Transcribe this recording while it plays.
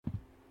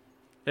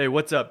Hey,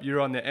 what's up?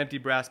 You're on the Empty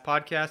Brass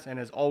podcast, and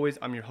as always,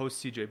 I'm your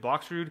host, CJ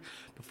Boxrud.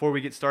 Before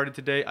we get started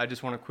today, I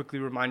just want to quickly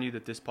remind you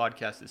that this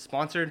podcast is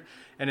sponsored,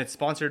 and it's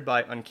sponsored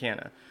by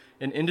Uncana.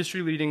 An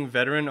industry-leading,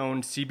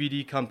 veteran-owned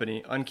CBD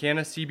company,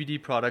 Uncana CBD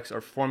products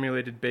are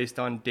formulated based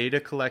on data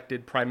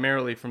collected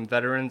primarily from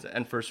veterans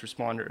and first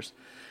responders.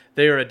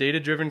 They are a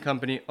data-driven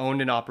company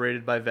owned and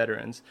operated by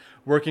veterans,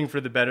 working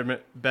for the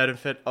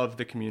benefit of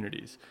the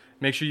communities.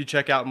 Make sure you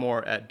check out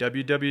more at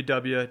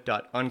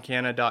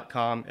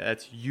www.uncana.com.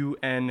 That's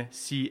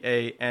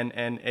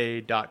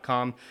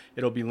UNCANNA.com.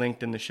 It'll be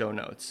linked in the show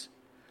notes.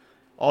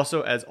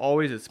 Also, as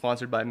always, it's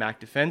sponsored by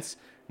Mac Defense.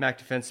 Mac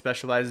Defense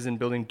specializes in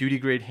building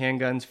duty-grade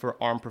handguns for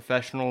armed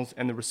professionals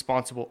and the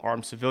responsible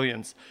armed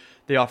civilians.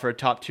 They offer a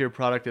top-tier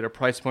product at a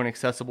price point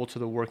accessible to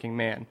the working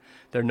man.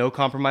 Their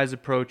no-compromise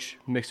approach,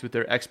 mixed with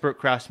their expert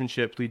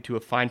craftsmanship, lead to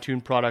a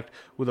fine-tuned product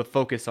with a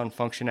focus on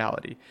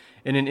functionality.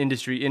 In an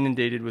industry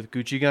inundated with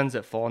Gucci guns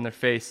that fall on their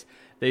face,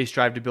 they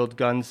strive to build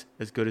guns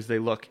as good as they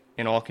look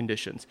in all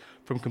conditions.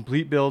 From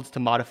complete builds to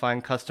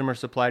modifying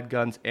customer-supplied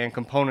guns and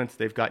components,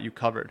 they've got you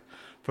covered.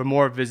 For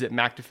more, visit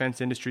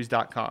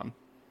MacDefenseIndustries.com.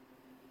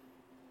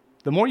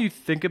 The more you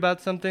think about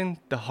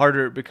something, the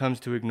harder it becomes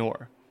to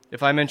ignore.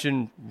 If I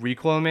mention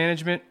recoil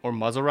management or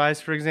muzzle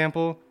rise, for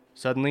example,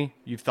 suddenly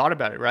you've thought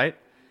about it, right?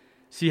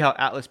 See how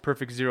Atlas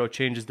Perfect Zero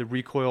changes the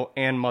recoil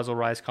and muzzle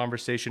rise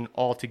conversation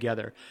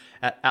altogether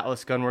at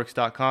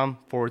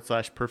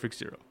atlasgunworks.com/perfect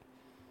zero.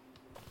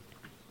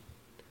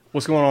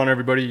 What's going on,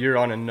 everybody? You're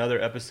on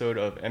another episode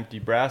of Empty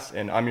Brass,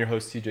 and I'm your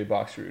host, CJ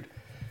Boxrud.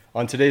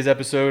 On today's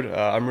episode,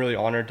 I'm really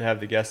honored to have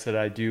the guest that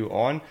I do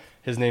on.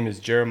 His name is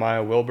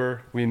Jeremiah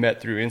Wilbur. We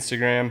met through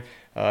Instagram,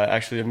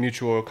 actually a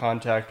mutual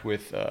contact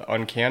with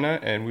Uncana,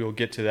 and we will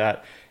get to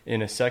that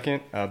in a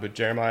second. But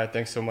Jeremiah,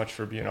 thanks so much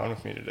for being on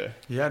with me today.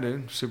 Yeah,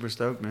 dude. Super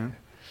stoked, man.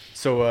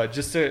 So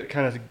just to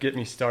kind of get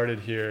me started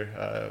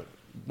here,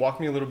 walk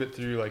me a little bit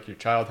through like your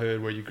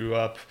childhood, where you grew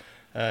up,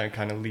 and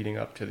kind of leading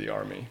up to the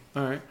Army.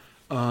 All right.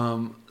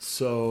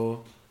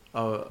 So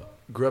I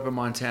grew up in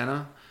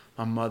Montana.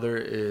 My mother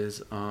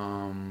is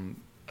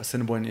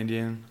Assiniboine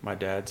Indian. My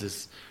dad's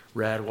this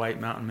rad white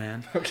mountain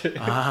man. Okay.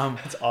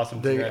 That's awesome.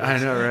 I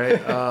know,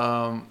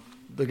 right?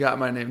 They got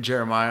my name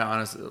Jeremiah,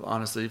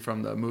 honestly,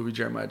 from the movie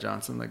Jeremiah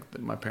Johnson. Like,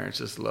 my parents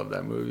just love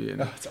that movie and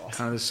that's awesome.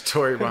 Kind of the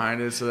story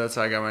behind it. So that's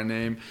how I got my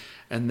name.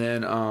 And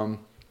then,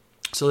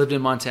 so lived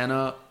in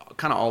Montana,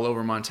 kind of all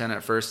over Montana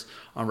at first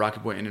on Rocky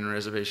Boy Indian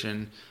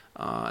Reservation.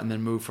 And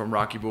then moved from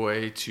Rocky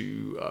Boy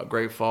to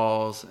Great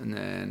Falls, and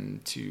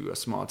then to a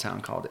small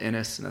town called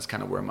Ennis, and that's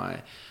kind of where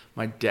my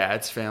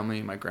dad's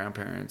family, my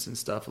grandparents and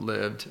stuff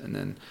lived. And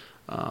then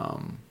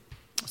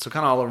so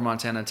kind of all over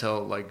Montana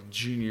until like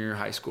junior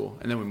high school,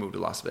 and then we moved to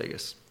Las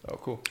Vegas. Oh,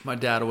 cool. My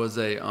dad was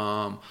a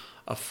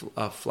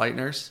flight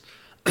nurse,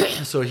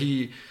 so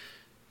he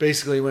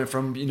basically went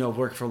from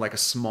working for like a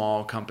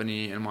small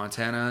company in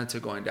Montana to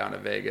going down to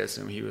Vegas,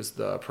 and he was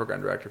the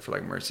program director for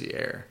like Mercy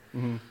Air.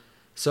 Mm-hmm.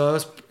 So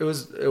it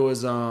was.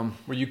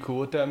 Were you cool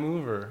with that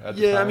move, or at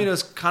the time? I mean, it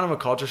was kind of a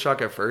culture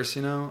shock at first,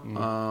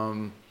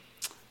 Mm-hmm.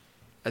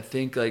 I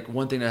think like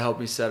one thing that helped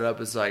me set it up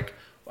is like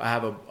I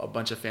have a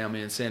bunch of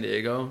family in San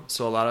Diego,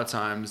 so a lot of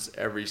times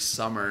every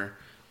summer,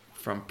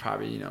 from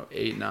probably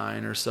 8,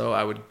 9 or so,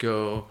 I would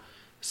go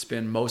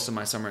spend most of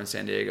my summer in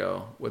San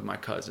Diego with my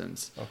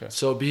cousins. Okay.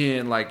 So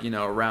being like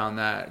around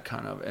that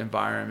kind of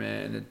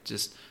environment, and it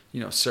just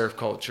surf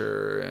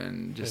culture,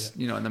 and just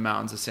in the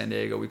mountains of San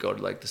Diego, we go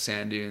to like the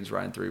sand dunes,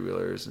 riding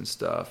 3-wheelers and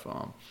stuff,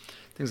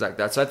 things like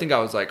that. So I think I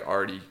was like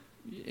already,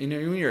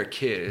 when you're a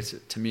kid,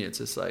 to me it's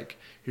just like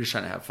you're just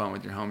trying to have fun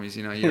with your homies.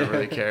 You don't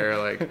really care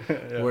like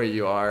where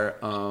you are.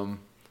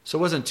 So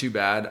it wasn't too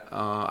bad.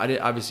 I did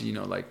obviously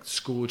like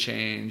school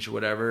change,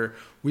 whatever.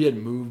 We had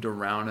moved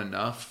around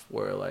enough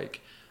where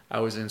like I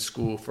was in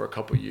school for a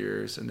couple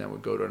years and then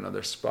would go to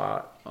another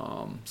spot.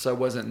 So it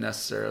wasn't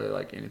necessarily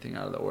like anything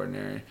out of the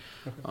ordinary.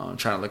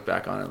 Trying to look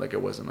back on it, like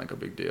it wasn't like a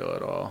big deal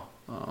at all.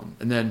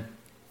 And then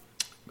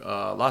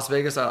Las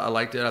Vegas, I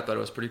liked it. I thought it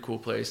was a pretty cool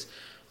place.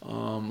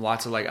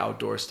 Lots of like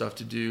outdoor stuff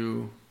to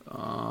do.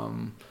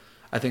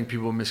 I think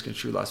people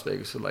misconstrue Las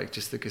Vegas with like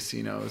just the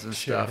casinos and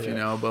stuff,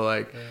 but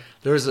like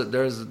there's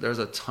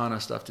a ton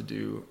of stuff to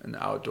do in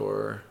the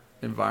outdoor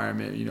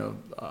environment.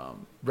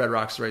 Red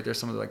Rock's right there.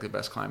 Some of the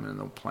best climbing on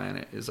the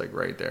planet is like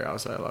right there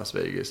outside of Las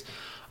Vegas.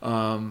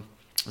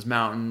 There's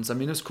mountains. I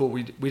mean, it was cool.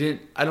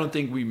 I don't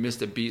think we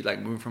missed a beat like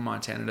moving from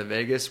Montana to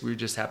Vegas. We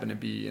just happened to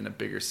be in a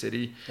bigger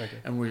city. Okay.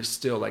 And we're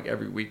still like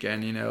every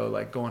weekend,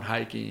 like going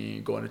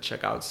hiking, going to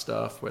check out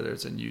stuff, whether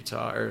it's in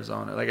Utah,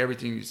 Arizona, like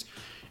everything is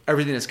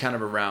kind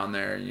of around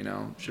there,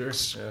 Sure.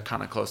 Yeah.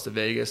 Kind of close to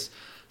Vegas.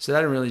 So that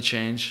didn't really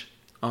change.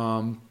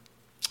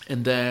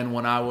 And then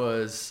when I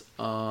was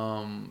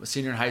a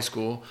senior in high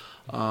school,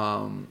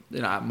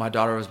 my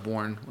daughter was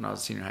born when I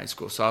was a senior in high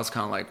school. So I was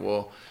kind of like,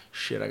 well,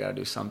 shit, I got to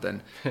do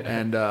something.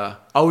 And I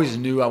always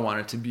knew I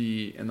wanted to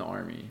be in the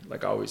Army.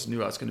 Like I always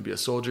knew I was going to be a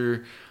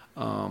soldier.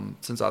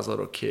 since I was a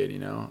little kid, you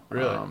know.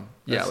 Really?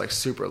 Yeah, like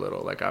super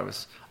little. Like I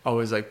was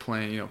always like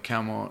playing, you know,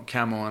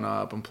 camoing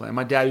up and playing.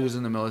 My daddy was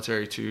in the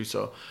military too,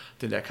 so I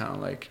think that kind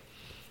of like,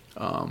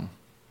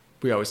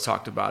 we always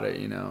talked about it,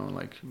 you know,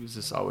 like he was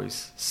just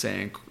always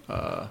saying,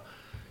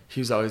 he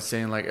was always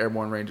saying like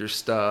Airborne Ranger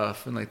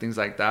stuff and like things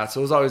like that.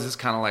 So it was always just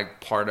kind of like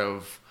part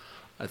of,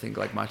 I think,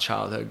 like my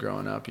childhood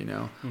growing up, you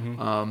know.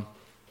 Mm-hmm.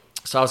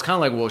 So I was kind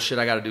of like, well, shit,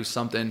 I got to do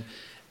something.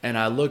 And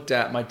I looked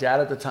at, my dad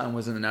at the time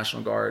was in the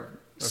National Guard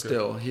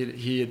still.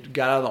 He had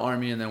got out of the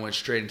Army and then went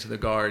straight into the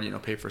Guard, you know,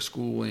 paid for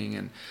schooling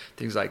and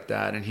things like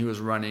that. And he was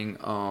running,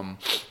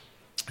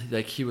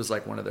 like he was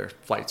like one of their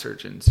flight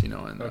surgeons, you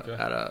know,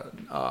 at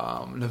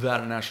a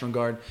Nevada National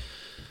Guard.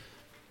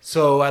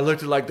 So I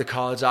looked at like the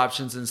college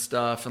options and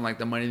stuff and like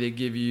the money they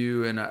give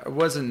you, and I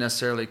wasn't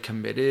necessarily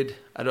committed.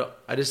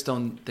 I just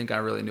don't think I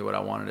really knew what I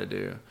wanted to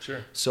do.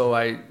 Sure. So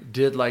I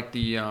did like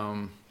the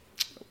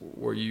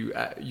where you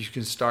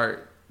can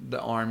start the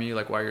Army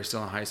like while you're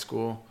still in high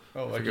school.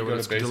 Oh, like you go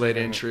to delayed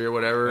entry or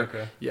whatever.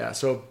 Okay. Yeah.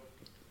 So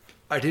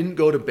I didn't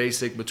go to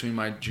basic between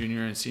my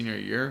junior and senior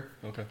year.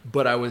 Okay.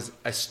 But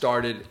I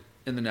started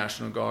in the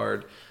National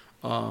Guard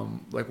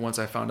like once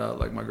I found out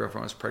like my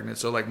girlfriend was pregnant.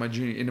 So like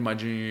into my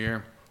junior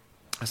year,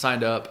 I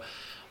signed up.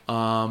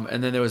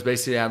 And then there was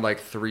basically, I had like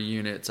 3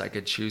 units I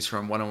could choose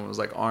from. One of them was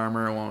like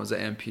armor, one was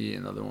an MP,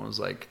 and the other one was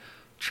like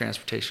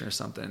transportation or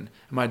something. And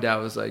my dad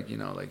was like, you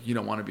know, like, you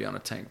don't want to be on a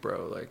tank,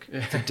 bro. Like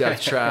it's a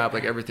death trap.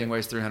 Like everything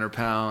weighs 300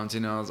 pounds,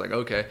 you know. I was like,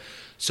 okay.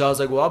 So I was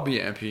like, well, I'll be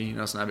an MP, you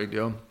know, it's not a big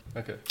deal.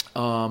 Okay.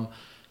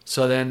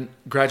 So then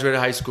graduated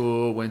high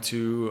school, went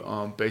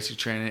to basic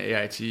training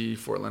at AIT,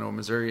 Fort Leonard,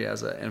 Missouri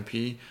as an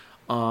MP.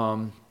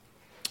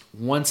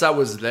 Once I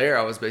was there,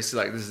 I was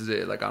basically like, this is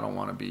it. Like, I don't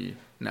want to be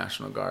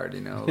National Guard, you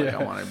know, like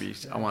I want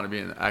to be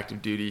in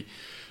active duty.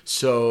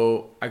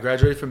 So I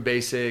graduated from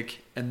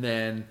basic, and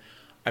then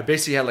I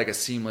basically had like a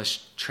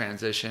seamless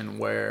transition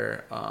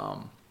where,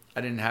 I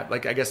didn't have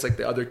like, I guess like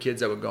the other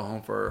kids that would go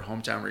home for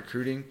hometown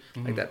recruiting,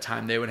 like that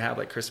time they would have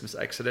like Christmas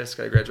Exodus.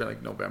 I graduated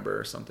like November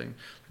or something,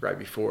 right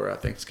before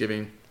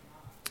Thanksgiving.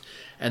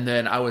 And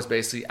then I was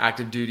basically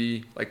active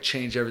duty, like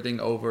changed everything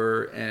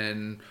over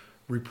and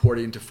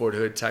reporting to Fort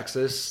Hood,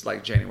 Texas,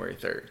 like January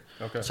 3rd.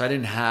 Okay. So I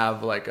didn't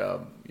have like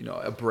a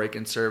break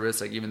in service,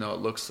 like even though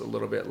it looks a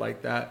little bit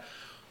like that.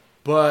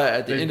 But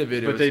at the end of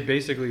it, they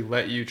basically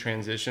let you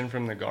transition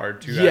from the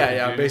Guard to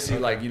active duty? Basically,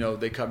 okay. Like, you know,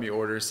 they cut me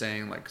orders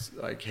saying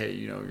like, hey,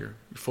 you know, your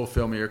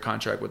fulfillment, your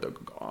contract with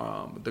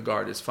the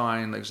Guard is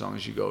fine, like as long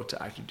as you go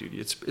to active duty.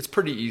 It's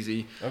pretty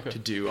easy to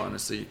do,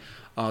 honestly,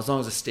 as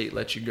long as the state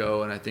lets you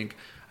go. And I think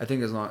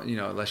as long, you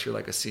know, unless you're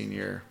like a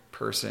senior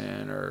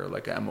person or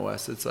like a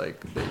MOS, it's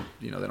like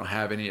they don't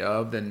have any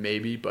of, then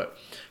maybe. But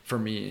for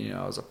me, you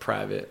know, I was a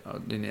private, I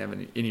didn't have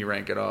any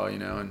rank at all, you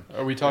know. And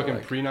are we talking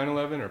like, pre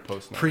 9/11 or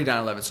post 9/11? Pre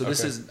 9/11. So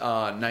this is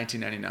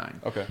 1999.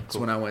 Okay, cool. So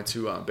when I went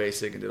to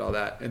basic and did all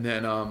that, and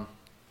then I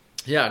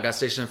got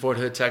stationed in Fort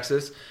Hood,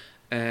 Texas,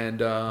 and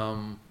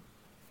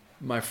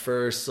my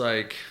first,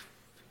 like,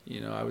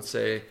 you know, I would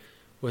say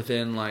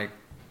within like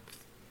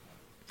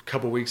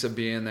couple weeks of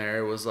being there,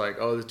 it was like,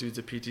 oh, this dude's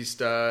a PT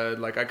stud.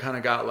 Like I kind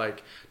of got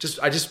like,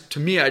 I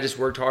just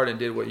worked hard and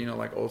did what, you know,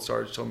 like old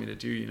Sarge told me to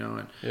do, you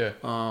know.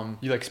 And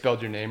you like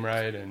spelled your name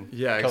right and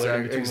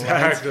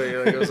exactly.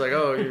 Like it was like,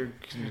 oh, you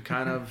can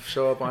kind of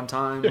show up on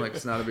time, like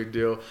it's not a big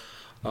deal.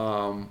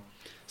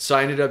 So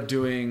I ended up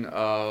doing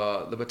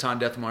the Bataan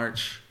Death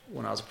March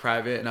when I was a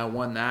private, and I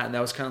won that, and that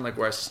was kind of like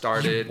where I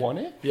started. You won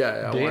it?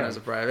 Yeah, I won as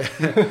a private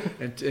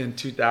in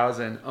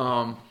 2000.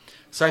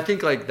 So I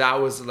think like that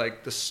was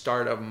like the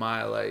start of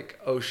my like,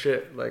 oh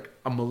shit, like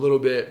I'm a little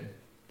bit,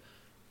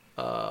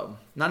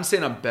 not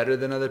saying I'm better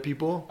than other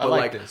people,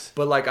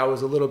 but like I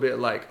was a little bit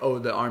like, oh,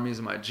 the Army's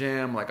in my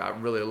jam. Like I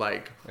really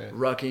like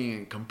rucking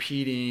and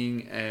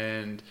competing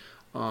and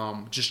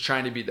just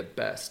trying to be the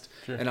best.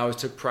 Sure. And I always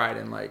took pride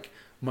in like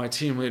my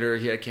team leader.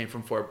 He came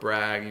from Fort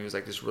Bragg. He was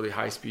like this really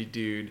high speed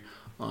dude,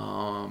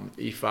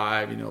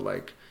 E5, you know,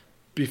 like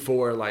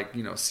before like,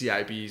 you know,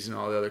 CIBs and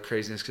all the other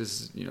craziness,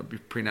 because, you know,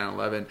 pre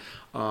 9/11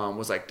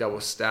 was like double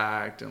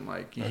stacked, and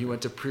like he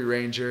went to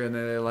pre-Ranger, and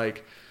then they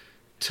like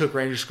took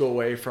Ranger school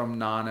away from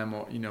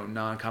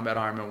non-combat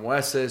arm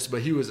MOSs,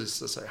 but he was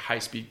just a high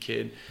speed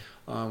kid.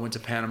 Went to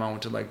Panama,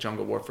 went to like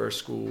jungle warfare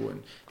school,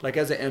 and like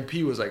as an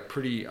MP was like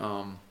pretty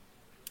I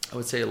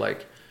would say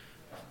like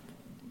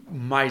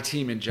my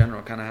team in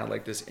general kind of had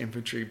like this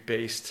infantry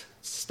based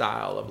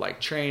style of like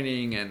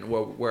training and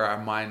where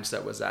our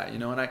mindset was at, you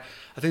know. And I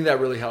think that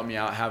really helped me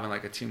out, having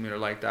like a team leader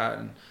like that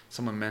and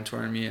someone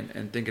mentoring me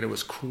and thinking it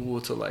was cool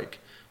to like,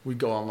 we'd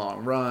go on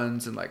long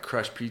runs and like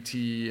crush PT.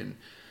 And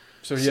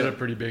so he had a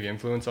pretty big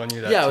influence on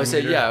you. I would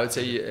say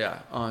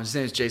his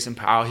name is Jason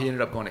Powell. He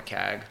ended up going to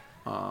CAG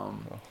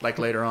like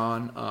later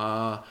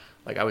on,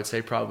 like I would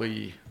say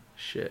probably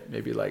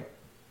maybe like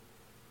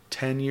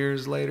 10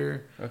 years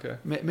later. Okay.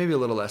 Maybe a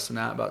little less than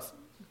that.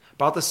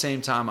 About the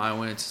same time I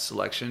went into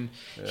selection,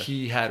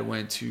 he had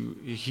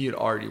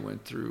already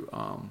went through,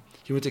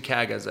 he went to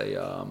CAG as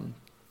a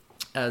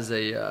as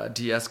a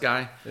DS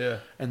guy. Yeah.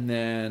 And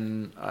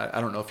then I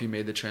don't know if he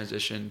made the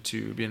transition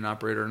to being an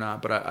operator or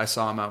not, but I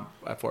saw him out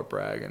at Fort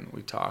Bragg and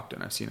we talked,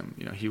 and I've seen him,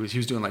 he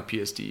was doing like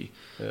PSD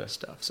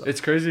stuff. So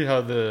it's crazy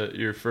how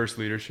your first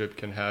leadership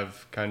can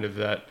have kind of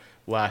that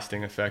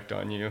lasting effect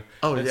on you.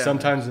 Oh, and yeah.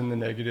 sometimes in the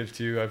negative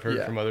too, I've heard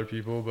Yeah. from other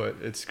people, but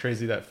it's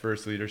crazy that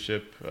first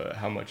leadership,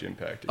 how much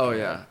impact it Oh can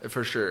yeah,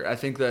 for sure. I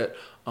think that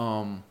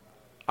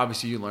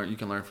obviously you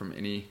can learn from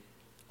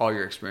all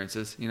your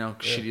experiences.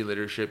 Shitty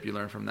leadership, you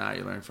learn from that.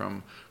 You learn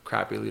from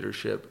crappy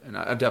leadership, and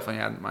I've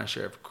definitely had my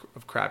share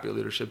of crappy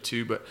leadership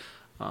too. But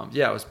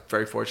I was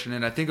very fortunate.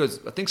 And I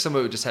think some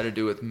of it just had to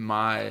do with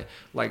my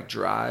like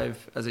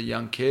drive as a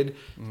young kid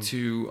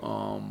to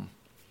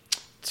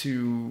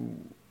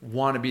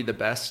want to be the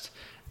best.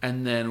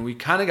 And then we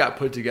kind of got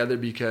put together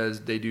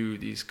because they do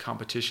these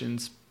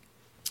competitions,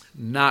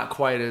 not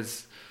quite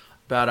as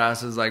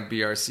badass as like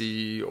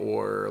BRC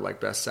or like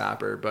Best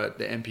Sapper, but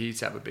the MPs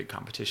have a big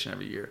competition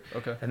every year.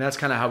 Okay. And that's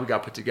kind of how we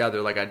got put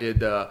together. Like I did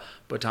the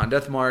Baton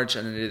Death March,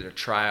 and then I did a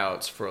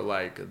tryouts for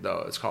like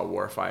it's called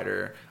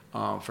Warfighter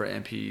for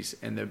MPs.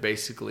 And then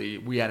basically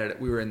we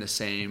were in the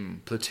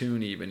same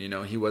platoon even,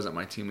 he wasn't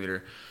my team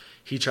leader.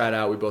 He tried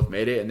out, we both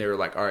made it, and they were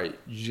like, all right,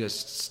 you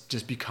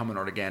just become an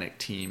organic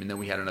team. And then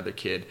we had another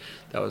kid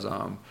that was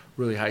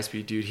really high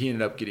speed dude. He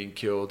ended up getting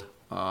killed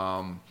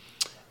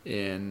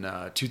in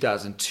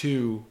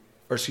 2002,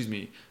 or excuse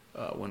me,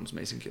 when was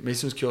Mason killed?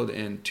 Mason was killed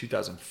in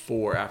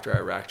 2004 after our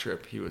Iraq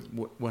trip. He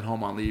went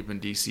home on leave in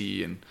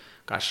DC and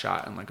got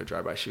shot in like a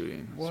drive-by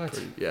shooting. What?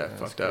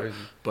 Fucked crazy. up.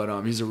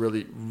 But he's a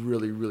really,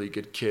 really, really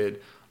good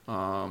kid.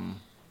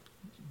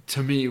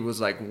 To me, it was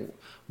like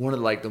one of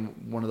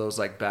those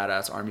like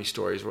badass army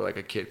stories where like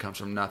a kid comes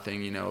from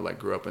nothing, like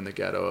grew up in the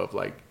ghetto of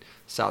like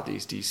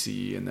Southeast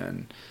DC, and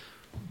then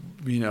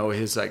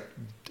his like,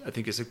 I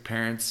think his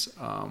parents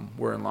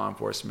were in law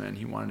enforcement.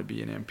 He wanted to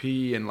be an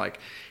MP, and like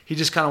he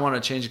just kind of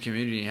wanted to change the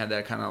community. He had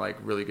that kind of like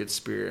really good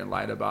spirit and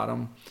light about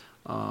him.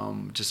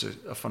 Just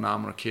a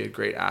phenomenal kid,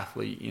 great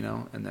athlete,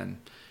 and then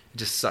it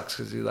just sucks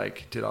because he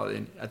like did all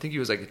the. I think he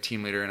was like a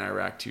team leader in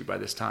Iraq too by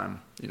this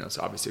time. It's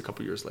obviously a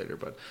couple years later,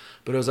 but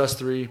it was us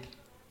three.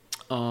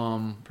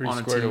 Pretty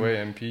squared away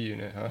MP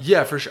unit, huh?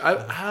 Yeah, for sure.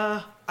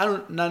 I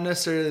don't, not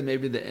necessarily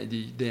maybe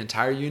the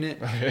entire unit.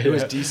 It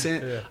was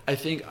decent. Yeah. I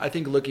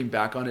think looking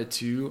back on it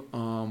too,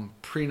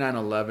 pre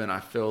 9/11, I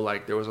feel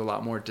like there was a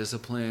lot more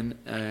discipline,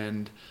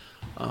 and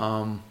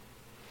I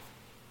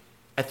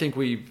think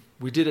we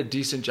did a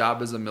decent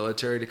job as a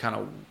military to kind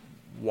of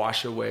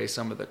wash away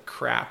some of the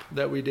crap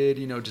that we did,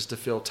 just to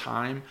fill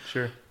time.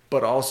 Sure.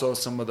 But also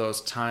some of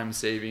those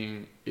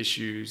time-saving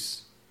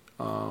issues.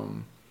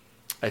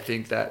 I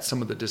think that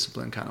some of the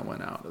discipline kind of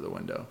went out of the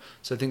window.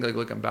 So I think like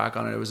looking back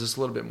on it, it was just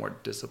a little bit more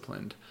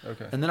disciplined.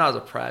 Okay. And then I was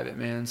a private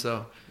man,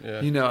 so yeah.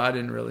 I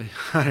didn't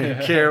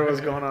care what was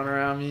going on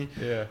around me.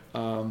 Yeah.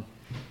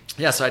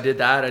 So I did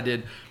that. I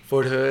did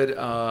Fort Hood,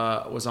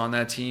 was on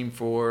that team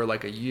for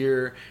like a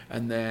year,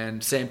 and then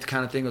same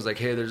kind of thing was like,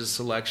 hey, there's a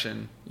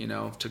selection,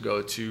 to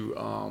go to,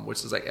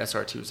 which is like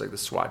SRT, was like the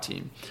SWAT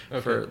team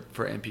for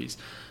MPs.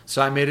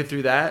 So I made it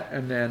through that,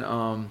 and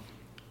then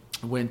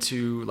went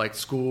to like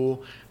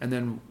school, and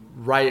then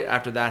right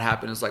after that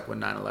happened is like when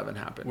 9/11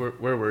 happened.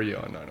 Where were you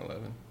on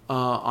 9/11?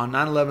 On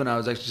 9/11, I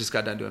was actually just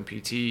got done doing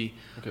PT.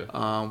 Okay.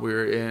 We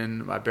were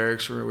in my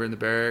barracks. We were in the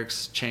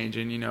barracks,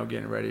 changing,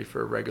 getting ready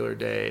for a regular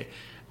day,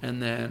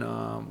 and then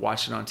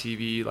watched it on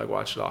TV, like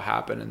watched it all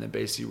happen, and then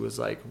basically was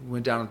like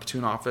went down to the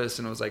platoon office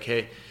and it was like,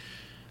 hey,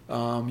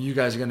 you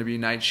guys are going to be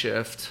night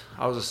shift.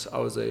 I was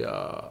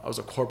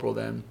a corporal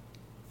then,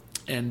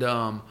 and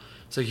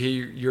so hey,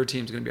 your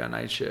team's going to be on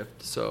night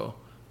shift. So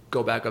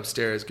go back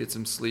upstairs, get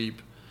some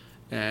sleep,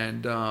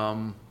 and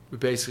we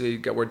basically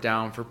we're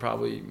down for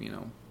probably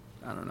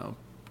I don't know,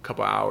 a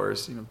couple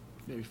hours,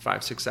 maybe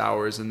 5-6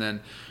 hours, and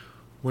then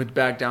went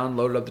back down,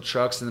 loaded up the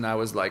trucks, and then I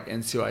was like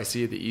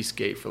NCOIC at the East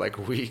Gate for like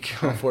a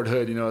week on Fort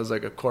Hood. I was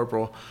like a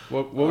corporal.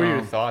 What were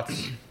your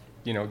thoughts,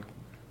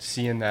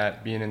 seeing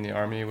that, being in the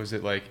Army? Was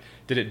it like,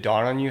 did it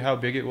dawn on you how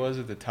big it was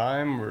at the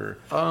time, or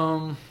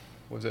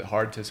was it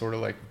hard to sort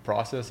of like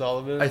process all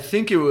of it? I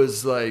think it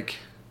was like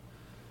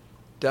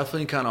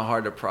definitely kind of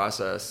hard to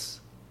process.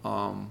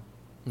 One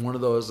of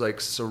those like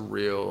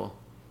surreal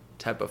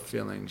type of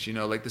feelings,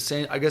 like the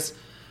same, I guess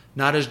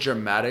not as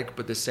dramatic,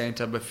 but the same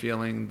type of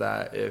feeling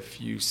that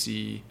if you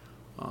see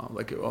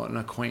like an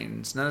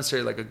acquaintance, not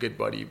necessarily like a good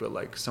buddy, but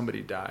like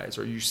somebody dies,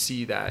 or you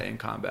see that in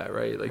combat,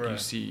 right? Like you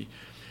see,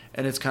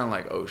 and it's kind of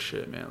like, oh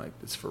shit, man, like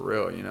it's for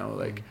real,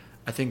 like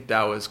I think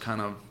that was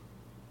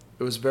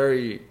it was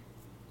very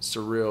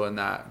surreal in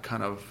that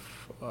kind of,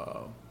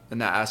 in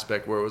that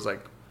aspect where it was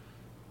like,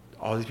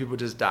 all these people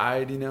just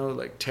died,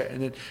 like,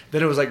 and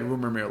then it was like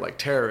rumor mill, like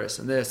terrorists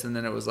and this, and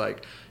then it was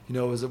like,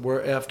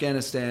 we're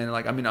Afghanistan.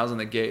 Like, I mean, I was on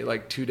the gate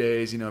like 2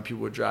 days. People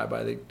would drive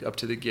by up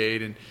to the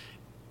gate, and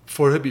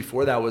Fort Hood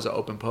before that was an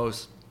open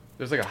post.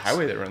 There's like a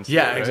highway that runs.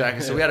 Yeah, through, right?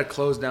 Exactly. So we had to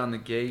close down the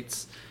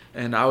gates,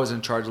 and I was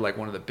in charge of like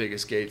one of the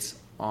biggest gates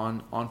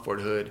on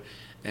Fort Hood,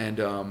 And,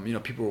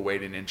 people were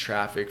waiting in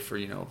traffic for,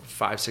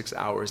 5-6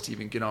 hours to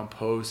even get on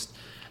post.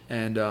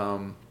 And,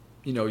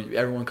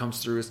 everyone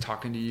comes through is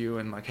talking to you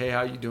and like, hey,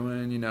 how you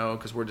doing?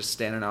 Because we're just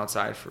standing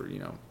outside for,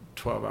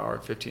 12 hour,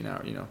 15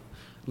 hour,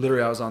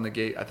 literally I was on the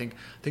gate. I think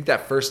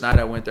that first night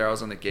I went there, I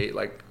was on the gate.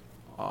 Like,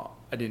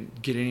 I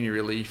didn't get any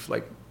relief,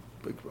 like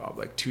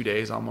 2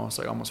 days, almost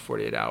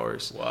 48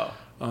 hours.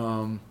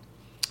 Wow.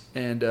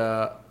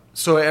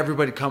 So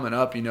everybody coming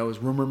up, is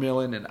rumor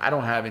milling, and I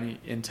don't have any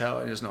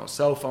intel. There's no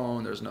cell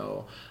phone.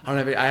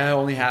 I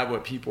only have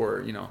what people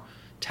are,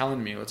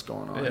 telling me what's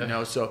going on.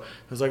 Yeah. So it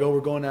was like, oh,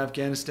 we're going to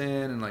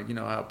Afghanistan, and like,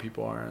 how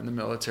people are in the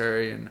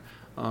military, and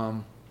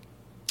it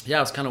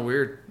was kind of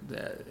weird.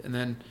 And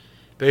then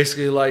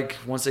basically, like,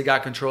 once they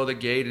got control of the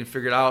gate and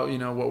figured out,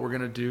 what we're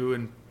gonna do,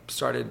 and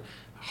started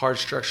hard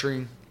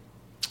structuring,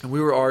 and we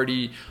were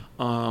already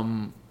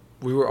on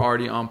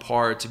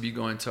par to be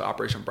going to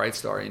Operation Bright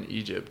Star in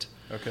Egypt.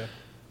 Okay.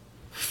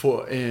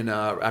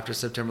 After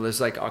September, this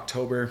is like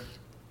October.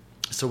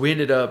 So we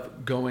ended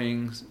up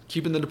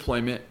keeping the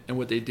deployment, and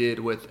what they did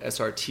with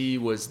SRT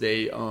was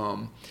they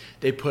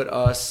put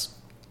us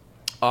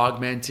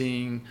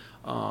augmenting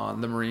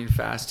the Marine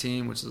Fast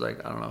Team, which is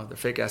like, I don't know, the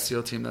fake ass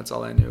SEAL team. That's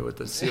all I knew what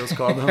the SEALs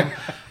called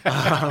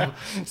them.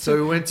 So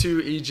we went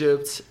to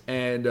Egypt,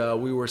 and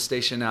we were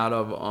stationed out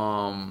of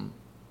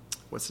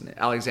what's the name?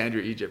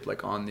 Alexandria, Egypt,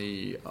 like on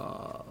the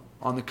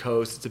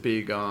coast. It's a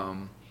big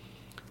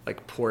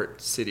like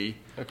port city.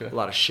 Okay. A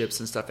lot of ships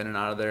and stuff in and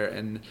out of there,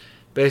 and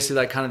basically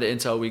like kind of the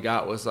intel we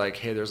got was like,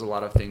 hey, there's a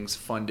lot of things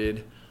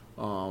funded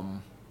that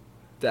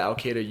Al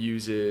Qaeda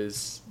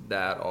uses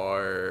that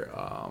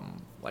are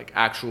like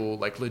actual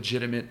like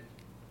legitimate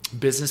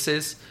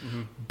businesses,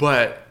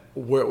 but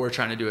what we're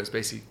trying to do is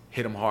basically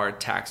hit them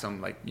hard, tax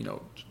them, like,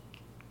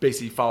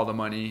 basically follow the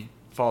money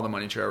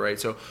trail, right?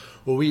 So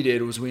what we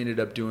did was we ended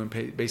up doing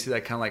basically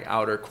that kind of like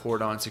outer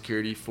cordon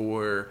security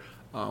for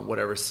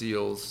whatever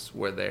SEALs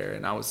were there.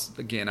 And I was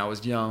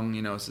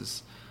young, this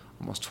is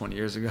almost 20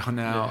 years ago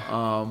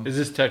now. Is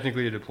this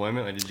technically a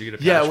deployment? Like, did you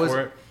get a patch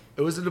for it?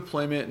 It was a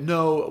deployment.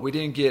 No, we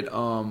didn't get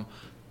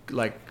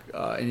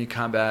any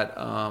combat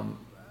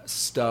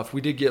stuff. We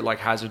did get like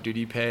hazard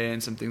duty pay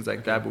and some things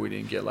like that, but we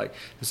didn't get like,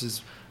 this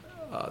is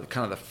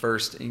kind of the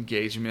first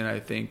engagement, I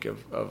think,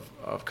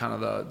 of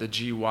kind of the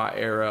GY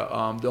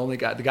era.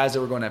 The guys that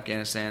were going to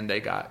Afghanistan,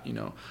 they got,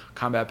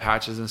 combat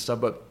patches and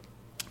stuff, but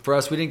for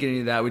us, we didn't get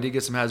any of that. We did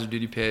get some hazard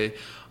duty pay.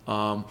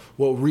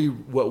 What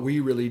we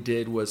really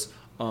did was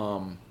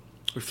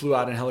we flew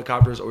out in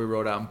helicopters, or we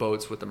rode out in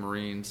boats with the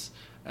Marines.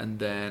 And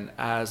then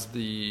as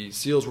the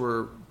SEALs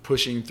were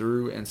pushing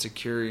through and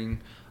securing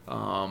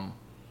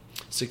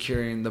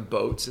the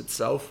boats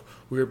itself,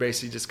 we were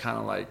basically just kind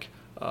of like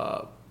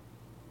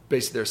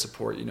basically their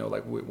support.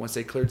 Like once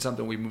they cleared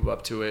something, we move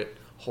up to it,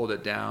 hold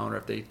it down, or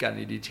if they got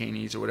any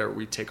detainees or whatever,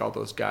 we take all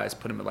those guys,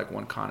 put them in like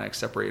one connex,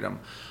 separate them.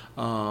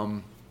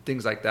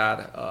 Things like that.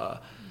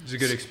 It was a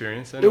good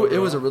experience then? It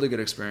was a really good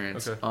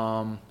experience. Okay.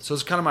 So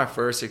it's kind of my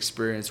first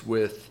experience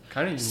with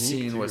kind of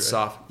seeing what's right?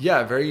 soft.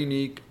 Yeah, very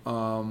unique.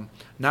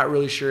 Not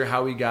really sure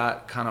how we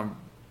got kind of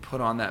put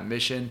on that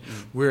mission.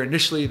 We were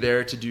initially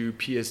there to do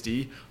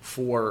PSD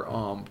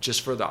for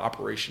just for the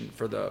operation,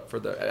 for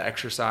the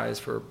exercise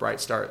for Bright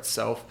Star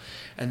itself,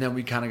 and then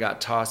we kind of got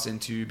tossed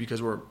into,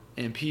 because we're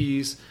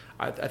MPs.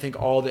 I think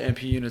all the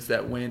MP units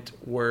that went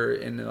were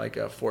in like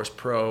a Force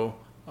Pro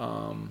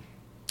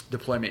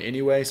deployment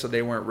anyway, so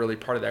they weren't really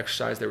part of the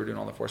exercise. They were doing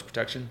all the force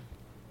protection.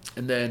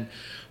 And then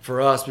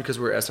for us, because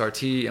we were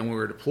SRT and we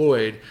were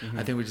deployed,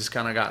 I think we just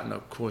kind of got in a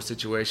cool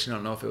situation. I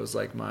don't know if it was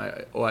like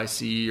my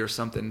OIC or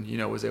something,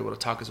 was able to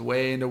talk us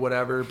way into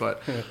whatever,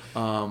 but we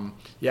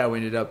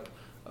ended up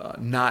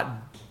not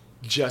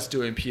just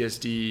doing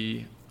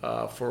PSD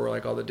for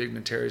like all the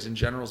dignitaries and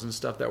generals and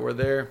stuff that were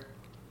there.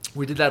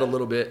 We did that a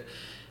little bit,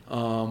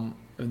 and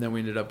then we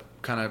ended up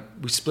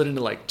we split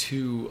into like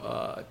two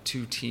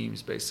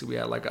teams basically. We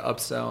had like an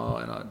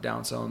upsell and a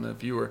downsell, and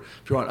if you were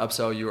on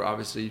upsell, you were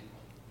obviously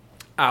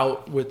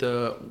out with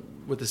the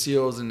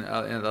SEALs and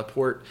the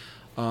port,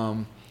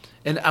 and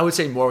I would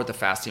say more with the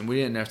fast team. We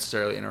didn't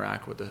necessarily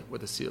interact with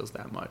the SEAls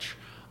that much.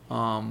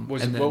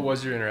 What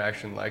was your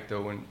interaction like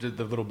though? When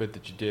the little bit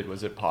that you did,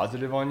 was it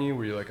positive on you?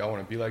 Were you like, I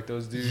want to be like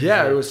those dudes?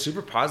 Yeah, it was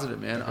super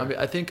positive, man. Okay. I mean,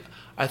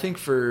 I think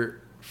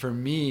for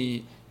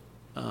me,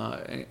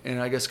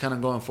 and I guess kind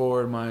of going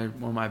forward,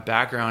 my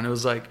background, it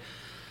was like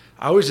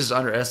I was just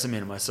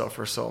underestimating myself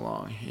for so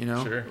long,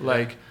 Sure,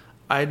 like.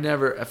 I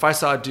never, if I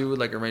saw a dude with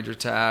like a Ranger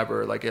tab,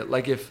 or like at the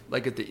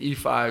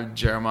E5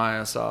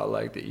 Jeremiah saw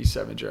like the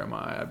E7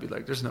 Jeremiah, I'd be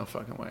like, there's no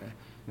fucking way.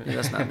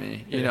 That's not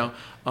me,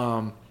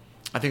 I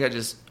think I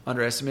just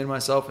underestimated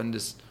myself and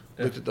just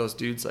looked at those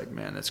dudes like,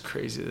 man, that's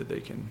crazy that they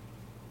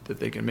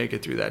can make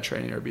it through that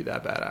training or be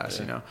that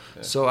badass, Yeah.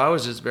 So I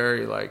was just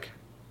very like,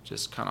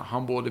 just kind of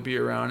humbled to be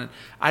around. And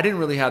I didn't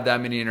really have that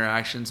many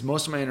interactions.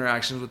 Most of my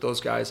interactions with those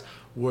guys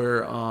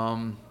were,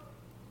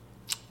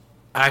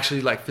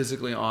 actually like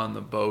physically on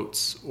the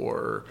boats,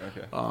 or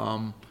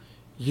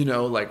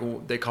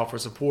like they call for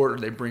support, or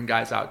they bring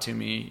guys out to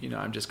me.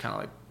 I'm just kind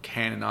of like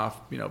cannon off,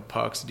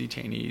 pucks,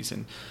 detainees,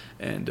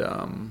 and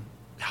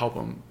help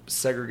them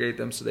segregate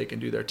them so they can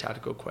do their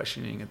tactical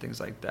questioning and things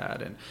like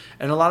that.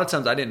 And a lot of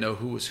times I didn't know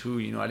who was who.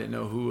 I didn't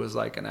know who was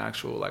like an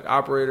actual like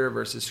operator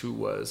versus who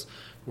was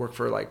worked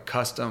for like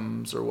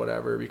customs or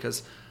whatever,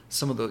 because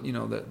some of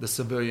the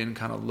civilian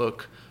kind of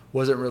look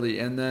wasn't really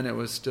in then. It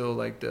was still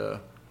like the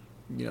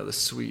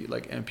sweet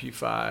like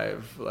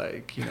MP5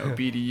 like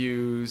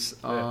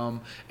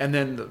BDUs, and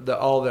then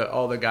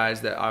all the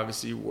guys that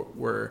obviously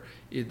were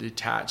either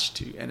attached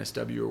to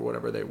NSW or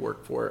whatever they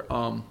worked for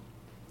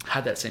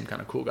had that same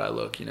kind of cool guy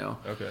look.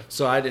 Okay.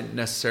 So I didn't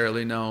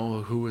necessarily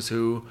know who was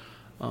who.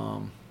 I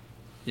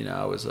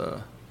was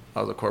a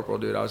corporal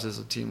dude. I was just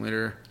a team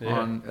leader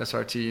on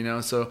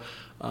SRT. So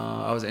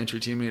I was an entry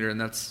team leader, and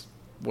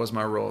was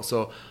my role.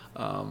 So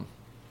and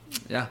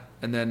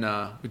then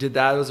we did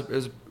that. It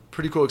was a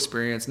pretty cool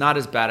experience. Not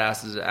as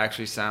badass as it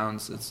actually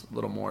sounds. It's a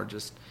little more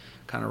just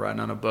kind of riding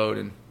on a boat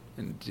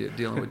and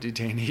dealing with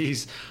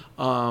detainees.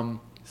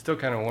 Still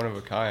kind of one of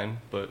a kind,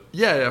 but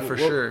for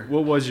sure.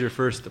 What was your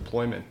first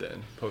deployment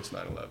then, post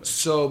 9/11?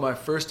 So my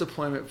first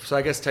deployment. So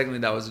I guess technically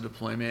that was a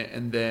deployment,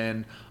 and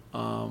then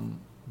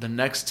the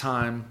next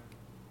time.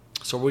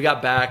 So we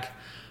got back.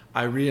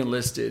 I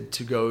re-enlisted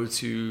to go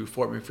to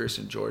Fort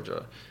McPherson,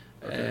 Georgia,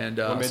 and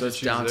so it's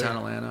downtown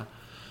Atlanta.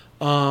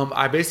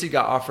 I basically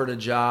got offered a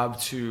job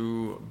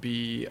to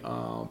be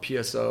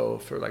PSO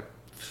for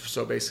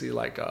so basically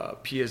like a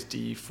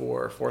PSD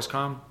for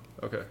FORSCOM.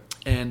 Okay.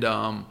 And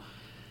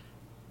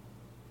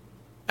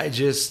I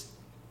just,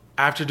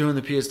 after doing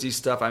the PSD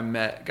stuff, I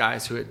met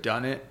guys who had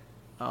done it,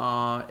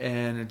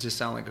 and it just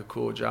sounded like a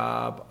cool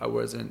job. I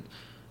wasn't,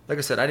 like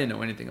I said, I didn't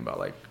know anything about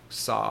like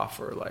SOF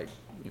or like,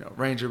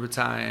 Ranger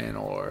Battalion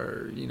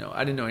or,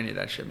 I didn't know any of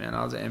that shit, man.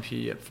 I was an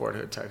MP at Fort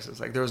Hood, Texas.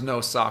 Like there was no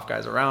SOF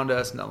guys around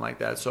us, nothing like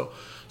that. So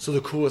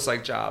the coolest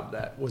like job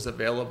that was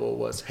available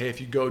was, hey,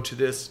 if you go to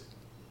this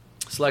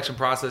selection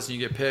process and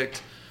you get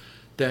picked,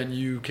 then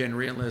you can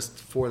re-enlist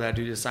for that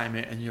duty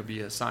assignment and you'll be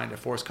assigned to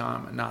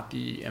FORSCOM and not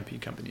the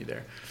MP company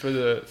there. For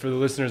the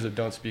listeners that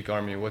don't speak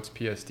Army, what's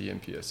PSD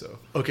and PSO?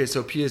 Okay,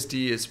 so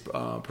PSD is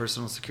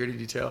personal security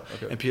detail,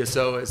 and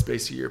PSO is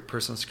basically your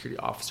personal security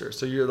officer.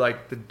 So you're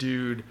like the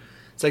dude.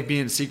 It's like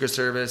being Secret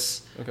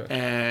Service,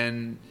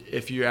 and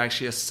if you're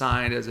actually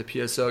assigned as a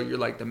PSO, you're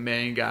like the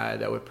main guy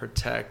that would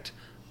protect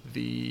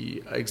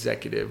the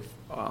executive,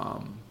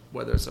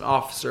 whether it's an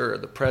officer or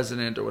the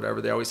president or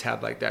whatever. They always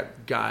have like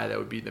that guy that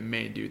would be the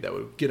main dude that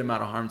would get him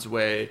out of harm's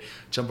way,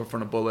 jump in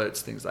front of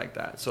bullets, things like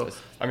that. So,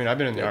 I mean, I've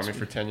been in the Army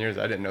for 10 years.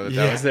 I didn't know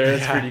that was there.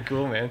 That's pretty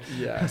cool, man.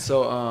 Yeah.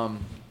 So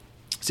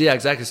yeah,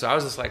 exactly. So I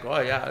was just like,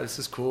 oh yeah, this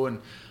is cool. And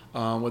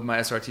with my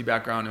SRT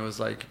background, it was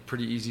like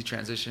pretty easy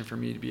transition for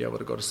me to be able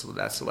to go to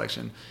that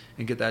selection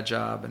and get that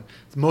job. And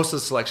most of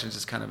the selection is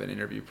just kind of an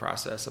interview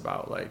process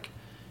about like,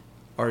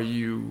 are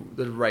you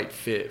the right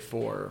fit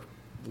for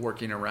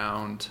working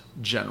around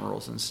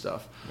generals and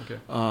stuff. Okay.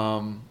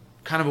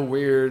 Kind of a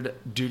weird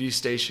duty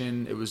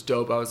station. It was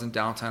dope. I was in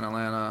downtown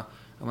Atlanta.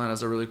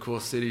 Atlanta's a really cool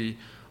city.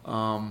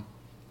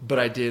 But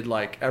I did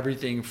like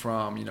everything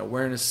from,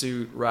 wearing a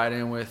suit,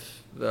 riding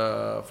with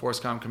the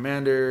FORSCOM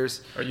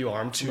commanders. Are you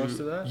armed to most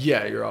of that?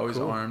 Yeah, you're always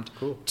armed.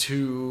 Cool.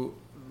 To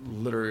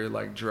literally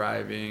like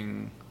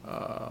driving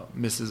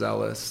Mrs.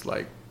 Ellis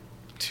like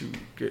to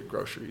get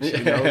groceries,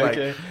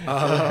 Okay.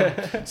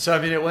 So I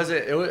mean, it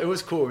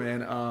was cool,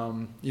 man.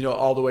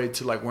 All the way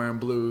to like wearing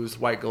blues,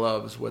 white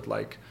gloves with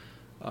like,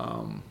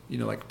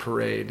 like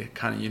parade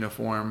kind of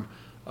uniform.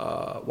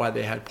 Why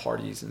they had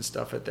parties and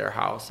stuff at their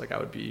house. Like I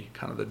would be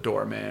kind of the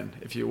doorman,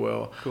 if you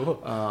will.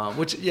 Cool.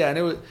 And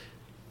it was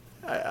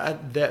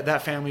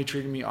that family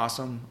treated me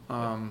awesome.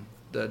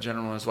 The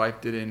general and his wife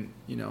didn't,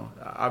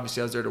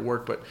 obviously I was there to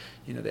work, but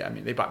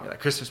they bought me like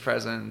Christmas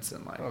presents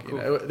and like, cool.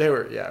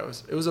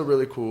 it was a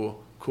really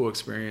cool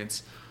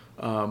experience.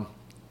 And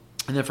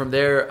then from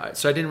there,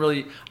 so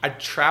I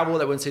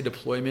traveled, I wouldn't say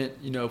deployment,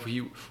 if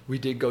we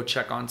did go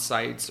check on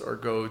sites or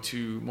go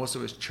to, most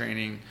of it was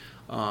training,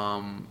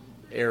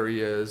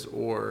 areas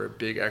or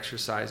big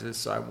exercises.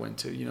 So I went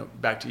to,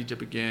 back to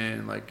Egypt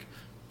again, like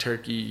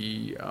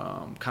Turkey,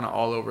 kind of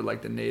all over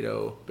like the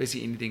NATO,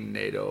 basically anything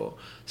NATO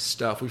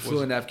stuff. We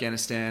flew into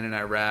Afghanistan and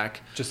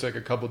Iraq. Just like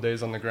a couple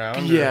days on the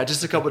ground? Yeah,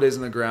 just a couple days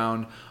on the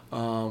ground.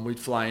 We'd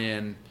fly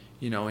in,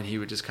 and he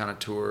would just kind of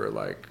tour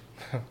like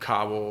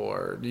Kabul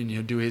or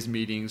do his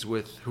meetings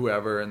with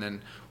whoever, and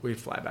then we'd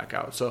fly back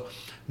out. So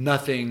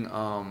nothing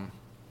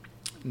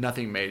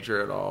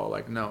major at all.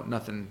 Like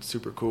nothing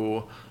super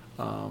cool.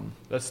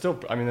 That's still,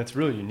 that's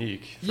really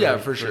unique.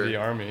 For sure. For the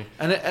Army.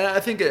 And I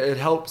think it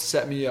helped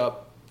set me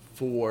up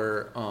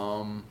for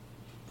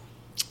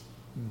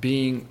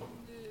being,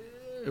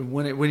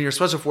 when you're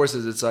special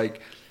forces, it's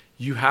like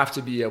you have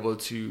to be able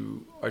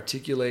to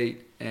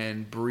articulate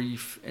and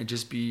brief and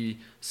just be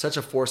such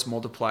a force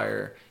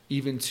multiplier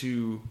even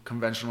to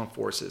conventional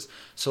forces.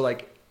 So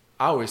like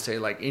I always say,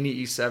 like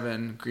any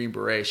E7 Green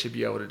Beret should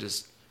be able to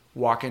just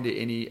walk into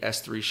any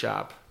S3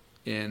 shop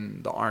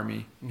in the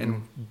Army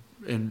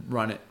and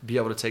run it, be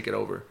able to take it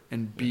over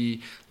and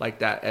be like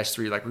that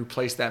S3, like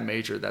replace that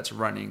major that's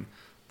running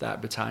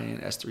that battalion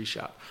S3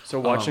 shop. So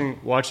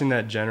watching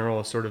that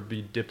general sort of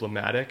be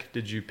diplomatic,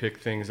 did you pick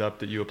things up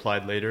that you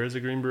applied later as a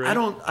Green Beret? I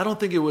don't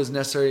think it was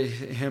necessarily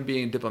him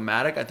being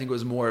diplomatic. I think it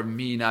was more of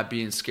me not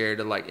being scared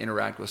to like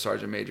interact with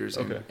sergeant majors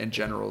and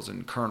generals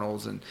and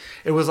colonels. And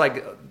it was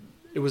like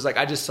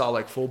I just saw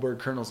like full-bird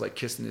colonels like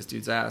kissing this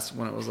dude's ass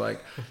when it was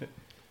like,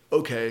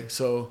 okay,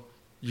 so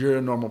you're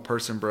a normal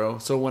person, bro.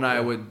 So when I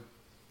would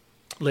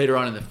later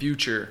on in the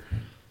future,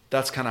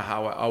 that's kind of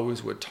how I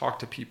always would talk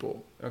to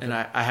people. Okay. And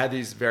I had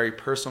these very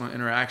personal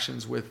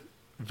interactions with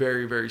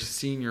very, very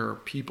senior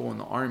people in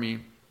the Army.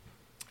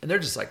 And they're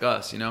just like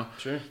us, you know?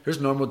 Sure. There's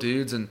normal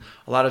dudes. And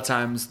a lot of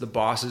times the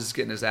boss is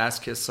getting his ass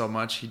kissed so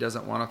much, he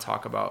doesn't want to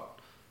talk about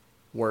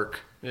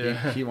work.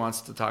 Yeah. He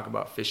wants to talk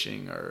about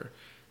fishing or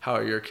how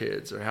are your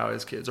kids or how are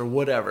his kids or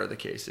whatever the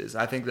case is.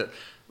 I think that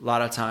a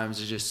lot of times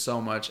there's just so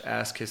much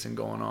ass kissing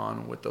going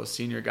on with those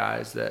senior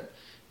guys that,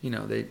 you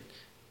know, they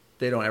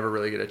don't ever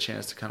really get a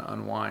chance to kind of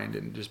unwind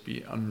and just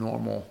be a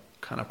normal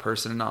kind of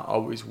person and not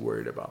always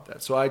worried about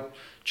that. So I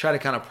try to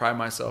kind of pride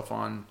myself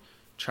on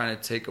trying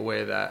to take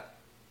away that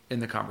in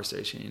the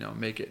conversation, you know,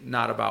 make it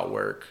not about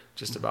work,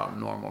 just about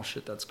normal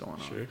shit that's going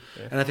on. Sure,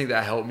 yeah. And I think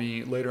that helped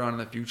me later on in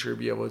the future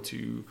be able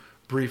to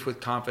brief with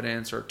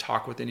confidence or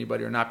talk with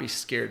anybody or not be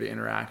scared to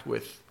interact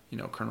with, you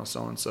know, Colonel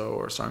so-and-so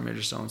or Sergeant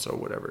Major so-and-so,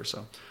 whatever.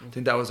 So I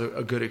think that was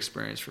a good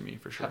experience for me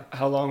for sure.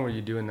 How long were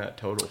you doing that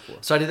total for?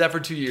 So I did that for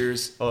 2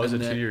 years. Oh, it was a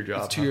 2-year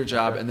job. It's a 2-year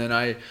job. And then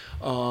I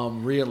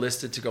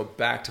re-enlisted to go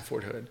back to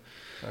Fort Hood.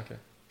 Okay.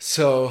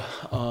 So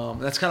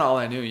that's kind of all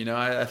I knew, you know.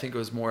 I think it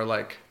was more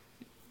like,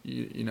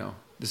 you know,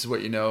 this is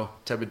what you know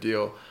type of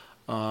deal.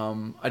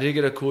 I did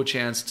get a cool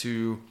chance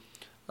to,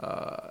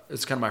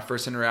 it's kind of my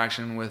first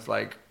interaction with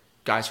like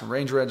guys from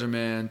Ranger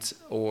Regiment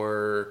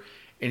or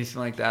anything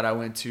like that. I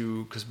went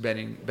to, because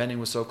Benning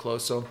was so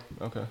close. So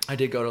okay. I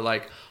did go to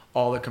like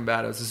all the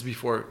combatives. This is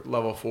before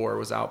level 4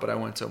 was out, but I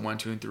went to 1,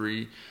 2, and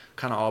 3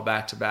 kind of all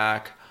back to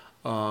back.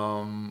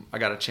 I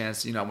got a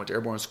chance, you know, I went to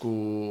airborne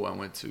school. I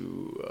went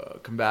to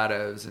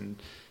combatives,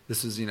 and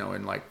this was, you know,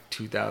 in like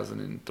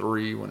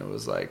 2003 when it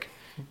was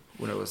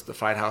the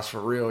fight house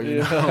for real, you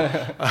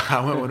know.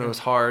 I went when it was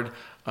hard.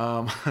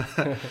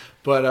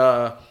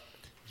 But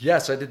yeah,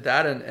 so I did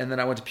that, and then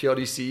I went to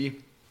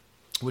PLDC,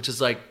 which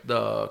is like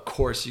the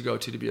course you go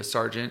to be a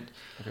sergeant.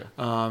 Okay.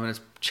 And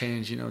it's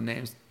changed, you know,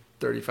 names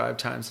 35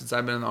 times since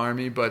I've been in the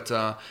Army, but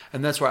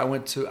and that's where I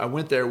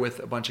went there with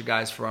a bunch of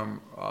guys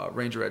from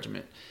Ranger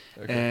Regiment.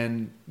 Okay.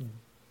 And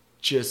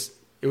just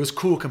it was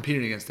cool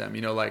competing against them,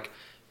 you know, like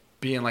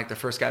being like the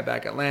first guy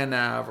back at Land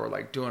Nav or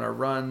like doing our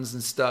runs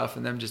and stuff,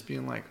 and them just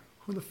being like,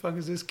 who the fuck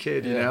is this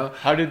kid, you know?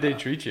 How did they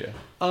treat you?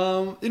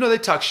 You know, they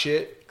talk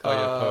shit.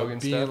 Pogue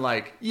and being stuff?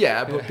 like,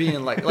 but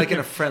being like in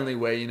a friendly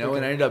way, you know. Okay.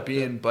 And I ended up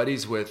being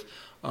buddies with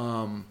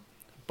a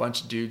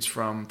bunch of dudes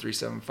from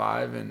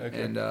 375,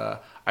 and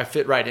I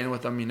fit right in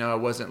with them. You know, it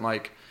wasn't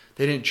like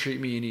they didn't treat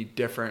me any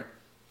different.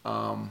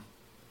 I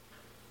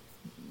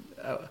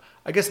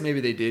guess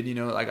maybe they did. You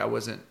know, like I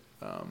wasn't.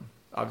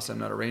 Obviously, I'm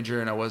not a Ranger,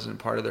 and I wasn't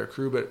part of their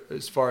crew. But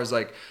as far as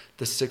like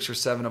the 6 or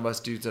 7 of us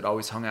dudes that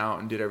always hung out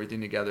and did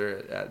everything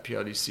together at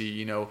PLDC,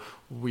 you know,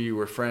 we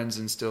were friends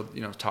and still,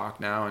 you know,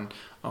 talk now. And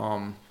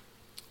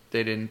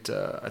they didn't.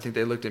 I think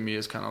they looked at me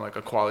as kind of like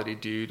a quality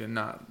dude and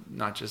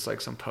not just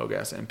like some pogue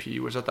ass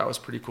MP, which I thought was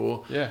pretty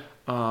cool. Yeah.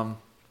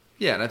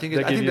 Yeah, and I think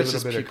that gave you that's a little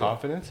just bit people. of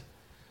confidence.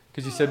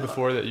 Because you said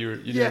before that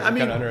you yeah, I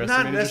mean, kind of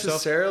underestimated not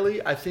necessarily.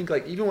 yourself. I think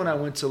like even when I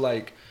went to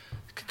like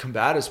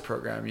combatives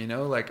program, you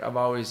know, like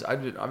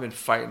I've been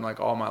fighting like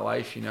all my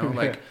life, you know,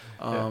 like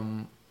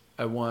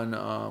I won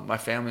my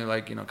family,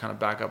 like, you know, kind of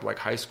back up like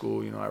high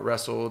school, you know, I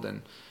wrestled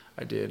and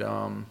I did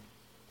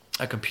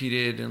I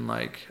competed in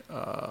like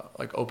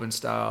open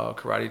style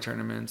karate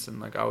tournaments,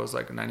 and like I was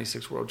like a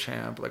 96 world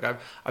champ. Like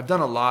I've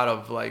done a lot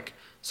of like,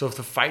 so if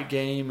the fight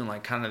game and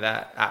like kind of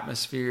that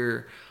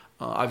atmosphere,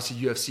 obviously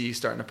UFC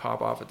starting to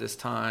pop off at this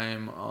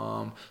time.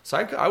 So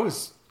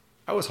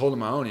I was holding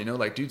my own, you know,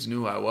 like dudes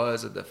knew who I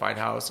was at the fight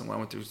house, and when I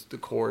went through the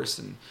course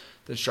and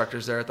the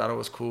instructors there, I thought it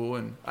was cool.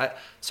 And I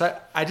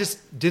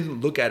just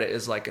didn't look at it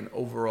as like an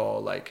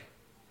overall, like,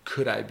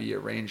 could I be a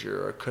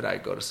Ranger or could I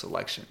go to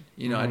selection?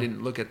 You know, I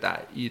didn't look at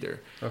that either.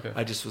 Okay.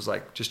 I just was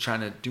like, just trying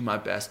to do my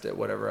best at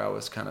whatever I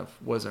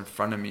was in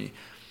front of me.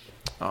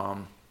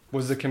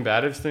 Was the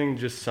combatives thing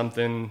just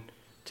something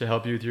to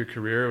help you with your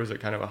career, or was it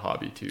kind of a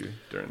hobby too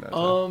during that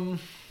time?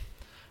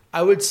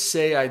 I would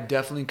say I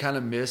definitely kind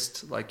of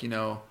missed, like, you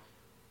know,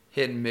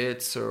 hitting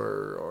mitts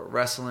or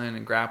wrestling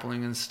and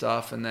grappling and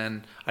stuff. And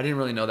then I didn't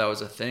really know that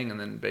was a thing. And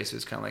then basically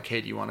it's kind of like, hey,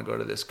 do you want to go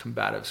to this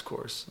combatives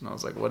course? And I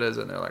was like, what is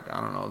it? And they're like,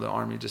 I don't know. The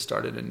Army just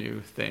started a new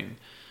thing.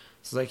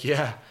 So I was like,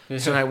 yeah.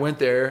 So I went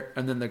there,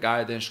 and then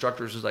the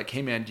instructors was like,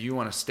 hey man, do you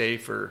want to stay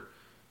for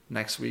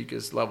next week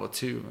as level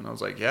 2? And I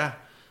was like, yeah.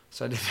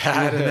 So I did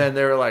that. And then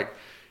they were like,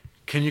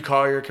 can you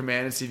call your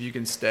command and see if you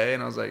can stay?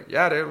 And I was like,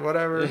 yeah, dude,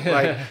 whatever.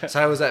 Like,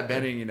 so I was at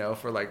Benning, you know,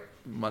 for like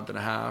a month and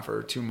a half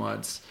or 2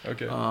 months.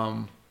 Okay.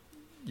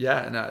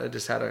 Yeah, and I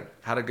just had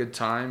a good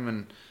time,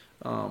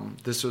 and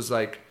this was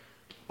like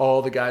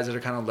all the guys that are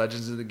kind of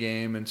legends of the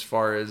game as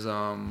far as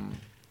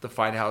the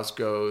fight house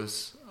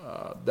goes,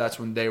 that's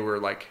when they were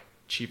like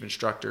chief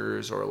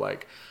instructors or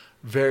like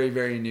very,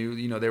 very new.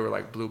 You know, they were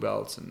like blue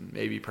belts and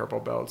maybe purple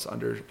belts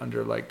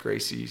under like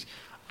Gracie's.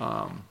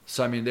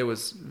 So I mean, it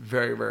was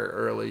very, very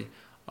early,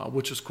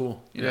 which was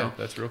cool. You know,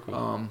 that's real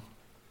cool.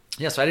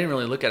 Yeah, so I didn't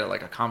really look at it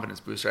like a confidence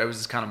booster. It was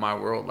just kind of my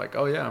world. Like,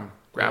 oh yeah, I'm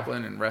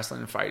grappling and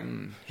wrestling and fighting,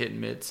 and hitting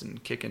mitts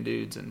and kicking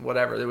dudes and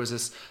whatever. There was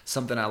just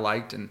something I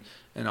liked and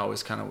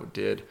always kind of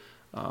did.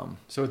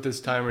 So at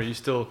this time, are you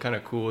still kind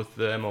of cool with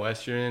the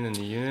MOS you're in and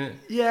the unit?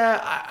 Yeah,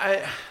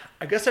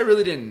 I guess I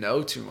really didn't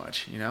know too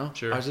much, you know?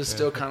 Sure. I was just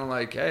still kind of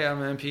like, hey,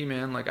 I'm an MP,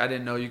 man. Like, I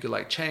didn't know you could,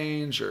 like,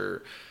 change,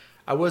 or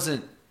I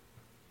wasn't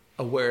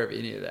aware of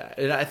any of that.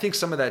 And I think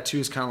some of that, too,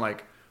 is kind of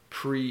like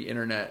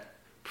pre-internet,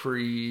 Sure.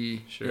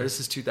 you know, this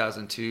is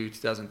 2002,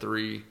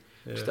 2003,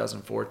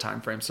 2004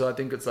 timeframe. So I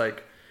think it's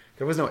like,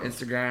 there was no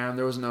Instagram.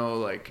 There was no,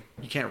 like,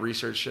 you can't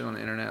research shit on the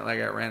internet. Like,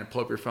 I ran and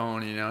pull up your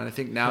phone, you know? And I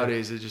think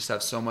nowadays they just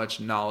have so much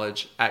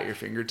knowledge at your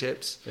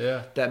fingertips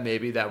that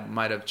maybe that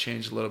might have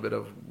changed a little bit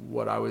of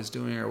what I was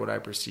doing or what I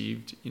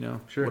perceived, you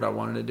know, what I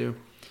wanted to do.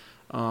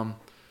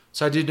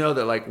 So I did know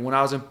that, like, when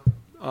I was in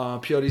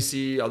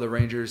PLDC, all the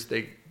Rangers,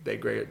 they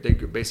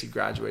basically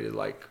graduated,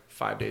 like,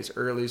 5 days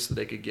early so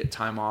they could get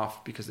time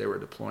off because they were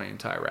deploying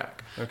into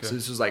Iraq. Okay. So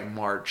this was, like,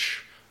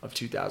 March of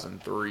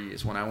 2003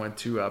 is when I went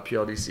to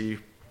PLDC.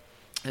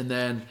 And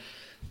then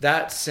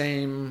that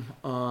same,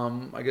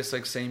 I guess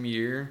like same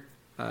year,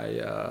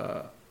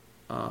 I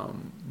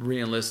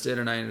re-enlisted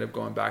and I ended up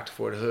going back to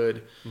Fort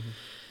Hood. Mm-hmm.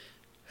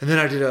 And then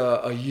I did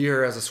a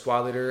year as a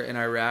squad leader in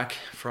Iraq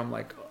from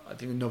like, I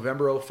think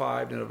November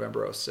 05 to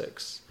November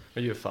 06.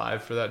 Are you a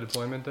 5 for that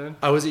deployment then?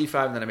 I was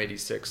E5 and then I made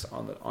E6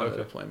 on the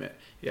deployment.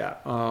 Yeah.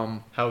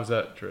 How was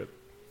that trip?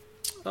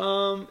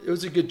 It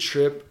was a good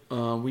trip.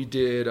 We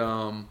did...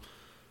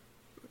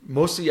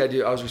 mostly I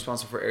was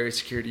responsible for area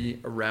security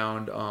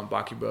around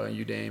Bakuba and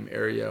Udaim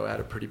area. I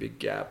had a pretty big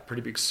gap,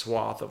 pretty big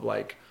swath of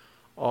like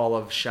all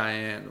of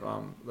Cheyenne.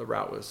 The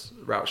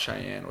route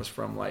Cheyenne was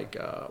from like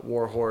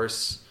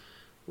Warhorse,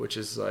 which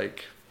is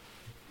like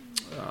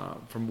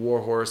from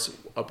Warhorse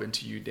up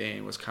into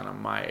Udaim was kind of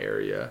my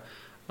area.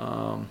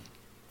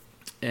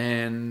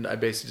 And I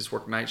basically just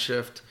worked night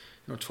shift,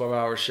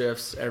 12-hour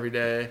shifts every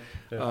day,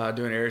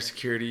 doing area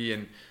security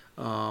and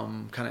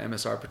kind of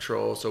MSR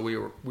patrol. So we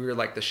were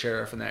like the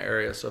sheriff in that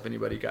area. So if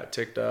anybody got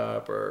ticked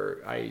up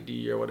or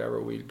IED or whatever,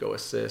 we'd go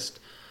assist.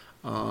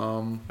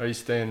 Are you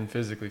staying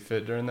physically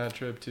fit during that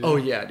trip too? Oh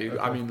yeah, dude.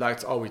 Okay. I mean,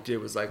 that's all we did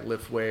was like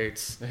lift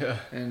weights. Yeah.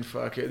 And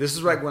fuck it. This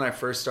is like when I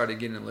first started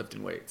getting in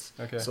lifting weights.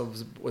 Okay. So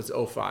it was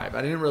 05.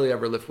 I didn't really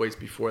ever lift weights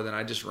before then.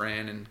 I just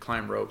ran and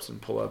climbed ropes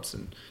and pull-ups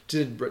and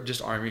did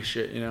just army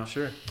shit, you know?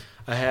 Sure.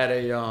 I had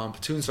a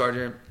platoon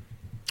sergeant.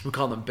 We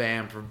call him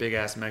Bam for big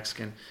ass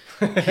Mexican.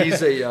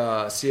 He's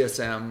a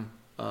CSM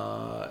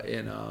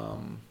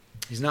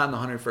he's not in the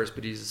 101st,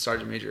 but he's a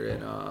sergeant major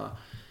in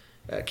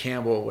at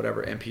Campbell,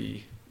 whatever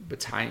MP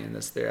battalion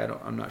that's there.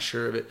 I'm not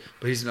sure of it,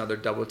 but he's another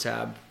double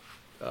tab.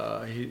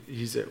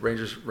 He's a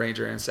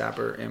Ranger and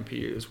Sapper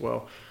MP as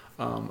well.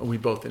 And we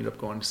both ended up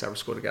going to Sapper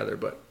school together,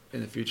 but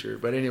in the future.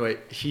 But anyway,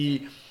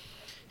 he's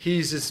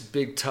this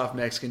big tough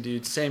Mexican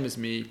dude, same as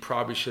me.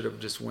 Probably should have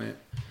just went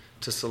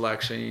to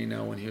selection,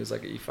 when he was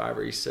like an E5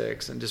 or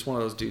E6, and just one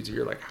of those dudes where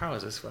you're like, how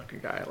is this fucking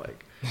guy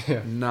like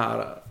not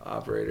an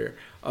operator?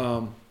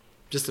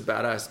 Just a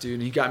badass dude.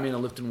 And he got me into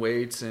lifting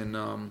weights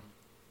and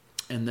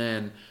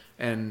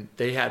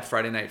they had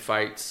Friday night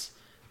fights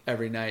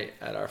every night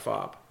at our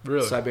FOB.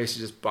 Really? So I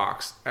basically just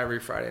boxed every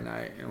Friday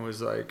night and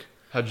was like,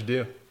 how'd you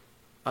do?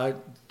 I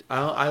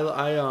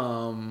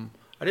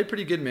did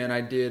pretty good, man.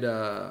 I did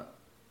a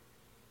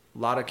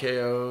lot of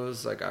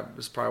KOs. Like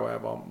that's probably why I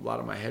have a lot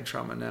of my head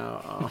trauma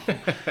now.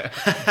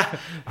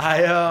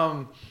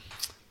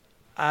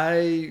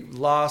 I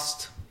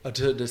lost a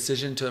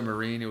decision to a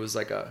Marine. Who was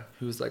like a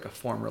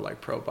former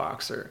like pro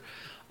boxer.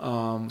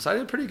 So I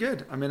did pretty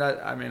good.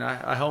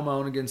 I held my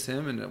own against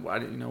him, and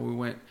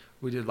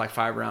we did like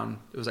 5 round.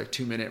 It was like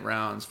 2-minute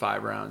rounds,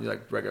 5 rounds,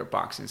 like regular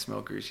boxing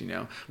smokers,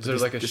 Was there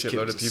like a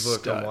shitload of people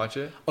that come watch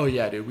it? Oh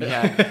yeah, dude. We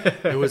had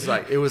it was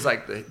like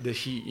the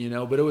heat,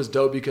 but it was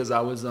dope because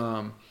I was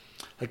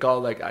I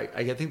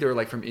think they were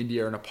like from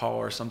India or Nepal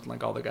or something,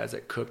 like all the guys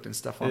that cooked and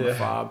stuff on the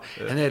FOB.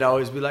 Yeah. And they'd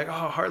always be like, oh,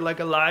 heart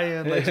like a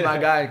lion, like my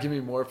guy, give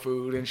me more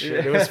food and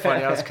shit. It was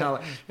funny. I was kind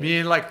of like, me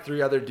and like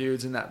 3 other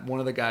dudes, and that one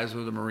of the guys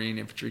was a Marine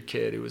infantry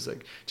kid who was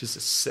like just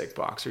a sick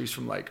boxer. He was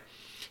from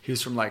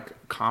like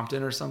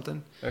Compton or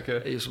something.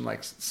 Okay. He was from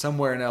like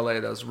somewhere in LA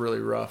that was really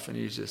rough, and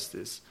he's just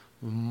this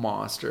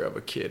monster of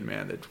a kid,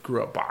 man, that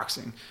grew up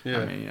boxing.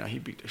 Yeah. He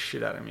beat the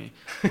shit out of me.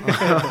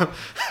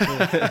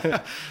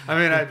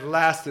 I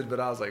lasted, but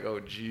I was like, oh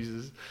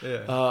Jesus.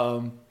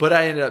 Yeah. But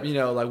I ended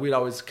up, we'd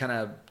always kind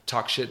of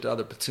talk shit to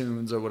other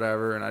platoons or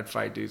whatever, and I'd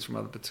fight dudes from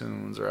other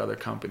platoons or other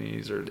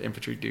companies or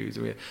infantry dudes.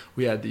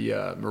 We had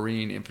the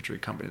Marine infantry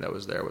company that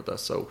was there with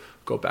us, so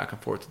go back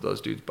and forth to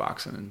those dudes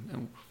boxing,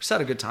 and we just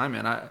had a good time,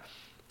 man. I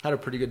had a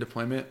pretty good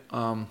deployment.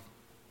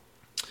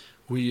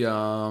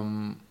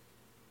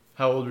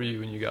 How old were you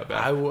when you got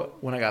back?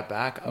 When I got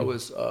back, I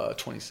was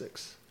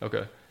 26.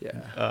 Okay. Yeah.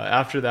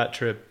 After that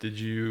trip, did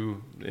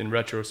you, in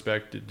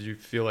retrospect, did you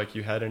feel like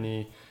you had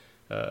any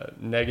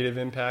negative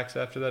impacts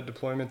after that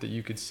deployment that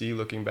you could see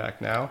looking back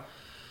now?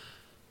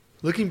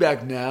 Looking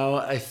back now,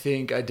 I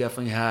think I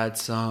definitely had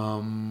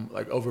some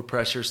like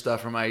overpressure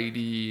stuff from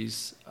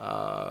IEDs.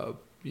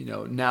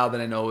 Now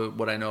that I know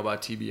what I know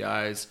about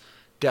TBIs,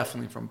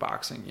 definitely from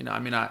boxing. I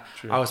mean, I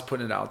was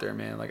putting it out there,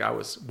 man. Like I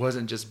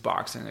wasn't just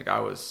boxing. Like I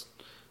was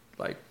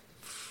like,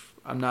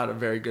 I'm not a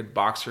very good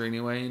boxer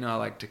anyway. I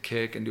like to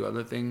kick and do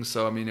other things.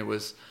 So, I mean, I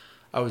was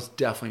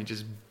definitely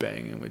just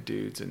banging with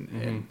dudes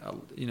and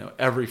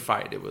every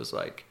fight, it was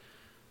like,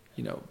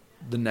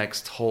 the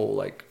next hole,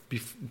 like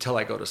until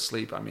I go to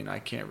sleep. I mean, I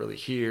can't really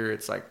hear.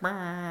 It's like,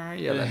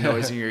 that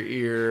noise in your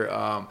ear,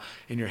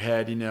 in your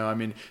head, I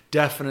mean,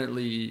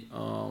 definitely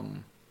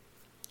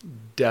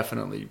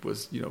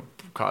was,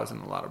 causing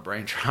a lot of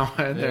brain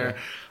trauma in there.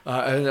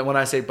 And then when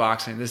I say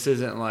boxing, this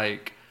isn't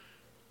like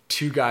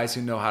two guys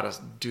who know how to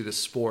do the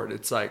sport.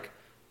 It's like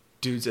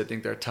dudes that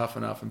think they're tough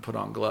enough and put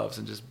on gloves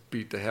and just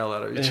beat the hell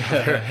out of each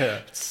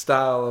other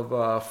style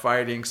of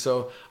fighting.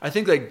 So I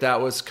think like that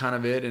was kind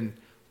of it.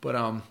 But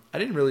I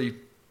didn't really,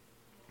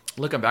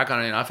 looking back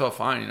on it, I felt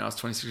fine. I was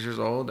 26 years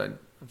old. I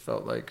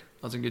felt like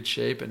I was in good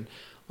shape. And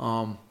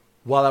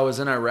while I was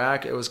in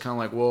Iraq, it was kind of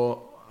like,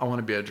 well, I want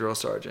to be a drill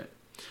sergeant.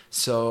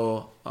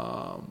 So,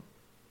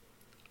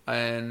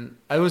 and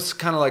it was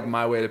kind of like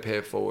my way to pay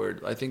it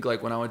forward. I think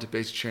like when I went to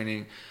basic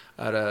training,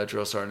 I had a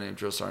drill sergeant named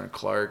Drill Sergeant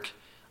Clark.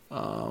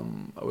 I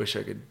wish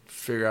I could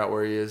figure out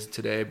where he is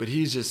today, but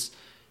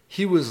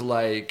he was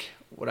like,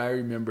 what I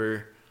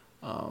remember,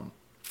 I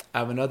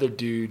have another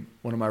dude,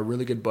 one of my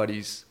really good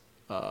buddies.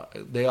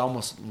 They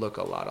almost look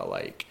a lot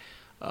alike.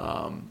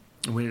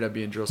 We ended up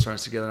being drill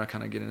sergeants together, and I'll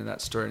kind of get into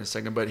that story in a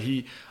second. But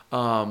he's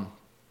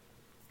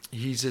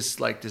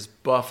just like this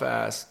buff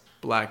ass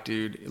black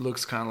dude. It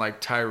looks kind of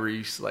like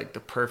Tyrese, like the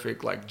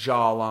perfect like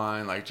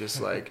jawline, like just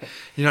like,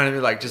 you know what I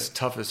mean? Like just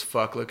tough as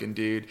fuck looking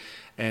dude.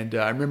 And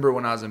I remember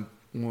when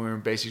we were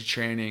in basic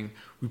training,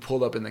 we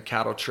pulled up in the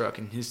cattle truck,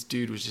 and his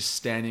dude was just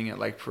standing at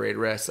like parade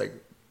rest, like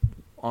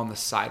on the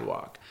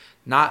sidewalk.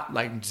 Not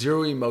like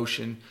zero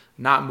emotion,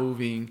 not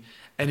moving.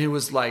 And it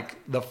was like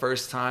the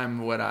first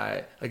time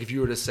if you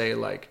were to say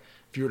like,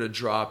 if you were to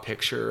draw a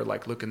picture,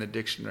 like look in the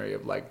dictionary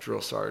of like drill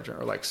sergeant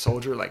or like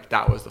soldier, like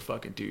that was the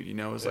fucking dude,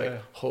 it was like,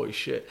 holy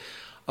shit.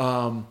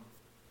 So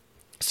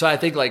I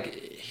think like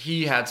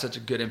he had such a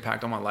good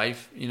impact on my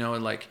life,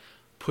 and like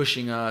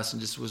pushing us, and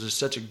just was just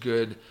such a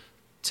good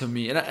to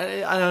me. And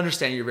I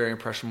understand you're very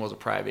impressionable as a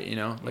private,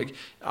 like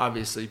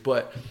obviously,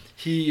 but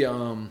he, it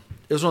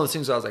was one of those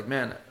things I was like,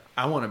 man,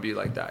 I want to be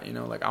like that,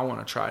 like I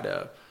want to try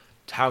to,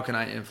 how can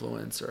I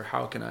influence, or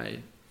how can I,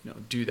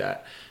 do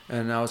that?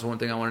 And that was one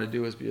thing I wanted to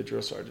do, was be a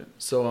drill sergeant.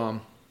 So,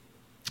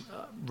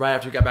 right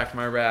after we got back from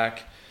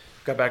Iraq,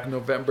 got back in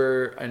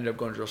November, I ended up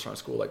going to drill sergeant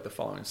school like the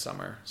following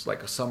summer. It's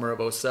like a summer of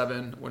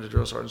 2007, went to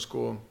drill sergeant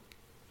school.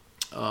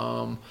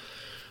 And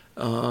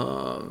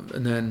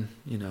then,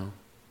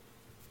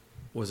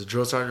 was a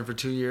drill sergeant for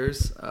 2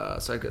 years.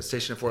 So I got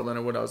stationed at Fort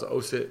Leonard Wood. I was an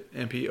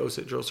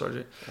OSIT drill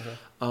sergeant. Okay.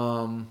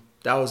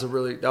 That was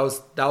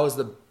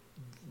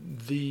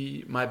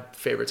my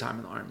favorite time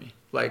in the Army.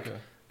 Like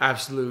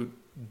absolute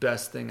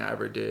best thing I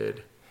ever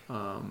did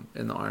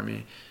in the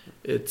Army.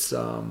 It's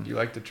you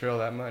like the trail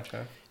that much,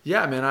 huh?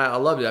 Yeah, man, I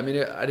loved it. I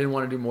mean, I didn't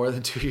want to do more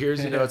than 2 years.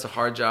 It's a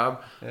hard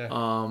job.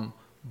 Yeah.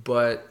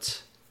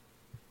 But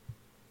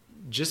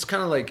just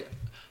kind of like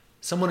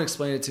someone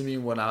explained it to me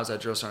when I was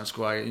at drill sergeant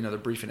school. They're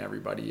briefing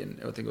everybody, and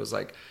I think it was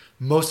like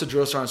most of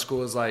drill sergeant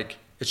school is like,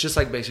 it's just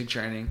like basic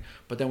training.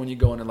 But then when you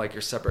go into like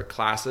your separate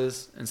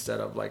classes instead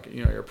of like,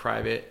 your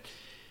private,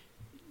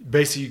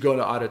 basically you go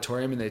to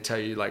auditorium and they tell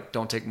you like,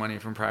 don't take money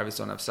from privates,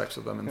 don't have sex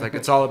with them. And like,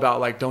 it's all about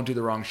like, don't do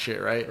the wrong shit.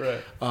 Right.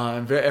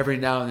 And every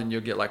now and then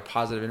you'll get like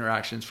positive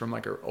interactions from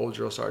like an old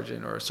drill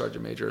sergeant or a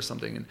sergeant major or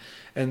something.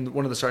 And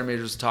one of the sergeant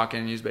majors was talking,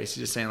 and he was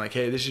basically just saying like,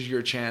 hey, this is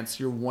your chance,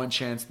 your one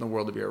chance in the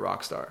world to be a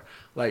rock star.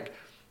 Like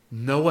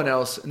no one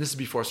else. And this is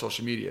before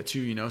social media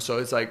too, so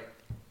it's like,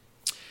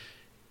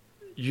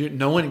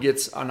 no one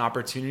gets an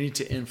opportunity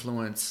to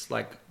influence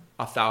like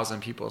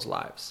 1,000 people's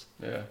lives.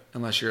 Yeah.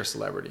 Unless you're a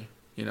celebrity,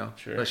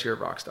 sure. Unless you're a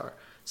rock star.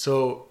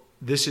 So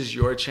this is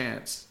your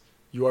chance,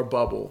 your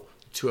bubble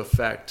to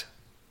affect,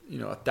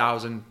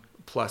 1,000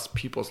 plus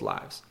people's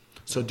lives.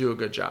 So do a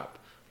good job.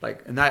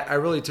 Like, and I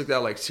really took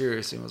that like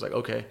seriously and was like,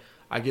 okay,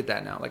 I get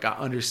that now. Like I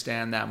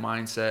understand that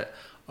mindset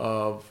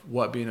of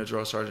what being a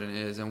drill sergeant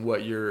is and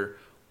what you're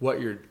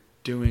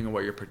doing and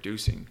what you're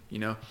producing,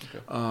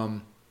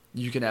 Okay.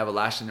 You can have a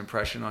lasting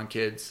impression on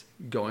kids,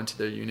 go into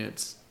their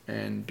units,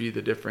 and be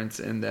the difference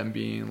in them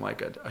being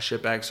like a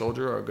shitbag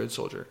soldier or a good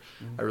soldier.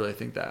 Mm-hmm. I really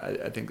think that.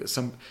 I think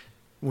that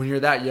when you're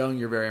that young,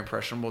 you're very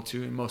impressionable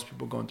too. And most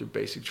people going through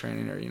basic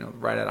training or,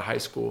 right out of high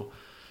school.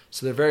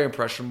 So they're very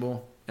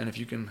impressionable. And if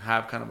you can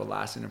have kind of a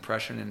lasting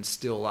impression and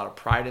instill a lot of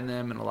pride in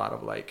them and a lot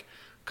of like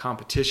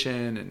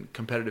competition and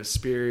competitive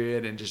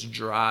spirit and just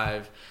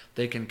drive,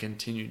 they can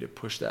continue to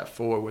push that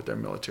forward with their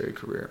military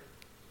career.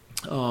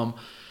 Yeah,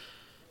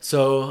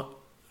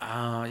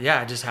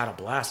 I just had a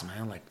blast,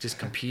 man. Like just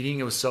competing.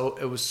 It was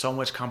so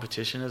much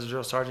competition as a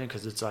drill sergeant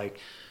because it's like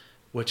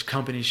which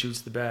company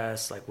shoots the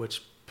best, like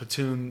which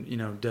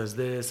platoon, does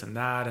this and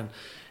that. And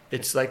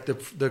it's like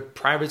the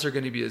privates are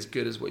going to be as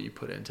good as what you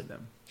put into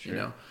them, Sure.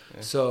 Yeah.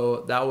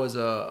 So that was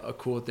a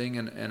cool thing.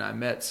 And I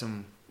met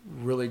some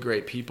really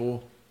great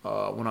people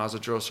when I was a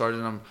drill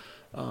sergeant.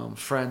 I'm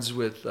friends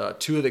with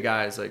two of the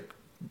guys,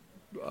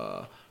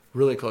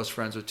 really close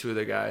friends with two of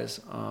the guys.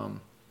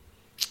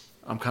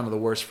 I'm kind of the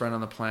worst friend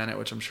on the planet,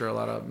 which I'm sure a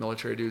lot of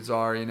military dudes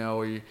are, you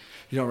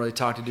don't really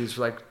talk to dudes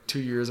for like 2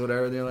 years or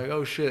whatever. They're like,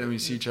 oh shit. And when you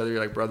see each other,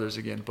 you're like brothers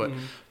again. But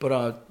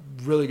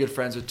really good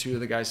friends with two of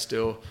the guys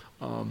still.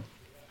 And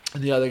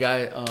the other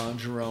guy,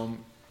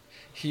 Jerome,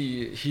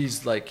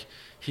 he's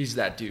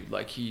that dude.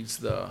 Like you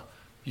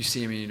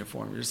see him in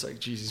uniform, you're just like,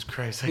 Jesus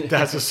Christ, like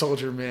that's a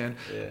soldier, man.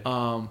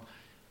 Yeah.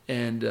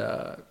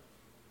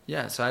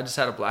 So I just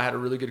had I had a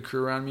really good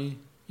crew around me,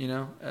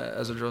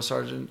 as a drill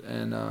sergeant.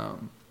 And,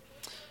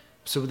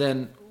 so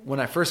then when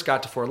I first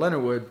got to Fort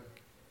Leonard Wood,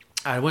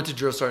 I went to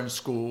drill sergeant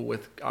school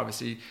with,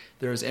 obviously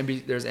there's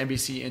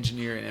NBC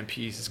engineer and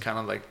MPs is kind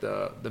of like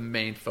the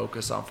main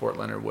focus on Fort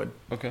Leonard Wood.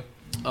 Okay.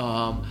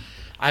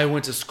 I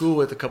went to school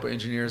with a couple of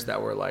engineers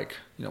that were like,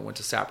 went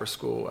to sapper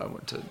school. I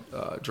went to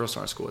drill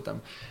sergeant school with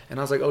them. And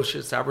I was like, oh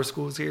shit, sapper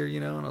school's here,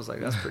 and I was like,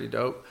 that's pretty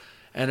dope.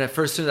 And at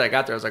first, as soon as I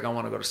got there, I was like, I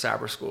want to go to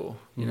sapper school.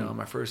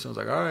 My first one was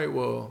like, all right,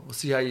 well, we'll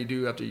see how you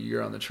do after a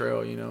year on the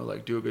trail,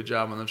 like do a good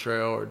job on the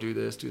trail or do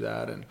this, do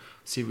that, and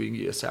see if we can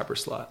get a sapper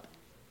slot.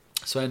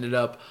 So I ended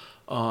up,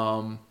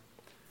 like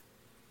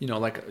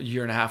a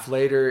year and a half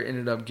later,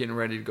 ended up getting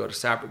ready to go to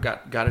sapper,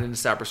 got it into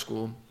sapper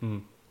school.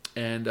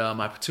 And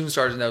my platoon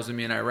sergeant that was with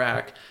me in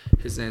Iraq,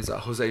 his name's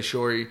Jose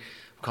Shori, we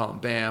call him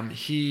Bam.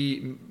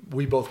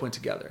 We both went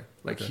together.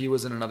 He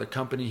was in another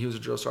company. He was a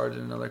drill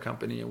sergeant in another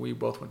company, and we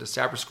both went to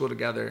sapper school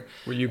together.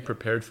 Were you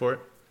prepared for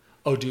it?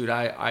 Oh, dude,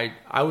 I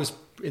was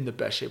in the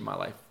best shape of my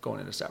life going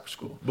into sapper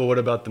school. But what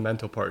about the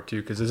mental part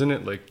too? Because isn't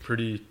it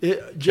pretty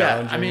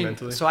challenging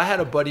mentally? So I had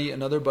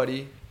another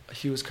buddy.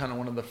 He was kind of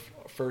one of the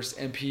first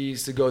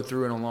MPs to go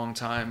through in a long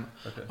time.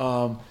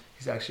 Okay.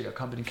 He's actually a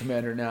company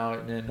commander now,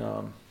 and then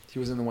he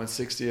was in the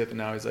 160th, and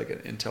now he's like an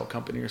Intel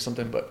company or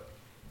something. But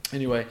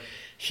anyway,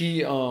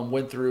 he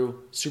went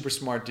through, super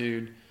smart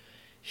dude.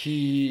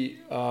 He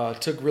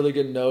took really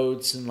good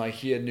notes, and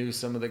he had knew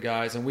some of the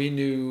guys, and we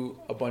knew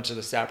a bunch of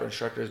the sapper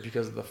instructors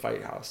because of the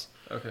fight house.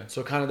 Okay.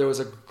 So kind of there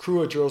was a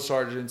crew of drill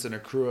sergeants and a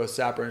crew of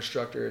sapper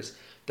instructors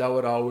that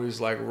would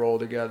always roll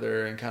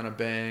together and kind of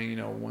bang,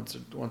 once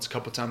a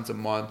couple times a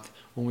month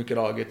when we could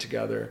all get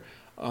together.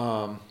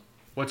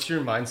 What's your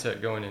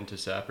mindset going into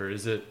sapper?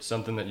 Is it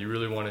something that you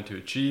really wanted to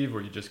achieve,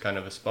 or you just kind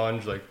of a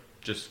sponge,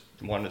 just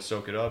wanted to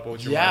soak it up? What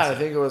was your mindset? I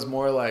think it was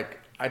more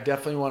I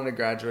definitely wanted to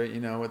graduate,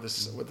 with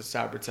the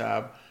sapper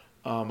tab.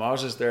 I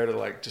was just there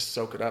to just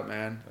soak it up,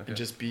 man, and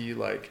just be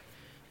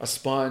a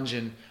sponge.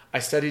 And I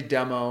studied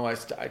demo. I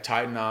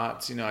tied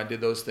knots. I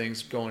did those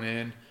things going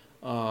in,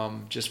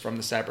 just from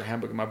the sapper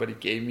handbook my buddy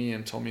gave me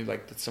and told me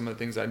some of the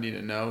things I needed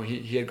to know.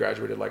 He had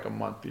graduated a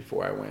month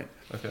before I went.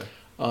 Okay.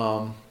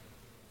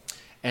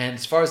 And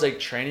as far as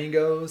training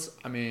goes,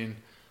 I mean,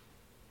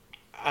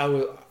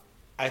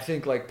 I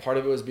think part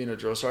of it was being a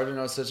drill sergeant.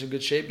 I was such in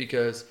good shape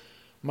because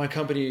my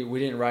company, we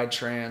didn't ride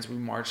trans, we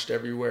marched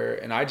everywhere,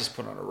 and I just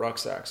put on a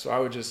rucksack. So I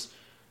would just,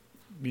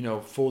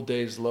 full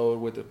day's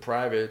load with the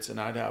privates, and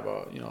I'd have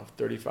a,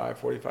 35,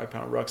 45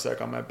 pound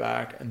rucksack on my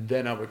back, and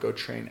then I would go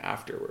train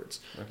afterwards.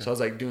 Okay. So I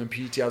was doing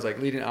PT, I was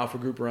leading alpha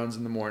group runs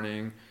in the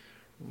morning,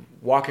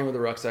 walking with a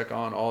rucksack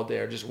on all day,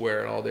 or just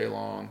wear it all day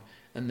long.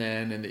 And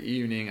then in the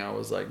evening, I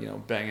was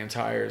banging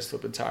tires,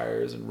 flipping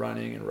tires, and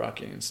running and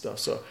rucking and stuff.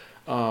 So,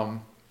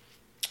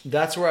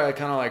 that's where I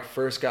kind of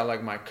first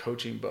got my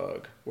coaching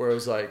bug, where it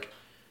was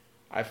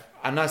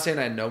I'm not saying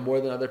I know more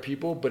than other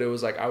people, but it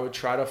was I would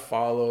try to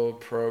follow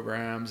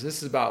programs.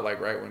 This is about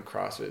right when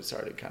CrossFit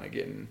started kind of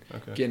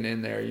getting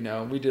in there,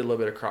 we did a little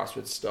bit of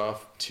CrossFit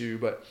stuff too,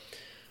 but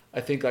I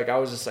think I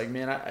was just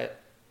man,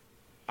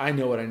 I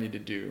know what I need to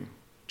do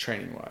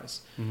training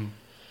wise. Mm-hmm.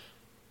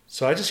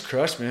 So I just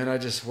crushed, man. I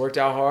just worked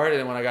out hard,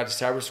 and when I got to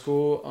cyber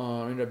school,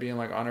 ended up being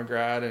honor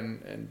grad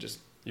and just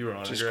you were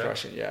honor just grad?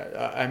 Crushing.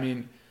 Yeah, I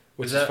mean,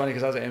 which is funny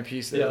because I was an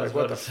MP, so yeah,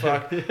 what the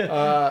fuck,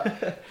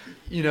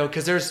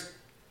 because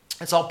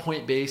it's all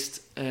point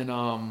based, and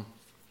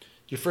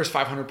your first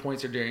 500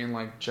 points are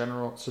during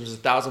general. So there's a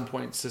 1,000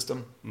 point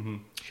system. Mm-hmm.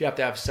 You have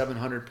to have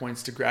 700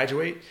 points to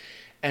graduate,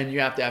 and you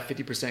have to have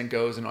 50%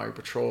 goes in all your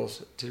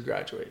patrols to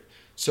graduate.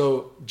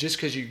 So just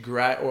because you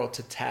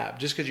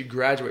just because you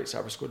graduate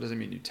cyber school doesn't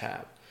mean you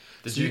tab.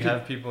 Did you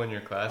have people in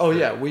your class? Oh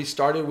yeah, we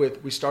started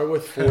with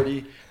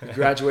 40, we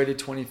graduated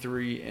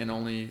 23, and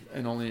only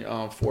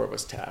 4 of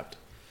us tabbed.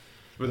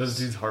 Were those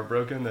dudes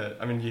heartbroken?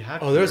 You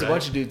had. Oh, there's a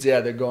bunch of dudes.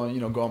 Yeah, they're going,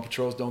 go on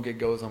patrols, don't get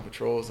goes on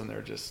patrols, and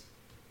they're just.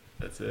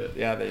 That's it.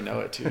 Yeah, they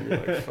know it too.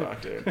 You're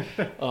fuck, dude.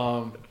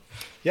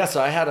 Yeah,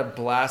 so I had a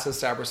blast at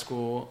cyber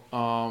school.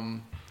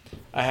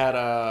 I had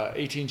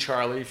 18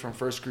 Charlie from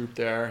first group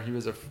there. He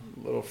was a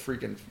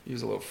he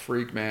was a little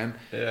freak, man.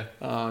 Yeah.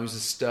 He was a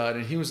stud,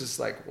 and he was just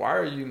like, why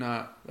are you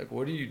not, like,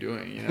 what are you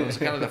doing? You know, it was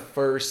kind of the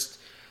first,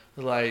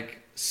 like,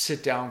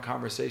 sit down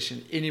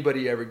conversation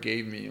anybody ever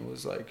gave me. It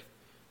was like,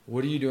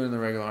 what are you doing in the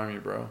regular Army,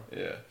 bro?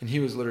 Yeah. And he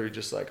was literally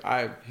just like,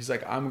 he's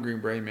like, I'm a Green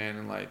Beret, man,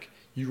 and like,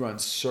 you run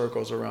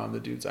circles around the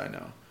dudes I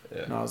know.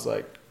 Yeah. And I was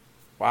like,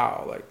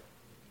 wow, like,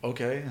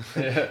 okay.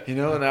 Yeah. You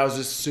know, and I was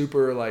just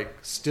super, like,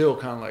 still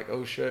kind of like,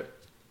 oh shit.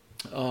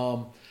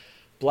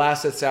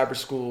 Blast at Sabre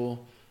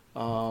School,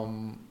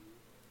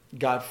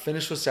 got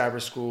finished with Sabre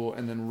School,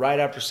 and then right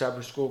after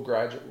Sabre School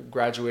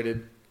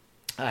graduated,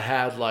 I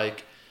had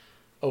like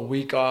a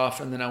week off,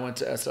 and then I went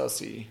to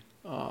SLC.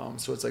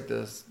 So it's like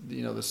this,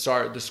 you know, the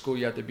school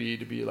you have to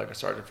be like a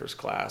sergeant first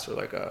class or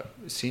like a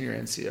senior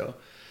NCO.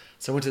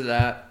 So I went to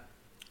that.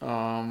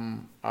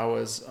 I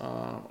was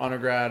honor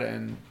grad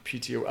and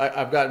PT.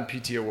 I've gotten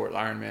PT award,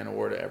 Ironman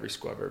award at every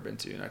school I've ever been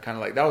to, and I kind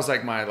of like that was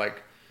like my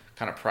like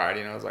kind of pride.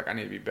 You know, I was like, I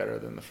need to be better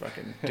than the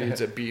fucking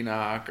dudes at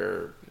BNOC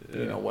or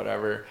you know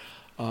whatever.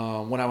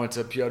 When I went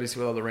to PLDC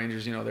with all the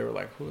Rangers, you know, they were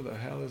like, who the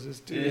hell is this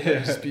dude? He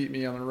just beat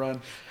me on the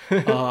run.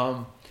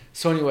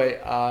 So anyway,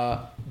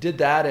 did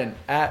that, and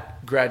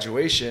at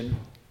graduation,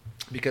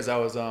 because I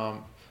was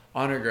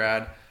honor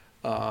grad,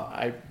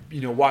 I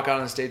walk out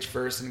on the stage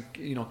first,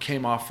 and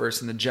came off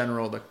first, and the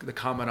general, the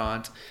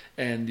commandant,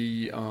 and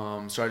the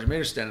sergeant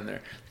major standing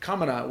there. The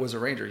commandant was a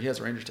Ranger; he has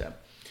a Ranger tab,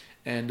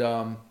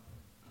 and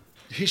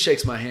he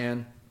shakes my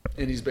hand,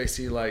 and he's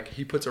basically like,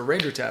 he puts a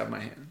Ranger tab in my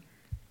hand,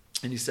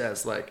 and he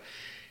says like,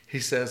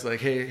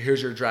 hey,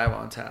 here's your drive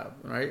on tab,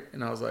 right?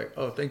 And I was like,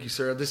 oh, thank you,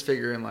 sir. This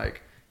figuring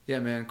like, yeah,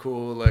 man,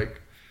 cool.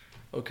 Like,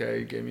 okay,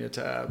 he gave me a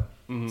tab.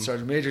 Mm-hmm.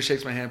 Sergeant Major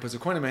shakes my hand, puts a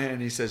coin in my hand,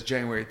 and he says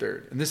January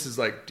 3rd. And this is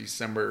like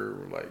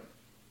December, like,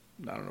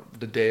 I don't know,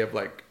 the day of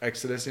like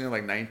Exodus,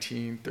 like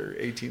 19th or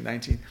 18th,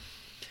 19th.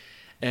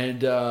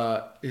 And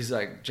he's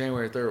like,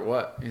 January 3rd,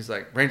 what? And he's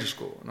like, Ranger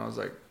School. And I was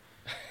like,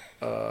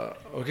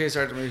 okay,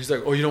 Sergeant Major. He's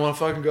like, oh, you don't want to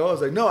fucking go? I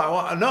was like, no,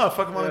 I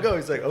fucking want to go.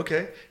 He's like,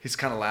 okay. He's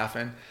kind of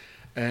laughing.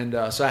 And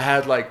so I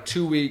had like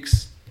 2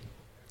 weeks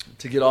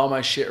to get all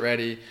my shit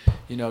ready,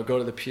 go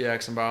to the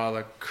PX and buy all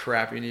the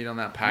crap you need on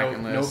that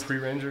packing list. No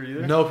pre-ranger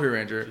either? No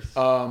pre-ranger.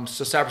 So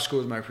Sabre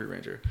School is my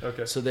pre-ranger.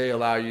 Okay. So they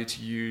allow you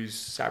to use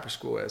Sabre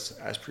School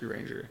as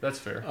pre-ranger. That's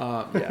fair.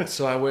 Yeah.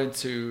 So I went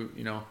to,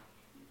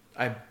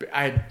 I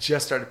had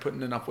just started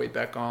putting enough weight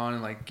back on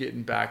and like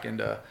getting back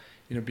into,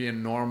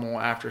 being normal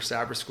after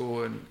Sabre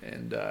School.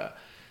 And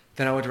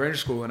then I went to Ranger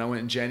School, and I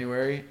went in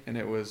January, and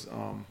it was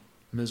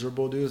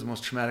miserable, dude. It was the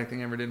most traumatic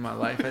thing I ever did in my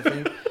life, I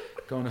think.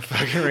 Going to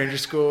fucking Ranger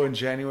School in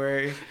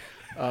January.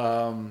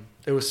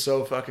 It was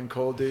so fucking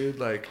cold, dude.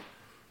 Like,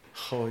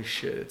 holy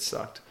shit, it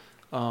sucked.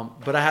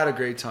 But I had a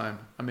great time.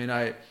 I mean,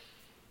 I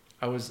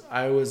was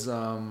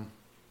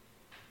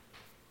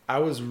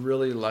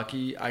really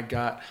lucky. I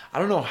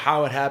don't know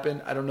how it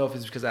happened. I don't know if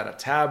it's because I had a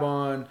tab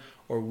on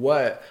or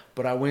what,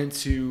 but I went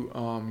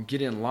to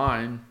get in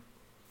line,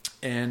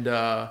 and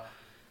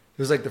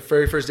it was like the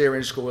very first day of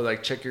Ranger School where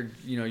like check your,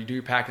 you do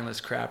your packing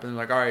list crap, and they're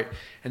like, all right.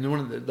 And then one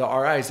of the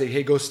RIs say,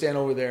 hey, go stand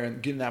over there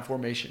and get in that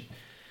formation.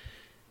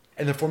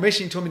 And the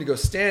formation he told me to go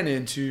stand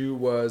into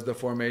was the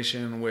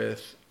formation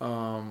with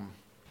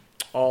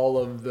all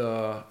of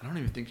the, I don't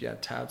even think he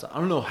had tabs. I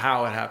don't know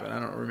how it happened. I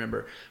don't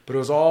remember. But it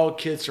was all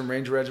kids from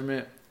Ranger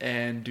Regiment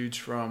and dudes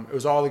from, it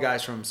was all the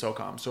guys from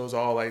SOCOM. So it was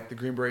all like the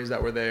Green Berets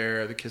that were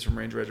there, the kids from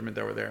Ranger Regiment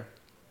that were there.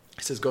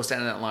 He says, go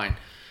stand in that line.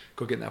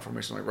 Go get in that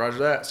formation. I'm like, roger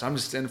that. So I'm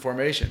just in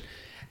formation.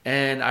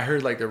 And I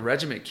heard like the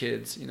regiment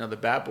kids, the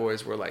bad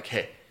boys were like,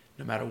 hey,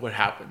 no matter what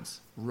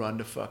happens,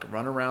 run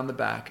around the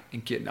back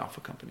and get an Alpha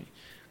company.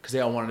 Because they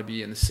all wanted to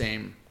be in the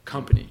same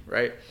company,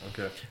 right?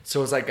 Okay. So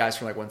it was like guys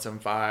from like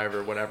 175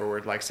 or whatever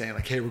were like saying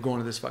like, hey, we're going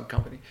to this fucking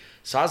company.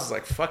 So I was just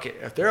like, fuck it.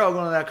 If they're all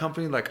going to that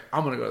company, like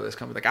I'm going to go to this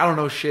company. Like I don't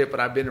know shit, but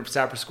I've been to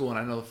Sabre School and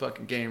I know the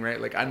fucking game,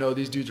 right? Like I know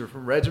these dudes are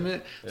from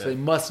regiment, so they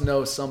must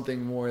know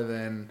something more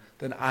than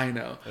I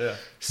know. Yeah.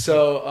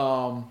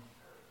 So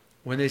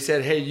when they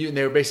said, hey, you, and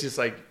they were basically just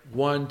like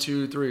 1,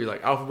 2, 3,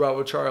 like Alpha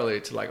Bravo Charlie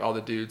to like all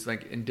the dudes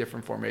like in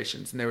different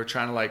formations. And they were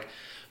trying to like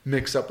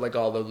mix up like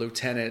all the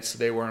lieutenants, so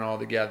they weren't all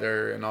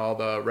together, and all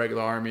the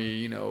regular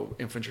Army,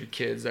 infantry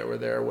kids that were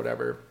there or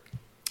whatever.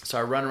 So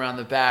I run around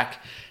the back,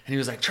 and he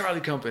was like,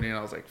 Charlie Company. And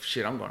I was like,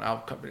 shit, I'm going to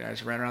Alpha Company. I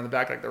just ran around the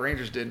back like the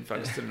Rangers did, and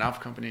fucking stood in Alpha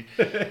Company.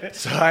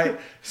 So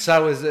I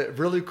was a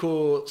really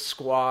cool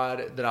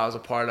squad that I was a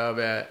part of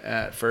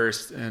at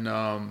first.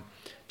 And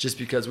just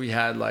because we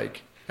had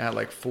like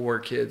 4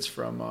 kids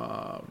from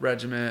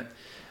regiment,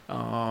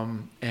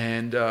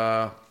 and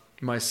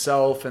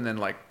myself, and then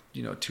like,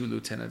 2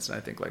 lieutenants, and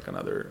I think like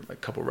another like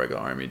couple regular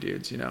Army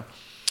dudes, And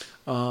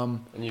but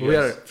we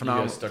had a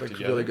phenomenal, like,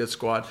 really good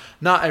squad.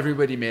 Not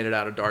everybody made it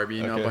out of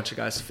Darby, Okay. a bunch of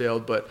guys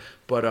failed, but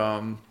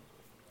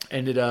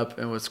ended up,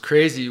 and what's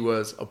crazy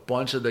was a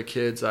bunch of the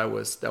kids that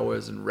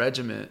was in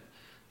regiment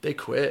They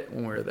quit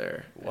when we were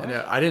there. What? And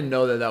I didn't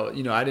know that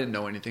was, I didn't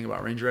know anything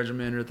about Ranger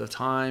Regiment at the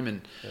time.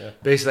 And Yeah.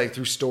 basically like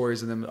through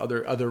stories and then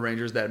other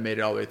Rangers that made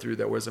it all the way through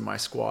that was in my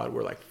squad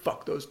were like,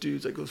 fuck those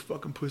dudes, like those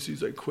fucking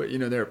pussies, like quit.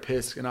 They were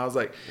pissed. And I was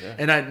like, Yeah.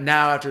 and I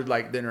now after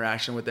like the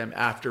interaction with them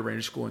after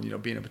Ranger school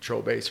and, being a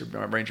patrol base or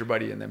my Ranger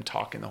buddy and them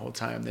talking the whole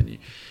time, then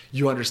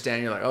you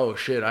understand, you're like, oh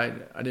shit, I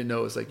didn't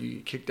know it was like you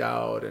get kicked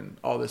out and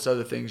all this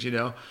other things,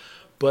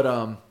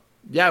 But,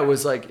 yeah, it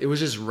was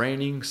just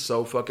raining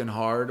so fucking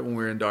hard when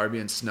we were in Darby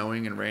and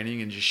snowing and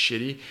raining and just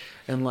shitty.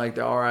 And like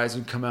the RIs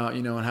would come out,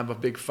 and have a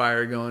big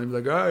fire going and be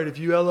like, all right, if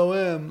you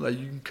LOM, like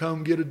you can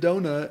come get a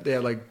donut. They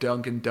had like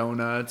Dunkin'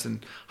 Donuts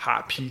and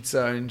hot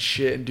pizza and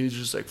shit. And dudes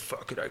were just like,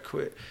 fuck it, I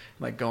quit. And,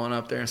 like going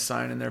up there and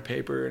signing their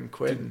paper and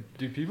quitting.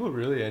 Do people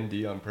really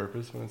ND on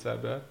purpose when it's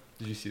that bad?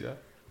 Did you see that?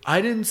 I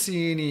didn't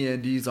see any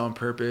NDs on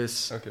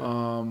purpose. Okay.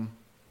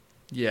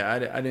 Yeah,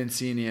 I didn't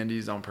see any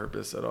NDs on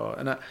purpose at all.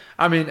 And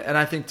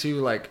I think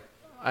too, like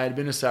I had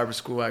been to cyber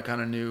school. I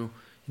kind of knew,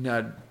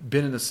 I'd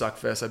been in the suck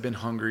fest. I've been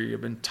hungry. I've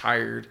been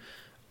tired.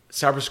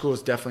 Cyber school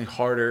is definitely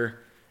harder.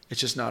 It's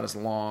just not as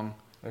long.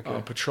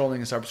 Okay.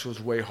 Patrolling in cyber school is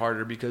way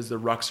harder because the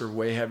rucks are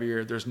way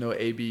heavier. There's no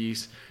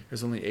ABs.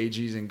 There's only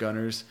AGs and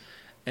gunners.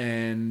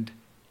 And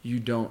you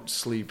don't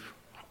sleep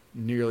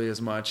nearly as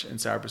much in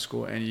cyber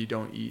school, and you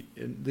don't eat.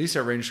 At least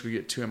at Ranger school, you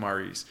get 2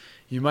 MREs.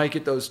 You might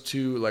get those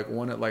 2, like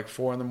one at like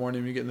 4 in the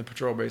morning when you get in the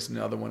patrol base, and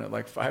the other one at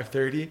like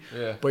 5:30.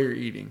 Yeah. But you're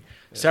eating.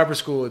 Yeah. Cyber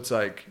school, it's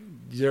like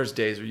there's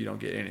days where you don't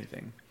get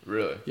anything.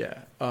 Really?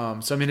 Yeah.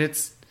 So I mean, I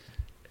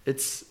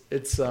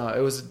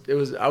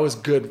was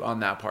good on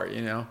that part,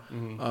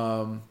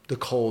 Mm-hmm. The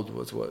cold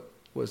was what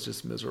was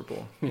just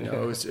miserable.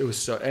 It was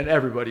so, and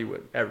everybody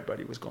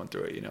was going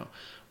through it,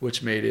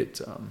 which made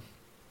it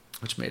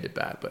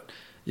bad. But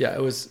yeah,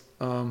 it was.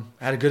 I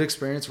had a good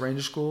experience,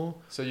 Ranger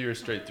school. So you were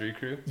straight 3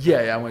 crew? Yeah,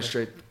 I went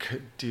straight.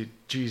 Dude,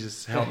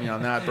 Jesus, help me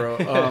on that, bro.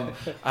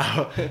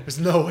 There's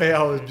no way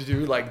I would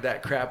do like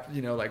that crap,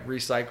 like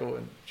recycle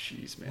and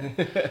jeez,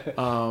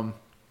 man.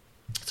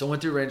 So I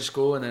went through Ranger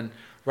school, and then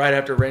right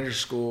after Ranger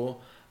school,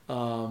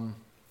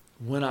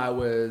 when I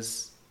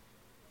was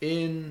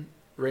in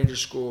Ranger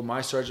school,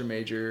 my sergeant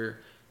major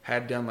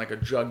had done like a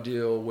drug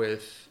deal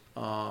with.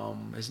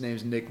 His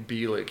name's Nick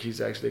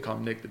Bielik. They call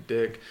him Nick the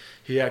Dick.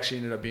 He actually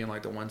ended up being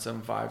like the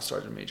 175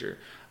 sergeant major,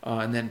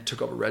 and then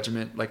took over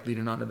regiment, like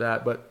leading on to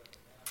that. But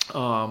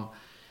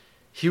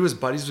he was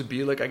buddies with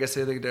Bielik. I guess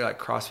they did like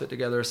CrossFit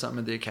together or something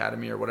at the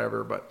academy or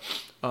whatever. But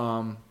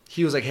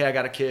he was like, "Hey, I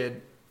got a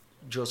kid,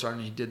 drill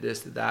sergeant. He did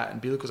this, did that,"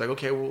 and Bielik was like,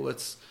 "Okay, well,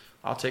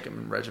 I'll take him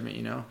in regiment,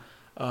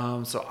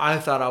 So I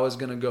thought I was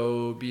gonna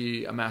go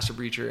be a master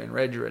breacher in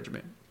Ranger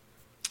regiment.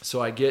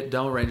 So I get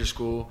done with Ranger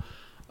school.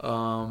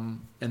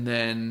 And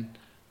then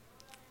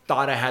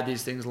thought I had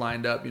these things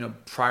lined up,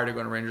 prior to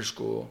going to Ranger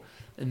school.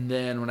 And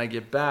then when I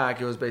get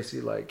back, it was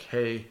basically like,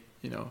 hey,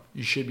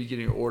 you should be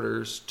getting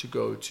orders to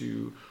go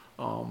to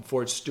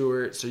Fort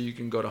Stewart so you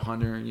can go to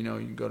Hunter, you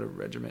can go to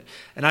regiment.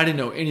 And I didn't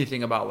know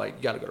anything about like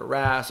you got to go to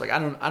RAS. Like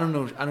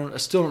I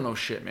still don't know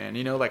shit, man.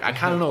 I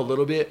kind of know a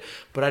little bit,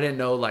 but I didn't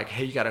know like,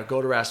 hey, you got to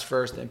go to RAS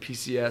first, then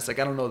PCS. Like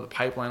I don't know the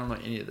pipeline. I don't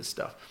know any of this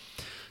stuff.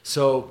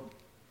 So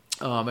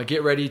I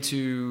get ready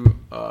to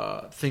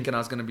thinking I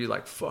was gonna be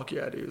like, fuck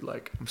yeah, dude,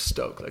 like I'm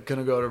stoked, like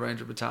gonna go to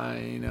Ranger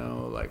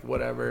Battalion, like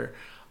whatever.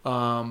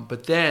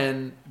 But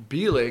then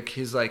Bielik,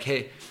 he's like,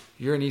 hey,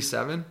 you're an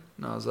E7,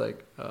 and I was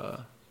like,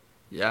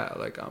 yeah,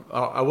 like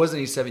I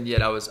wasn't E7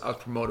 yet. I was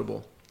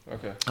promotable.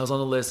 Okay. I was on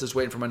the list, just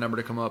waiting for my number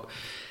to come up.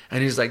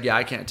 And he's like, yeah,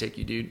 I can't take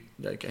you, dude.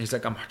 Like, he's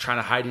like, I'm trying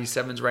to hide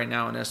E7s right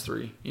now in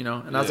S3,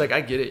 And I was like,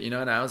 I get it,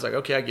 And I was like,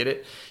 okay, I get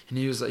it. And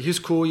he was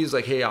cool. He was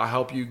like, hey, I'll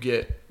help you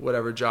get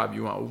whatever job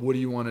you want. What do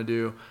you want to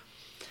do?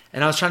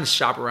 And I was trying to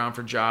shop around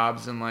for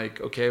jobs and like,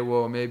 okay,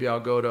 well, maybe I'll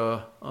go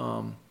to,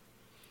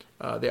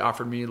 they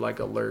offered me like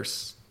a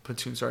LURS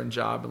platoon sergeant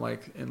job and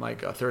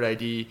like a 3rd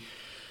ID.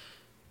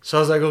 So I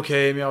was like,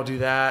 okay, maybe I'll do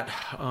that.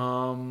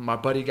 My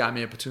buddy got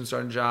me a platoon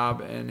sergeant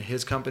job, and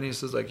his company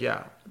says like,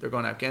 yeah, they're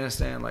going to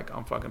Afghanistan. Like,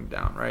 I'm fucking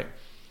down, right?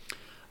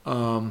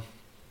 And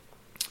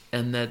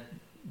then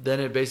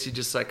it basically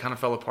just like kind of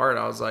fell apart.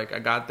 I was like, I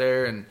got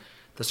there, and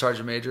the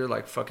sergeant major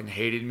like fucking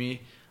hated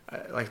me.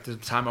 Like the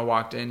time I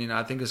walked in,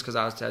 I think it's because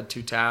I had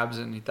 2 tabs,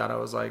 and he thought I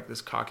was like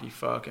this cocky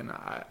fuck, and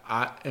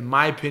I in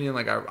my opinion,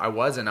 like I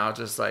wasn't. I was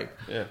just like,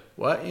 yeah,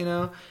 what,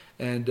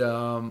 And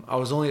I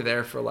was only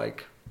there for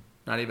like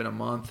not even a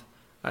month.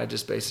 I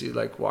just basically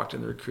like walked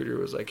in, the recruiter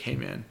was like, hey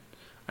man,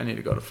 I need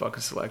to go to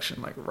fucking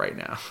selection like right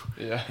now.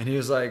 Yeah. And he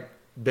was like,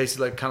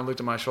 basically like kind of looked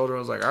at my shoulder and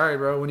was like, all right,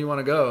 bro, when do you want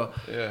to go?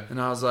 Yeah. And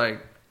I was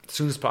like, as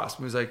soon as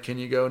possible. He was like, can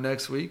you go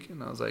next week?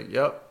 And I was like,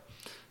 yep.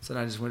 So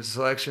then I just went to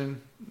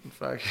selection,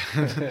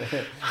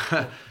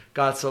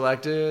 got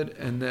selected.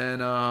 And then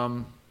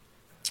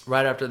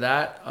right after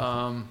that,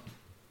 I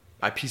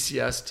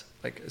PCS'd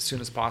like as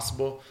soon as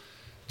possible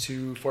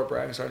to Fort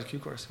Bragg and started the Q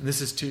course. And this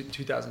is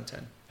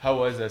 2010. How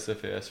was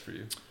SFAS for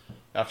you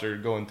after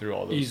going through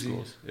all those easy.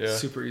 schools? Yeah.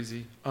 Super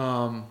easy.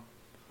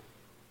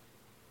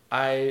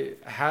 I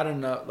had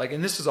enough, like,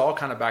 and this is all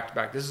kind of back to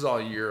back. This is all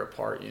a year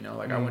apart, you know.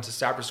 Like, I went to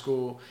Sapper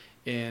School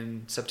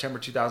in September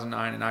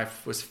 2009, and I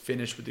was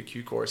finished with the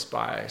Q course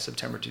by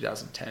September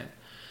 2010.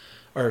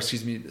 Or,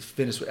 excuse me,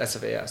 finished with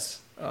SFAS,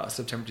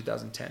 September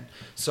 2010.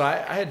 So I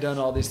had done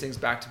all these things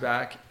back to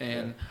back,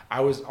 and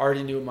I was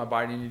already knew what my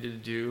body needed to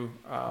do.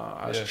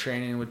 I was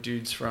training with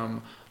dudes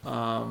from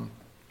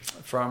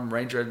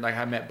Ranger, like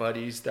I met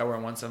buddies that were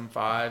in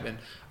 175, and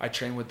I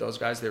trained with those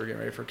guys. They were getting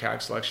ready for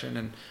CAG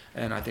selection,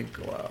 and I think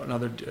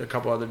a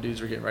couple other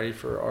dudes were getting ready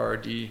for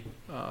RRD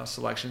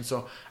selection.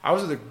 So I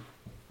was with a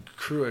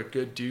crew of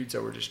good dudes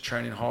that were just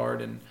training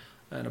hard and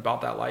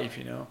about that life,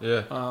 you know.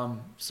 Yeah.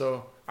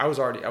 So I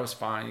was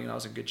fine, you know. I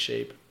was in good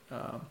shape.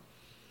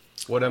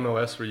 What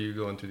MOS were you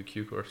going through the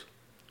Q course?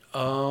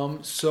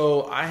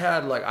 So I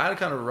had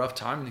kind of a rough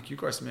time in the Q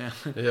course, man.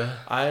 Yeah.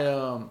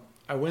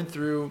 I went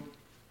through.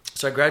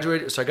 So I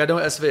graduated. So I got done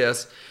with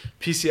SFAS,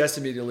 PCS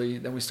immediately.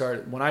 Then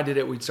when I did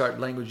it, we'd start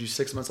language. You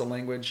 6 months of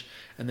language,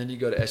 and then you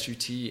go to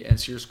SUT and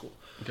SEER school.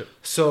 Okay.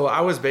 So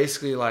I was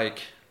basically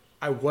like,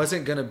 I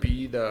wasn't gonna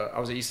be I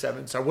was an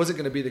E7, so I wasn't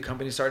gonna be the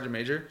company sergeant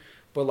major.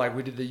 But like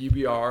we did the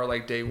UBR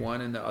like day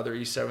one, and the other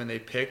E7 they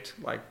picked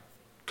like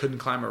couldn't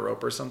climb a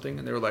rope or something,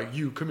 and they were like,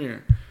 "You come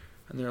here,"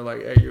 and they were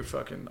like, "Hey, you're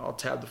fucking. I'll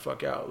tab the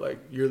fuck out. Like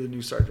you're the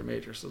new sergeant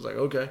major." So I was like,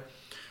 "Okay."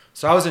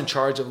 So I was in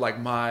charge of like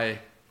my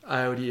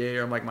IODA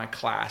or like my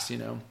class, you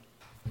know,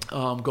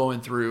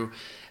 going through,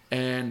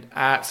 and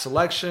at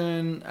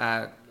selection,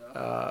 at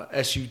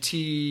SUT,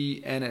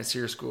 and at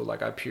SEER school,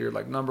 like I appeared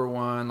like number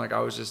one. Like I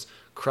was just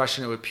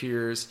crushing it with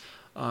peers,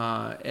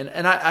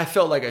 and I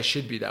felt like I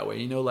should be that way,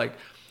 you know. Like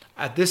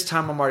at this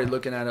time, I'm already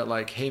looking at it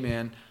like, hey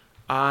man,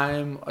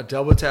 I'm a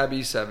double tab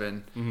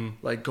E7,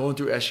 like going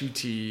through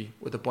SUT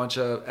with a bunch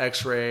of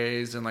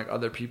X-rays and like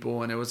other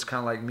people, and it was kind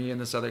of like me and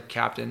this other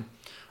captain.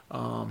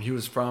 He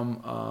was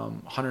from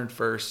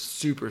 101st,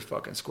 super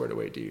fucking squared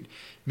away dude.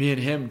 Me and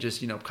him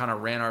just, you know, kind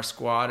of ran our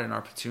squad and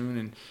our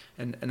platoon,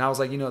 and I was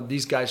like, you know,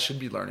 these guys should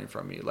be learning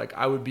from me. Like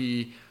I would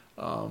be,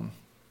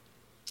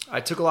 I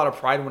took a lot of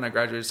pride when I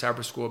graduated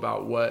Sapper School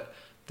about what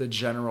the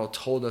general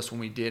told us when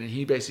we did, and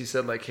he basically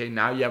said like, hey,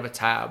 now you have a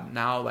tab.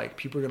 Now like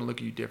people are gonna look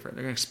at you different.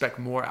 They're gonna expect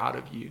more out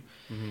of you,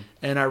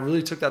 and I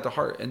really took that to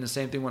heart. And the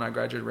same thing when I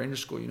graduated Ranger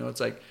School. You know,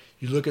 it's like,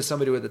 you look at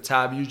somebody with a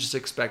tab, you just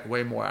expect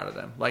way more out of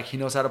them. Like he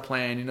knows how to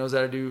plan, he knows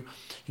how to do,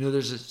 you know,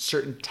 there's a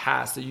certain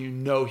task that you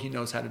know he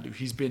knows how to do.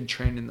 He's been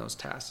trained in those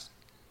tasks.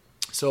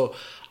 So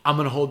I'm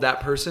going to hold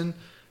that person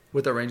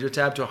with a Ranger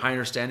tab to a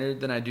higher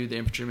standard than I do the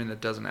infantryman that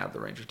doesn't have the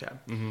Ranger tab.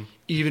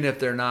 Even if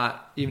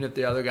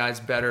the other guy's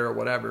better or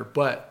whatever.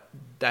 But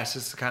that's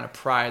just the kind of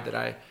pride that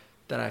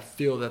I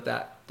feel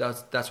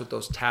that's what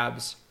those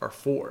tabs are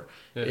for.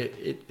 Yeah.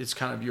 It's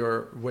kind of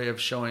your way of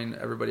showing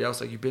everybody else,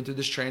 like, you've been through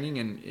this training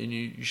and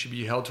you should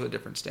be held to a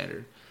different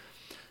standard.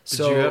 Did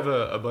you have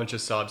a bunch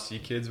of SOB-C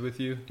kids with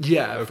you?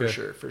 Yeah, okay.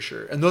 for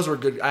sure. And those were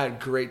good. I had a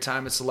great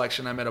time at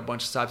selection. I met a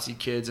bunch of SOB-C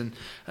kids, and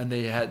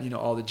they had, you know,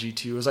 all the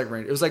G2. It was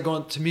like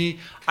going, to me,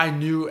 I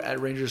knew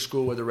at Ranger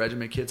School what the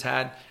regiment kids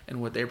had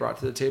and what they brought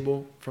to the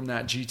table from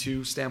that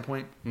G2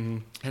 standpoint.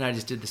 And I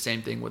just did the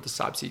same thing with the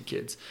SOB-C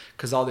kids,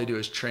 because all they do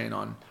is train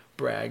on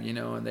brag, you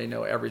know, and they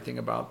know everything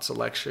about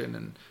selection,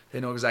 and they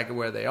know exactly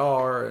where they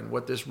are and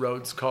what this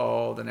road's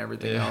called and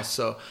everything else.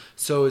 So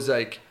it's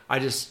like, I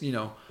just, you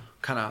know,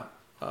 kind of,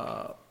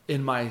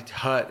 in my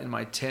hut, in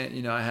my tent,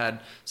 you know, I had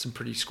some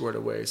pretty squared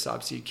away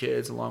SOB-C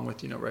kids along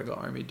with, you know, regular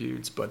Army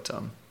dudes. But,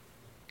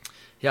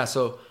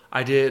 so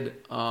I did,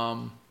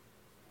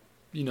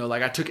 you know,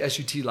 like I took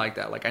SUT like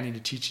that. Like I need to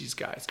teach these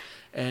guys,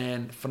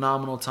 and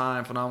phenomenal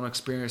time, phenomenal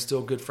experience,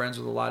 still good friends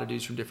with a lot of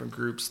dudes from different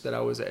groups that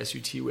I was at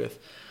SUT with.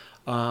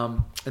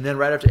 And then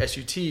right after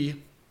SUT,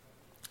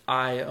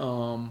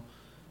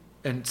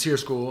 in SEER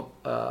school,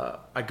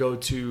 I go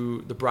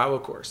to the Bravo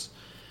course.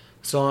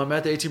 So I'm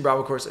at the 18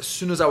 Bravo course. As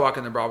soon as I walk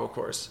in the Bravo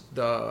course,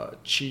 the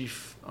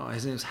chief,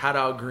 his name is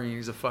Hadal Green.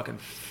 He's a fucking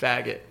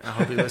faggot. I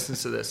hope he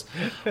listens to this.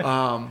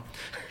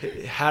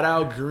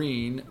 Hadal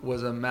Green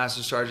was a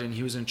master sergeant.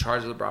 He was in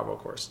charge of the Bravo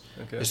course.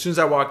 Okay. As soon as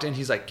I walked in,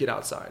 he's like, get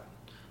outside.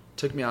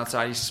 Took me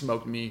outside. He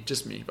smoked me,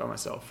 just me by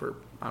myself, for,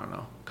 I don't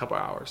know, a couple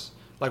hours.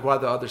 Like while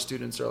the other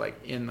students are like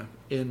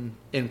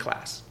in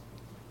class.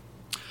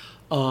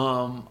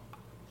 And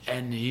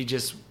he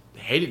just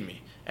hated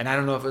me. And I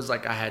don't know if it was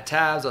like I had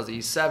tabs, I was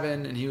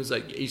E7, and he was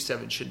like,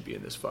 E7 shouldn't be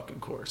in this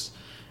fucking course.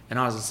 And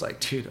I was just like,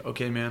 dude,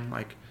 okay, man,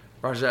 like,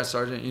 roger that,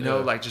 sergeant, you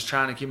know, like just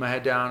trying to keep my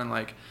head down and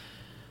like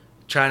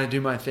trying to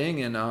do my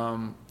thing. And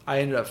I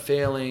ended up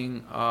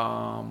failing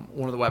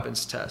one of the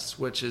weapons tests,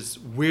 which is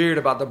weird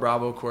about the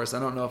Bravo course. I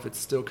don't know if it's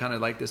still kind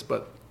of like this,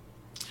 but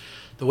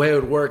the way it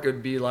would work, it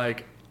would be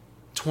like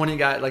 20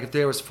 guys, like if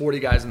there was 40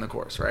 guys in the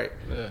course, right?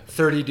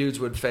 30 dudes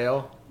would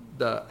fail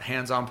the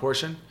hands-on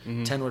portion,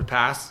 10 would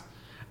pass.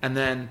 And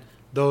then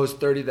those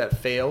 30 that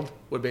failed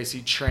would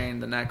basically train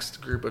the next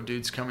group of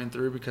dudes coming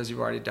through because you've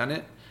already done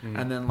it.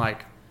 And then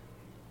like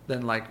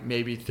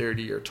maybe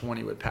 30 or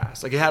 20 would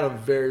pass. Like it had a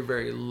very,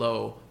 very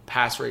low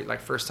pass rate, like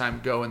first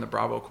time go in the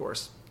Bravo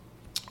course.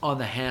 on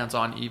the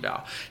hands-on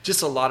eval.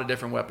 Just a lot of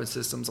different weapon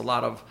systems, a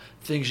lot of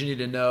things you need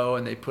to know,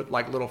 and they put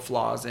like little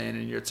flaws in,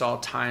 and it's all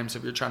timed. So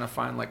if you're trying to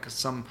find like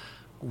some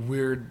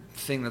weird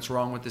thing that's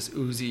wrong with this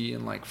Uzi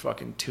in like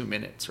fucking 2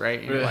 minutes, right?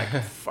 And you're like,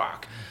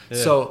 fuck. Yeah.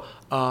 So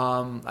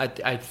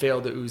I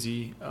failed the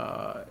Uzi,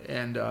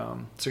 and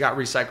so got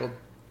recycled.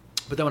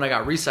 But then when I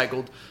got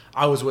recycled,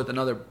 I was with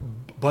another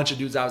bunch of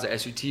dudes I was at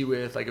SUT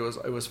with. Like it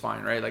was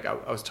fine, right? Like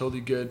I was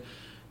totally good,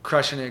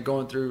 crushing it,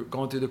 going through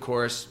the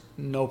course,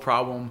 no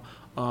problem.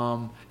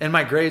 And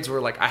my grades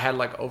were like, I had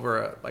like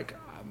over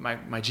my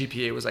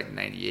GPA was like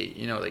 98,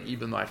 you know, like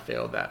even though I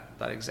failed that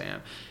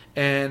exam.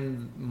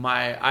 And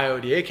my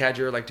IODA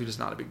cadre were like, dude, it's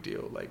not a big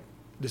deal. Like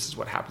this is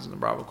what happens in the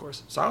Bravo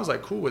course. So I was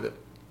like cool with it.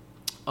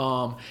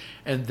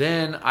 And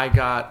then I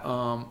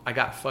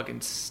got fucking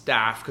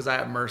staph because I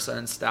had MRSA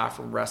and staph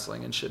from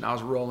wrestling and shit. And I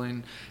was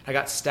rolling. I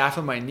got staph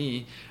in my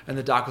knee, and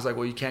the doc was like,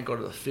 "Well, you can't go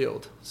to the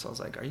field." So I was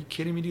like, "Are you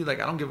kidding me, dude? Like,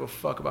 I don't give a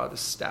fuck about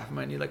this staph in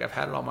my knee. Like, I've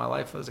had it all my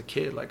life as a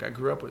kid. Like, I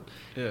grew up with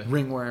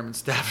ringworm and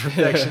staph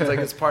infections. Like,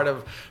 it's part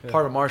of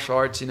martial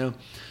arts, you know."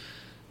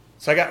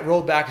 So I got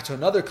rolled back into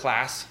another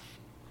class,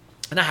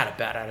 and I had a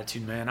bad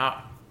attitude, man.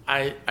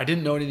 I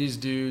didn't know any of these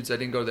dudes. I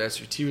didn't go to the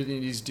SUT with any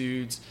of these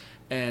dudes.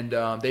 And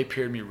they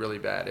peered me really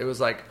bad. It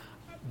was like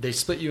they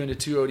split you into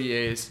 2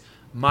 ODAs.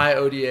 My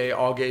ODA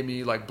all gave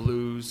me like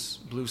blue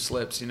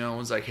slips, you know. It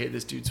was like, hey,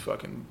 this dude's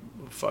fucking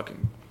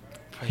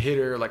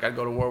hitter. Like I'd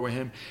go to war with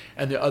him.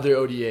 And the other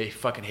ODA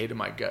fucking hated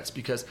my guts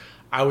because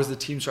I was the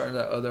team sergeant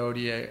of that other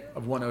ODA,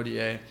 of one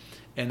ODA,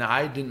 and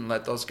I didn't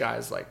let those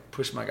guys like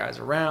push my guys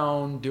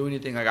around, do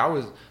anything. Like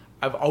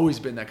I've always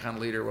been that kind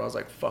of leader where I was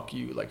like, fuck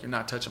you, like you're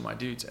not touching my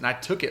dudes. And I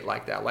took it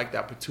like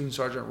that platoon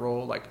sergeant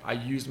role. Like I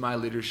used my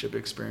leadership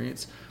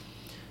experience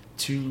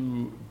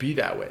to be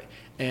that way.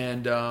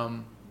 And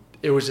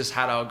it was just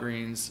Haddow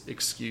Green's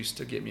excuse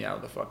to get me out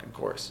of the fucking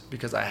course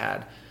because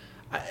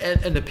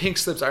and the pink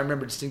slips, I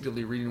remember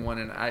distinctively reading one,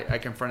 and I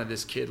confronted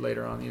this kid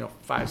later on, you know,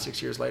 5-6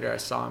 years later, I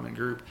saw him in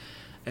group.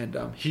 And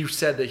he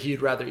said that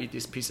he'd rather eat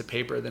this piece of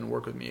paper than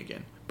work with me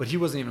again. But he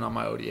wasn't even on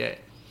my ODA.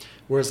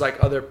 Whereas like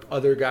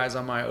other guys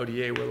on my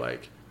ODA were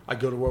like, I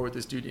go to war with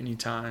this dude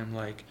anytime.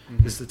 Like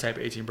this is the type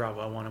of 18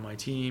 Bravo I want on my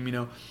team, you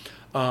know.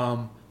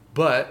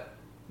 But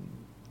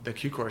the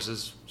Q course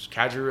is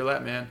cadre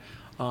roulette, man.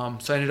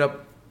 So I ended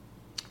up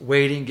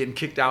waiting, getting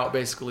kicked out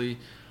basically,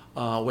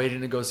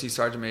 waiting to go see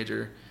Sergeant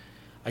Major.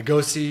 I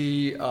go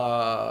see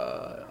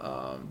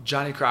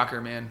Johnny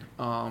Crocker, man.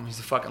 He's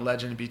a fucking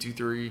legend in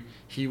B23.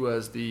 He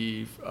was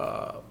the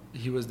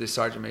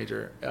sergeant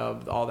major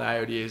of all the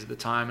IODAs at the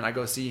time, and I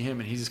go see him,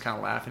 and he's just kind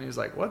of laughing. He was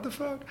like, "What the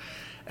fuck?"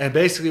 And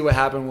basically, what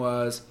happened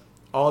was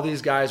all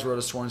these guys wrote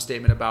a sworn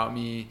statement about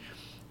me.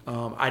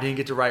 I didn't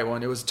get to write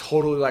one. It was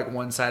totally like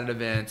one-sided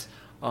event.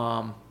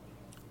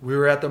 We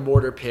were at the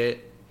mortar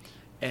pit,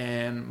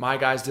 and my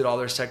guys did all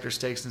their sector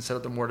stakes and set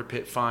up the mortar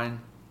pit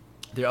fine.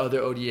 The other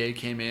ODA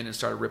came in and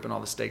started ripping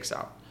all the stakes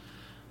out.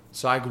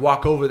 So I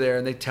walk over there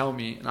and they tell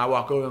me, and I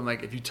walk over and I'm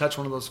like, if you touch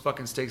one of those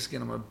fucking stakes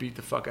again, I'm going to beat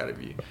the fuck out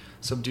of you.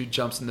 Some dude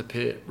jumps in the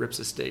pit, rips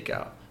a stake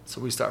out. So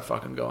we start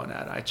fucking going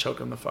at it. I choke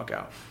him the fuck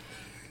out.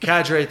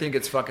 Cadre think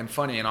it's fucking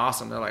funny and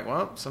awesome. They're like,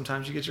 well,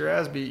 sometimes you get your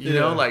ass beat, you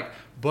know, like,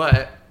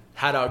 but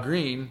Haddow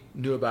Green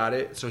knew about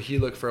it. So he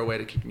looked for a way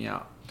to kick me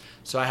out.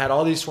 So I had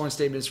all these sworn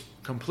statements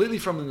completely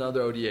from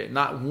another ODA.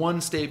 Not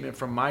one statement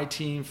from my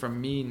team, from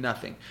me,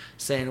 nothing,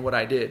 saying what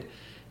I did.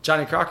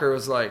 Johnny Crocker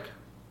was like,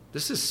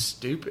 this is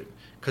stupid.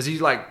 Because he's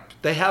like,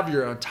 they have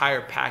your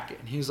entire packet.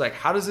 And he's like,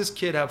 how does this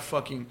kid have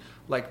fucking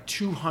like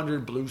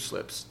 200 blue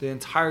slips the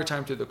entire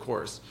time through the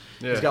course?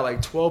 Yeah. He's got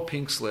like 12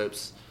 pink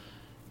slips.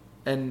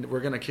 And we're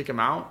going to kick him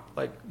out?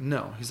 Like,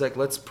 no. He's like,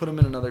 let's put him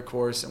in another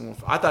course. And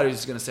I thought he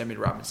was going to send me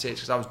to Robin Stage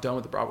because I was done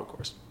with the Bravo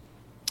course.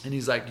 And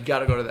he's like, you got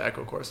to go to the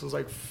Echo course. I was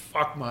like,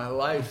 fuck my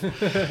life.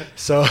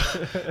 so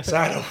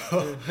I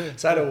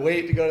had to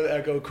wait to go to the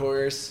Echo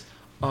course.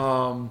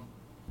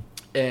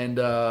 And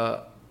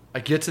I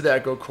get to the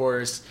Echo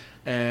course,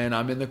 and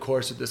I'm in the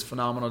course with this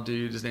phenomenal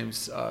dude. His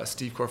name's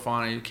Steve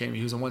Corfana.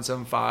 He was a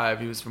 175.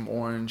 He was from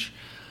Orange.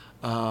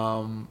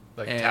 The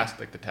task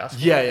force?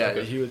 Yeah.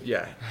 Okay. He was.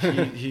 Yeah.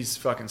 He's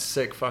fucking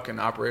sick, fucking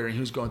operator. And he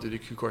was going through the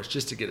Q course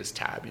just to get his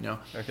tab, you know.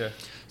 Okay.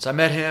 So I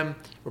met him.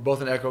 We're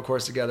both in the Echo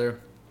course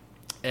together.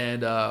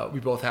 And we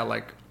both had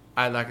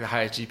I had the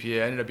highest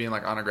GPA. I ended up being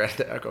honor grad at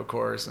the Echo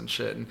course and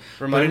shit. And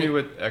Remind me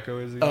what Echo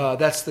is again?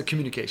 That's the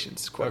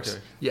communications course.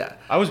 Okay. Yeah.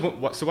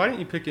 So why didn't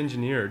you pick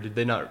engineer? Did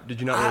you not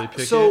really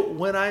pick it? So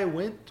when I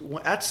went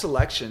at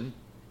selection,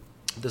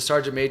 the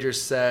sergeant major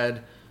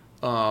said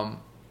that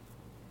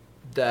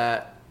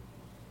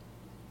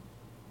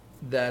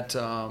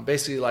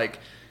basically that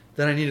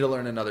I needed to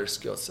learn another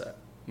skill set.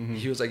 Mm-hmm.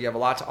 He was like, you have a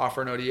lot to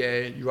offer in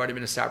ODA. You've already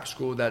been to sapper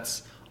school.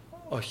 That's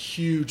a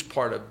huge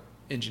part of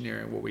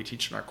engineering, what we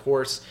teach in our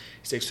course.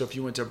 He's like, so if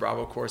you went to a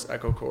Bravo course,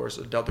 Echo course,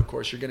 or Delta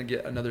course, you're going to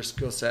get another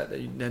skill set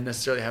that you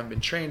necessarily haven't been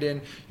trained in.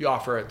 You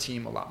offer a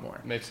team a lot more.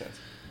 Makes sense.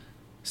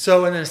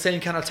 So, and then the same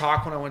kind of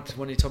talk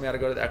when he told me how to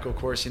go to the Echo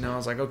course, you know, I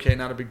was like, okay,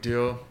 not a big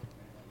deal.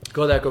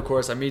 Go to the Echo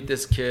course. I meet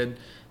this kid,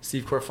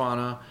 Steve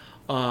Corfana.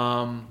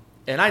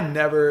 And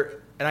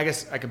I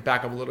guess I can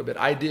back up a little bit.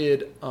 I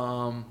did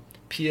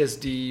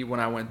PSD when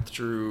I went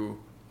through,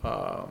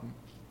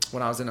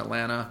 when I was in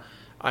Atlanta.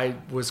 I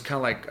was kind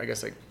of like, I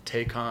guess like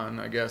TACON,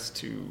 I guess,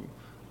 to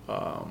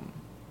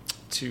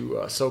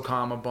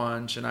SOCOM a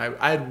bunch. And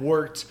I had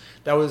worked,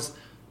 I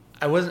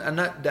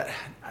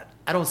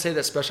don't say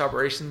that special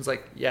operations,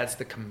 like, yeah, it's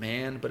the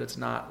command, but it's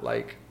not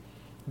like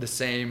the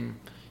same,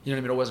 you know what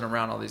I mean? I wasn't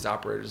around all these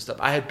operators and stuff.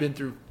 I had been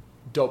through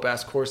dope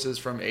ass courses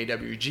from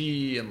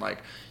AWG, and like,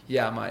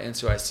 yeah, my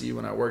NCOIC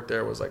when I worked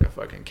there was like a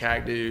fucking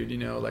CAG dude, you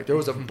know, like there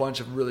was a bunch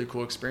of really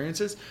cool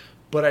experiences,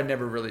 but I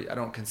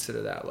don't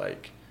consider that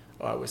like,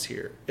 oh, I was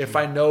here. If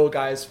I know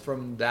guys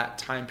from that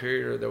time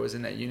period or that was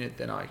in that unit,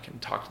 then I can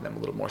talk to them a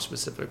little more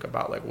specific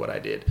about like what I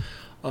did.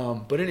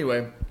 But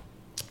anyway,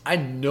 I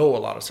know a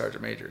lot of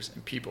sergeant majors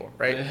and people,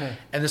 right? Yeah.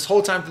 And this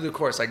whole time through the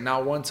course, like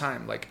not one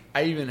time, like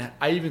I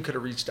even could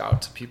have reached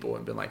out to people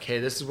and been like, hey,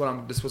 this is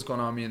what's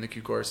going on with me in the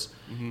Q course.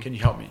 Mm-hmm. Can you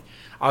help me?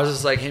 I was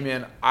just like, hey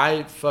man,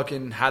 I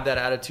fucking had that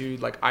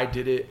attitude. Like I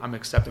did it. I'm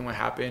accepting what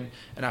happened.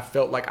 And I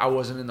felt like I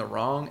wasn't in the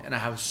wrong. And I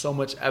have so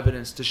much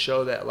evidence to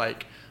show that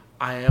like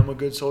I am a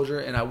good soldier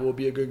and I will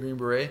be a good Green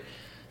Beret,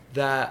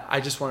 that I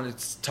just wanted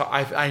to,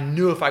 I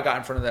knew if I got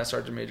in front of that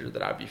sergeant major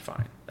that I'd be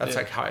fine. That's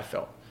like how I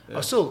felt. Yeah. I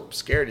was still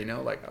scared, you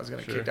know, like I was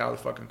going to get kicked out of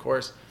the fucking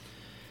course.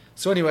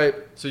 So anyway.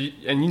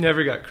 You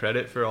never got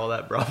credit for all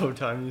that Bravo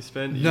time you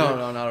spent?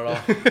 No, not at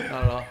all.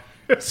 Not at all.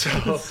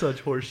 So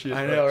such horseshit.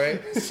 I know,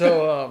 right?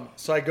 So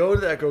I go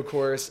to the Echo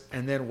course,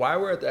 and then while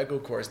we're at the Echo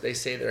course, they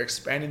say they're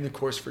expanding the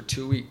course for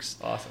 2 weeks.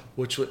 Awesome.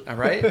 Which would,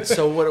 right?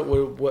 So what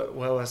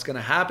was going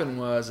to happen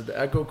was at the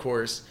Echo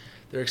course,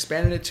 they're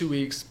expanding it 2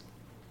 weeks,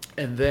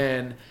 and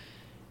then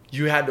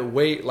you had to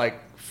wait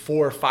like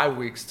 4 or 5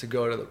 weeks to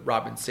go to the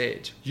Robin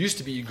Sage. Used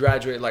to be you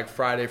graduate like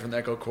Friday from the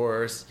Echo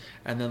course,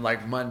 and then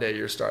like Monday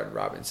you're starting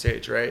Robin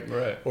Sage, right?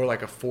 Right. Or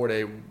like a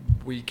 4-day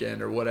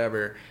weekend or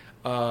whatever.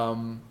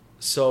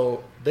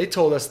 So they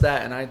told us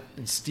that,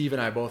 and Steve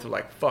and I both were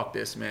like, fuck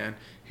this, man.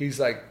 He's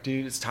like,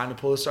 dude, it's time to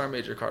pull the Sergeant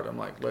Major card. I'm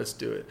like, let's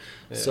do it.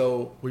 Yeah.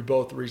 So we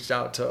both reached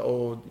out to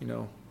old,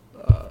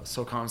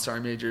 SOCOM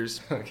Sergeant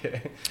Majors.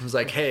 Okay. I was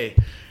like, hey,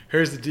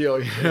 here's the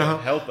deal, you know?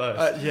 Help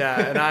us.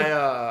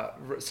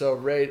 And so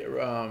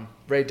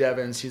Ray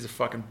Devins, he's a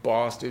fucking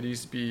boss, dude. He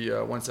used to be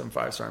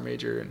 175 Sergeant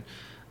Major,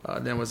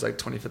 and then was like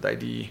 25th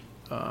ID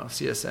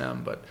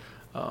CSM, but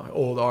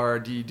old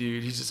RRD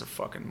dude. He's just a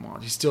fucking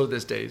monster. He's still to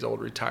this day, he's old,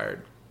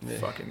 retired,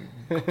 fucking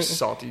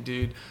salty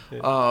dude.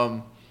 Yeah.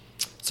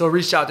 So I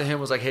reached out to him,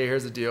 was like, hey,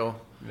 here's the deal.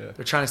 Yeah.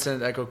 They're trying to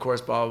send an Echo course,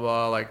 blah, blah,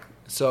 blah. Like,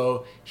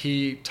 so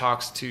he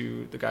talks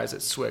to the guys at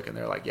SWIC, and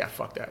they're like, yeah,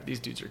 fuck that. These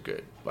dudes are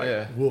good.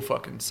 Like, we'll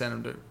fucking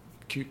send them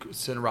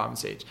to Robin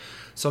Sage.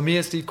 So me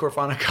and Steve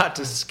Corfana got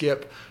to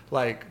skip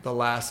like the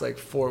last like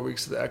 4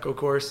 weeks of the Echo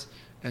course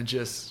and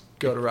just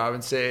go to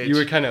Robin Sage. You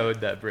were kind of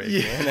owed that break,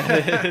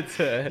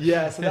 man.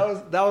 Yeah,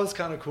 so that was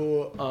kind of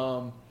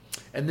cool.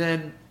 And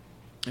then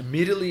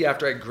immediately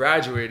after I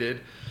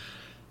graduated,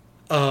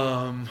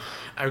 I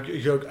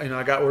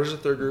got orders to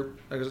third group.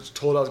 I was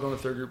told I was going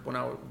to third group when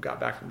I got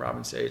back from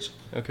Robin Sage.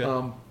 Okay.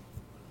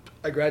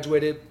 I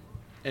graduated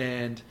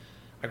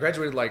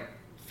like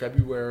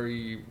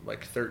February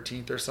like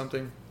 13th or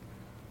something.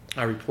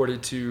 I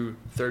reported to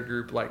third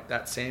group like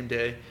that same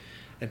day,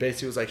 and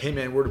basically was like, hey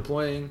man, we're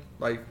deploying,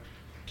 like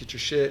get your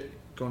shit,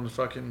 going to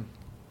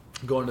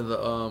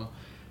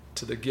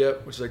the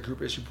GIP, which is like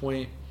group issue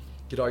point,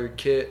 get all your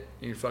kit,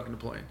 and you're fucking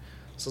deploying.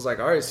 So I was like,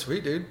 all right,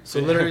 sweet, dude. So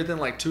literally within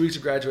like 2 weeks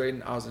of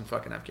graduating, I was in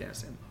fucking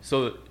Afghanistan.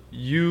 So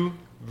you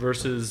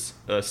versus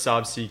a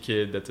SOBC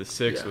kid that's a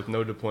 6 with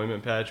no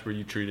deployment patch, were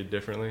you treated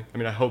differently? I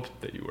mean, I hope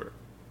that you were.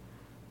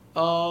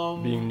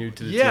 Being new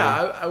to the team.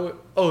 I would.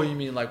 Oh, you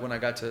mean like when I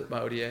got to my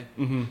ODA?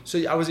 Mm-hmm. So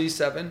I was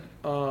E7.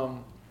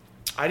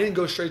 I didn't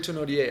go straight to an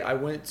ODA. I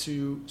went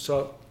to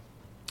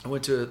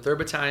 3rd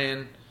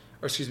Battalion,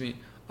 or excuse me,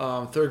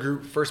 3rd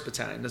Group, 1st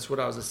Battalion. That's what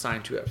I was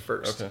assigned to at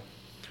first. Okay.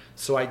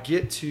 So I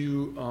get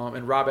to,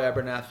 and Rob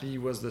Abernathy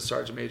was the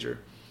Sergeant Major.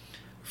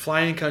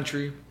 Flying in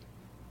country,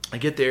 I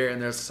get there, and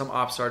there's some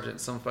op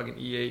sergeant, some fucking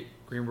E8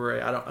 Green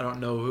Beret. I don't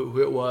know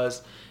who it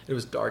was. It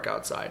was dark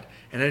outside,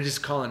 and I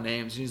just calling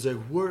names. And he's like,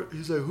 "Where?"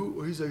 He's like,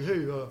 "Who?" He's like,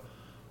 "Hey,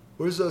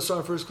 where's the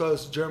Sergeant First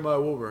Class Jeremiah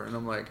Wilbur?" And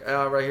I'm like,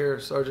 right here,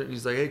 Sergeant." And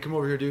he's like, "Hey, come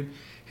over here, dude."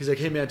 He's like,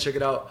 "Hey, man, check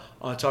it out.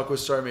 I talk with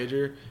Sergeant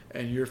Major,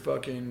 and you're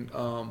fucking."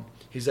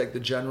 He's like, the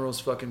general's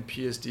fucking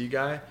PSD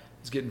guy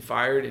is getting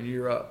fired, and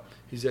you're up.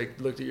 He's like,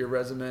 looked at your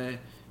resume,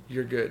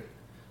 you're good.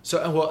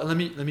 So, well, let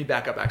me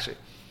back up actually.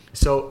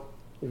 So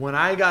when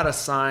I got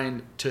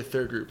assigned to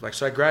 3rd Group, like,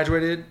 so I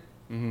graduated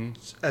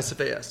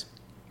SFAS.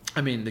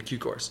 I mean, the Q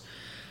course.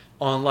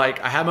 I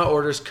had my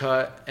orders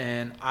cut,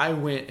 and I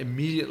went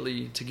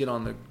immediately to get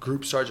on the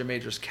Group Sergeant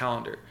Major's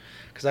calendar,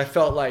 because I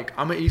felt like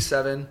I'm an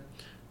E7.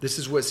 This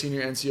is what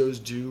senior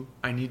NCOs do.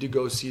 I need to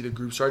go see the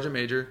Group Sergeant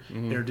Major,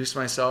 introduce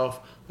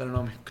myself, let them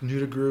know I'm new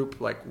to group,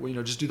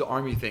 just do the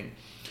Army thing.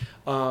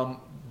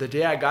 The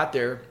day I got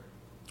there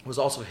was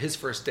also his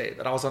first day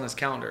that I was on his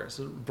calendar.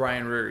 So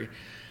Brian Rury.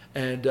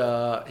 And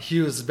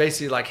he was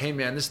basically like, hey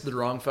man, this is the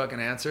wrong fucking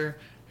answer.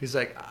 he's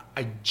like,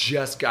 I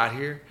just got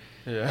here.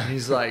 Yeah. And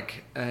he's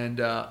like,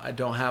 I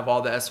don't have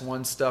all the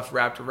S1 stuff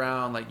wrapped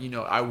around. Like,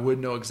 I would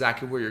know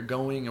exactly where you're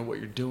going and what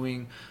you're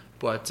doing,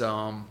 but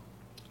I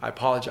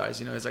apologize.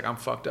 He's like, I'm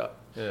fucked up.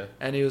 Yeah.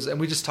 And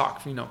we just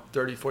talked,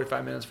 30,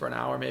 45 minutes for an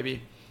hour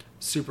maybe.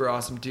 Super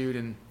awesome dude,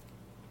 and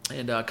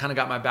kind of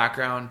got my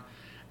background,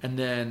 and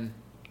then,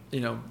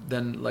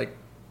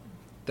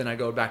 then I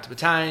go back to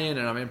battalion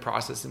and I'm in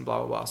process and blah,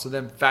 blah, blah. So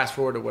then fast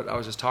forward to what I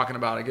was just talking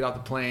about. I get off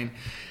the plane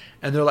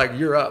and they're like,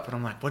 you're up. And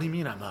I'm like, what do you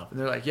mean I'm up? And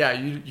they're like, yeah,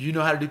 you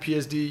know how to do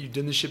PSD. You've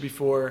done this shit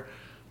before.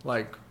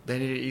 Like, they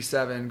need an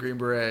E7, Green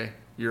Beret.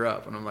 You're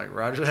up. And I'm like,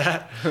 roger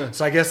that.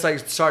 So I guess like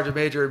Sergeant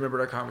Major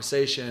remembered our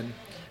conversation.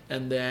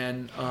 And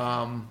then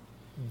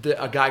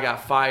a guy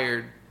got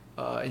fired,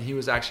 and he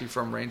was actually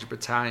from Ranger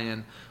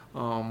Battalion.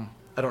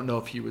 I don't know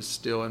if he was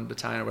still in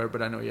battalion or whatever,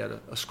 but I know he had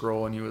a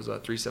scroll and he was a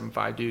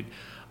 375 dude.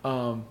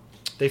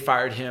 They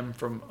fired him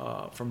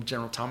from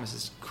General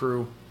Thomas's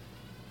crew,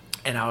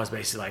 and I was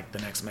basically like the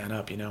next man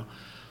up,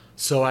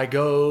 So I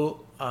go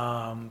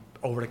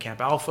over to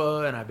Camp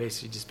Alpha, and I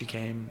basically just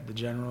became the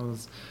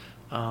general's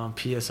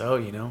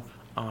PSO,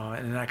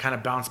 and then I kind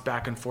of bounced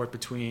back and forth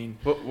between.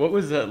 What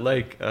was that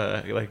like?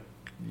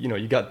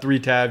 You got 3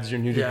 tabs, you're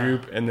new to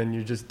group, and then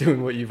you're just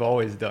doing what you've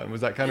always done.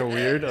 Was that kind of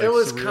weird? It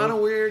was kind of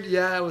weird.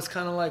 Yeah, it was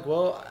kind of like,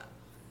 well,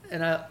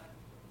 and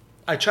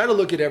I try to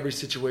look at every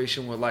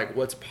situation with like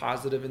what's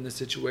positive in the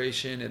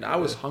situation, and I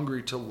was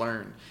hungry to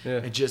learn. Yeah.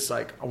 And just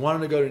like I wanted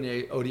to go to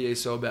the ODA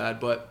so bad,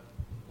 but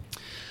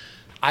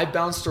I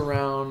bounced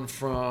around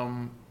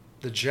from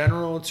the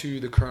general to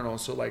the colonel.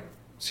 So like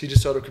Siege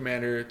Soto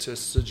commander to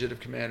Subjective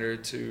commander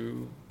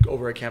to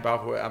over at Camp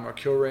Alpha at Admiral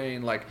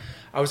Kilrain. Like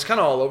I was kind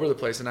of all over the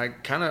place, and I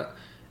kind of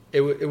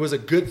it was a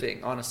good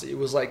thing, honestly. It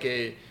was like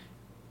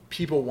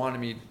people wanted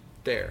me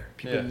there.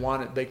 People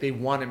they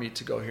wanted me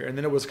to go here. And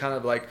then it was kind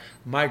of like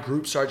my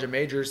group sergeant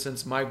major,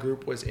 since my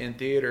group was in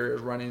theater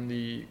running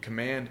the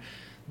command,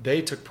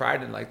 they took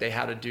pride in like they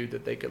had a dude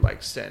that they could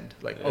like send.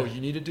 Like, oh,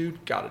 you need a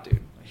dude? Got a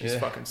dude. He's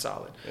fucking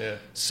solid. Yeah.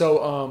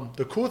 So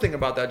the cool thing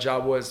about that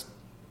job was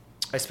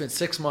I spent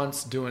 6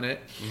 months doing it,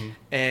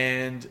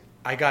 and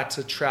I got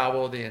to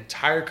travel the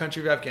entire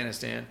country of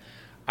Afghanistan.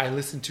 I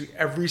listened to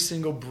every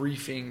single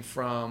briefing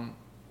from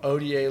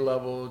ODA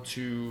level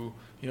to,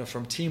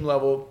 from team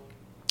level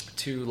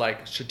to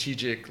like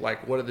strategic,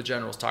 like what are the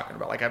generals talking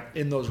about? Like I'm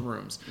in those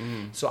rooms.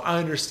 So I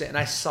understand. And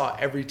I saw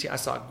every team. I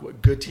saw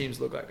what good teams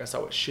look like. I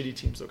saw what shitty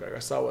teams look like. I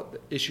saw what the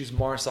issues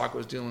MARSOC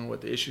was dealing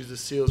with, the issues the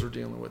SEALs were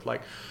dealing with,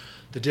 like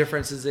the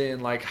differences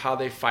in like how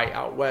they fight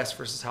out west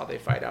versus how they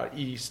fight out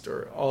east,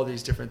 or all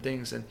these different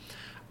things. And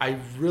I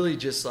really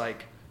just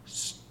like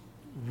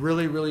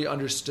really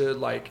understood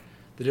like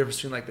the difference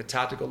between like the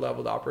tactical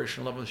level, the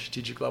operational level, the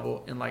strategic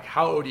level, and like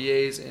how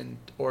ODAs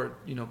or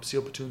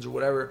SEAL platoons or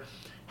whatever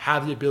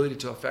have the ability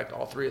to affect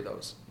all 3 of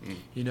those.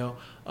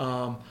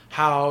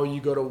 How you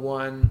go to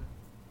one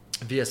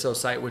VSO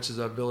site, which is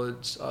a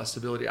village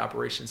stability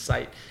operations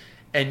site,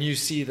 and you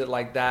see that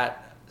like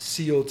that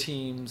SEAL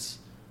team's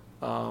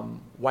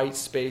white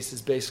space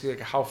is basically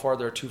like how far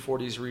their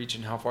 240s reach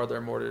and how far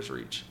their mortars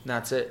reach, and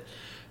that's it.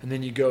 And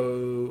then you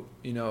go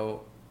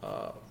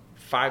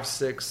 5,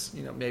 6,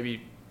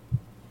 maybe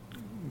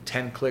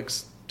 10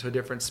 clicks to a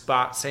different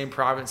spot, same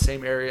province,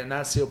 same area, and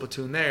that SEAL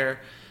platoon there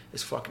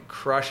is fucking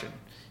crushing.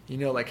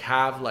 Like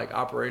have like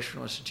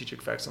operational and strategic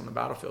effects on the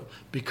battlefield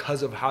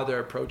because of how they're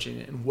approaching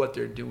it and what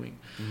they're doing.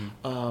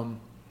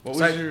 What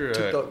was your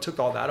took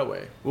all that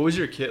away. What was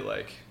your kit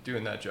like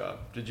doing that job?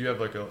 Did you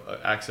have like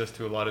access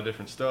to a lot of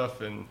different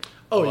stuff and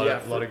a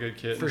lot of good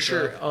kit? For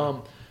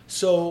sure.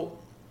 So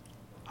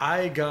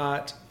I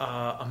got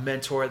a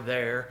mentor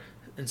there,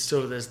 and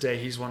still to this day,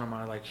 he's one of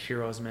my like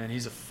heroes, man.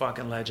 He's a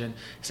fucking legend.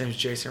 His name is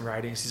Jason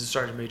Ridings. He's a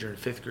sergeant major in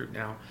 5th group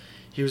now.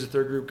 He was a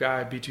 3rd group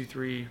guy,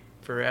 B23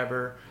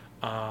 forever.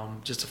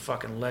 Just a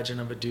fucking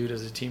legend of a dude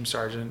as a team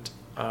sergeant.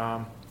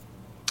 Third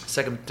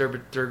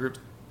group,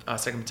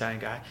 2nd battalion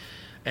guy.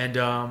 And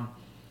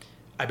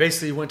I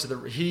basically went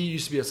to he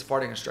used to be a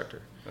Sephardic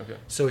instructor. Okay.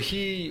 So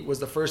he was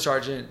the first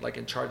sergeant, like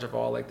in charge of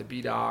all like the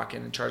BDOC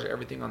and in charge of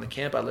everything on the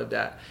camp I lived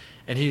at.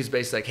 And he was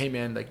basically like, hey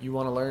man, like you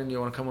want to learn? You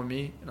want to come with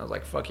me? And I was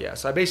like, fuck yeah.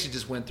 So I basically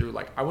just went through,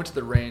 like, I went to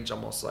the range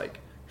almost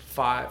like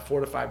 4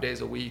 to 5 days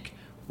a week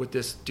with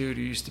this dude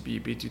who used to be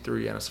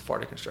B23 and a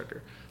Sephardic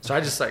instructor. So I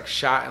just like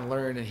shot and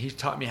learned, and he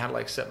taught me how to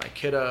like set my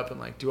kit up and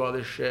like do all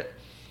this shit.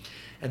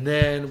 And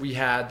then we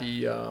had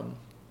the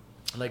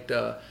like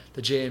the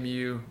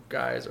JMU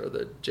guys or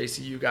the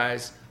JCU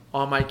guys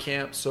on my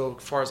camp. So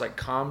as far as like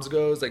comms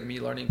goes, like me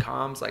learning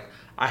comms, like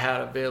I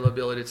had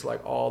availability to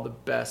like all the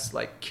best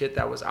like kit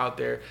that was out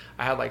there.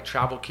 I had like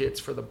travel kits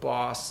for the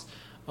boss.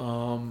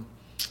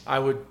 I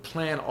would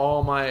plan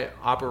all my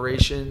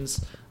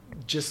operations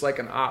just like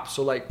an op.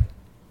 So like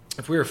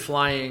if we were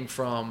flying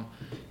from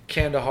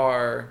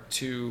Kandahar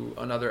to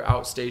another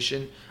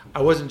outstation,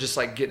 I wasn't just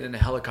like getting in a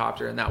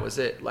helicopter and that was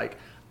it. Like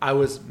I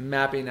was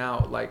mapping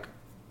out, like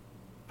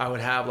I would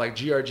have like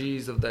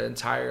GRGs of the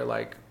entire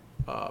like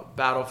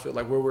battlefield,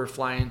 like where we're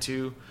flying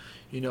to,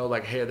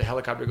 like, hey, the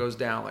helicopter goes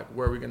down, like,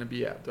 where are we going to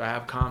be at? Do I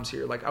have comms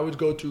here? Like, I would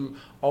go through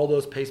all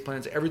those PACE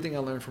plans, everything I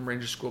learned from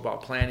Ranger School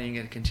about planning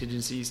and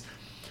contingencies,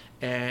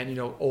 and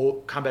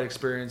old combat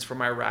experience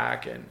from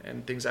Iraq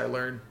and things I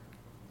learned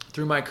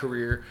through my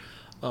career,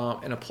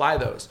 and apply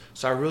those.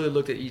 So I really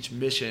looked at each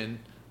mission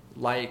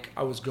like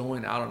I was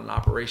going out on an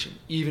operation,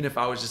 even if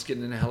I was just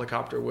getting in a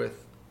helicopter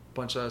with a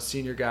bunch of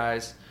senior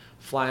guys,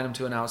 flying them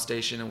to an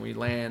outstation, and we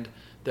land.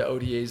 The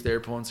ODA's there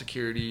pulling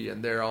security,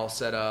 and they're all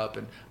set up.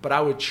 But I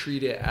would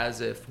treat it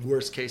as if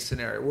worst case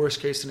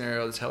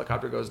scenario, this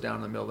helicopter goes down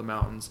in the middle of the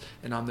mountains,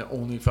 and I'm the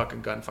only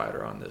fucking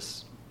gunfighter on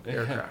this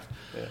aircraft.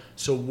 Yeah.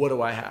 So what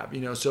do I have?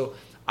 So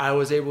I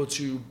was able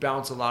to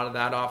bounce a lot of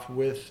that off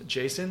with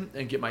Jason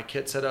and get my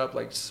kit set up,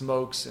 like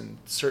smokes and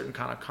certain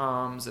kind of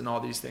comms and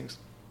all these things,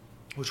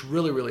 which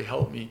really, really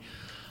helped me.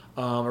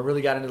 I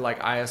really got into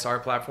like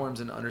ISR platforms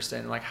and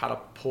understanding like how to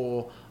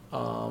pull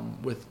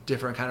with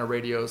different kind of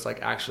radios,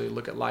 like actually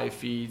look at live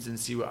feeds and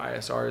see what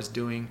ISR is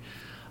doing.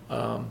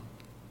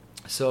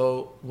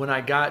 So when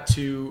I got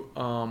to,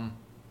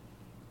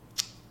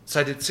 so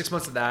I did 6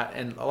 months of that,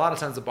 and a lot of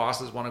times the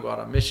bosses want to go out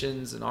on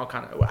missions and all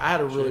kind of. I had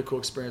a really cool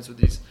experience with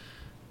these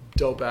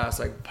dope ass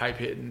like pipe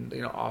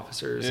hitting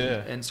officers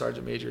and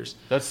sergeant majors.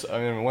 That's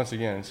once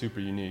again super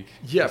unique.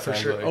 Yeah, for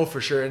sure. Like.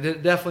 For sure, and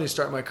it definitely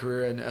started my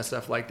career in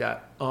SF like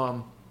that.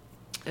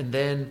 And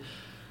then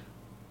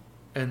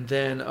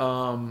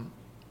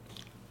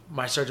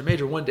my sergeant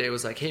major one day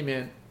was like, "Hey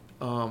man,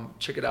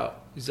 check it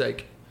out." He's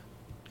like,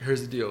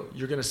 "Here's the deal.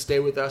 You're gonna stay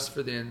with us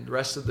for the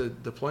rest of the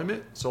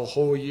deployment, so a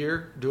whole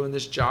year doing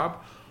this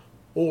job,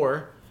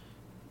 or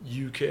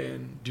you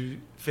can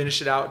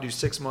finish it out, do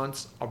 6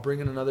 months. I'll bring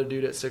in another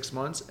dude at 6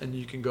 months, and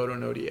you can go to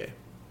an ODA."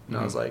 And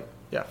I was like,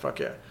 "Yeah, fuck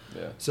yeah."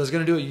 So I was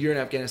gonna do a year in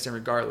Afghanistan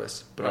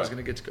regardless, but I was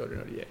gonna get to go to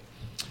an ODA.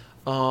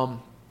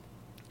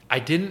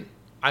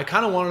 I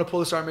kind of wanted to pull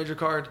the sergeant major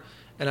card,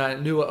 and I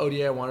knew what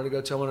ODA I wanted to go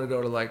to. I wanted to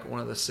go to like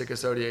one of the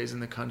sickest ODAs in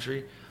the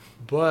country.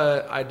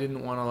 But I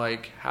didn't want to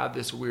like have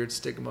this weird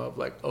stigma of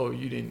like, oh,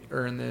 you didn't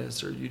earn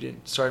this, or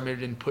sergeant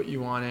major didn't put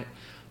you on it,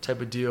 type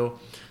of deal.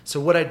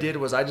 So what I did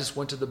was I just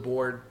went to the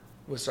board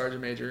with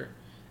sergeant major,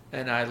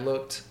 and I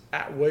looked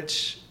at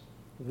which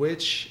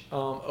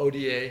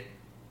ODA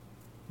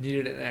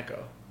needed an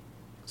echo.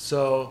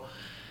 So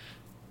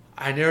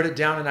I narrowed it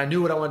down, and I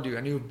knew what I wanted to do.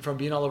 I knew from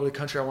being all over the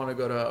country, I wanted to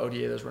go to an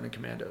ODA that was running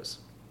commandos.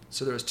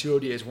 So there was 2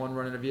 ODAs, one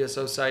running a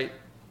VSO site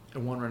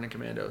and one running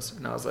commandos.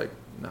 And I was like,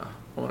 no,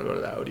 I want to go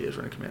to that ODA's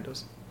running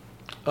commandos.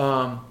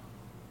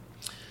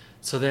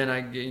 So then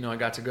I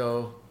got to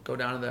go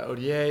down to the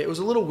ODA. It was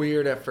a little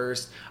weird at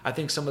first. I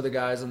think some of the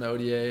guys on the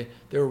ODA,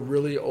 they were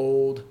really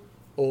old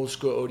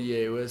school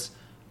ODA. It was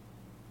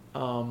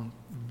a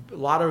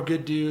lot of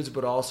good dudes,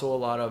 but also a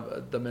lot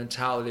of the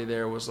mentality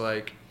there was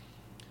like,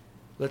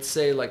 let's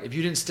say like if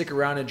you didn't stick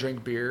around and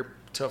drink beer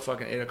till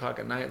fucking 8 o'clock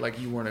at night, like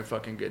you weren't a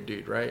fucking good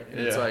dude, right? And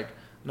it's like,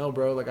 no,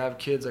 bro, like I have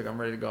kids, like I'm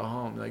ready to go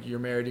home. Like you're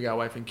married, you got a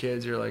wife and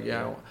kids, you're like,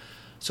 yeah.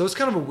 So it's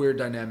kind of a weird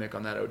dynamic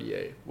on that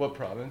ODA. What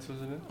province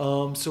was it in?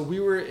 So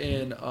we were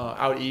in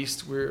out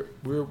east. We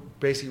were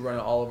basically running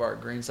all of our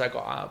green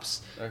cycle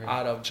ops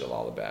out of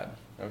Jalalabad.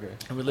 Okay.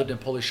 And we lived in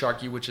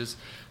Polisharki, which is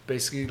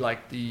basically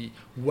like the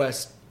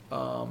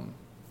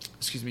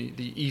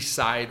the east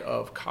side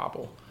of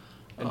Kabul.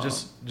 And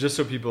just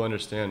so people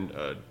understand,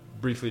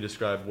 briefly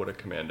describe what a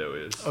commando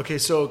is. Okay,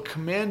 so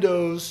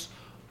commandos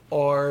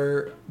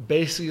are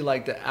basically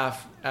like the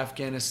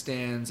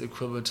Afghanistan's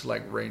equivalent to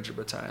like Ranger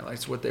Battalion. Like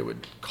it's what they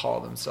would call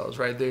themselves,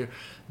 right?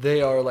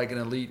 They are like an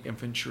elite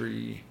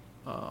infantry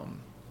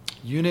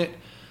unit.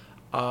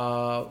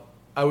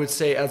 I would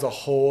say as a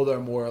whole, they're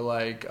more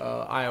like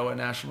Iowa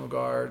National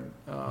Guard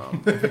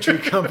infantry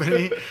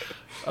company.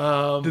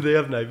 Did they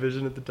have night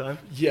vision at the time?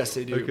 Yes,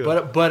 they do. Okay.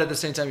 But at the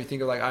same time, you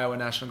think of like Iowa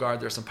National Guard,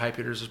 there's some pipe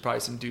hitters. There's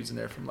probably some dudes in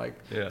there from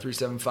like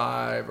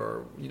 375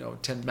 or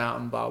 10th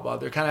Mountain, blah, blah.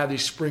 They kind of have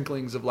these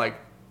sprinklings of like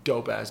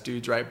dope ass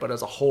dudes, right? But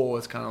as a whole,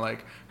 it's kind of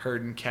like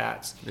herding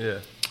cats.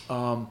 Yeah.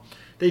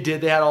 They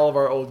had all of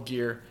our old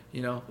gear,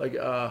 like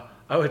I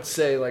would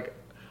say like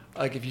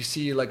if you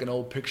see like an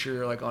old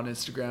picture like on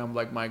Instagram,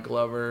 like Mike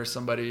Glover or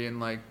somebody in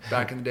like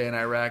back in the day in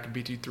Iraq,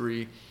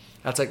 B-23,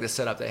 that's like the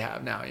setup they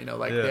have now,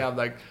 they have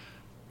like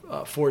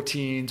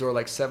 14s or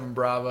like 7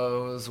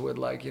 Bravos with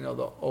like,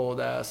 the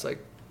old ass, like,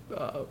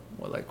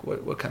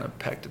 what kind of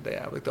PEC did they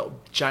have? Like the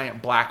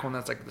giant black one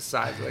that's like the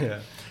size of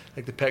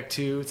like the PEC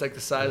 2. It's like the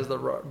size of the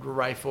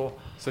rifle.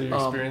 So your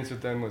experience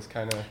with them was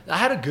kind of... I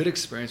had a good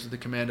experience with the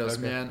commandos,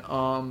 man.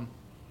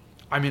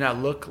 I mean, I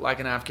look like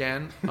an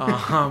Afghan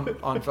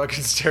on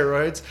fucking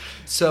steroids.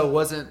 So it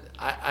wasn't...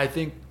 I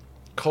think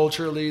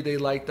culturally they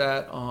like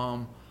that.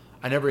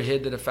 I never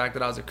hid the fact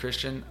that I was a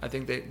Christian. I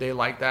think they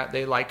like that.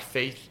 They like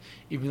faith.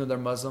 Even though they're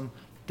Muslim,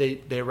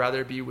 they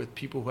rather be with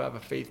people who have a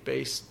faith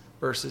base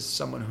versus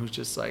someone who's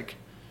just like,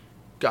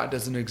 God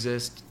doesn't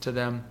exist to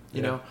them,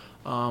 you know?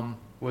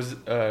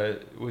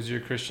 Was your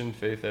Christian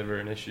faith ever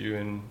an issue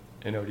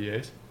in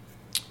ODAs?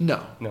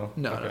 No, No?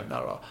 no, Okay. no,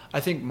 not at all. I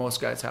think most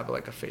guys have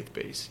like a faith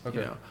base. Okay,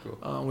 You know,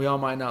 cool. we all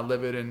might not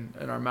live it in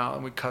our mouth,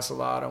 and we cuss a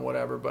lot and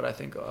whatever. But I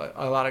think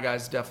a lot of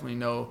guys definitely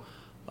know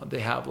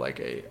they have like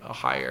a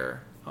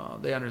higher.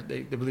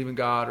 They believe in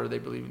God, or they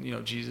believe in, you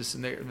know, Jesus,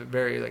 and they're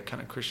very like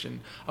kind of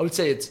Christian. I would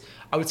say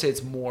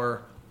it's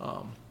more,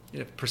 you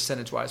know,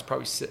 percentage wise,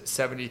 probably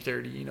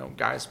 70-30. You know,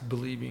 guys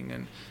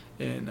believing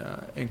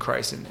in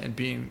Christ and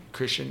being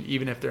Christian,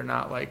 even if they're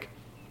not like,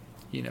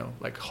 you know,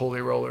 like holy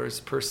rollers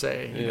per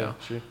se. You know,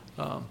 sure.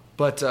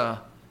 but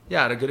yeah,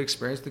 I had a good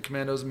experience with the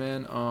Commandos,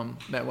 man.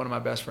 Met one of my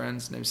best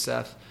friends named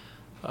Seth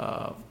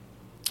on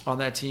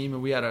that team,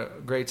 and we had a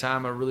great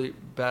time. A really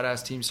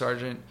badass team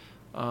sergeant.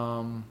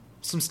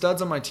 Some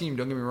studs on my team,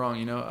 don't get me wrong,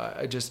 you know,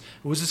 it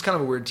was just kind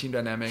of a weird team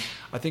dynamic.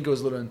 I think it was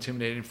a little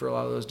intimidating for a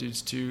lot of those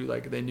dudes too.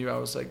 Like, they knew I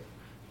was like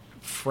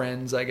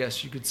friends, I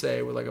guess you could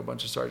say, with like a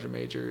bunch of sergeant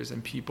majors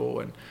and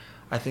people, and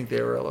I think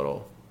they were a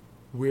little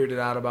weirded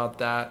out about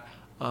that.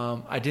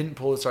 I didn't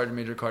pull the sergeant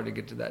major card to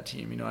get to that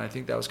team, you know. I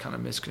think that was kind of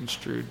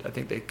misconstrued. I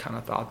think they kind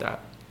of thought that.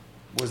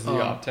 Was the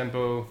op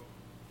tempo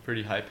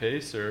pretty high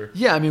pace, or?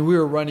 Yeah, I mean, we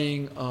were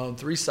running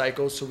 3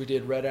 cycles, so we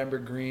did red, amber,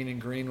 green,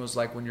 and green was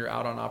like when you're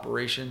out on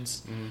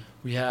operations. Mm-hmm.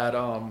 We had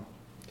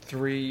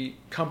 3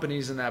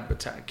 companies in that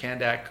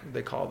Kandak.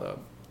 They call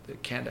the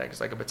Kandak.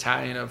 It's like a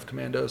battalion of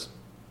commandos,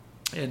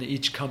 and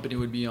each company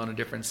would be on a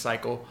different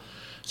cycle.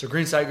 So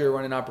green cycle, you're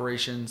running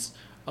operations.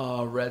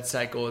 Red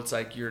cycle, it's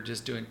like you're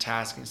just doing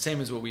tasking,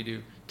 same as what we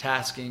do,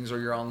 taskings, or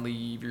you're on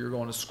leave, or you're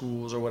going to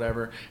schools or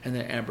whatever. And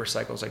then amber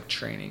cycle is like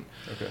training.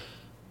 Okay.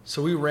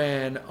 So we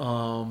ran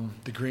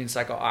the green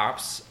cycle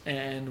ops,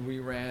 and we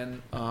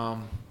ran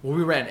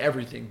we ran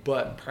everything,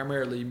 but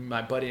primarily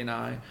my buddy and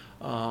I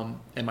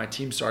and my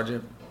team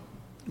sergeant,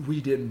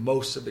 we did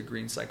most of the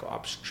green cycle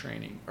ops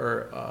training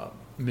or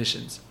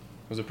missions.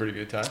 Was it a pretty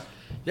good time?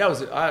 Yeah,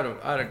 I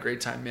had a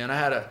great time, man.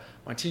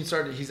 My team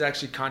sergeant, he's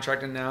actually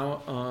contracted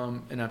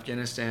now in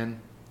Afghanistan.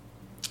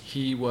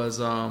 He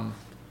was on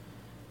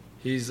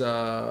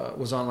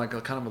like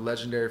a kind of a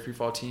legendary free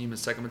fall team, a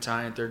 2nd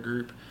Battalion, 3rd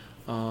Group.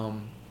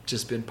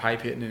 Just been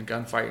pipe hitting and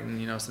gunfighting,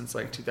 you know, since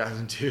like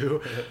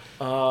 2002.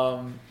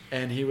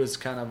 And he was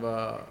kind of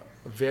a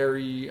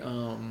very,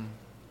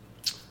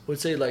 would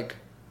say like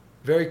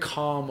very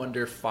calm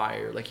under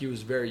fire. Like, he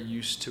was very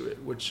used to it,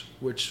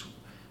 which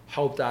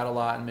helped out a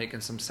lot in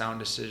making some sound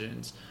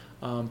decisions.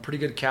 Pretty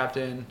good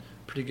captain,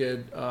 pretty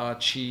good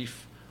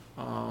chief.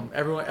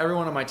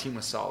 Everyone on my team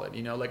was solid.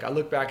 You know, like, I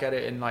look back at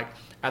it, and like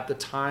at the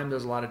time, there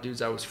was a lot of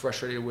dudes I was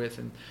frustrated with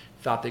and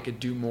thought they could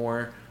do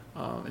more.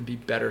 And be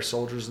better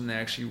soldiers than they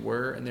actually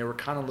were, and they were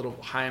kind of a little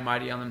high and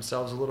mighty on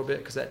themselves a little bit,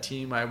 because that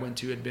team I went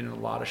to had been in a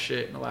lot of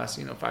shit in the last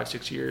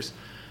 5-6 years.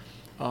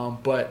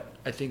 But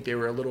I think they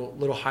were a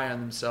little high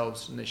on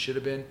themselves, and they should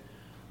have been.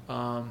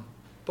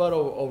 But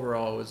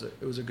overall,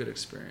 it was a good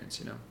experience,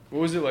 you know.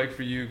 What was it like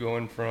for you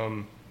going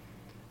from,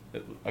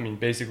 I mean,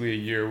 basically a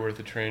year worth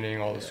of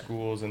training, all the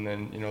schools, and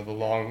then, you know, the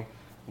long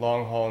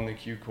haul in the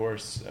Q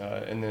course,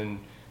 and then,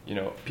 you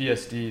know,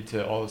 PSD,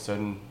 to all of a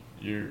sudden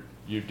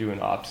you're doing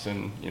ops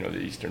in, you know, the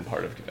eastern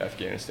part of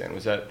Afghanistan?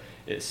 Was that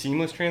a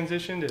seamless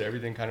transition? Did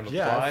everything kind of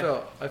apply?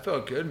 Yeah, I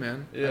felt good,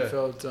 man. Yeah.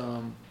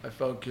 I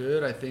felt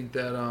good. I think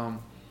that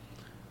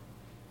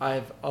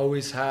I've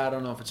always had, I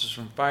don't know if it's just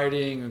from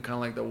fighting and kind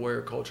of like the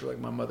warrior culture, like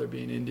my mother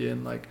being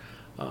Indian, like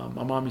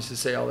my mom used to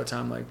say all the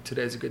time, like,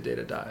 today's a good day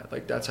to die.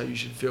 Like, that's how you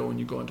should feel when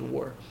you go into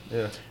war.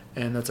 Yeah.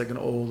 And that's like an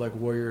old like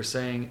warrior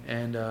saying,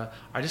 and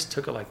I just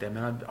took it like that,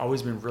 man. I've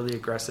always been really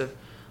aggressive.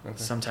 Okay.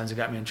 Sometimes it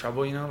got me in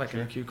trouble, you know, like in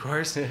a Q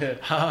course.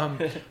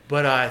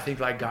 But I think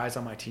like guys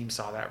on my team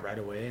saw that right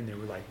away, and they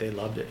were like, they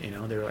loved it, you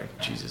know. They were like,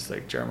 Jesus,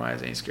 like Jeremiah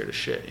ain't scared of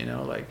shit, you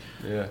know, like.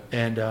 Yeah.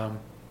 And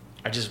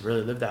I just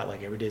really lived that,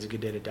 like, every day's a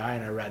good day to die,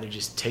 and I'd rather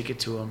just take it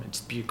to them and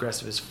just be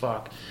aggressive as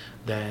fuck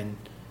than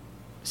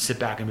sit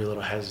back and be a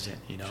little hesitant,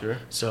 you know. Sure.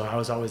 So I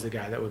was always the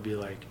guy that would be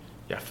like,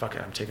 yeah, fuck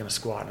it, I'm taking a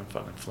squat and I'm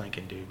fucking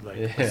flanking, dude.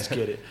 Like, let's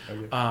get it.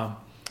 Okay.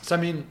 So I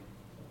mean,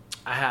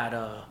 I had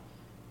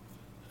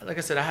like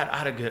I said, I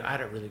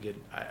had a really good,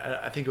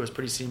 I think it was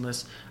pretty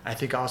seamless. I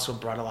think I also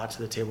brought a lot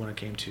to the table when it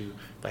came to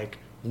like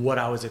what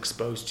I was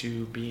exposed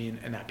to being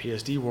in that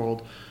PSD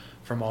world,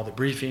 from all the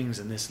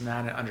briefings and this and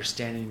that, and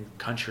understanding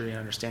country and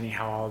understanding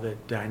how all the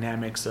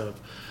dynamics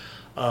of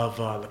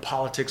the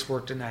politics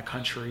worked in that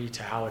country,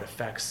 to how it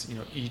affects, you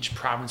know, each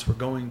province we're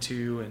going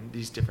to, and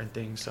these different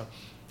things. So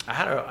I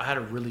had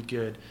a really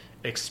good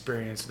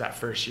experience that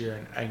first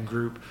year, and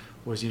group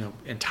was, you know,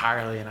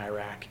 entirely in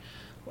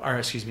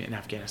in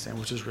Afghanistan,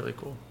 which was really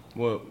cool.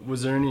 Well,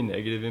 was there any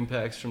negative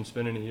impacts from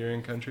spending a year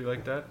in country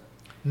like that?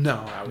 No,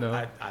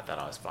 I thought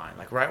I was fine.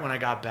 Like, right when I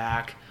got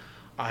back,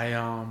 I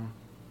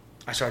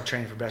started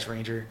training for Best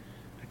Ranger.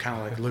 I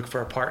kind of like looked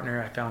for a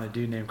partner. I found a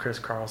dude named Chris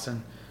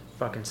Carlson,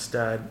 fucking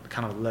stud,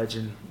 kind of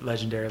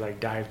legendary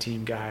like dive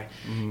team guy.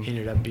 Mm-hmm. He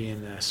ended up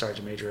being the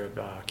sergeant major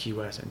of Key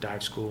West and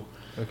dive school.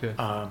 Okay.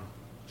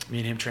 Me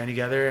and him trained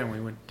together, and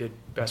we did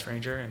Best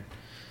Ranger, and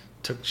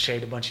took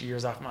shade a bunch of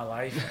years off my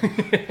life.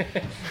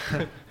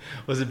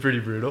 Was it pretty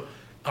brutal?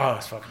 Oh, it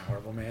was fucking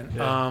horrible, man.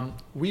 Yeah.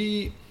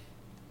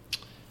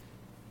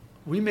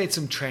 we made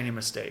some training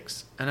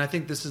mistakes. And I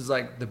think this is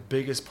like the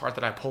biggest part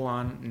that I pull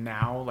on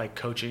now, like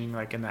coaching,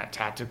 like in that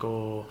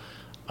tactical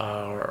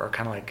or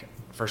kind of like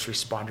first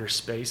responder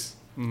space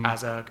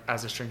as a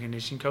strength and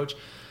conditioning coach,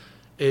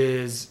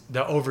 is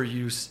the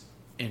overuse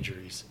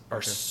injuries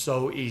are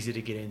so easy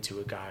to get into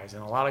with guys.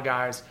 And a lot of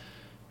guys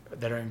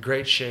that are in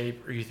great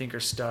shape or you think are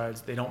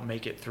studs, they don't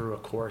make it through a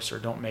course or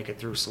don't make it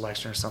through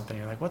selection or something.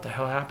 You're like, what the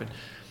hell happened?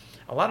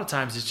 A lot of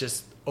times it's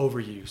just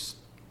overuse,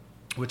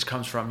 which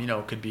comes from,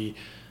 it could be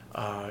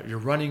your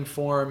running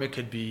form. It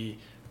could be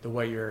the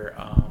way your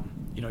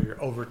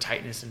over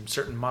tightness in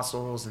certain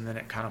muscles, and then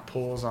it kind of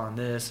pulls on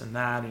this and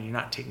that, and you're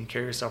not taking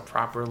care of yourself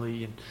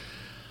properly.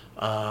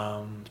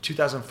 And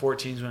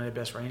 2014 is when I did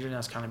Best Ranger, and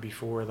that's kind of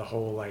before the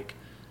whole like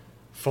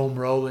foam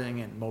rolling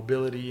and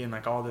mobility and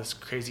like all this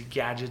crazy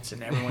gadgets,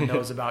 and everyone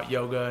knows about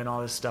yoga and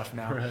all this stuff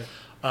now.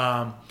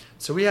 Right.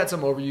 So we had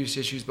some overuse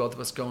issues, both of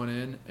us going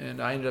in,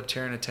 and I ended up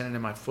tearing a tendon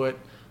in my foot.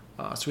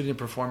 So we didn't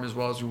perform as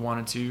well as we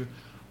wanted to.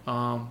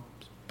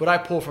 But I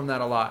pull from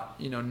that a lot,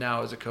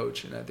 now as a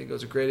coach, and I think it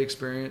was a great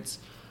experience.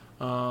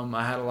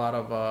 I had a lot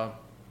of,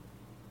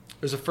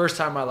 it was the first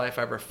time in my life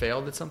I ever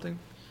failed at something.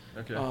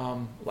 Okay.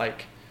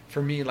 Like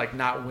for me, like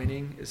not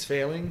winning is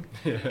failing.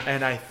 Yeah.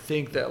 And I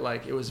think that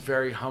like it was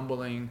very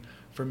humbling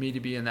for me to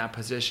be in that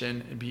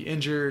position and be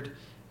injured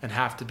and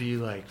have to be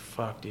like,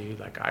 fuck dude,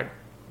 like I'm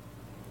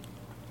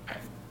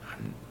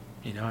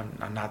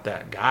not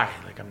that guy.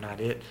 Like I'm not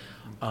it.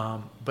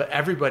 But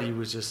everybody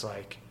was just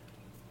like,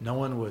 no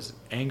one was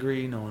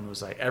angry. No one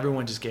was like,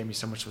 everyone just gave me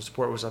so much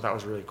support, which I thought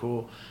was really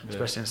cool,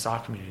 especially in the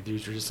soft community.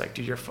 Dudes were just like,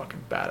 dude, you're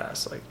fucking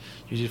badass. Like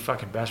you did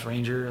fucking Best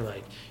Ranger.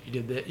 Like you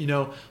did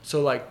that,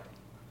 so like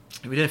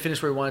we didn't finish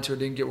where we wanted to or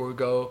didn't get where we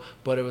go,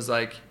 but it was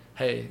like,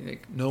 hey,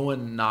 like, no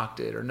one knocked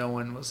it or no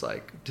one was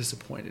like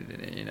disappointed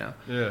in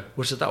it,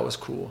 which I thought was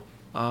cool.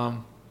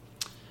 And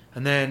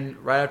then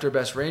right after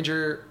Best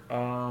Ranger,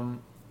 I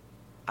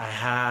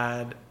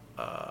had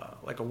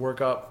like a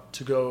workup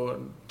to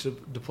go to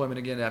deployment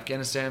again in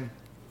Afghanistan,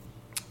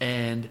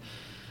 and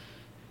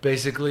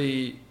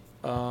basically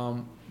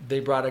they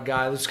brought a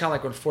guy. It was kind of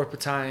like when 4th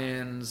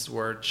battalions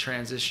were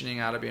transitioning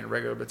out of being a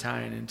regular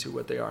battalion into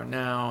what they are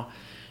now,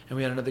 and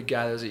we had another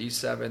guy that was at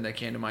E7 that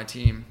came to my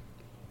team,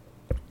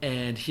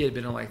 and he had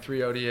been on like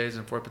 3 ODAs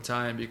in 4th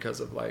battalion because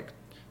of like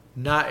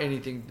not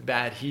anything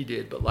bad he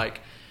did, but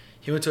like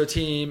he went to a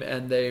team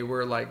and they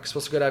were like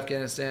supposed to go to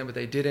Afghanistan, but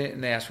they didn't,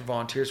 and they asked for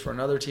volunteers for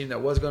another team that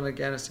was going to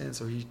Afghanistan,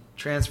 so he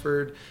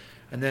transferred,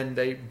 and then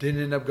they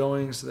didn't end up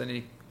going, so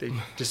then they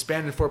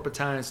disbanded 4th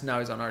Battalion, so now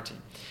he's on our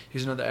team.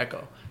 He's another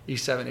Echo,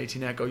 E7,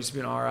 18 Echo, used to be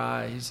an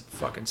RI, he's a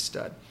fucking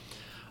stud.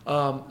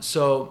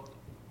 So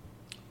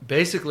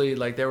basically,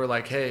 like they were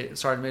like, hey,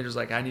 Sergeant Major's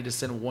like, I need to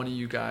send one of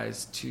you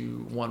guys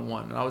to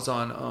 1-1, and I was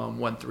on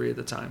 1-3 at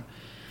the time.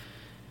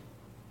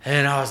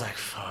 And I was like,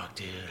 fuck,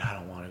 dude, I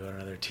don't want to go to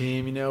another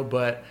team,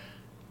 but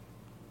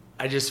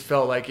I just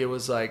felt like it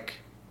was like,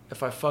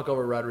 if I fuck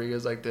over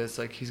Rodriguez like this,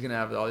 like he's going to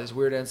have all these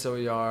weird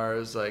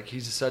NSOERs, like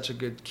he's such a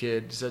good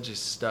kid, such a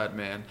stud,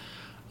 man.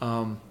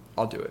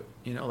 I'll do it.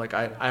 Like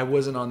I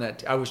wasn't on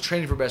that. I was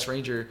training for Best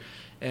Ranger,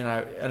 and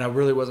I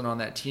really wasn't on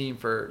that team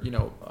for,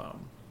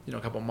 a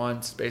couple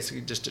months,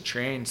 basically just to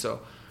train. So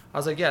I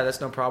was like, yeah, that's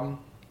no problem.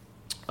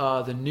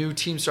 The new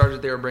team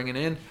sergeant they were bringing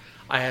in,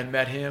 I had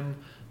met him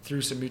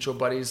through some mutual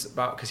buddies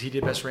because he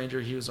did Best Ranger.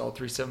 He was all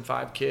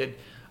 375 kid,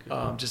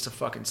 just a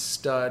fucking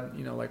stud,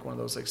 like one of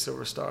those like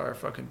Silver Star,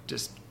 fucking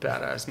just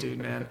badass dude,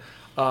 man.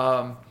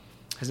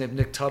 His name's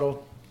Nick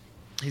Tuttle.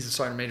 He's a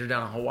sergeant major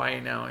down in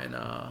Hawaii now, and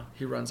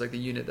he runs like the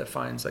unit that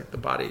finds like the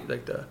body,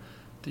 like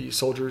the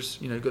soldiers.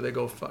 They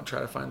go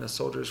try to find the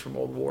soldiers from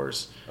old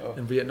wars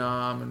in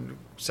Vietnam and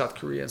South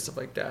Korea and stuff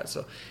like that.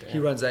 So he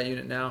runs that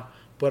unit now.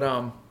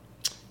 But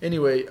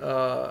anyway,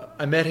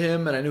 I met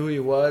him and I knew who he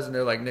was, and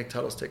they're like, Nick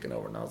Tuttle's taking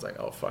over, and I was like,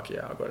 oh fuck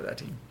yeah, I'll go to that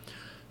team.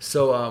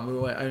 So I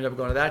ended up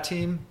going to that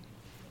team,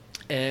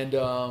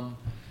 and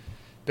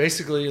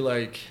basically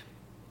like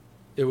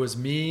it was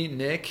me,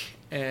 Nick,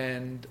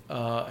 and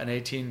an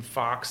 18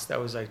 Fox that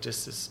was like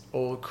just this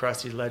old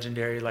crusty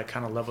legendary like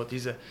kind of level.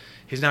 He's a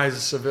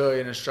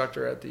civilian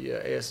instructor at the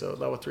ASO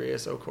level 3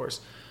 ASO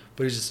course,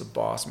 but he's just a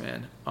boss,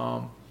 man.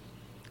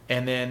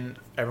 And then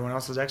everyone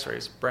else was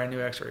X-rays, brand new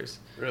X-rays.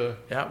 Really?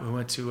 Yeah, we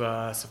went to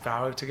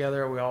Sefawik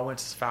together. We all went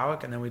to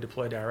Sefawik, and then we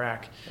deployed to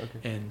Iraq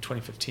in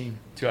 2015.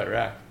 To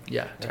Iraq?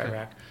 Yeah, to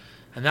Iraq.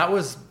 And that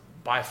was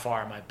by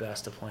far my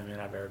best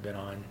deployment I've ever been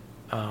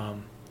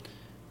on.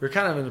 We were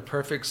kind of in the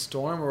perfect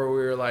storm where we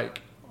were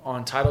like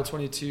on Title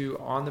 22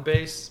 on the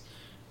base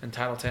and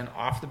Title 10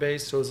 off the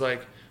base. So it was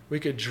like we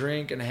could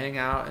drink and hang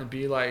out and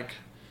be like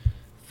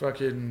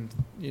fucking,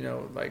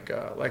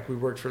 like we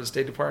worked for the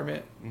State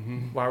Department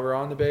while we were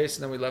on the base,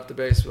 and then we left the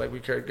base, like we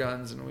carried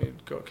guns and we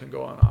can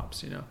go on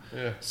ops,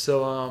 Yeah.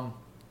 So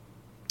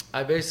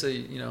I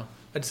basically,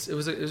 it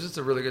was just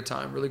a really good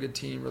time, really good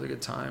team, really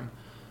good time.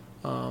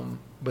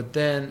 But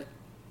then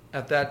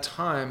at that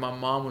time, my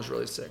mom was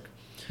really sick.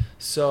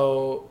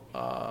 So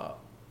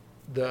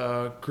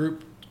the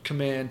group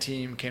command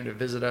team came to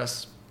visit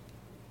us,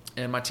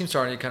 And my team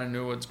sergeant kind of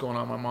knew what's going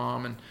on with my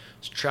mom and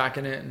was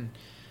tracking it.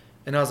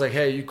 And I was like,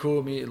 hey, you cool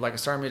with me? Like a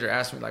sergeant major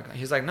asked me, like,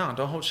 he's like, no,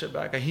 don't hold shit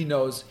back. Like, he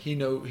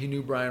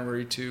knew Brian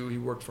Murray too. He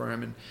worked for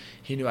him and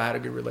he knew I had a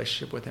good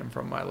relationship with him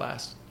from my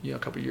last,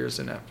 couple years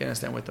in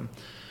Afghanistan with him.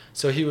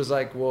 So he was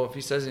like, well, if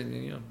he says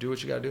anything, do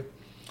what you got to do.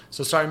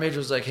 So sergeant major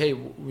was like, hey,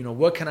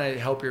 how can I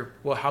help your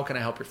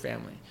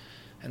family?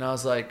 And I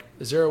was like,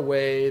 is there a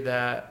way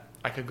that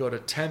I could go to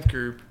 10th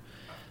group?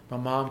 My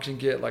mom can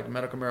get like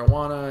medical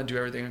marijuana and do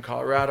everything in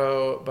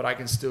Colorado, but I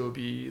can still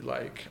be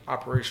like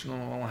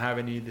operational. I don't have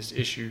any of this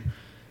issue.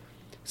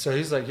 So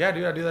he's like, yeah,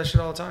 dude, I do that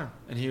shit all the time.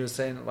 And he was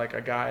saying like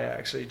a guy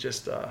actually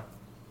just,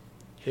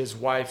 his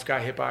wife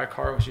got hit by a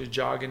car when she was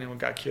jogging and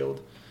got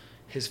killed.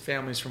 His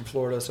family's from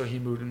Florida, so he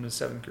moved into the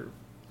 7th group.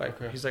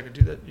 Like, okay. He's like, I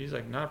do that. He's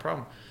like, not a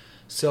problem.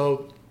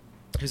 So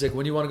he's like,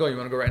 when do you want to go? You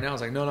want to go right now? I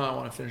was like, no, I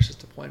want to finish this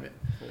deployment.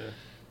 Yeah.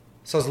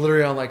 So I was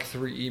literally on like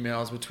 3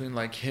 emails between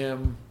like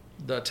him,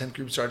 the 10th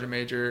group sergeant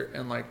major,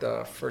 and like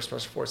the 1st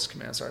Special Forces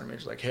command sergeant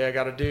major. Like, hey, I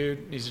got a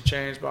dude, needs to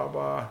change, blah,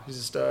 blah, he's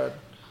a stud.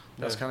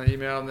 That's kind of the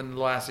email. And then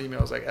the last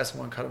email was like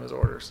S1 cut him his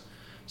orders.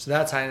 So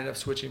that's how I ended up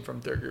switching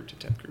from 3rd group to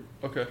 10th group.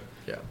 Okay.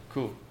 Yeah.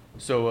 Cool.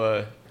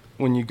 So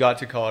when you got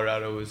to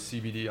Colorado, was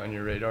CBD on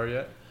your radar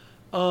yet?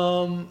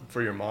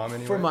 For your mom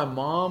anyway? For my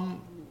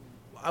mom,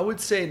 I would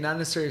say not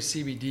necessarily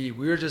CBD.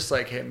 We were just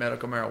like, hey,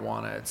 medical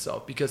marijuana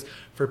itself. Because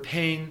for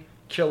pain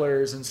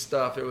killers and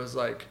stuff, it was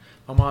like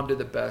my mom did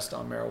the best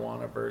on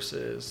marijuana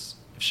versus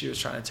if she was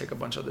trying to take a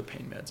bunch of other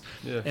pain meds.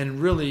 Yeah. And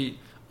really,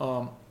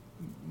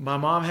 my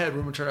mom had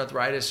rheumatoid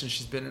arthritis and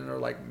she's been in her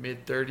like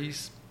mid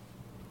 30s.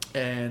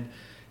 And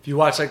if you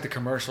watch like the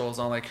commercials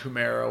on like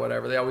Humira or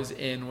whatever, they always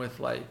end with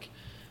like,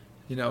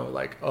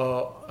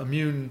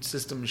 immune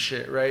system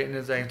shit, right? And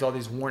it's like all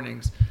these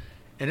warnings,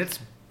 and it's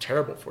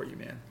terrible for you,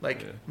 man.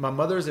 Like my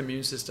mother's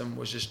immune system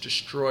was just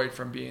destroyed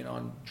from being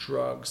on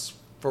drugs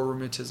for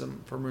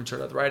rheumatism, for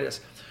rheumatoid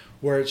arthritis,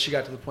 where she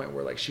got to the point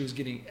where like she was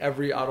getting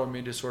every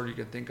autoimmune disorder you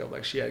could think of.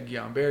 Like she had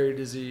Guillain-Barré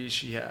disease,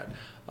 she had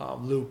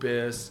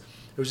lupus.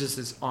 It was just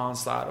this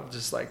onslaught of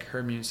just like her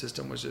immune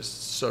system was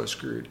just so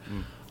screwed.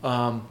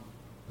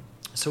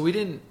 So we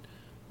didn't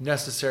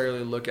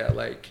necessarily look at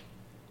like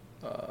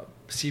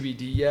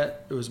CBD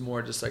yet. It was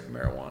more just like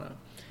marijuana.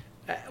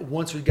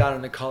 Once we got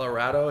into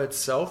Colorado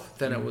itself,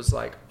 then it was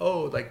like,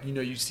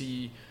 you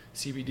see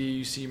CBD,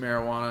 you see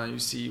marijuana, you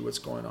see what's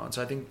going on.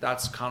 So I think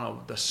that's kind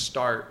of the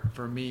start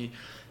for me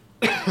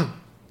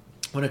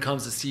when it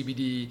comes to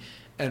CBD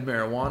and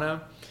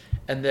marijuana.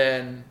 And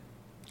then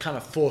kind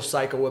of full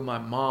cycle with my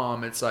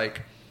mom, it's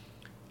like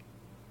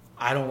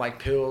I don't like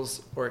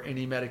pills or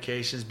any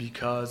medications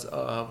because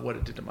of what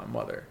it did to my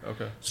mother.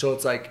 Okay. So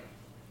it's like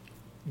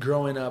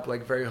growing up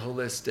like very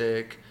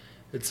holistic.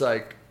 It's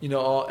like,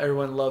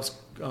 everyone loves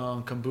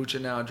kombucha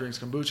now, drinks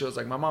kombucha. It's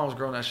like my mom was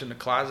growing that shit in the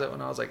closet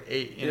when I was like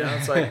 8.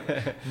 It's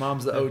like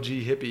mom's the OG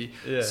hippie.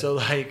 Yeah. So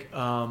like,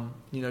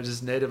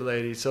 just native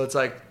lady. So it's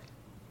like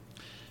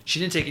she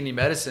didn't take any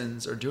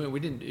medicines or we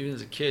didn't, even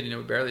as a kid,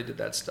 we barely did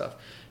that stuff.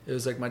 It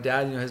was like my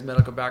dad, his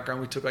medical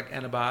background, we took like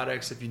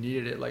antibiotics if you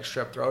needed it, like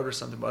strep throat or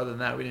something. But other than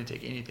that, we didn't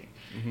take anything.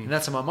 And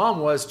that's how my mom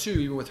was too,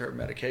 even with her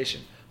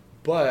medication.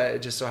 But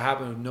it just so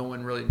happened no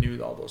one really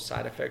knew all those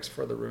side effects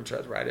for the rheumatoid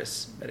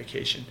arthritis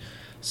medication.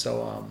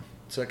 So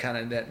it kind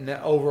of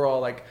that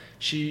overall, like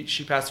she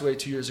passed away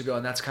 2 years ago,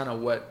 and that's kind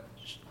of what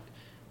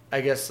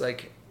I guess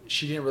like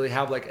she didn't really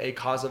have like a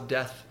cause of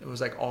death. It was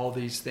like all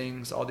these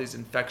things, all these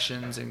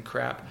infections and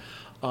crap,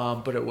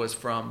 but it was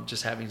from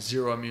just having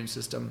zero immune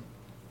system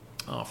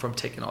from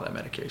taking all that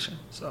medication.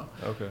 So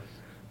okay,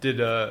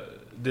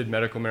 did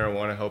medical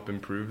marijuana help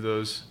improve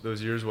those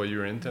years while you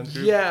were in 10th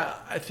group? Yeah,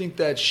 I think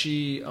that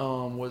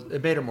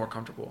it made her more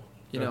comfortable.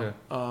 Okay.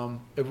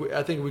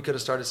 I think we could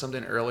have started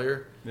something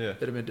earlier. Yeah.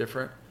 It'd have been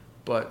different.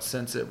 But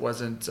since it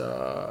wasn't,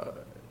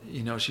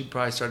 she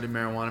probably started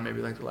marijuana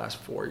maybe like the last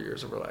 4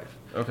 years of her life.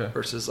 Okay.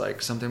 Versus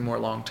like something more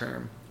long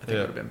term. I think it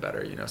would have been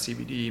better.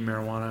 CBD,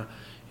 marijuana,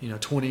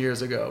 20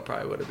 years ago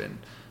probably would have been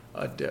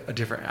a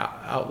different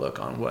outlook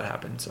on what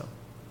happened. So.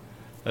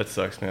 That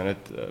sucks, man.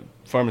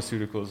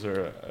 Pharmaceuticals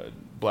are a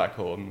black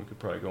hole. I mean, we could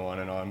probably go on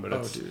and on,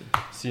 but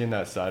seeing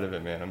that side of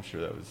it, man, I'm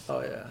sure that was...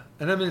 Oh, yeah.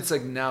 And I mean, it's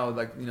like now,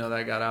 like, that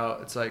I got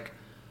out, it's like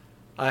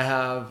I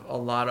have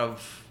I'm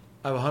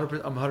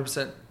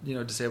 100%,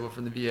 disabled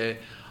from the VA.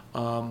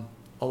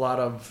 A lot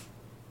of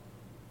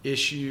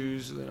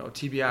issues,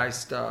 TBI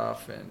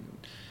stuff and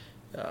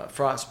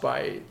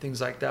frostbite,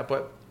 things like that.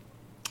 But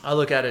I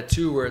look at it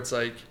too, where it's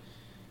like,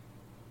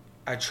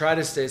 I try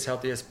to stay as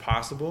healthy as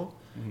possible.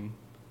 Mm-hmm.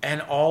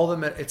 And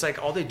it's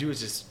like all they do is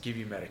just give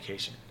you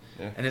medication.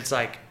 Yeah. And it's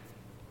like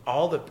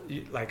I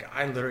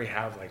literally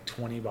have like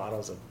 20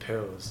 bottles of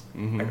pills,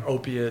 like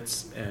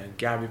opiates and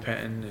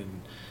gabapentin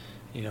and,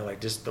 like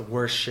just the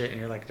worst shit. And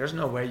you're like, there's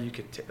no way you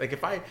could like,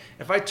 if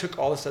I took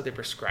all the stuff they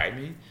prescribed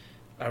me,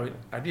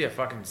 I'd be a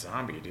fucking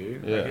zombie,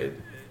 dude. Yeah. Like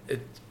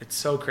it's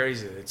so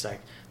crazy that it's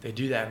like they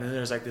do that. And then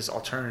there's like this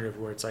alternative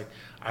where it's like,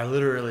 I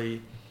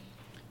literally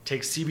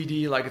take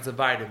CBD like it's a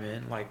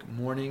vitamin, like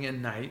morning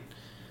and night.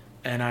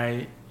 And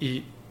I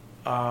eat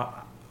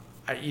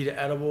I eat an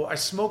edible. I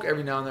smoke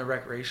every now and then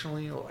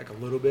recreationally, like a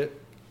little bit.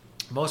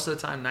 Most of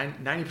the time,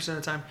 90% of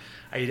the time,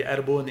 I eat an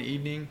edible in the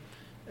evening,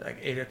 like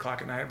 8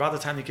 o'clock at night, about the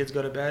time the kids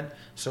go to bed.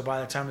 So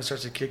by the time it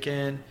starts to kick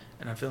in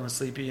and I'm feeling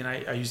sleepy and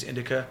I use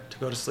indica to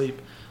go to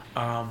sleep,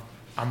 I'm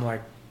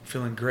like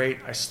feeling great.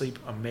 I sleep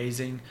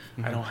amazing.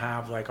 I don't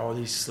have like all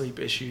these sleep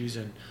issues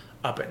and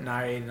up at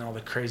night and all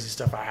the crazy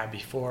stuff I had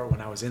before when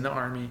I was in the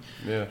Army,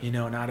 you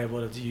know, not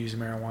able to use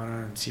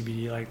marijuana and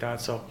CBD like that.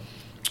 So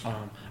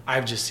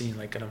I've just seen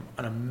like an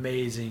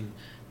amazing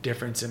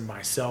difference in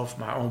myself,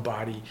 my own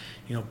body,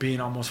 you know,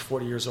 being almost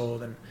 40 years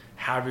old and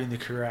having the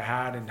career I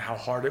had and how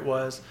hard it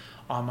was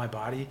on my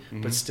body,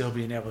 but still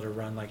being able to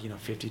run like, you know,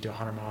 50 to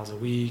 100 miles a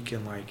week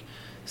and like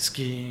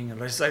skiing and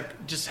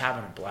just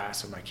having a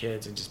blast with my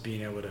kids and just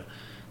being able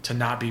to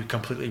not be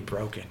completely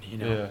broken, you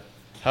know?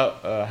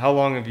 Yeah. How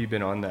long have you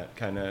been on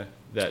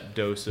that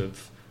dose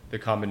of the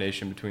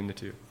combination between the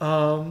two?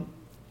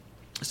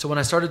 So when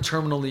I started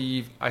terminal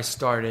leave, I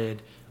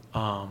started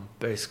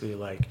basically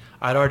like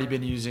I'd already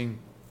been using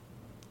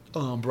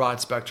broad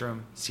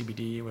spectrum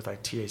CBD with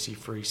like THC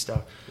free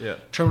stuff. Yeah.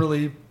 Terminal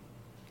leave,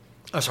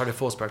 I started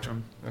full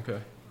spectrum. Okay.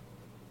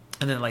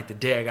 And then like the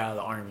day I got out of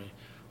the Army,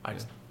 I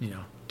just, you know,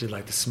 did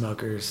like the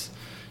smokers,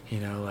 you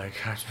know, like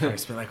I probably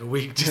spent like a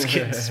week just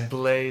getting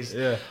blazed.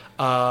 Yeah.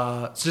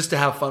 So just to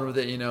have fun with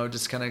it, you know,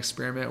 just kind of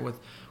experiment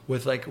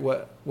with like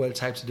what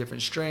types of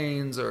different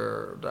strains,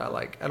 or do I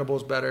like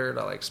edibles better, do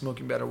I like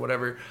smoking better,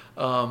 whatever.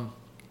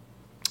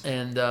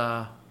 And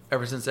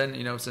ever since then,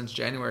 you know, since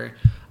January,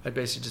 I've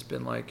basically just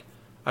been like,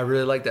 I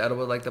really like the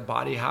edible, like the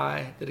body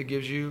high that it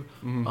gives you.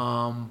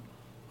 I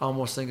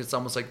almost think it's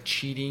almost like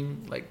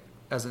cheating, like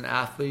as an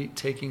athlete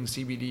taking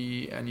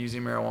CBD and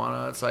using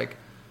marijuana. It's like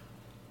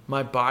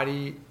my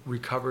body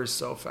recovers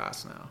so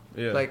fast now.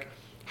 Yeah. Like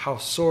how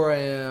sore I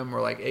am,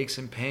 or like aches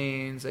and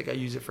pains. Like I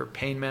use it for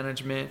pain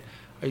management.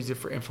 I use it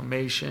for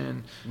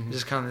inflammation.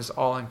 Just kind of this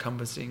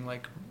all-encompassing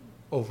like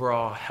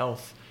overall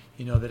health,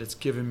 you know, that it's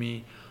given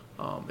me.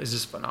 Is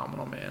just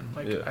phenomenal, man.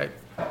 Like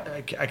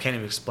I can't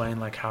even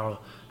explain like how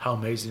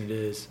amazing it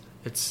is.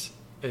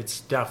 It's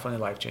definitely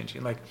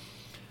life-changing. Like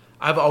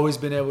I've always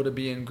been able to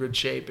be in good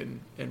shape and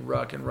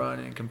ruck and run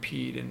and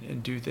compete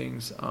and do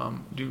things,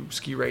 do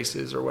ski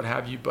races or what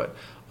have you. But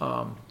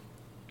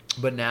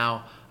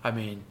now, I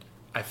mean,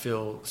 I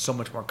feel so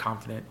much more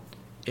confident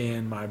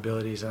in my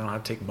abilities. I don't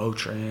have to take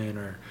Motrin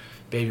or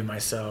baby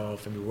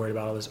myself and be worried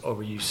about all this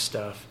overuse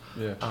stuff.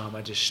 Yeah.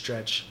 I just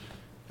stretch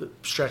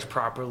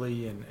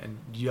properly and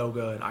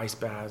yoga and ice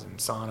baths and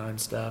sauna and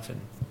stuff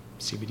and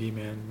CBD,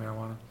 man,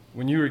 marijuana.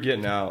 When you were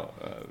getting out,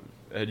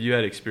 had you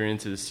had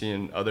experiences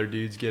seeing other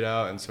dudes get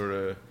out and sort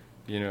of,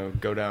 you know,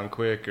 go down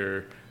quick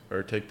or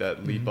take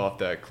that leap off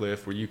that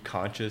cliff? Were you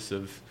conscious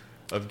of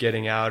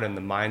getting out and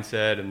the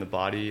mindset and the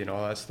body and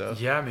all that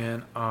stuff? Yeah,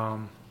 man.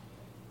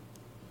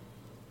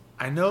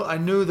 I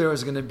knew there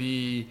was gonna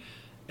be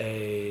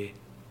a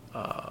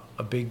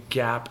big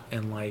gap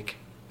in like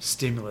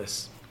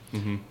stimulus.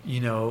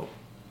 You know,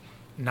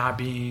 not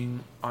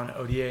being on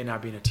ODA,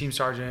 not being a team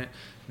sergeant,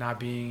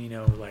 not being, you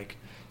know, like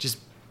just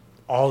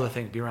all the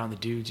things, be around the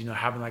dudes, you know,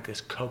 having like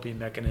this coping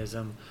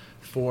mechanism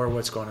for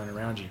what's going on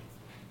around you.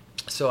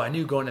 So I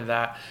knew going into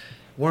that,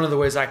 one of the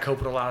ways I cope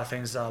with a lot of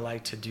things that I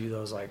like to do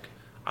those, like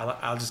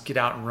I'll just get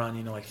out and run,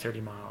 you know, like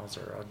 30 miles,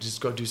 or I'll just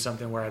go do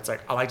something where it's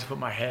like, I like to put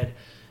my head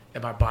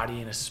and my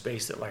body in a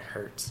space that like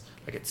hurts,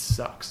 like it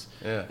sucks.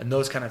 Yeah. And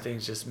those kind of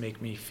things just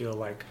make me feel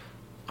like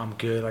I'm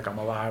good, like I'm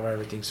alive,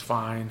 everything's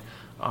fine.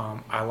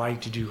 I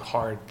like to do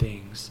hard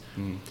things.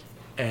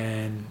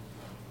 And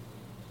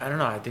I don't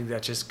know, I think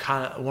that's just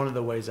kind of one of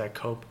the ways I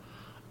cope.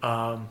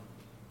 I've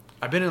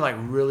been in like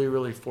really,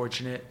 really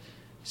fortunate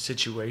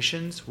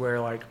situations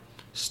where like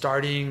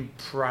starting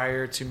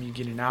prior to me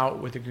getting out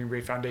with the Green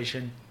Beret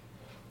Foundation,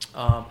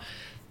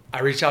 I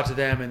reached out to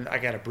them and I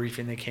got a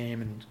briefing. They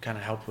came and kind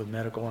of helped with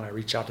medical, and I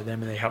reached out to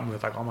them and they helped me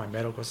with like all my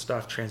medical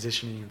stuff,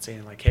 transitioning and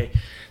saying like, hey,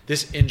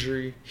 this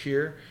injury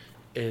here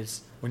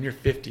is when you're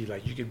 50,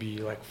 like you could be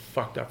like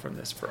fucked up from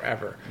this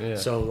forever. Yeah.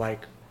 So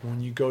like when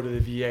you go to the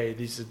VA,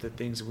 these are the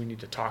things that we need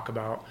to talk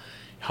about.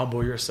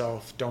 Humble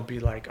yourself. Don't be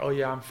like, oh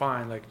yeah, I'm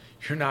fine. Like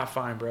you're not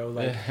fine, bro.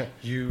 Like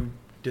you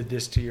did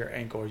this to your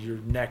ankle, your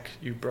neck,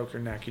 you broke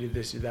your neck, you did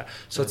this, you did that.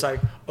 So it's like,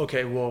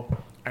 okay,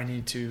 well, I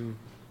need to,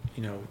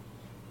 you know,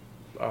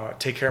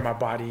 take care of my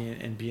body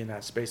and be in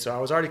that space. So I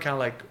was already kind of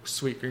like,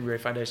 sweet, Green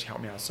Beret Foundation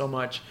helped me out so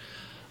much.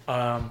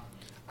 I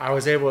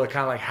was able to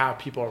kind of like have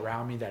people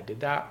around me that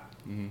did that.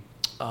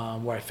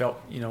 Where I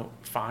felt, you know,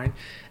 fine.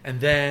 And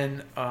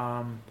then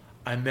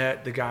I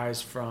met the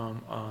guys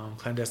from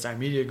Clandestine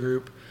Media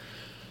Group.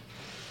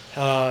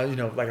 You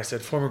know, like I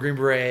said, former Green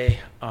Beret.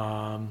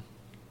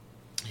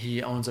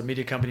 He owns a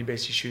media company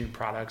basically shooting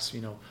products,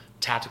 you know,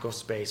 tactical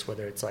space,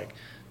 whether it's like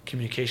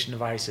communication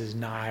devices,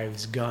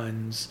 knives,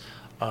 guns.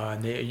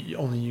 And they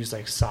only use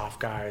like soft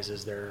guys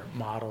as their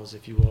models,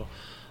 if you will.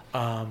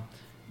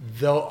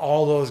 Though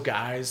all those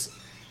guys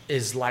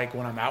is like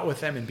when I'm out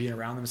with them and being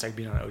around them, it's like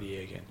being on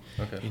ODA again.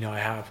 Okay. You know,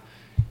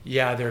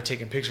 they're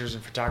taking pictures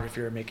and photography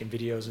or making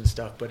videos and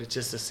stuff, but it's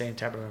just the same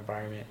type of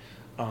environment.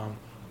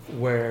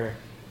 where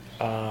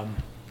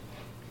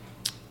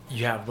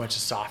you have a bunch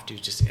of soft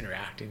dudes just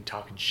interacting,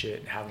 talking shit,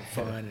 and having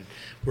fun. And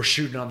we're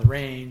shooting on the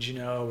range, you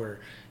know, or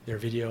they're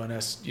videoing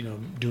us, you know,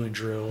 doing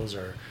drills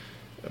or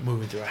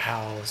moving through a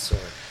house, or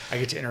I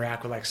get to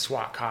interact with like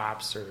SWAT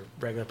cops or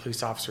regular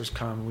police officers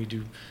come and we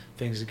do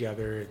things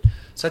together.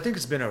 So I think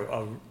it's been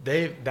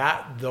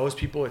those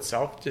people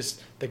itself,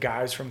 just the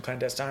guys from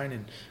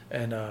Clandestine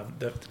and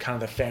the kind of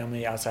the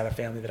family outside of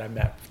family that I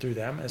met through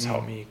them has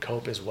helped me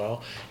cope as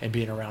well, and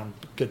being around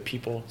good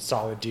people,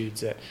 solid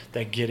dudes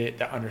that get it,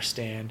 that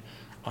understand,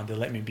 that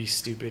let me be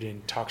stupid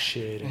and talk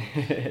shit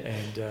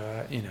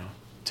and you know,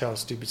 tell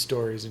stupid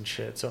stories and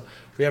shit. So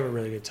we have a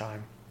really good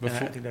time. And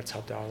I think that's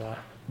helped out a lot.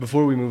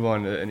 Before we move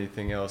on to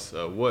anything else,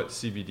 what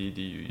CBD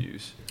do you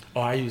use?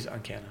 Oh, I use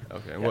Uncanna.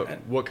 Okay. Yeah.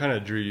 What kind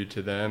of drew you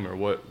to them, or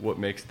what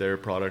makes their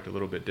product a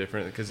little bit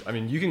different? Because, I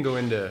mean, you can go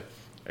into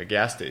a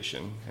gas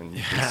station and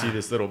you can see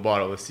this little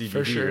bottle of CBD,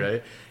 For sure.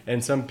 right?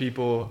 And some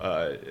people,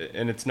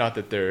 and it's not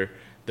that they're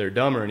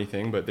dumb or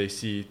anything, but they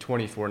see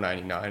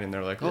 $24.99 and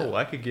they're like, oh,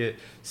 I could get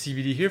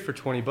CBD here for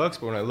 $20,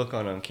 but when I look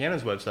on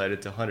Uncanna's website,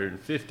 it's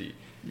 $150.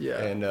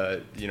 Yeah.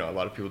 And, you know, a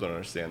lot of people don't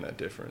understand that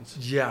difference.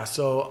 Yeah.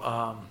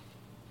 So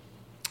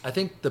I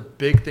think the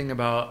big thing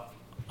about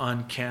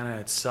Uncanna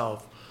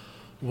itself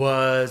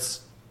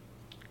was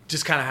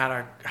just kind of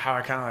how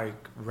I kind of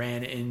like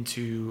ran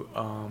into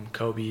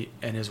Kobe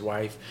and his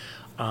wife,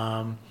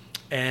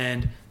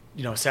 and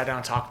you know, sat down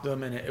and talked to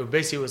them, and it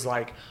basically was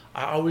like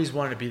I always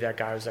wanted to be that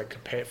guy who's like a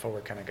pay it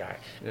forward kind of guy.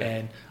 Yeah.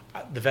 And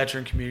the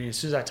veteran community, as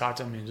soon as I talked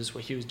to him and just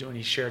what he was doing,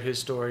 he shared his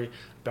story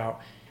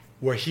about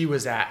where he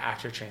was at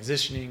after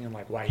transitioning and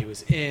like why he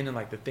was in and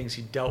like the things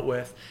he dealt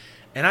with.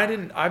 And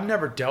I've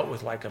never dealt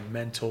with like a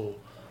mental,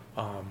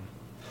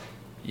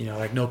 you know,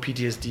 like no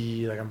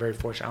PTSD. Like I'm very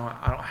fortunate.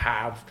 I don't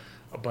have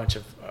a bunch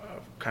of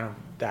kind of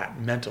that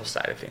mental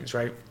side of things,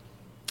 right?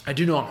 I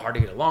do know I'm hard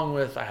to get along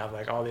with. I have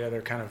like all the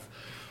other kind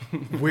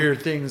of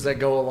weird things that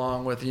go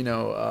along with, you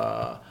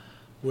know,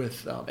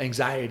 with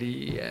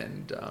anxiety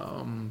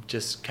and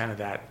just kind of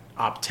that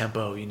op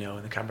tempo, you know,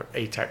 and the kind of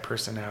A-type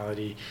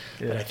personality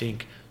that I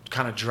think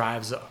kind of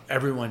drives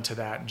everyone to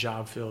that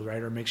job field,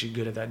 right? Or makes you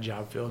good at that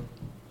job field.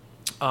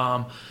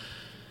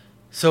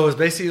 So it was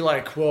basically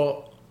like,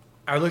 well,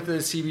 I looked at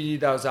the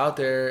CBD that was out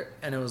there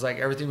and it was like,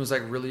 everything was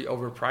like really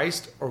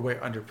overpriced or way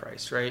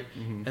underpriced. Right.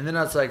 Mm-hmm. And then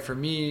I was like, for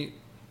me,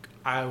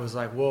 I was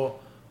like, well,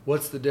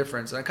 what's the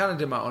difference? And I kind of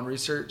did my own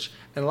research,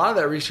 and a lot of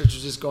that research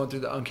was just going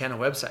through the Uncanna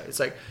website. It's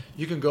like,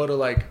 you can go to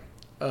like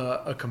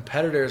a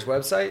competitor's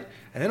website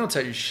and they don't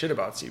tell you shit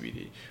about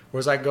CBD.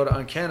 Whereas I go to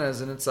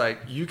Uncanna's and it's like,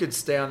 you could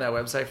stay on that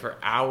website for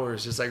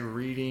hours, just like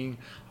reading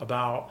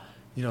about,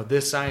 you know,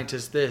 this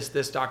scientist,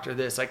 this doctor,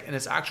 this, like, and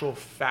it's actual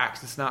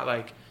facts. It's not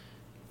like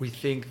we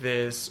think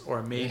this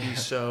or maybe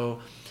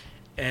so.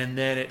 And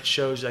then it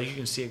shows, like, you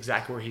can see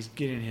exactly where he's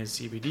getting his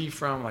CBD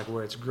from, like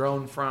where it's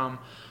grown from,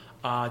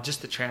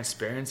 just the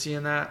transparency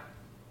in that.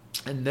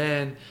 And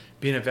then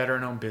being a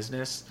veteran-owned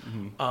business,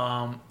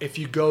 if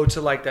you go to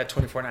like that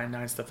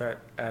 $24.99 stuff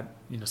at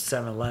you know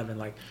 7-Eleven,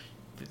 like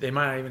they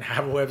might not even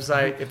have a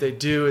website. If they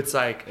do, it's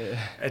like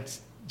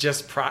it's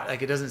just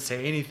like it doesn't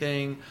say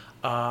anything.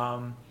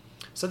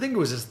 So I think it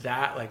was just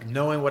that, like,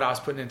 knowing what I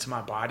was putting into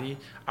my body,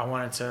 I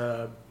wanted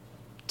to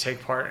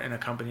take part in a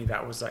company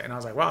that was like, and I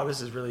was like, wow,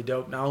 this is really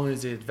dope. Not only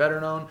is it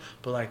veteran owned,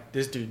 but like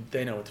this dude,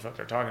 they know what the fuck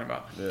they're talking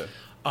about.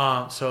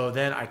 Yeah. So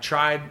then I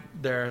tried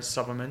their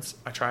supplements.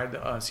 I tried the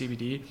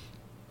CBD.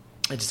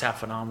 I just have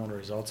phenomenal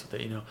results with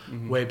it, you know,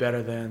 way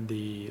better than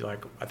the,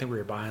 like, I think we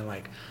were buying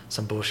like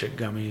some bullshit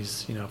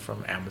gummies, you know,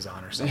 from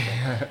Amazon or something.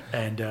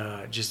 And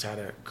just had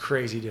a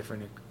crazy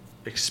different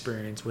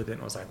experience with it,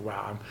 and was like,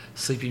 wow, I'm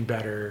sleeping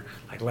better,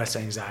 like less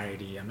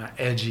anxiety, I'm not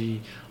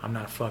edgy, I'm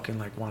not fucking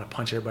like want to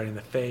punch everybody in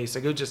the face.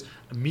 Like it was just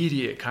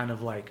immediate kind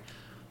of like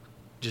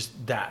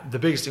just that. The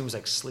biggest thing was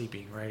like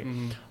sleeping, right?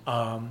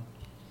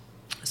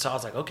 So I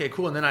was like, okay,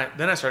 cool. And then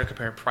I started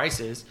comparing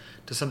prices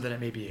to something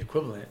that may be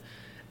equivalent,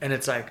 and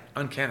it's like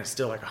Uncanna is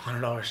still like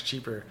 $100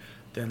 cheaper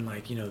than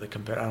like, you know, the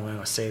I don't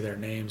want to say their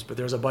names, but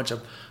there's a bunch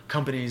of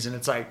companies, and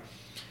it's like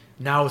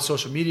now with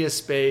social media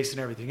space and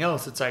everything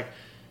else, it's like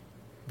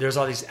there's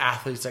all these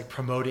athletes like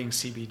promoting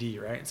CBD,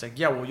 right? It's like,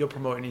 yeah, well, you'll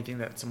promote anything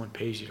that someone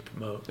pays you to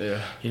promote.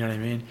 Yeah. You know what I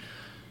mean?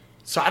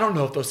 So I don't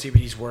know if those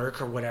CBDs work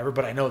or whatever,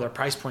 but I know their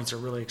price points are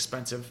really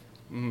expensive.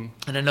 And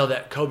I know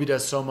that Kobe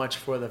does so much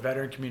for the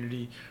veteran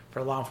community,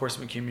 for the law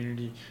enforcement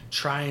community,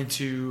 trying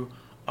to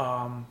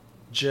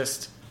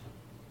just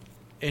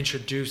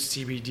introduce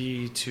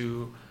CBD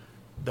to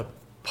the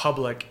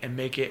public and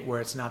make it where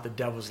it's not the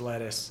devil's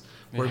lettuce,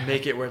 or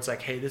make it where it's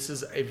like, hey, this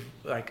is a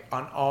like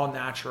an all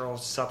natural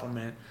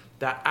supplement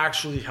that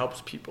actually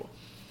helps people.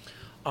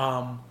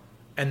 And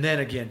then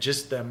again,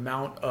 just the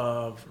amount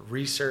of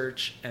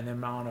research and the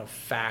amount of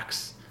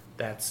facts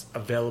that's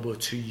available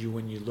to you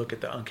when you look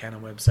at the Uncanna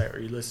website, or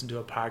you listen to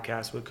a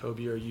podcast with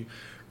Kobe, or you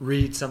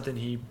read something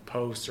he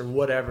posts or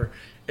whatever.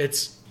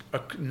 It's a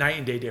night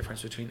and day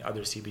difference between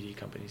other CBD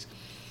companies.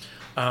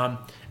 And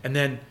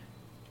then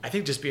I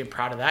think just being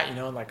proud of that, you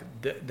know, like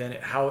then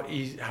how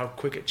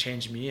quick it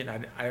changed me.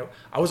 And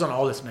I was on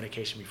all this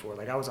medication before.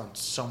 Like I was on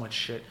so much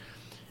shit,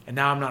 and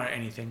now I'm not on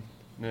anything.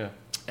 Yeah.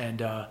 And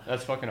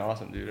that's fucking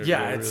awesome, dude.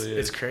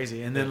 It's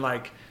crazy. And then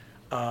like,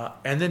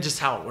 and then just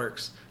how it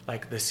works,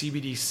 like the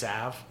CBD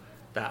salve,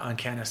 that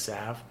Uncana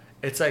salve.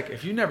 It's like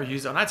if you never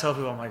use it, and I tell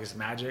people I'm like it's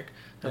magic.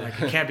 They're like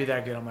it can't be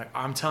that good. I'm like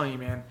I'm telling you,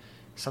 man,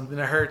 something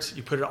that hurts,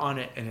 you put it on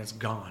it and it's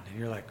gone, and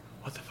you're like,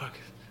 what the fuck?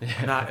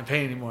 I'm not in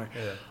pain anymore.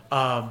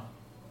 Yeah.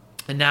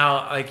 And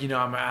now, like, you know,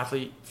 I'm an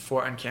athlete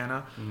for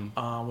Uncana,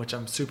 which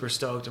I'm super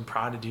stoked and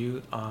proud to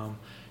do,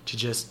 to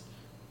just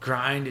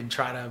grind and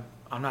try to.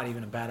 I'm not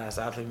even a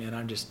badass athlete, man.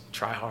 I'm just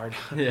try hard.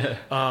 Yeah.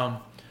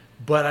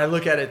 But I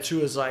look at it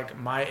too as like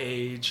my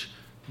age,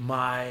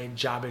 my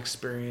job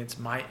experience,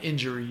 my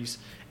injuries,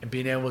 and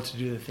being able to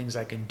do the things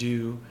I can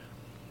do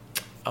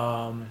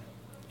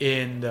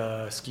in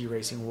the ski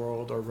racing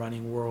world or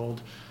running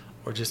world,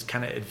 or just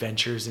kind of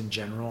adventures in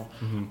general.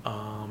 You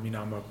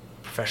know, I'm a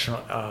professional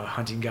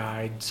hunting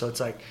guide, so it's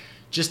like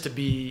just to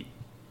be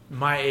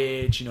my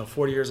age, you know,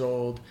 40 years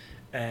old,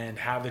 and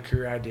have the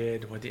career I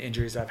did with the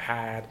injuries I've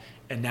had,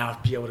 and now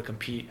be able to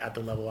compete at the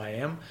level I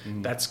am.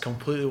 That's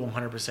completely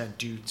 100%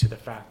 due to the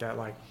fact that,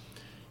 like,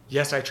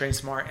 yes, I train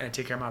smart and I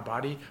take care of my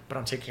body, but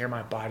I'm taking care of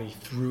my body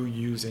through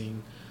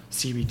using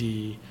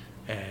CBD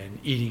and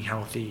eating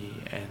healthy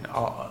and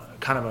all,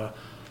 kind of a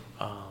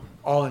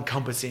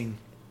all-encompassing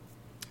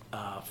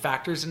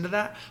factors into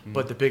that.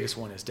 But the biggest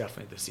one is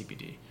definitely the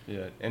CBD.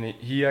 Yeah, and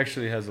he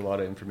actually has a lot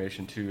of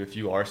information too. If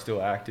you are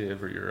still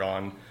active or you're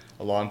on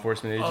a law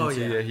enforcement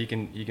agency, he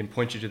can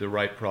point you to the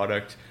right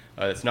product.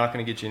 It's not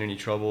going to get you in any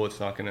trouble. It's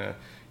not going to,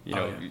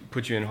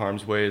 put you in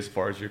harm's way as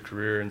far as your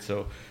career. And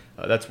so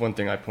that's one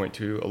thing I point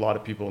to. A lot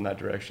of people in that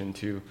direction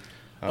too.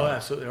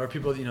 Absolutely. Or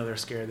people, you know, they're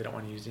scared. They don't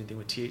want to use anything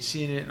with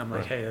THC in it. And I'm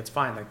like, hey, that's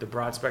fine. Like the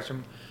broad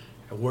spectrum,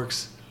 it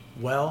works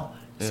well.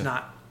 It's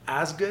not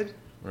as good,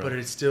 but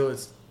it's a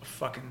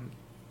fucking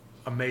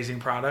amazing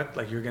product.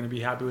 Like you're going to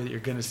be happy with it. You're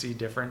going to see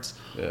difference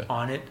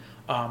on it.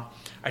 I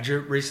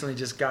recently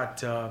just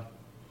got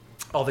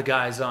all the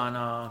guys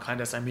on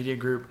Clandestine Media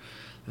Group.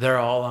 They're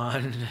all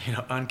on,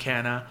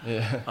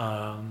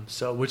 Uncana.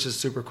 So, which is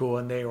super cool.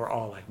 And they were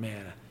all like,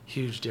 man, a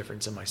huge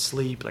difference in my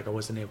sleep. Like I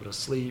wasn't able to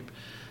sleep.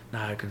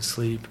 Now I can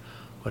sleep,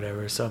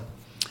 whatever. So,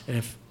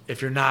 and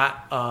if you're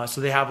not,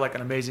 so they have like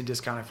an amazing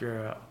discount if you're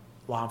a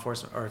law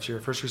enforcement or if you're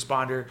a first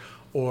responder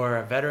or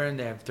a veteran,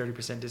 they have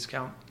 30%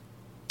 discount.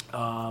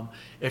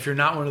 If you're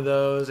not one of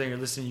those and you're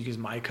listening, you can use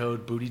my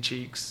code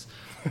BootyCheeks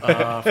for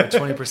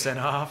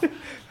 20% off.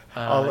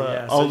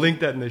 I'll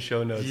link that in the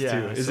show notes too.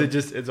 Is it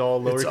just, it's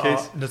all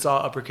lowercase? It's all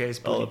uppercase,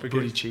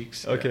 booty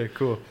cheeks. Okay,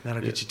 cool. That'll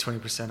get you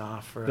 20%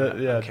 off for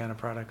Uncana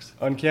products.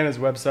 Uncana's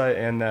website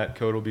and that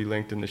code will be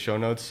linked in the show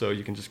notes, so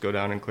you can just go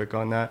down and click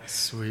on that.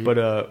 Sweet.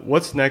 But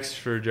what's next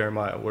for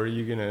Jeremiah? Where are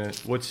you gonna?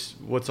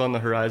 What's on the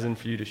horizon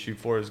for you to shoot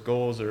for as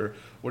goals, or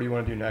what do you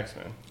want to do next,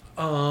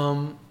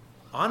 man?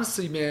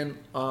 Honestly, man,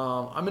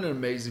 I'm in an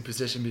amazing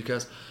position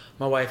because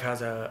my wife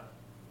has a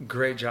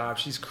great job.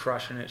 She's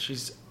crushing it.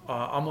 She's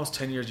almost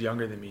 10 years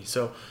younger than me.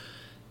 So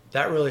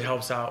that really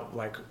helps out,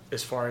 like,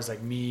 as far as, like,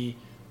 me.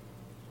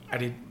 I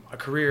did a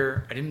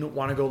career. I didn't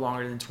want to go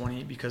longer than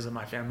 20 because of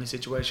my family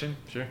situation.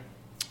 Sure.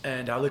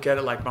 And I look at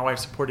it like my wife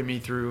supported me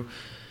through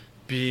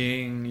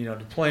being,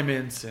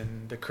 deployments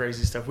and the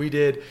crazy stuff we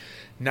did.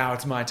 Now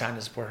it's my time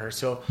to support her.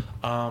 So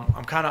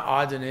I'm kind of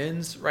odds and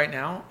ends right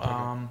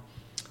now.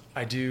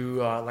 I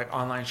do like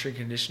online strength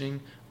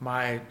conditioning.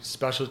 My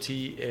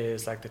specialty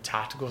is like the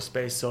tactical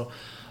space. So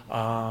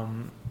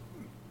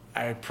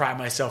I pride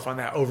myself on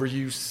that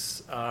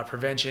overuse,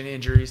 prevention,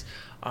 injuries.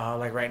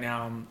 Like right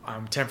now,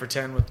 I'm 10 for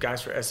 10 with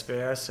guys for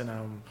SBS, and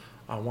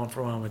I'm 1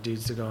 for 1 with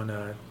dudes to go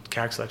into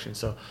CAG selection.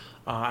 So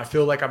I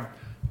feel like I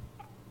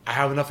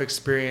have enough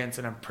experience,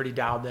 and I'm pretty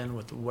dialed in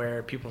with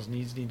where people's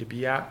needs need to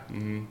be at.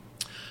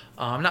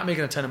 I'm not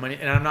making a ton of money,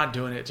 and I'm not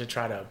doing it to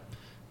try to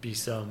be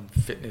some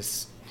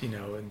fitness,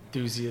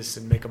 enthusiast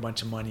and make a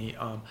bunch of money.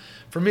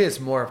 For me,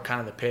 it's more of kind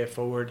of the pay it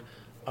forward.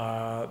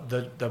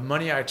 The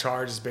money I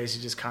charge is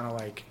basically just kind of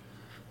like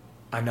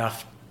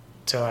enough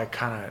to like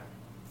kind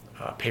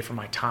of pay for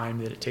my time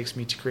that it takes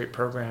me to create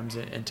programs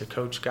and to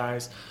coach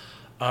guys.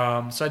 So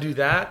I do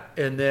that,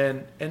 and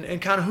then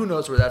and kind of who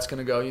knows where that's going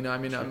to go.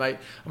 I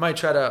might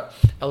try to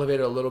elevate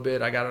it a little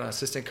bit. I got an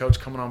assistant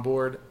coach coming on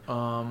board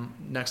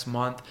next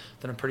month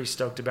that I'm pretty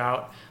stoked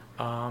about.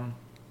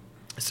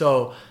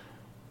 So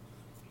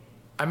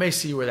I may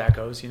see where that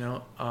goes,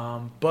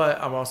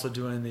 but I'm also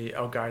doing the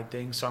Elk Guide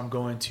thing. So I'm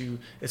going to,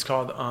 it's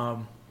called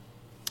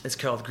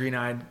Green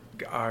Eyed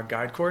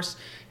Guide Course.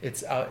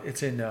 It's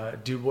in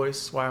Du Bois,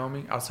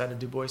 Wyoming, outside of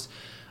Du Bois.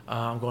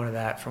 I'm going to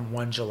that from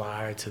 1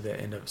 July to the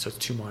end of, so it's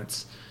 2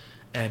 months.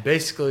 And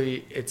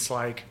basically it's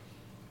like,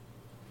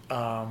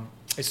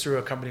 it's through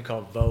a company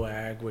called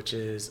VOAG, which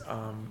is,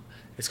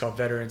 it's called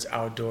Veterans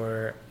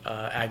Outdoor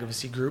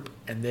Advocacy Group.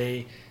 And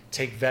they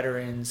take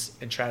veterans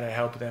and try to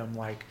help them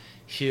like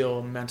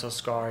heal mental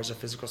scars or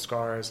physical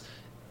scars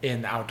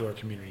in the outdoor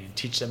community and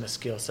teach them a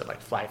skill set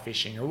like fly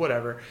fishing or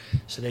whatever,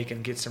 so they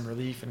can get some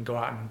relief and go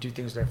out and do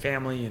things with their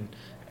family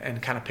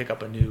and kind of pick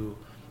up a new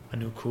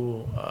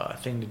cool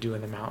thing to do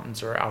in the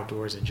mountains or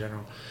outdoors in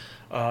general.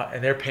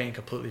 And they're paying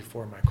completely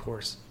for my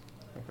course.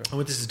 Okay. And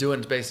what this is doing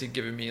is basically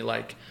giving me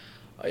like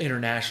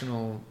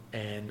international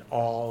and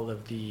all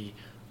of the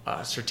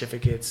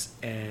certificates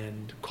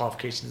and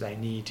qualifications I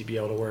need to be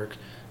able to work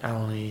not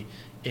only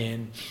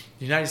in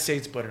the United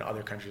States but in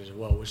other countries as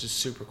well, which is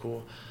super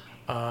cool.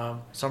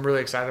 So I'm really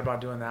excited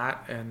about doing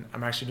that, and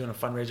I'm actually doing a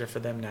fundraiser for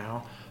them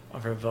now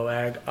for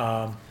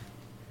VOAG.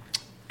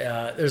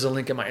 There's a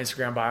link in my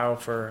Instagram bio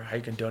for how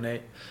you can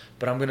donate,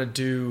 but I'm gonna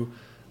do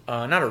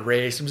not a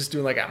race. I'm just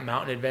doing like a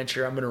mountain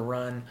adventure. I'm gonna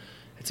run.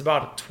 It's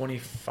about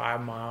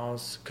 25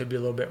 miles, could be a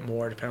little bit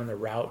more depending on the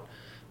route,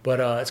 but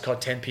it's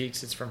called 10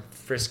 Peaks. It's from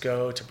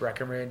Frisco to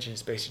Breckenridge, and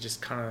it's basically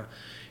just kind of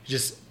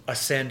just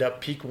ascend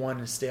up Peak 1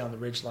 and stay on the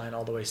ridge line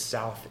all the way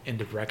south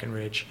into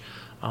Breckenridge.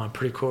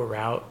 Pretty cool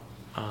route.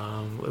 It's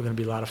going to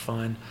be a lot of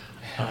fun.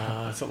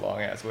 That's a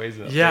long ass ways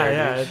up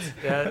Yeah,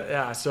 there,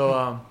 yeah.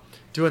 So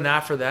doing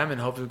that for them, and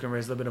hopefully we can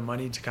raise a little bit of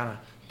money to kind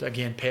of,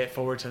 again, pay it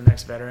forward to the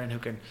next veteran who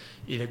can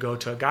either go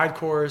to a guide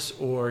course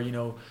or,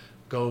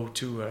 go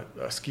to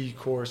a ski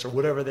course or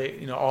whatever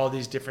they, all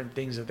these different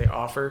things that they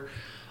offer.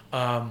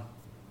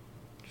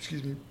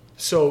 Excuse me.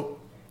 So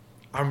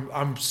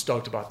I'm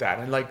stoked about that.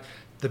 And like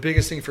the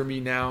biggest thing for me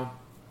now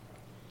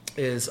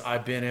is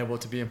I've been able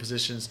to be in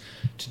positions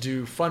to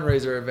do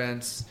fundraiser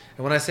events.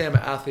 And when I say I'm an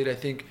athlete, I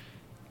think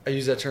I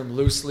use that term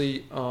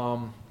loosely.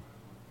 I'm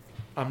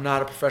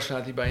not a professional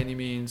athlete by any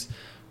means,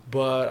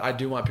 but I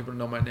do want people to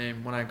know my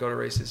name when I go to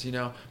races,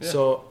 Yeah.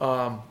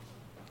 So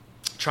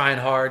trying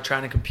hard,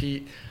 trying to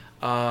compete.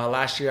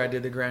 Last year I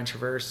did the Grand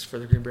Traverse for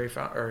the Green Beret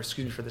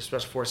for the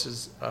Special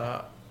Forces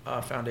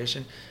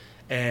Foundation.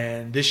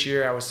 And this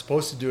year I was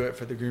supposed to do it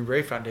for the Green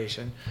Beret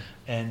Foundation,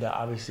 and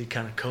obviously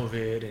kind of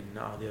COVID and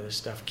all the other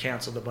stuff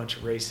canceled a bunch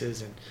of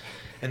races,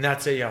 and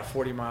that's a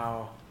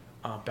 40-mile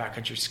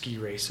backcountry ski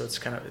race. So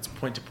it's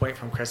point to point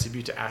from Crested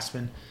Butte to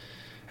Aspen,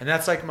 and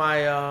that's like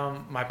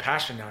my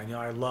passion now.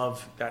 I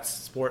love that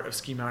sport of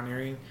ski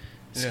mountaineering,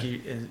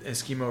 and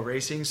ski mo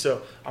racing.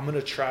 So I'm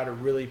gonna try to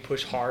really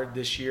push hard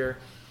this year.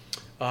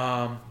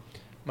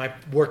 My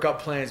workout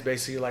plan is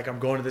basically like I'm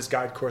going to this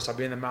guide course. I'll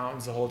be in the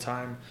mountains the whole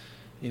time,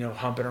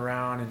 humping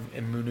around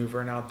and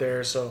maneuvering out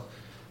there. So,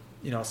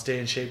 I'll stay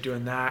in shape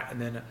doing that,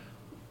 and then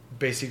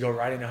basically go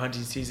right into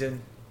hunting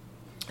season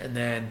and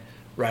then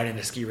right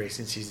into ski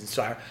racing season.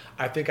 So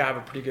I think I have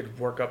a pretty good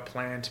workup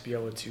plan to be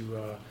able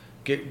to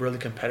get really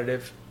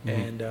competitive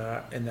and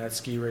in that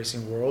ski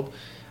racing world.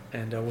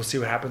 And we'll see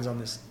what happens on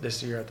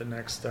this year at the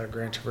next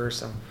Grand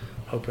Traverse. I'm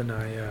hoping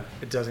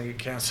it doesn't get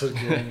canceled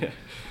again.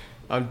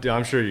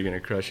 I'm sure you're gonna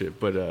crush it.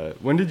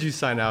 But when did you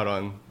sign out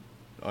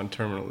on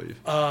terminal leave?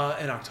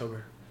 In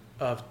October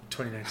of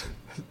 2019.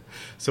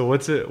 So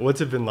what's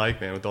it been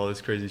like, man, with all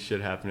this crazy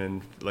shit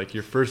happening? Like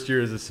your first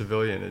year as a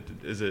civilian,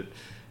 is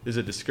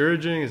it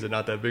discouraging? Is it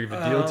not that big of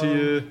a deal to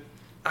you?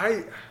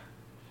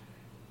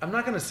 I'm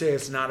not gonna say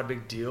it's not a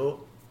big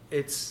deal.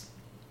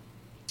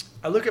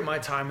 I look at my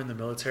time in the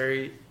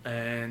military,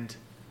 and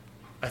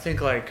I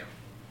think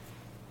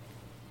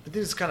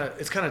it's kind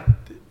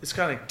of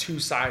like two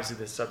sides to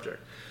this subject.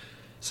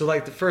 So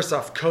like first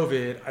off,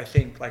 COVID, I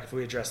think like if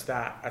we address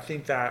that, I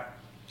think that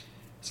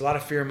it's a lot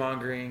of fear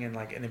mongering, and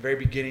like in the very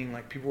beginning,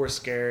 like people were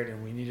scared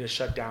and we needed to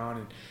shut down,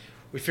 and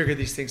we figured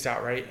these things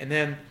out, right? And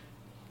then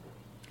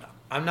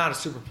I'm not a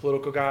super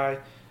political guy,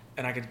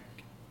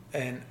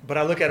 but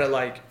I look at it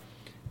like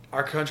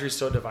our country is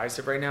so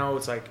divisive right now.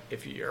 It's like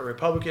if you're a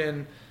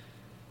Republican,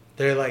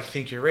 they like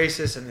think you're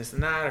racist and this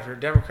and that. If you're a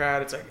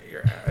Democrat, it's like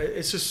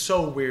it's just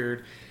so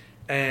weird.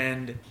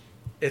 And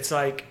it's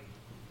like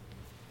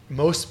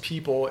most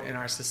people in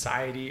our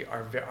society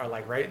are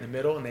like right in the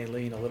middle, and they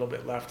lean a little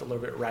bit left, a little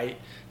bit right,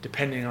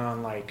 depending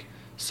on like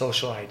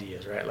social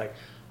ideas, right? Like,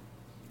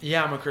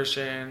 yeah, I'm a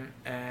Christian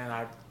and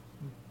I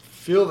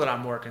feel that I'm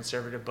more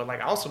conservative, but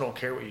like I also don't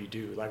care what you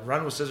do. Like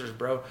run with scissors,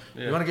 bro.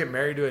 Yeah. You want to get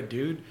married to a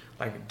dude?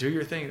 Like do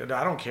your thing.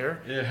 I don't care.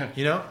 Yeah.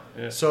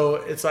 Yeah. So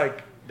it's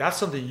like that's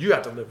something you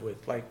have to live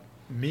with. Like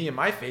me and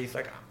my faith,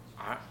 like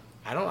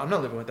I'm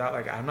not living with that.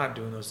 Like I'm not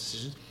doing those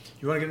decisions.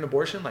 You want to get an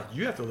abortion? Like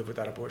you have to live with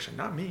that abortion,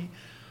 not me.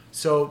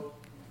 So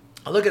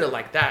I look at it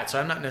like that. So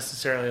I'm not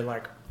necessarily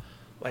like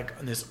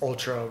on this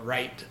ultra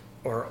right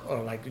or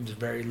like just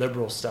very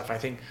liberal stuff. I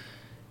think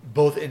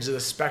both ends of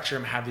the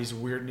spectrum have these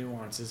weird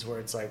nuances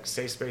where it's like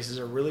safe spaces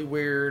are really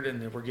weird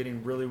and we're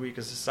getting really weak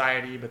as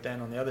society. But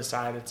then on the other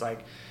side, it's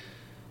like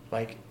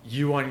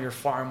you on your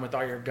farm with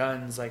all your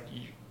guns, like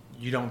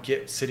you don't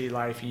get city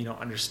life and you don't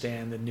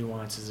understand the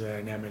nuances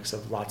and dynamics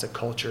of lots of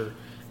culture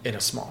in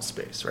a small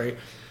space, right?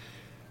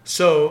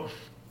 So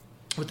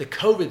with the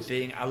COVID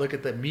thing, I look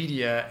at the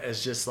media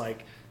as just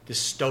like this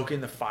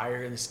stoking the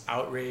fire and this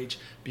outrage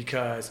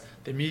because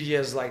the media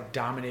is like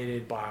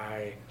dominated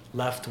by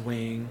left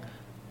wing,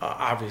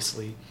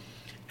 obviously.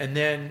 And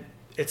then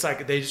it's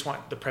like they just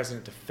want the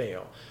president to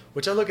fail,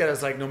 which I look at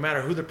as like, no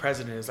matter who the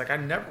president is, like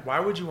why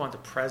would you want the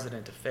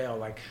president to fail?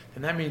 Like,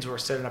 and that means we're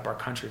setting up our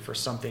country for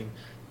something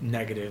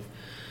negative.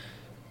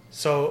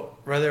 So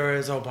whether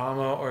it's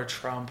Obama or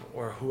Trump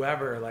or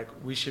whoever, like,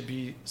 we should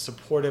be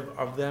supportive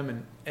of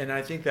them. And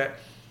I think that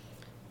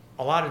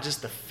a lot of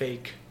just the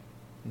fake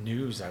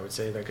news, I would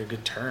say, like a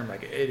good term,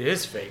 like it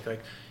is fake.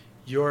 Like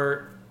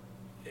you're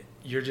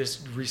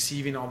just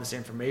receiving all this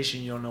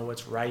information. You don't know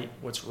what's right,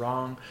 what's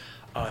wrong.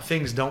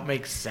 Things don't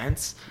make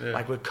sense. Yeah.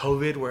 Like with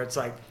COVID, where it's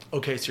like,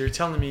 okay, so you're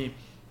telling me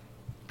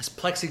this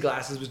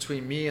plexiglass is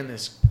between me and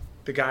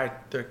the guy,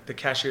 the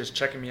cashier is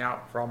checking me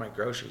out for all my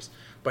groceries,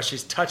 but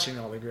she's touching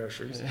all the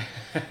groceries.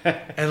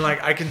 And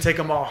like, I can take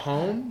them all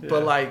home,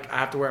 but like I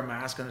have to wear a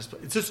mask on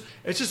this.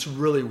 It's just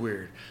really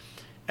weird.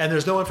 And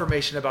there's no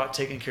information about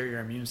taking care of your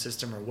immune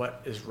system or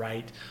what is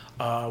right.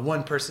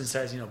 One person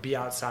says, be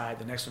outside.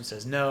 The next one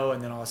says no.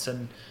 And then all of a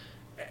sudden,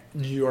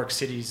 New York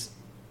City's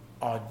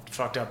all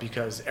fucked up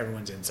because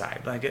everyone's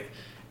inside. Like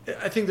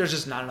I think there's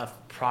just not enough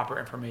proper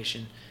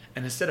information.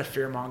 And instead of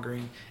fear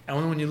mongering,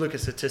 and when you look at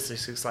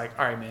statistics, it's like,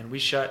 all right, man, we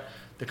shut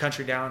the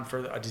country down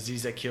for a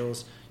disease that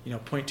kills,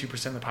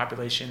 0.2% of the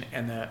population,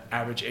 and the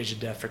average age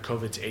of death for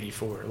COVID is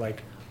 84.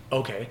 Like,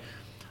 okay.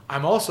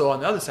 I'm also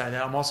on the other side of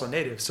that. I'm also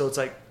Native. So it's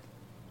like,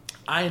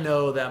 I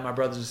know that my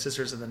brothers and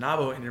sisters in the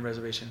Navajo Indian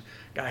Reservation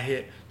got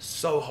hit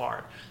so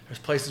hard. There's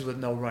places with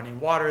no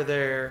running water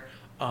there.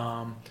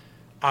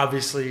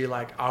 Obviously,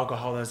 like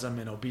alcoholism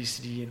and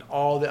obesity and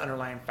all the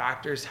underlying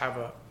factors have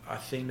a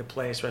thing to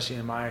play, especially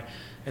in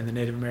the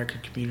Native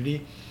American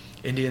community.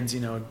 Indians,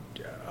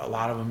 a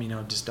lot of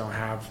them, just don't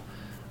have,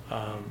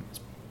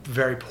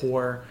 very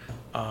poor.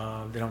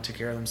 They don't take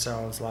care of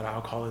themselves, a lot of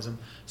alcoholism.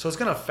 So it's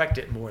going to affect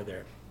it more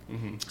there.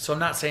 Mm-hmm. So I'm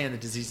not saying the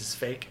disease is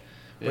fake.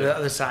 But the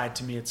other side,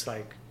 to me, it's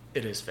like,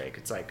 it is fake.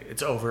 It's like,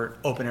 it's over,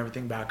 open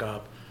everything back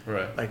up.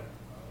 Right. Like,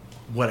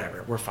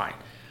 whatever, we're fine.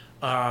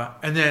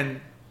 And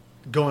then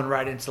going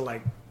right into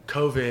like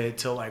COVID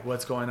to like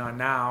what's going on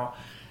now,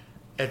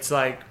 it's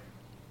like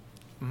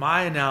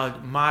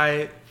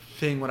my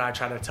thing when I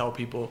try to tell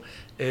people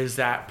is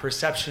that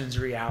perception's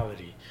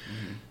reality.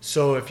 Mm-hmm.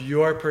 So if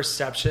your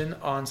perception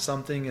on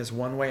something is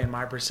one way and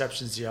my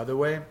perception's the other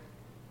way,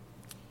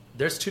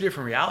 there's two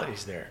different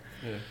realities there.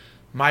 Yeah.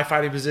 My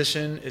fighting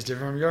position is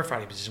different from your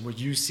fighting position. What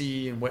you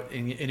see and what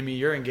enemy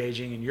you're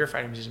engaging in your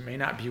fighting position may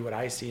not be what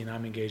I see and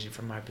I'm engaging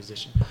from my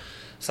position.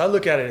 So I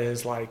look at it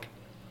as like,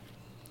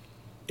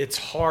 it's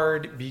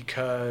hard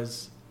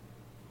because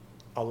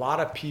a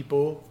lot of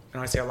people, and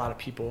when I say a lot of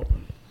people,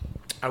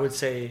 I would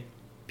say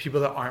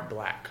people that aren't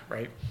black,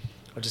 right?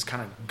 I'll just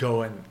kind of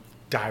go and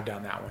dive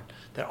down that one.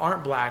 That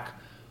aren't black,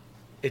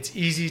 it's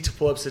easy to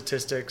pull up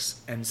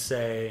statistics and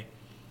say,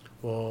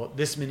 well,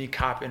 this many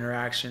cop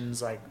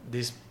interactions, like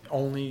this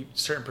only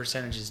certain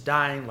percentages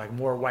dying, like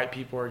more white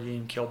people are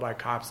getting killed by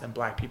cops than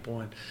black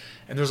people. And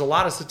there's a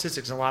lot of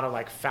statistics and a lot of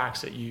like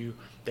facts that you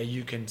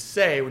can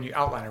say when you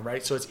outline it,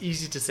 right? So it's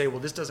easy to say, well,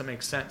 this doesn't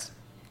make sense.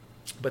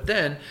 But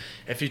then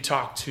if you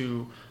talk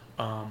to,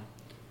 and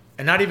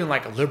not even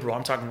like a liberal,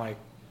 I'm talking like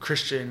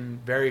Christian,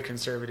 very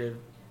conservative,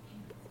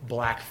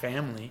 black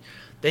family,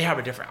 they have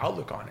a different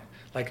outlook on it.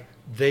 Like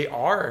they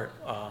are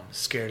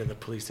scared of the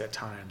police at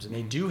times and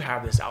they do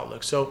have this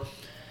outlook. So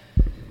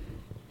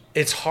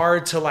it's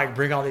hard to like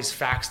bring all these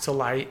facts to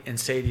light and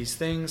say these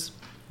things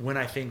when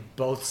I think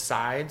both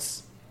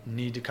sides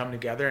need to come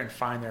together and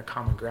find their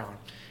common ground.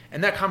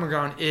 And that common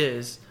ground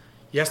is,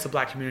 yes, the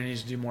black community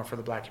needs to do more for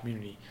the black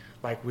community.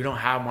 Like we don't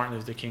have Martin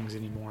Luther Kings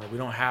anymore. We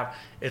don't have,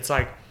 it's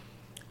like,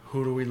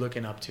 who are we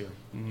looking up to?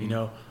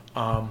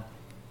 Mm-hmm.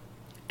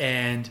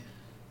 And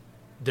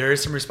there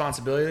is some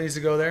responsibilities to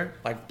go there,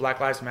 like Black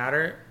Lives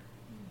Matter,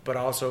 but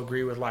I also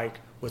agree with like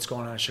what's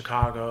going on in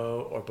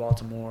Chicago or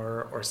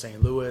Baltimore or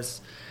St.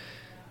 Louis.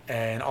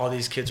 And all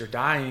these kids are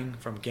dying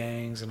from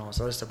gangs and all this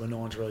other stuff, but no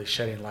one's really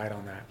shedding light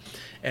on that.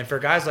 And for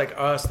guys like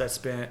us that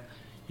spent,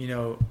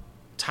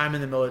 time in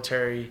the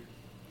military,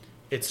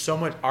 it's so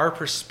much, our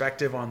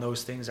perspective on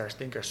those things I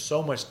think are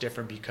so much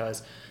different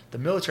because the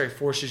military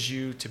forces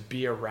you to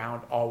be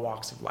around all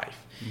walks of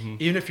life. Mm-hmm.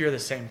 Even if you're the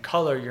same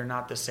color, you're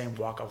not the same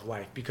walk of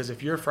life. Because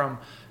if you're from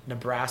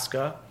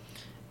Nebraska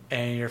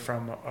and you're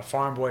from a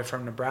farm boy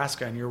from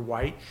Nebraska and you're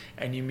white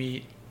and you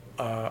meet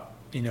a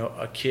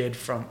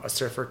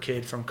surfer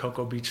kid from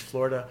Cocoa Beach,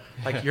 Florida,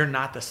 like you're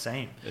not the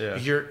same. Yeah.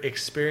 Your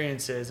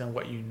experiences and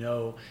what you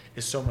know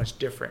is so much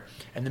different.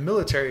 And the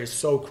military is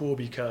so cool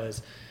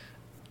because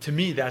to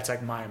me, that's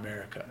like my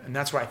America. And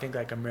that's where I think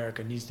like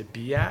America needs to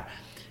be at.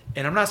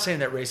 And I'm not saying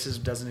that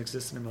racism doesn't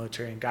exist in the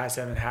military and guys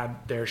haven't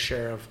had their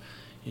share of,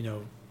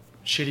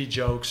 shitty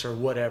jokes or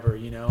whatever,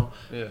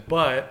 Yeah.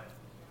 But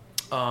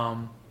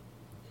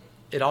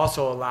it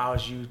also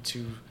allows you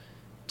to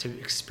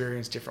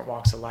experience different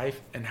walks of life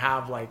and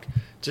have like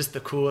just the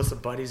coolest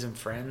of buddies and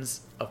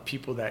friends of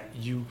people that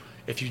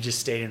if you just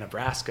stayed in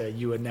Nebraska,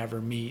 you would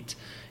never meet,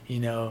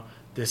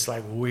 this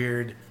like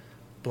weird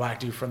black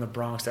dude from the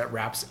Bronx that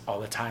raps all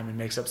the time and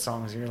makes up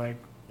songs and you're like,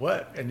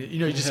 what? And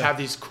you just have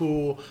these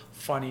cool,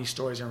 funny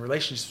stories and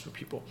relationships with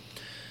people.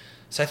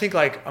 So I think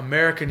like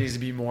America needs to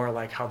be more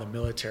like how the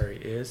military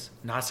is.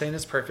 Not saying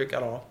it's perfect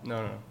at all.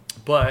 No.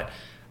 But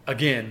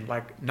again,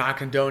 like not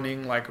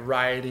condoning like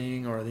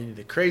rioting or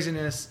the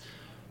craziness.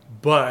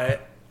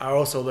 But I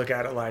also look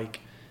at it like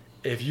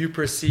if you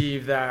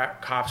perceive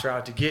that cops are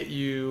out to get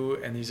you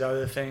and these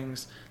other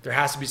things, there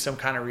has to be some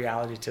kind of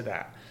reality to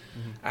that.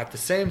 Mm-hmm. At the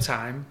same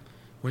time,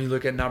 when you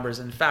look at numbers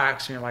and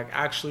facts, and you're like,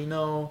 actually,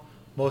 no,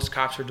 most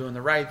cops are doing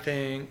the right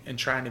thing and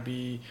trying to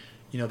be,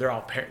 you know, they're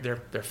all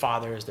their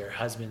fathers, their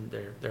husbands,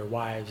 their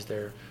wives,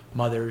 their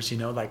mothers, you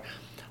know, like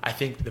I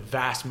think the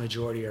vast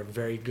majority are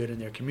very good in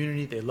their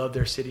community. They love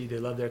their city, they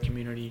love their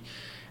community,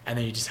 and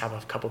then you just have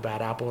a couple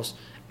bad apples,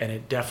 and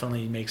it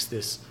definitely makes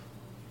this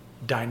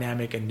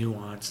dynamic and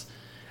nuance.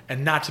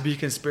 And not to be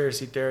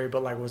conspiracy theory,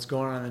 but like what's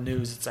going on in the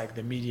news, it's like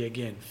the media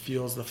again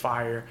fuels the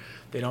fire.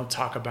 They don't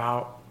talk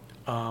about.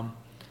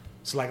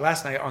 So like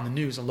last night on the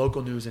news, on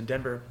local news in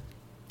Denver,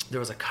 there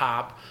was a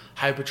cop,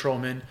 highway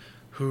patrolman,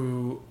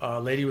 who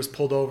a lady was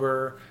pulled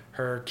over.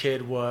 Her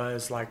kid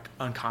was like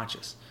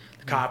unconscious.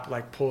 The cop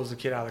like pulls the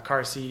kid out of the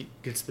car seat,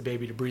 gets the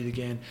baby to breathe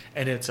again,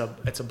 and it's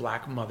a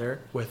black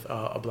mother with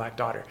a black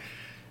daughter.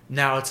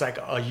 Now it's like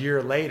a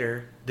year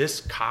later, this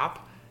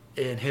cop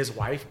and his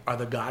wife are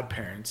the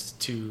godparents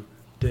to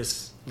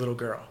this little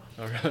girl.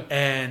 Okay.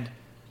 And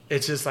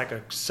it's just like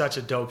such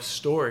a dope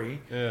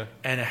story. Yeah.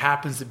 And it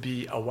happens to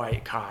be a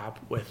white cop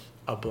with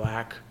a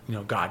black, you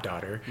know,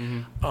 goddaughter.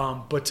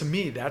 Mm-hmm. But to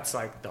me, that's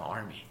like the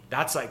army.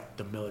 That's like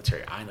the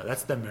military I know.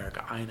 That's the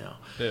America I know.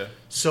 Yeah.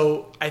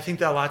 So I think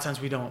that a lot of times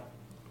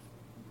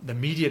the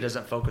media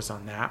doesn't focus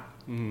on that.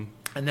 Mm-hmm.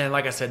 And then,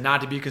 like I said, not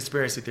to be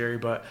conspiracy theory,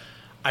 but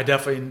I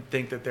definitely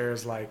think that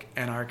there's like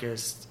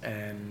anarchists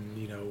and,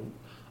 you know,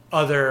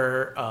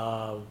 other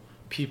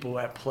people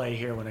at play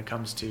here when it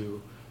comes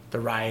to the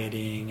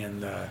rioting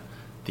and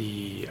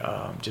the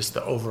just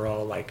the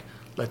overall like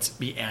let's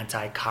be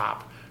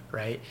anti-cop,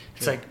 right?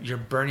 It's like you're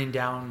burning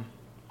down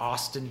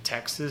Austin,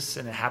 Texas,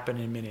 and it happened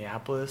in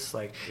Minneapolis.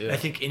 Like I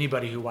think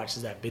anybody who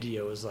watches that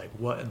video is like,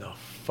 what in the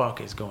fuck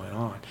is going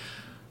on?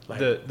 Like,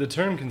 the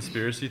term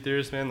conspiracy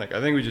theorist, man, like I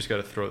think we just got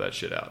to throw that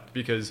shit out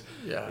because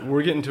Yeah.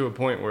 we're getting to a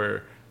point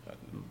where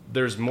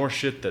there's more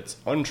shit that's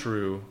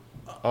untrue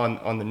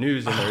on the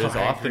news than there is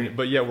often,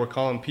 but yet we're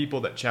calling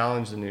people that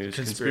challenge the news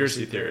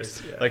conspiracy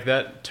theorists. Yeah. Like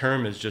that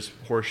term is just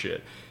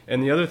horseshit.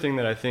 And the other thing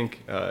that I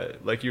think,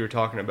 like you were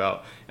talking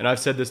about, and I've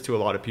said this to a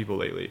lot of people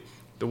lately,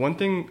 the one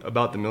thing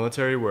about the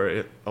military where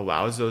it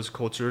allows those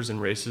cultures and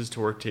races to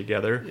work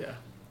together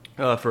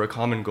for a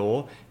common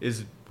goal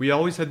is we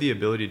always had the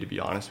ability to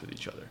be honest with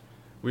each other.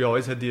 We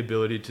always had the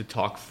ability to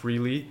talk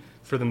freely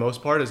for the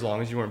most part, as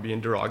long as you weren't being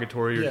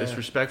derogatory or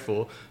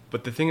disrespectful.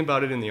 But the thing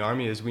about it in the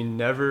Army is we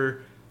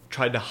never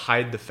tried to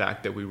hide the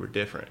fact that we were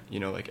different. You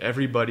know, like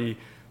everybody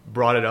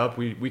brought it up.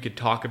 We could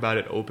talk about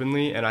it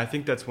openly. And I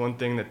think that's one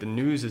thing that the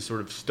news is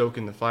sort of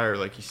stoking the fire,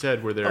 like you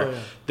said, where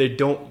they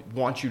don't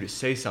want you to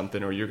say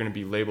something or you're going to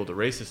be labeled a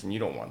racist, and you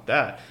don't want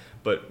that.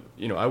 But,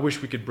 you know, I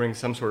wish we could bring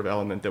some sort of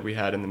element that we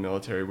had in the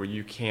military where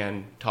you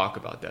can talk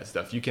about that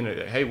stuff. You can,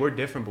 hey, we're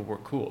different, but we're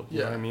cool. You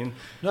know what I mean?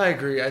 No, I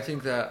agree. I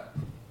think that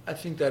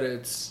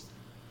it's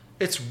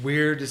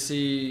weird to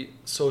see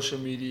social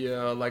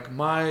media, like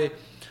my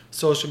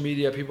social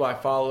media, people I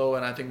follow,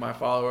 and I think my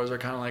followers are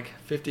kind of like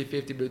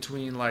 50-50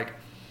 between like,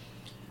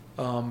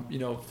 you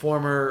know,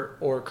 former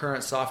or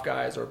current soft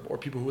guys or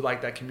people who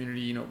like that community,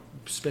 you know,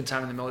 spend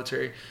time in the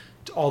military,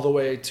 all the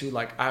way to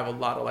like I have a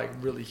lot of like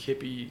really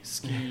hippie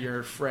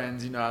skier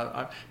friends, you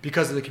know,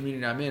 because of the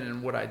community I'm in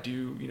and what I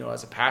do, you know,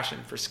 as a passion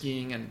for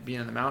skiing and being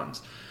in the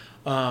mountains.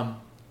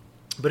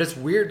 But it's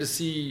weird to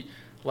see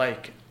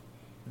like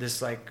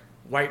this like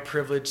white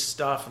privilege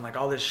stuff and like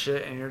all this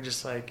shit, and you're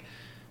just like,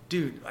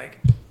 dude, like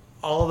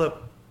all the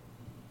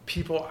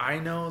people I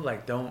know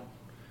like don't,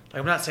 like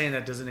I'm not saying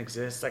that doesn't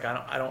exist, like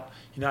I don't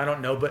you know, I don't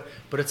know, but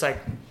it's like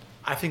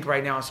I think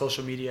right now on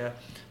social media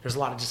there's a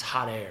lot of just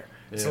hot air.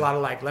 It's a lot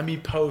of like, let me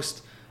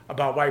post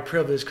about white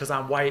privilege because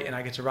I'm white and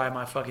I get to ride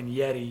my fucking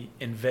Yeti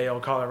in Vail,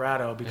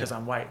 Colorado because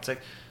I'm white. It's like,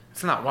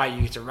 it's not why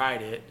you get to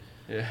ride it,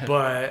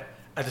 but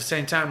at the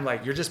same time,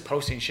 like you're just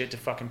posting shit to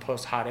fucking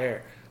post hot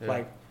air.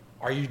 Like,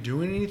 are you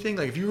doing anything?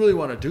 Like if you really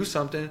want to do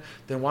something,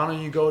 then why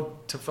don't you go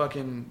to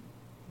fucking,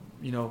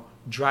 you know,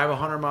 drive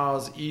 100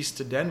 miles east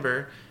to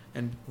Denver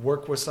and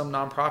work with some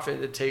nonprofit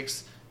that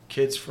takes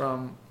kids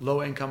from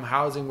low-income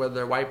housing, whether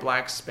they're white,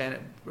 black,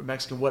 Hispanic,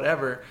 Mexican,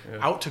 whatever,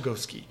 out to go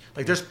ski.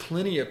 Like there's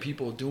plenty of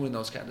people doing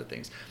those kinds of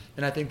things.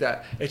 And I think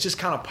that it's just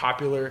kind of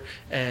popular,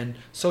 and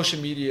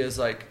social media is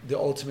like the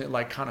ultimate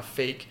like kind of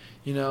fake,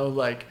 you know,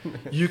 like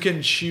you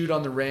can shoot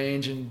on the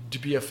range and to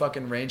be a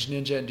fucking range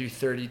ninja and do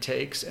 30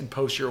 takes and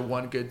post your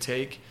one good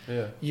take.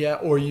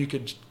 Or you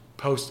could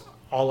post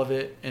all of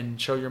it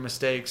and show your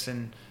mistakes,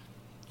 and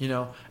you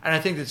know, and I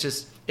think it's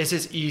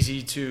just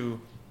easy to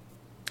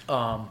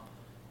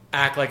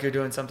act like you're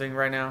doing something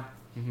right now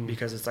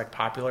because it's like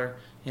popular,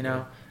 you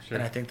know?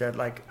 And I think that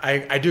like,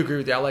 I do agree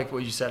with you. I like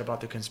what you said about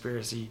the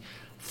conspiracy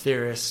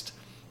theorist,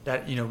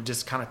 that, you know,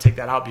 just kind of take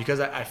that out, because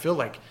I feel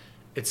like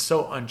it's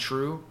so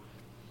untrue.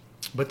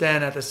 But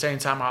then at the same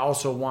time, I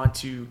also want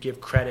to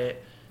give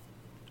credit,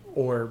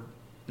 or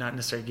not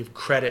necessarily give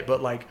credit,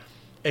 but like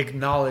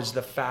acknowledge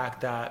the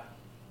fact that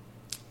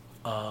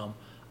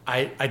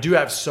I do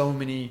have so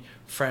many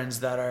friends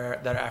that are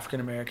African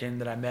American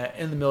that I met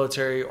in the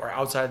military or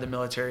outside the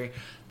military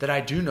that I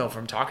do know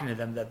from talking to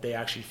them that they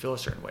actually feel a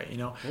certain way, you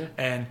know. Yeah.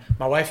 And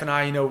my wife and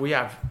I, you know, we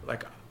have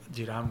like,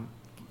 dude, I'm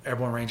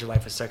Airborne Ranger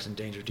life is sex and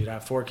danger, dude. I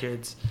have 4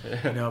 kids,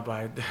 you know,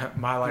 but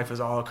my life is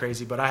all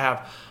crazy. But I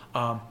have, you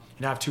know,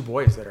 I have 2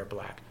 boys that are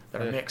black,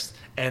 that are mixed,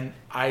 and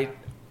I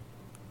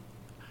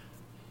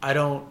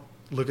don't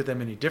look at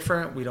them any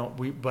different.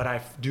 But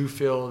I do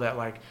feel that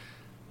like,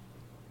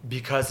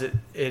 because it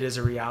is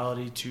a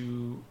reality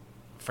to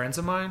friends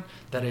of mine,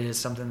 that it is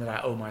something that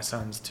I owe my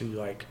sons to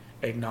like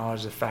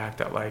acknowledge the fact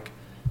that like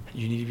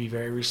you need to be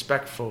very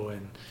respectful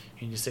and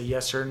you need to say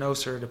yes sir, no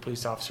sir to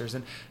police officers.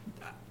 And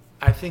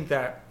I think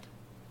that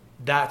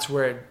that's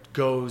where it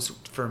goes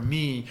for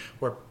me,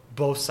 where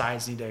both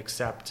sides need to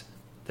accept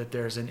that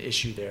there's an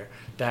issue there,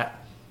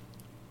 that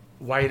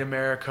white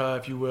America,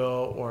 if you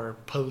will, or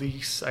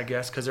police, I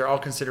guess, because they're all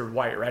considered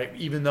white, right?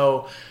 Even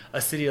though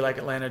a city like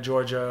Atlanta,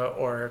 Georgia,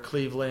 or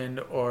Cleveland,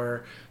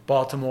 or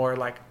Baltimore,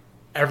 like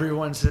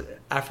everyone's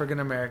African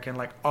American,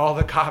 like all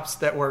the cops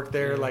that work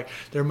there, like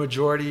their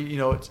majority, you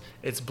know,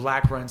 it's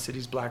black run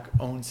cities, black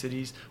owned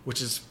cities,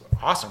 which is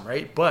awesome,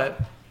 right?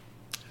 But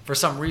for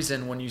some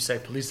reason, when you say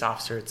police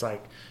officer, it's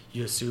like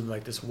you assume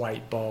like this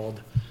white,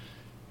 bald,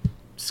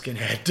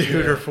 skinhead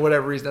dude, or for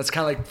whatever reason. That's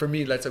kind of like, for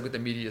me, that's like what the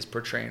media is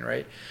portraying,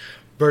 right?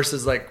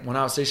 Versus like when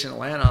I was stationed in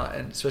Atlanta,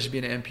 and especially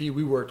being an MP,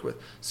 we worked with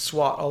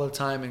SWAT all the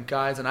time and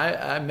guys, and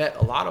I met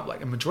a lot of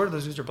like, a majority of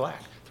those dudes are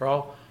black. They're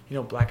all, you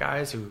know, black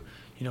guys who,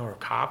 you know, are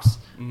cops.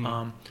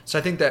 So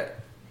I think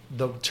that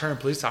the term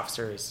police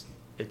officer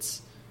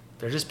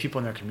they're just people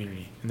in their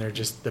community, and they're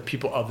just the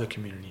people of the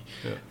community.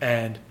 Yeah.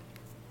 And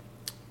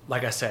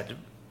like I said,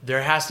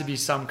 there has to be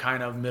some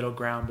kind of middle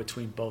ground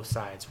between both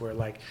sides, where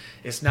like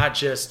it's not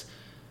just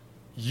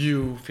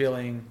you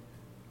feeling,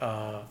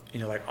 you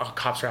know, like, oh,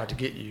 cops are out to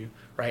get you,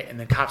 right? And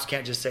then cops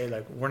can't just say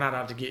like, we're not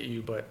out to get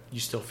you, but you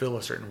still feel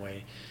a certain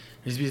way.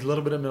 There needs to be a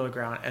little bit of middle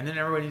ground, and then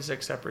everybody needs to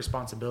accept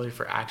responsibility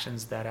for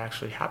actions that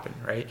actually happen,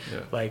 right?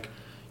 Yeah. Like,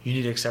 you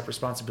need to accept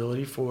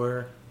responsibility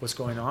for what's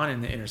going on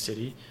in the inner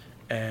city,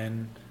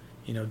 and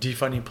you know,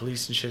 defunding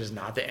police and shit is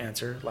not the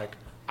answer. Like,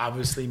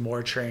 obviously,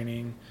 more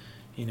training,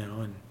 you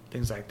know, and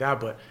things like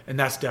that. And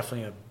that's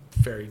definitely a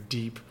very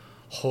deep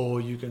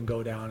hole you can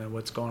go down in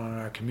what's going on in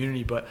our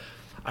community. But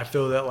I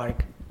feel that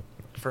like,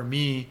 for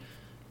me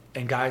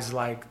and guys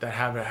like that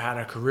have had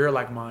a career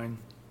like mine,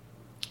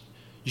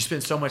 you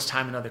spend so much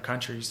time in other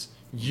countries,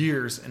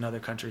 years in other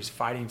countries,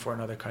 fighting for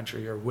another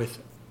country or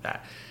with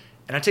that.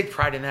 And I take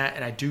pride in that.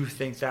 And I do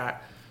think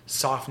that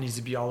SOF needs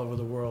to be all over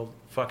the world,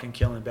 fucking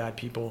killing bad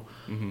people,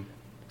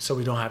 so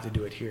we don't have to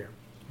do it here.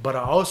 But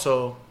I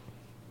also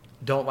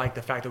don't like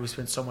the fact that we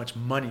spend so much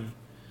money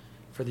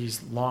for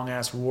these long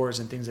ass wars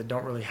and things that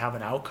don't really have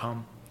an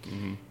outcome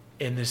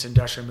in this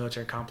industrial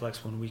military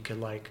complex, when we could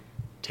like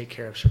take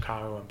care of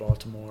Chicago and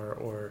Baltimore,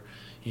 or,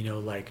 you know,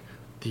 like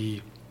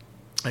the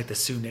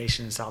Sioux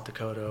Nation in South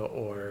Dakota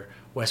or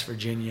West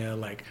Virginia,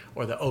 like,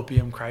 or the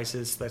opium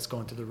crisis that's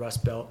going through the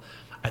Rust Belt.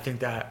 I think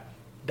that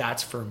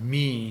that's, for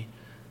me,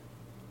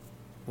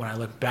 when I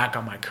look back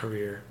on my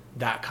career,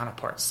 that kind of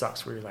part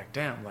sucks, where you're like,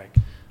 damn, like,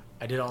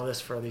 I did all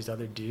this for all these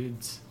other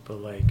dudes, but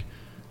like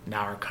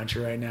now our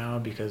country right now,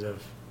 because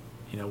of,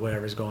 you know,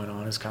 whatever's going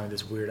on, is kind of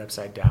this weird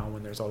upside down,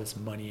 when there's all this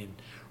money and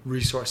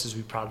resources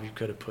we probably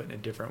could have put in a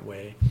different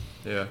way.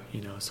 Yeah.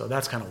 You know, so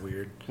that's kind of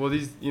weird. Well,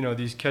 these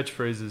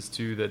catchphrases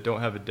too that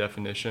don't have a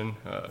definition,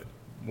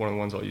 one of the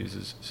ones I'll use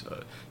is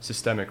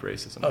systemic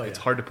racism. It's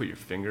hard to put your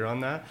finger on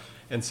that.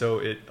 And so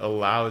it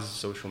allows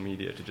social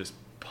media to just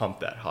pump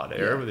that hot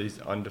air with these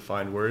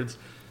undefined words.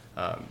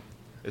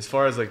 As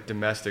far as like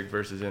domestic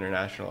versus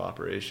international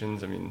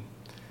operations, I mean,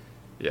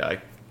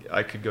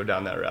 I could go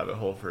down that rabbit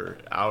hole for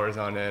hours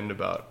on end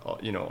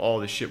about, you know, all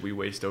the shit we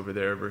waste over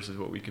there versus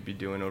what we could be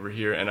doing over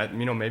here. And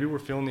you know, maybe we're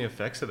feeling the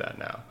effects of that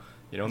now.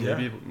 You know,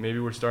 maybe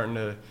we're starting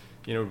to,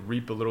 you know,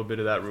 reap a little bit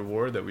of that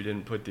reward that we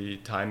didn't put the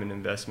time and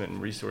investment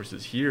and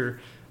resources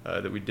here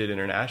that we did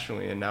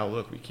internationally. And now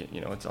look, we can't,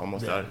 you know, it's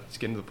almost it's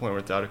getting to the point where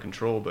it's out of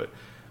control. But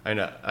I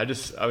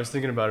was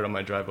thinking about it on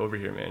my drive over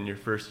here, man. Your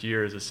first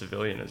year as a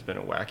civilian has been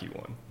a wacky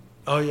one.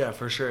 Oh yeah,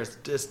 for sure.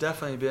 It's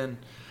definitely been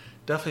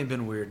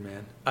weird,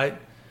 man.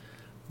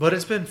 But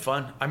it's been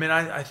fun. I mean,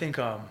 I think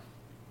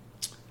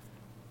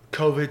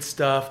COVID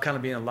stuff, kind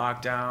of being in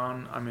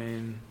lockdown. I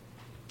mean,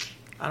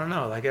 I don't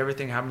know. Like,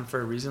 everything happened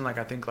for a reason. Like,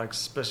 I think, like,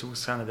 especially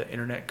with kind of the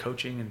internet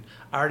coaching, and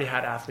I already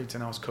had athletes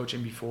and I was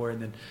coaching before,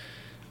 and then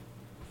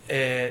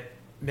it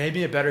made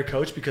me a better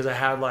coach, because I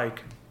had,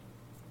 like,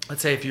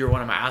 let's say if you're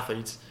one of my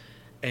athletes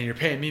and you're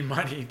paying me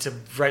money to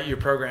write your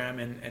program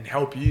and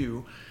help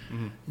you,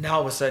 now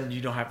all of a sudden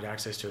you don't have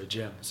access to a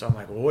gym. So I'm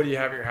like, well, what do you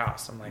have at your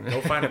house? I'm like, go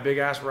find a big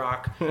ass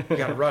rock. You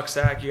got a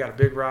rucksack, you got a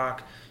big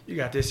rock, you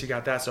got this, you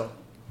got that. So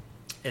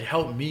it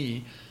helped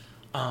me,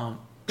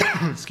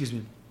 excuse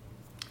me,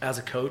 as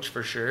a coach,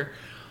 for sure.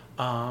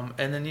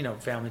 And then,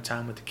 family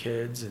time with the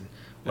kids and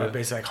Yeah.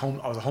 basically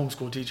I was a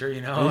homeschool teacher,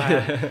 I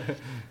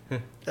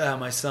had,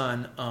 my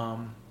son,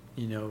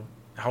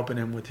 helping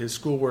him with his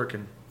schoolwork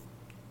and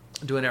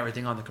doing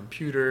everything on the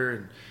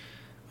computer.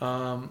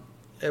 And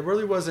it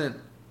really wasn't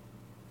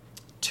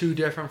too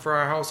different for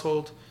our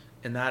household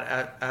in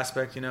that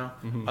aspect,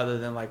 other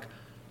than like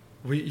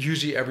we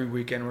usually every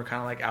weekend we're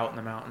kind of like out in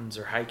the mountains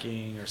or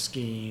hiking or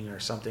skiing or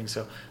something.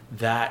 So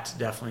that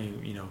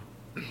definitely,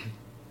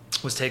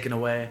 was taken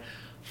away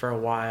for a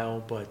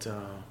while. But,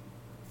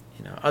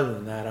 other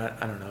than that,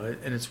 I don't know.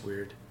 And it's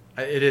weird.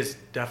 It is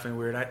definitely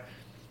weird. I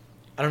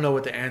don't know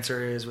what the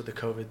answer is with the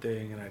COVID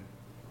thing. And I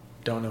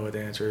don't know what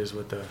the answer is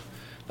with the,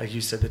 like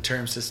you said, the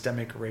term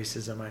systemic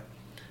racism.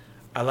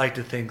 I like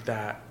to think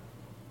that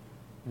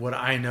what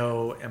I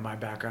know in my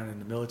background in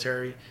the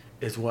military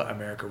is what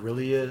America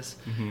really is.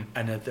 Mm-hmm.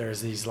 And that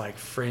there's these like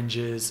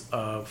fringes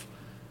of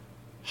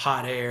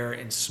hot air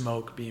and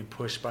smoke being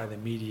pushed by the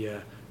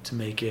media to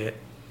make it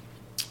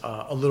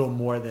a little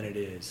more than it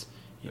is.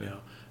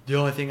 The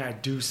only thing I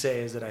do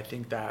say is that I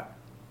think that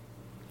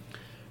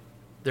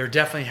there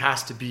definitely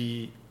has to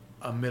be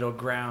a middle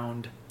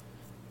ground,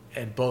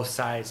 and both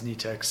sides need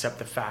to accept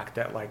the fact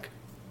that like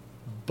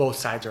both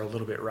sides are a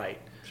little bit right.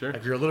 Sure.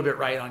 Like you're a little bit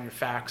right on your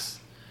facts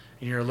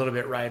and you're a little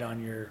bit right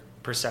on your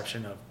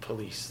perception of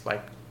police.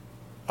 Like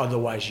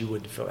otherwise you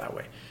wouldn't feel that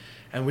way.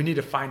 And we need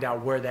to find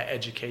out where that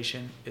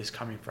education is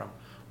coming from.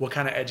 What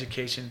kind of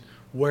education,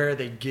 where are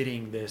they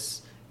getting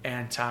this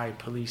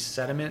anti-police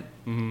sentiment?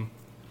 Mm-hmm.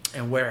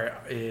 And where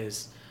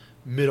is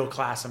middle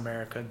class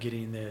America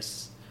getting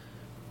this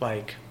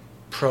like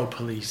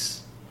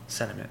pro-police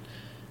sentiment?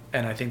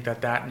 And I think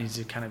that needs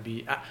to kind of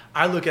be,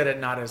 I look at it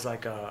not as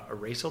like a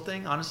racial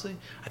thing, honestly.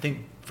 I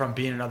think from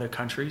being in other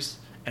countries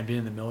and being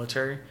in the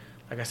military,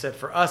 like I said,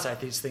 for us, I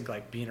just think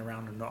like being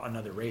around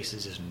another race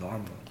is just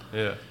normal.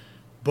 Yeah.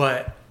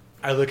 But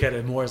I look at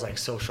it more as like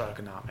social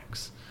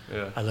economics.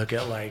 Yeah. I look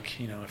at like,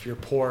 if you're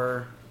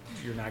poor,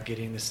 you're not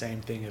getting the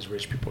same thing as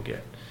rich people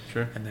get.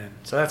 Sure. And then,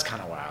 so that's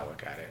kind of why I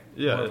look at it.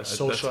 Yeah. More of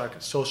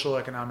a social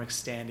economic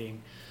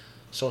standing,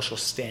 social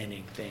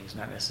standing things,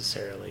 not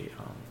necessarily.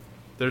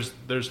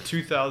 There's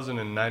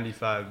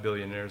 2,095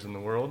 billionaires in the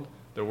world.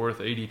 They're worth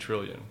 80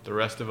 trillion. The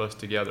rest of us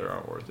together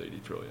aren't worth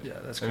 80 trillion. Yeah,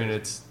 that's I mean,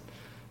 crazy.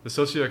 the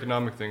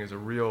socioeconomic thing is a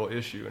real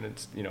issue, and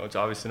it's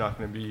obviously not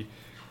going to be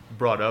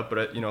brought up.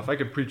 But if I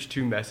could preach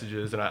two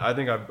messages, and I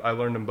think I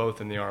learned them both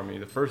in the Army.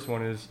 The first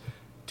one is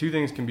two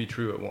things can be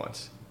true at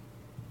once.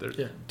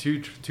 Yeah.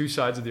 Two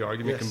sides of the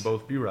argument Yes. can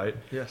both be right.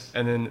 Yes.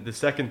 And then the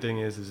second thing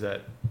is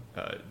that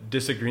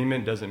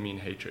disagreement doesn't mean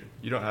hatred.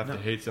 You don't have to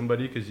hate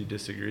somebody because you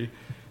disagree.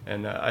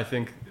 And I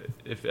think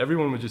if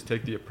everyone would just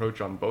take the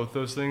approach on both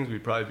those things,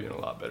 we'd probably be in a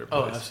lot better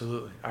place. Oh,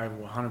 absolutely. I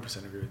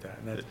 100% agree with that.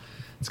 And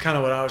it's kind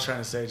of what I was trying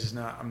to say.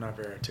 I'm not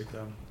very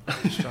articulate. I'm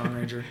a strong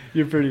ranger.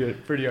 You're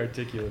pretty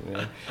articulate,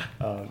 man.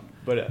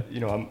 But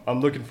I'm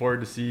looking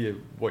forward to see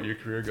what your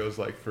career goes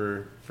like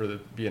for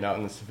being out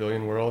in the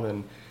civilian world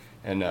and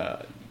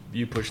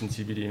you pushing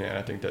CBD, man.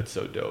 I think that's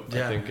so dope.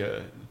 Yeah. I think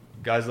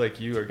guys like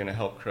you are going to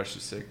help crush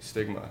the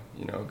stigma,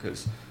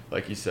 because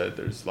like you said,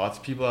 there's lots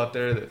of people out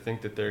there that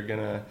think that they're going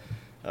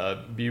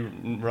to be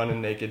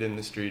running naked in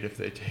the street if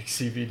they take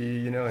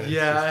CBD, and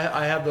Yeah,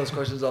 I have those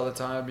questions all the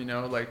time.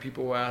 Like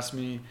people will ask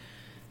me,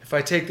 if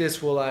I take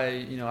this, will I?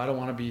 I don't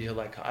want to be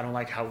like, I don't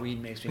like how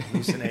weed makes me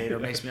hallucinate or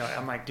makes me.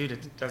 I'm like, dude,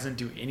 it doesn't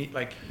do any.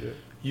 Like,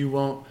 you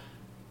won't.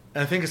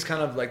 And I think it's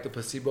kind of like the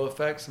placebo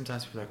effect.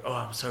 Sometimes people are like, oh,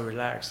 I'm so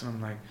relaxed, and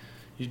I'm like,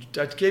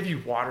 I gave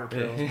you water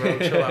pills, bro.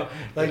 Chill out.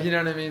 Like, you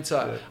know what I mean?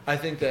 So I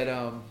think that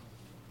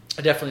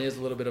it definitely is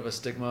a little bit of a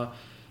stigma.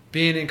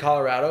 Being in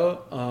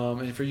Colorado,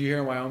 and for you here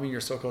in Wyoming, you're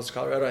so close to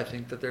Colorado, I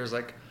think that there's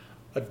like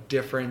a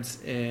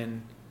difference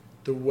in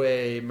the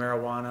way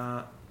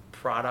marijuana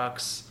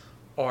products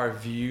are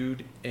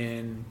viewed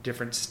in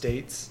different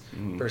states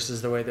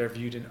versus the way they're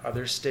viewed in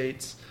other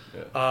states.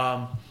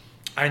 Yeah.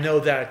 I know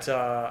that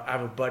I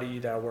have a buddy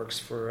that works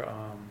for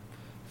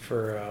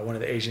one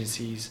of the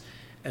agencies,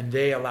 and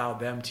they allow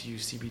them to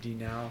use CBD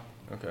now.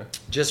 Okay.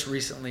 Just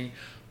recently,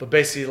 but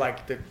basically,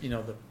 like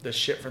the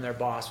shit from their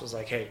boss was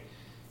like, "Hey,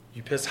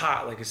 you piss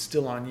hot, like it's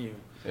still on you.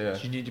 Yeah.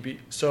 You need to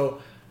be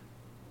so."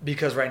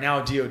 Because right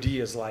now DOD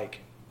is like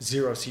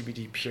 0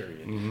 CBD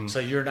period, so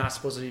you're not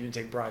supposed to even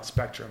take broad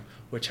spectrum,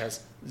 which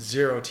has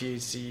 0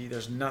 THC.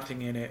 There's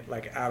nothing in it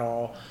like at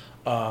all.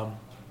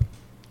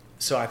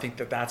 So I think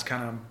that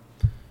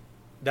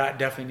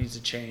definitely needs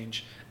to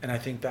change, and I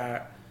think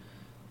that.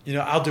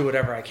 I'll do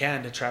whatever I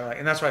can to try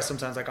and that's why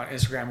sometimes like on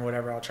Instagram or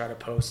whatever, I'll try to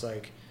post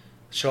like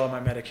show my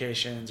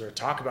medications or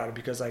talk about it,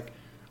 because like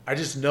I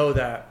just know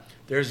that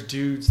there's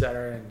dudes that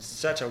are in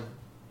such a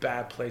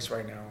bad place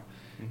right now.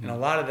 And a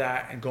lot of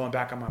that, and going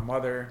back on my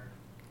mother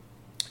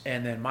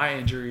and then my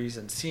injuries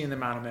and seeing the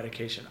amount of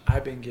medication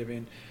I've been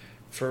given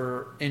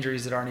for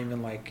injuries that aren't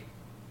even like,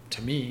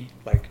 to me,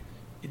 like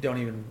you don't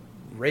even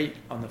rate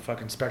on the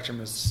fucking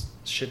spectrum as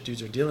shit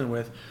dudes are dealing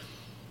with.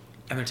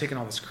 And they're taking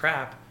all this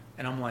crap.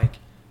 And I'm like,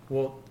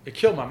 well, it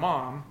killed my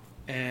mom,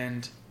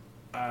 and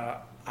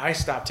I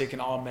stopped taking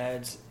all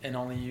meds and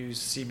only use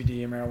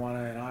CBD and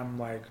marijuana, and I'm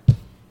like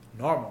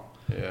normal.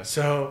 Yeah.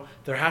 So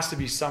there has to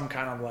be some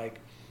kind of like,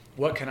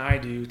 what can I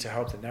do to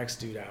help the next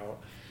dude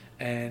out?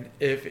 And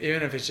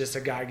even if it's just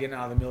a guy getting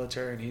out of the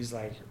military and he's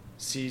like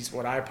sees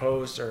what I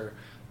post or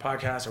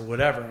podcast or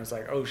whatever, and it's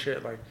like, oh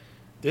shit, like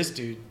this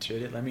dude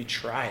did it, let me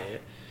try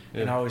it.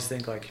 Yeah. And I always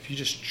think like, if you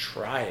just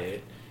try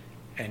it,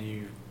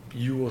 and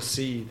you will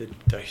see the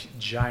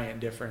giant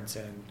difference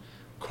in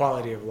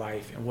quality of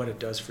life and what it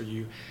does for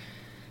you.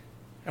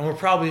 And we're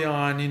probably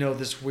on,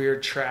 this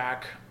weird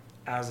track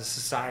as a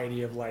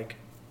society of like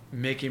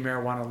making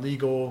marijuana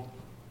legal,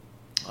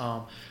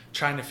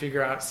 trying to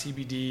figure out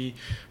CBD.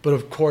 But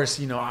of course,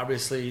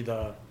 obviously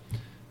the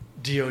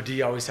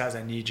DOD always has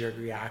a knee-jerk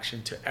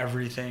reaction to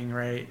everything,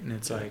 right? And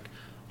it's like,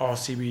 all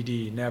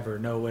CBD, never,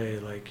 no way,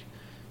 like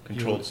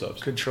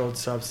Controlled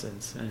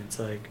substance. And it's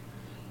like,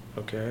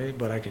 okay,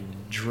 but I can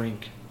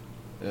drink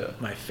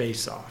my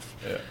face off.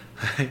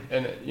 Yeah.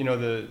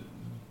 And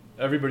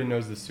everybody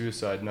knows the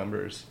suicide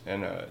numbers,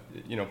 and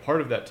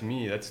part of that to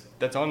me,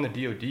 that's on the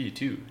DOD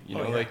too.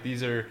 Like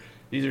these are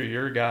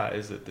your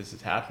guys that this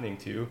is happening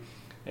to,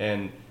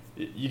 and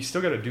you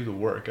still got to do the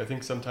work. I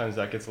think sometimes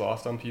that gets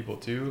lost on people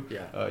too.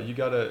 Yeah. You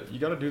gotta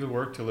do the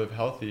work to live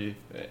healthy,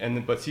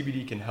 but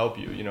CBD can help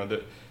you.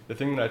 The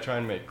thing that I try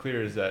and make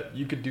clear is that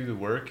you could do the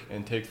work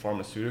and take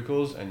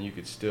pharmaceuticals, and you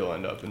could still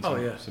end up in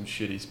some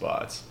shitty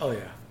spots. Oh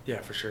yeah,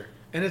 yeah, for sure.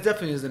 And it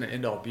definitely isn't an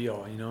end all be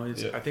all.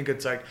 I think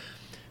it's like,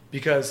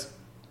 because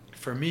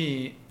for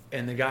me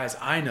and the guys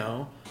I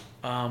know,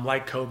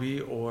 like Kobe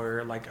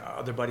or like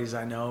other buddies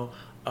I know,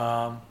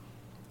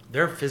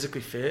 they're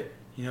physically fit.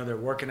 They're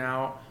working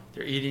out,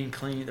 they're eating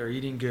clean, they're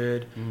eating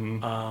good.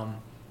 Mm-hmm.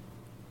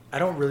 I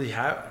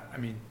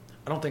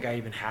don't think I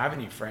even have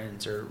any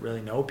friends or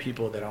really know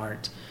people that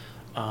aren't,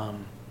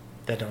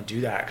 that don't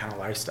do that kind of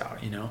lifestyle,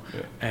 Yeah.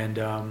 And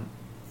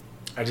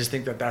I just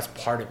think that that's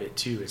part of it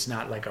too. It's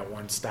not like a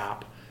one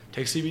stop.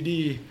 Take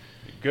CBD,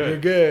 you're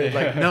good.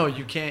 Like, no,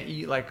 you can't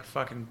eat like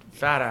fucking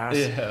fat ass.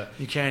 Yeah.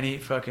 You can't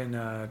eat fucking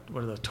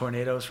what are those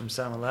tornadoes from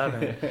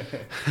 7-Eleven?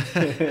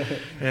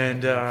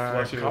 And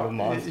flush it with a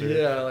Monster.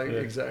 Yeah,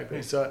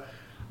 exactly. So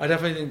I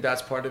definitely think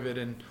that's part of it,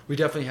 and we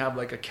definitely have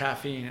like a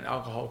caffeine and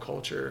alcohol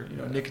culture,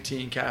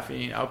 nicotine,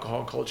 caffeine,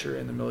 alcohol culture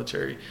in the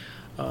military,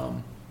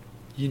 and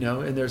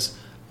there's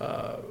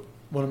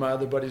one of my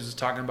other buddies was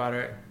talking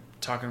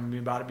to me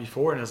about it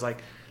before, and it's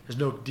like there's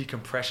no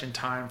decompression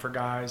time for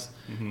guys.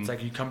 Mm-hmm. It's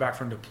like you come back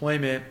from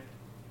deployment,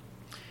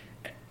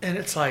 and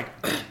it's like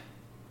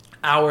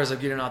hours of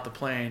getting off the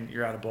plane,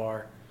 you're at a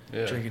bar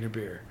drinking a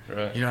beer.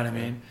 Right. You know what I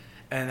mean?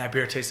 And that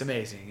beer tastes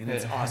amazing, and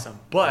it's awesome.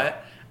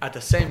 But at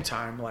the same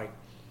time, like,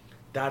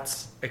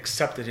 that's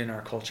accepted in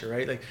our culture,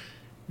 right? Like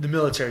the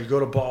military, you go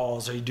to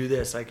balls or you do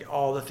this, like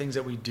all the things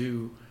that we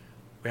do,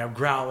 we have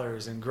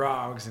growlers and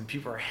grogs and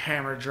people are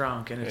hammered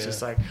drunk, and it's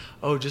just like,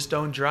 oh, just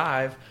don't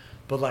drive.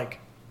 But like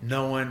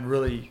no one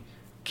really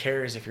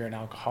cares if you're an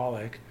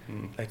alcoholic,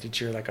 like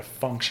that you're like a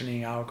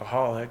functioning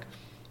alcoholic.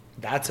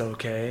 That's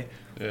okay.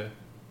 Yeah.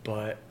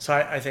 But so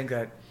I think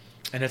that,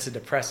 and it's a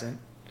depressant.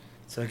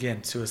 So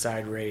again,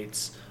 suicide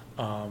rates.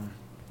 I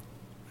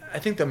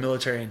think the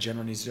military in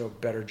general needs to do a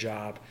better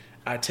job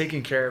at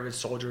taking care of its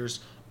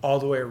soldiers all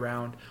the way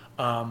around.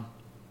 I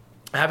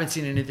haven't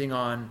seen anything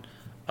on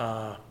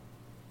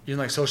even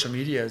like social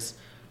medias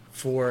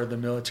for the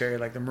military,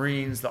 like the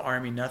Marines, the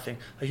Army, nothing.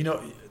 Like,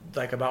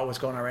 like about what's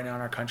going on right now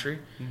in our country.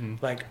 Mm-hmm.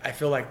 Like, I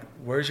feel like,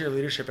 where's your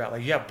leadership at?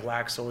 Like, you have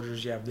black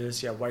soldiers, you have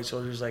this, you have white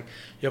soldiers, like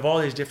you have all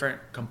these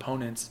different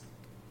components.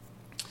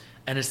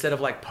 And instead of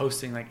like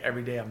posting like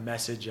every day a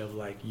message of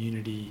like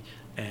unity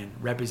and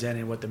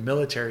representing what the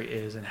military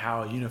is and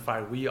how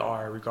unified we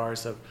are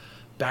regardless of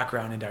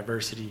background and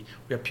diversity,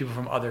 we have people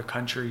from other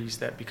countries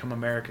that become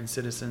American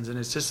citizens, and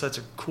it's just such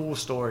a cool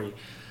story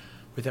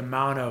with the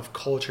amount of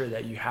culture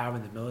that you have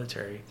in the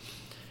military,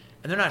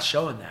 and they're not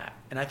showing that.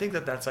 And I think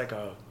that that's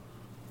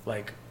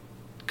like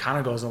kind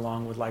of goes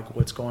along with like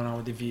what's going on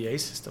with the VA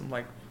system.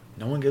 Like,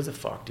 no one gives a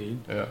fuck, dude.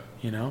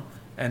 Yeah.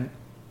 And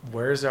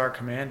where's our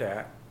command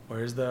at?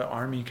 Where's the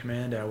Army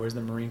command at? Where's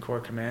the Marine Corps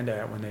command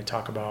at when they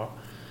talk about,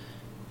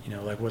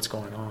 like what's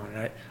going on?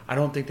 And I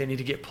don't think they need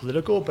to get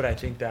political, but I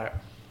think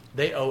that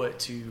they owe it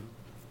to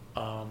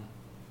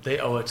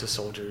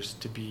soldiers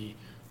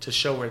to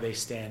show where they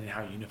stand and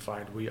how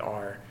unified we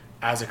are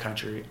as a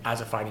country,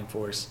 as a fighting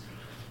force.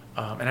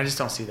 And I just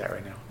don't see that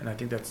right now. And I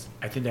think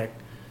that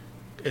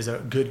is a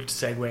good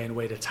segue and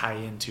way to tie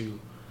into,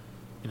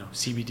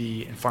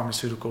 CBD and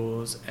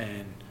pharmaceuticals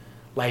and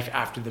life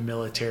after the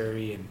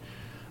military, and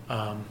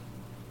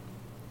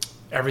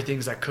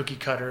everything's like cookie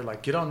cutter,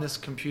 like get on this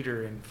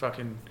computer and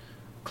fucking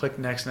click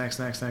next,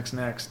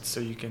 so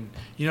you can,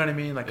 you know what I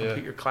mean? Like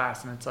complete your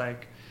class. And it's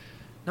like,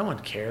 no one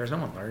cares. No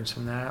one learns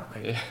from that.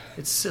 Like,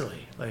 it's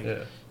silly. Like,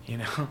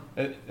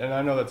 And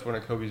I know that's one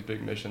of Kobe's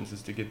big missions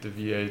is to get the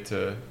VA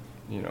to,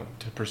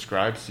 to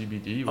prescribe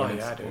CBD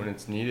when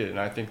it's needed. And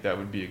I think that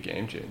would be a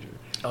game changer.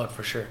 Oh,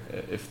 for sure.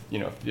 If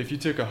you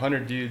took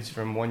 100 dudes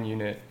from one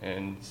unit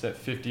and set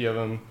 50 of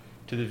them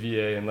to the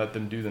VA and let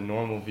them do the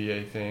normal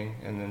VA thing,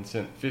 and then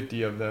sent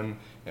 50 of them,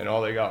 and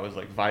all they got was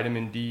like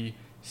vitamin D,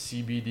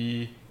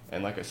 CBD,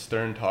 and like a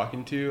stern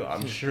talking to,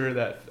 I'm sure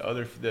that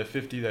the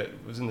 50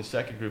 that was in the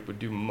second group would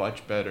do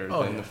much better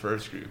than the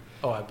first group.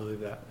 Oh, I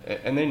believe that.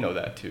 And they know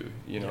that too.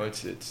 You know,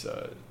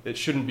 it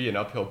shouldn't be an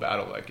uphill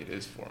battle like it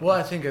is for them. Well,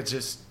 I think it's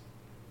just,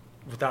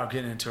 without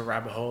getting into a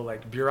rabbit hole,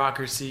 like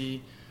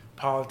bureaucracy,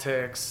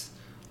 politics,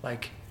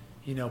 like,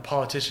 you know,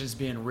 politicians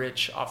being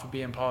rich off of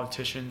being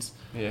politicians.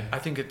 Yeah. I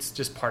think it's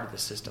just part of the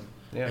system.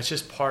 Yeah. It's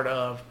just part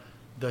of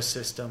the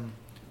system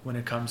when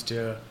it comes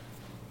to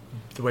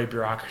the way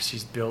bureaucracy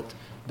is built,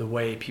 the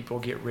way people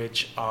get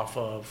rich off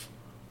of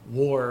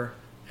war,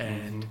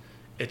 and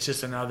it's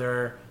just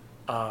another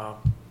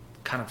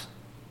kind of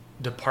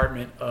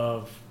department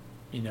of,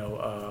 you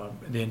know,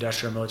 the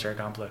industrial military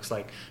complex.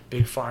 Like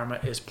big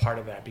pharma is part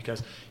of that,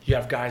 because you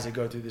have guys that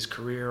go through this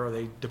career, or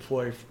they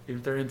deploy,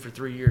 if they're in for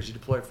 3 years, you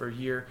deploy for a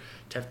year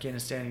to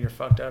Afghanistan and you're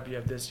fucked up, you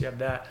have this, you have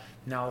that.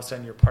 Now all of a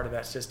sudden you're part of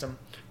that system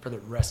for the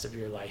rest of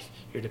your life.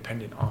 You're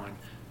dependent on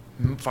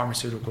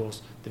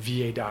pharmaceuticals, the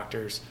VA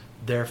doctors,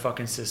 their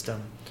fucking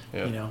system,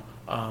 you know.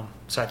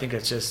 So I think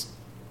it's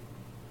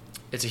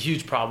a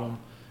huge problem,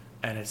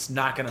 and it's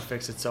not going to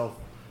fix itself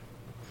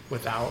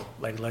without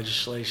like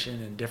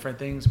legislation and different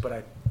things. But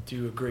I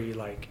do agree,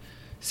 like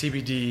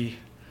CBD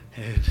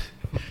and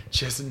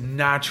just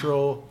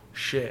natural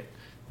shit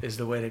is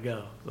the way to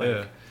go.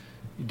 Like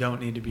you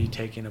don't need to be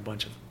taking a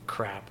bunch of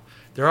crap.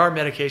 There are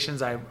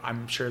medications.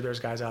 I'm sure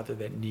there's guys out there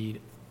that need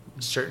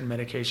certain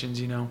medications,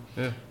 you know.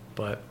 Yeah.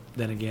 But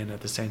then again,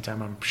 at the same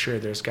time, I'm sure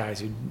there's guys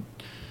who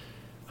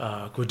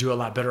would do a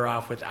lot better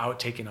off without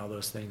taking all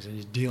those things and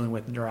just dealing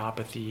with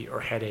neuropathy or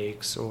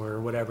headaches or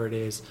whatever it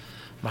is,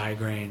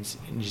 migraines,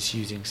 and just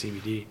using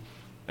CBD.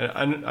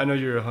 And I know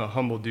you're a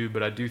humble dude,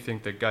 but I do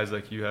think that guys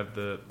like you have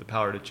the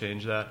power to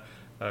change that.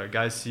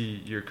 Guys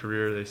see your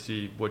career, they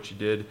see what you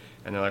did,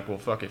 and they're like, well,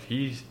 fuck, if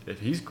he's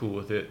cool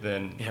with it,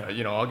 then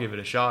you know, I'll give it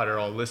a shot, or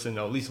I'll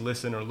at least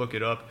listen or look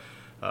it up.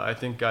 I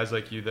think guys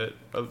like you that,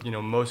 you know,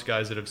 most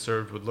guys that have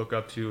served would look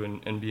up to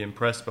and be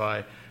impressed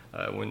by,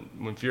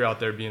 when you're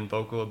out there being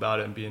vocal about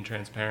it and being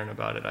transparent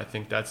about it. I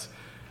think that's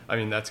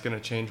going to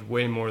change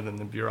way more than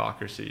the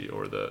bureaucracy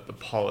or the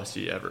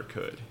policy ever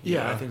could.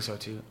 Yeah, know? I think so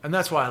too. And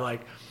that's why,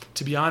 like,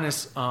 to be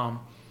honest, like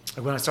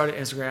when I started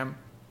Instagram,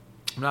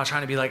 I'm not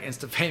trying to be like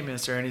Insta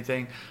famous or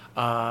anything.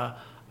 I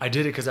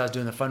did it because I was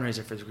doing the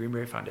fundraiser for the Green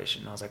Beret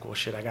Foundation. And I was like, well,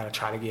 shit, I got to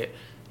try to get,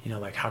 you know,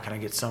 like, how can I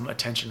get some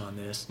attention on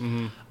this?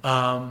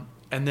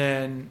 And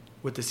then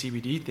with the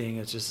CBD thing,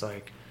 it's just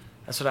like,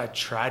 that's what I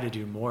try to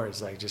do more,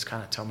 is like just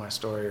kind of tell my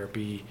story, or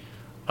be,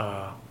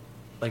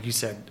 like you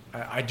said,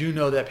 I do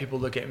know that people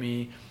look at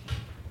me,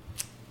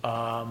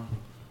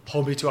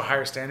 hold me to a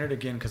higher standard,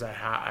 again, because I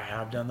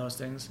have done those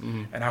things,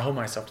 and I hold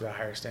myself to that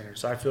higher standard.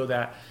 So I feel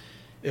that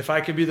if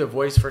I could be the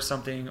voice for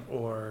something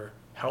or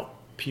help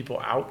people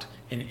out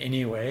in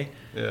any way,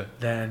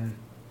 then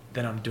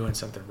I'm doing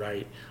something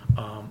right.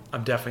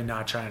 I'm definitely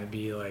not trying to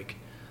be like,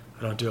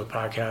 I don't do a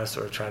podcast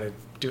or try to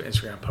do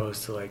Instagram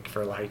posts to like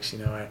for likes, you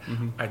know.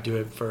 I do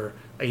it for,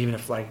 even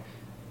if like,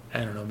 I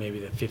don't know, maybe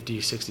the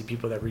 50, 60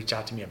 people that reach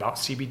out to me about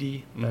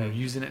CBD that are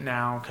using it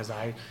now because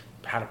I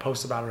had a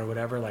post about it or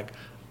whatever, like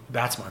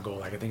that's my goal.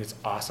 Like I think it's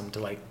awesome to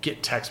like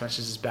get text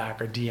messages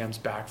back or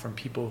DMs back from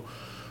people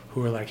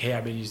who are like, hey,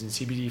 I've been using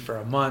CBD for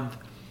a month.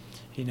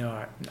 You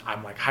know,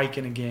 I'm like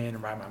hiking again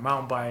and riding my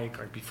mountain bike.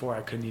 Like before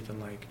I couldn't even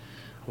like,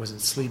 I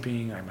wasn't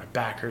sleeping. Like my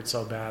back hurt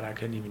so bad I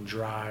couldn't even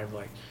drive.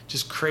 Like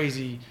just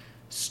crazy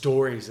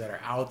stories that are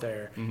out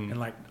there, and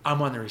like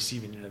I'm on the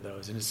receiving end of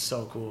those, and it's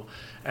so cool.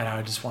 And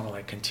I just want to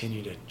like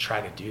continue to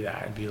try to do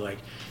that and be like,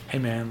 hey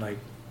man, like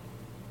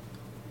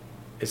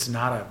it's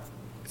not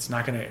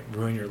gonna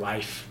ruin your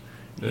life.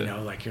 You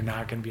know, like you're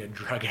not gonna be a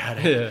drug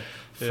addict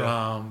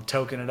from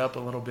toking it up a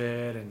little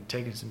bit and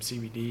taking some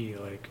CBD.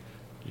 Like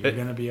you're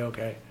gonna be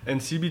okay. And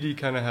CBD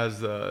kind of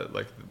has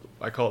like,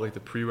 I call it like the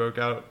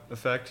pre-workout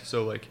effect.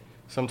 So like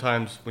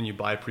sometimes when you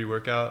buy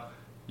pre-workout,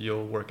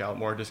 you'll work out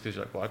more just because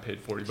you're like, well, I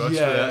paid $40 for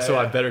that, so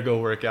I better go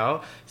work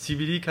out.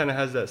 CBD kind of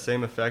has that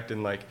same effect,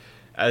 and like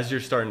as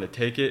you're starting to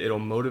take it, it'll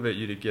motivate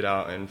you to get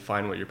out and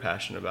find what you're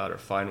passionate about, or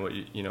find what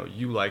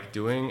you like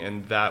doing,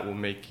 and that will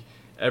make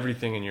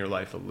everything in your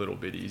life a little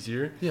bit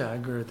easier. Yeah, I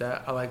agree with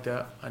that. I like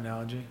that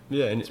analogy.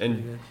 Yeah,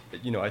 and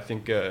you know, I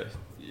think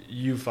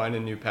you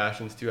finding new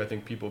passions too. I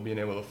think people being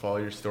able to follow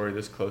your story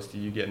this close to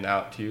you getting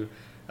out to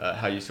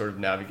how you sort of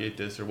navigate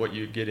this, or what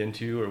you get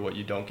into or what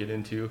you don't get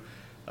into.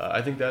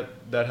 I think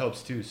that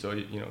helps too. So,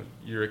 you know,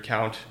 your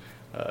account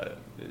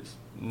is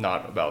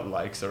not about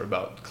likes or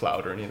about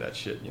clout or any of that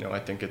shit. You know, I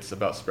think it's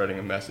about spreading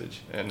a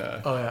message. And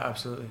oh yeah,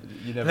 absolutely.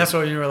 And that's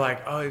why you were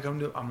like, oh, you come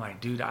to. I'm like,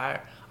 dude,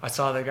 I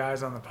saw the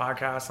guys on the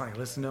podcast, like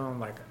listen to them. I'm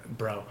like,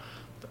 bro,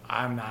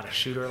 I'm not a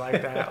shooter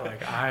like that.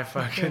 Like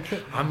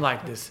I'm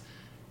like this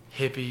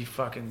hippie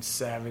fucking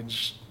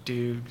savage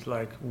dude,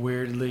 like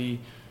weirdly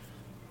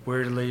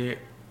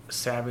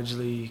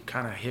savagely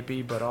kind of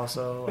hippie, but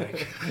also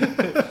like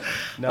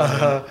you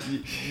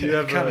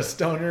have kind of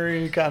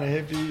stonery, kind of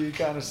hippie,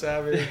 kind of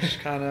savage,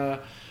 kind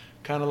of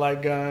kind of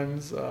like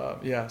guns.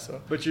 Yeah.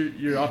 So. But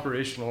your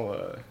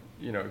operational,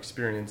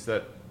 experience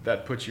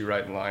that puts you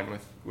right in line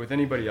with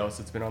anybody else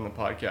that's been on the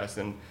podcast.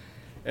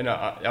 And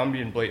I'm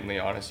being blatantly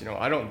honest.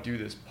 I don't do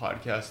this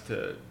podcast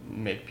to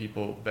make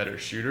people better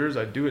shooters.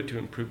 I do it to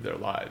improve their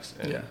lives.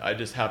 And I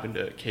just happen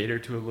to cater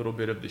to a little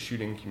bit of the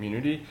shooting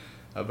community,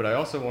 but I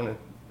also want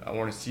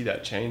to see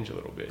that change a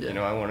little bit.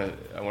 Yeah. I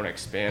want to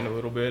expand a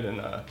little bit,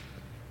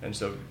 and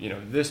so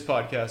this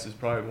podcast is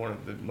probably one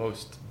of the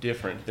most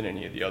different than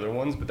any of the other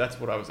ones. But that's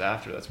what I was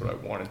after. That's what I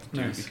wanted to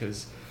do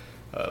because,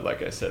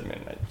 like I said,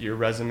 man, your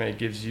resume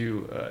gives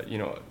you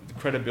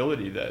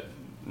credibility that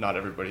not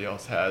everybody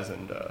else has,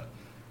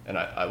 and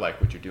I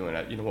like what you're doing.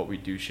 What we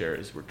do share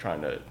is we're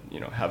trying to,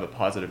 have a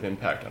positive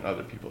impact on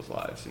other people's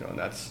lives, and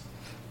that's,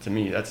 to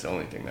me, that's the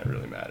only thing that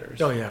really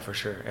matters. Oh yeah, for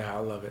sure. Yeah, I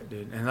love it,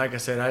 dude. And like I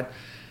said,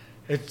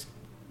 it's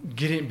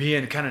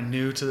being kind of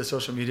new to the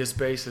social media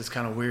space is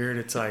kind of weird.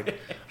 It's like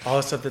all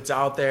the stuff that's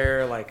out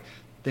there, like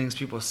things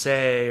people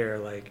say, or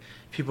like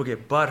people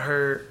get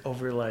butthurt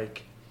over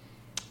like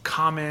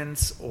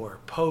comments or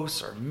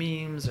posts or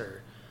memes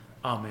or.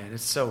 Oh man,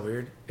 it's so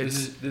weird.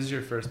 This is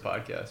your first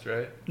podcast,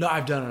 right? No,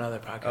 I've done another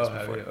podcast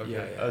before. Have you?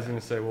 Okay. Yeah. I was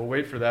gonna say, well,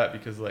 wait for that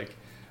because like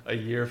a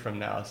year from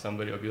now,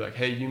 somebody will be like,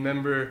 "Hey, you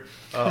remember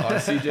on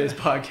CJ's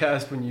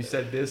podcast when you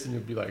said this?" And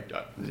you'll be like,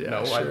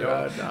 "No, sure, I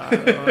don't."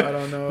 I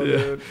don't know,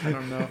 dude. I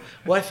don't know.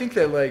 Well, I think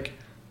that like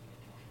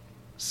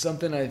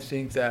something I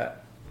think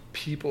that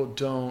people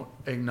don't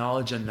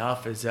acknowledge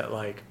enough is that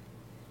like.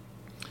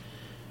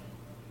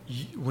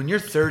 When you're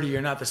 30,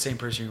 you're not the same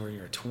person you were when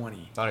you're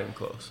 20. Not even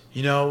close.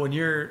 When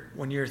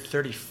you're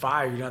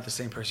 35, you're not the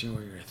same person you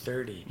were when you're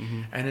 30.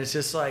 Mm-hmm. And it's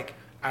just like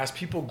as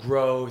people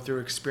grow through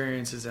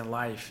experiences in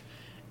life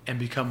and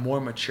become more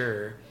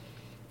mature,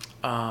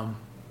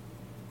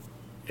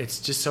 it's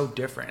just so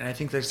different. And I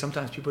think that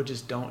sometimes people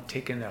just don't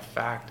take in the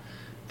fact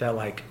that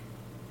like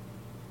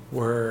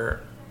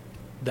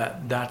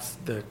that's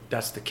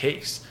the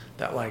case.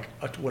 That like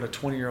what a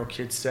 20-year-old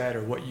kid said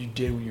or what you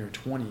did when you were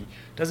 20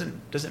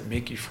 doesn't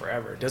make you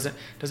forever. It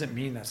doesn't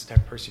mean that's the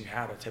type of person you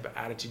had, or the type of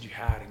attitude you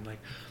had. And like,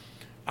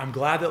 I'm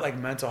glad that like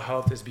mental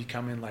health is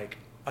becoming like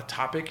a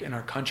topic in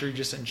our country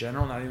just in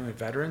general, not even with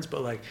veterans,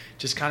 but like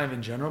just kind of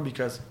in general,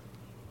 because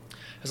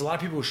there's a lot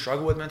of people who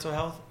struggle with mental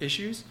health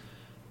issues,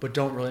 but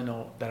don't really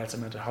know that it's a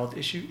mental health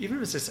issue. Even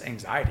if it's just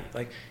anxiety,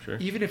 like sure.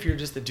 Even if you're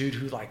just the dude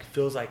who like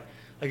feels like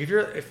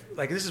if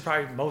this is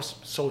probably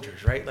most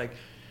soldiers, right? Like,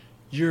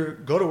 you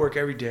go to work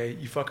every day,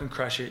 you fucking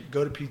crush it,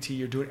 go to PT,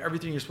 you're doing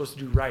everything you're supposed to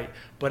do right.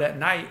 But at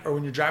night or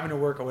when you're driving to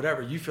work or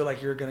whatever, you feel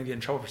like you're going to get in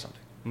trouble for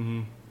something.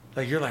 Mm-hmm.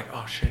 Like you're like,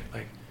 oh shit,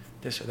 like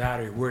this or that,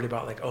 or you're worried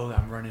about like, oh,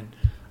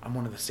 I'm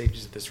one of the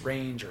safeties at this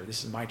range, or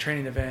this is my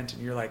training event.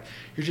 And you're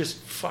just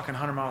fucking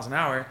 100 miles an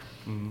hour.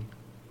 Mm-hmm.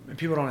 And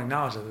people don't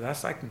acknowledge that.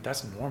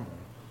 That's normal.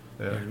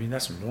 Yeah. You know what I mean?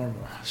 That's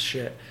normal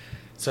shit.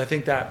 So I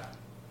think that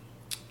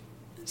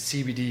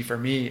CBD for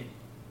me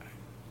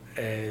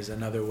is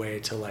another way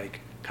to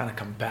like, kind of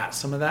combat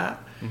some of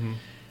that. Mm-hmm.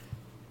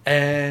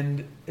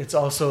 And it's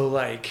also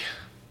like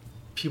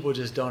people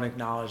just don't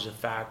acknowledge the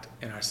fact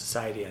in our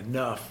society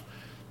enough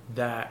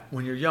that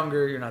when you're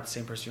younger, you're not the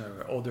same person you are when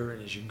you're older,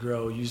 and as you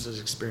grow, use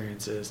those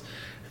experiences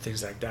and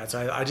things like that.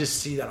 So I just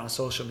see that on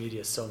social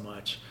media so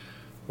much,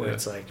 where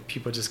it's like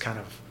people just kind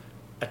of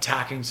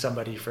attacking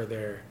somebody for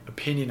their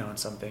opinion on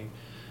something,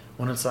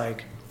 when it's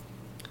like,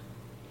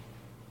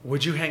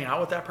 would you hang out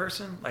with that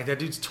person? Like, that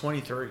dude's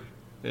 23.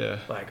 Yeah.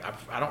 Like,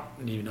 I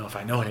don't even know if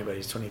I know anybody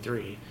who's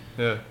 23.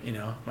 Yeah.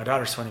 My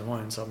daughter's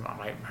 21, so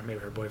maybe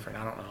her boyfriend,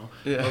 I don't know.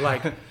 Yeah. But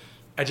like,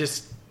 I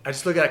just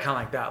look at it kind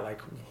of like that. Like,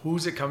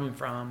 who's it coming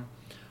from?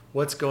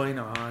 What's going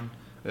on?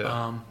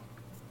 Yeah.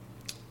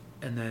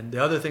 And then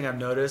the other thing I've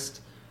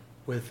noticed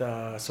with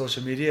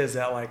social media is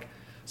that like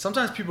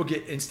sometimes people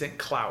get instant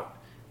clout,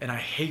 and I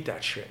hate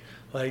that shit.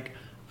 Like,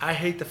 I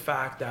hate the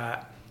fact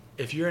that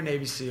if you're a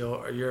Navy SEAL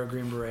or you're a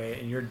Green Beret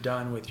and you're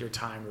done with your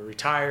time, or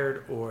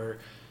retired, or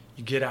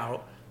you get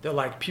out, they're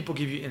like, people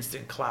give you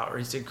instant clout or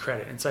instant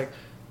credit. And it's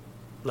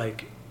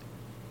like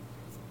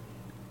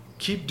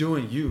keep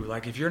doing you.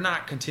 Like, if you're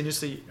not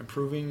continuously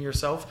improving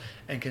yourself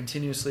and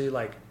continuously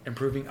like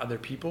improving other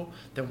people,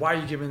 then why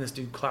are you giving this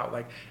dude clout?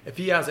 Like, if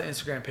he has an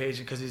Instagram page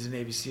because he's a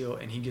Navy SEAL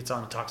and he gets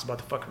on and talks about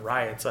the fucking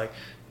riots, like,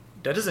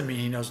 that doesn't mean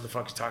he knows what the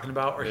fuck he's talking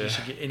about, or he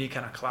should get any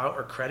kind of clout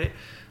or credit.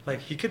 Like,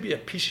 he could be a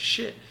piece of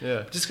shit.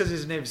 Yeah. Just because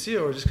he's a Navy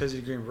SEAL or just because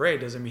he's a Green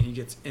Beret doesn't mean he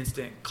gets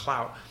instant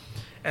clout.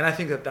 And I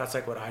think that that's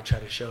like what I try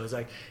to show is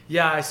like,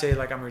 yeah, I say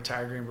like I'm a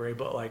retired Green Beret,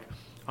 but like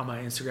on my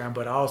Instagram,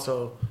 but I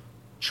also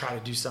try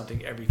to do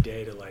something every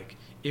day to like,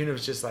 even if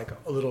it's just like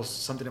a little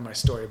something in my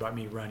story about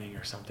me running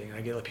or something. And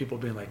I get like people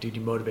being like, dude,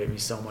 you motivate me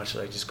so much.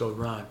 Like, just go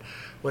run,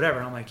 whatever.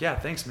 And I'm like, yeah,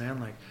 thanks,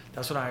 man. Like,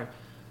 that's what I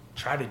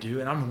try to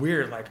do. And I'm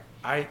weird. Like,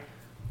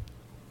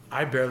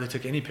 I barely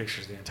took any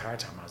pictures the entire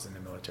time I was in the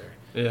military.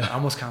 Yeah. I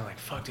almost kind of like,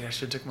 fuck, dude, I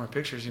should have took more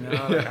pictures, you know?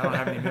 Like, I don't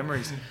have any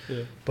memories.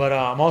 Yeah. But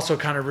I'm also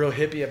kind of real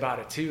hippie about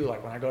it too.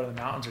 Like when I go to the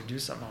mountains or do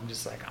something, I'm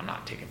just like, I'm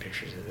not taking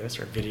pictures of this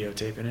or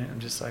videotaping it. I'm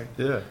just like,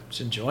 just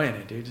enjoying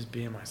it, dude. Just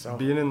being myself.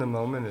 Being in the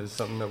moment is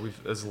something that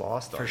is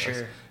lost on us. For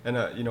sure.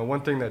 And you know,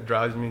 one thing that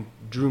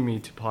drew me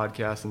to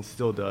podcasts and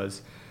still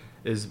does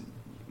is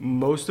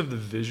most of the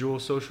visual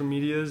social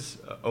medias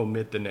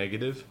omit the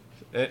negative.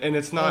 And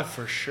it's not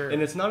for sure.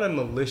 And it's not a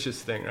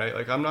malicious thing, right?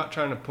 Like, I'm not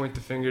trying to point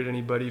the finger at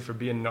anybody for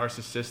being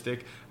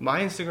narcissistic.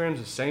 My Instagram's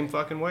the same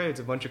fucking way.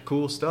 It's a bunch of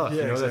cool stuff. Yeah,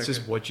 you know, exactly. That's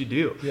just what you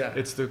do. Yeah.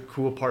 It's the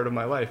cool part of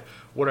my life.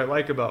 What I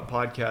like about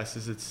podcasts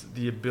is it's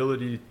the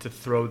ability to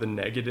throw the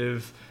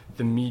negative,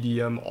 the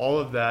medium, all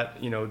of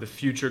that, you know, the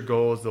future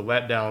goals, the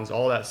letdowns,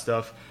 all that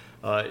stuff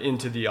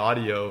into the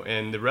audio.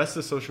 And the rest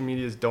of the social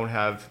medias don't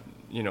have,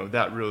 you know,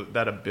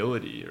 that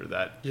ability or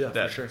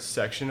that sure.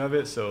 section of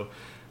it. So,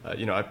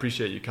 you know, I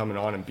appreciate you coming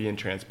on and being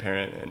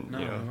transparent and, No,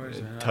 you know, no worries,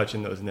 and man.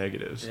 touching those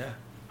negatives. Yeah.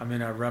 I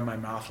mean, I run my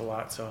mouth a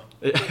lot, so.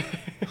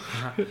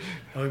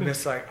 We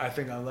missed, like, I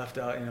think I left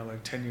out, you know,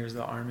 like 10 years of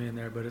the Army in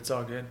there, but it's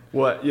all good.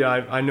 Well, yeah,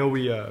 I know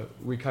we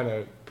kind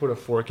of put a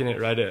fork in it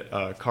right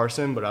at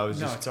Carson, but I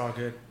was No, it's all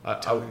good.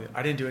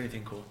 I didn't do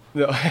anything cool.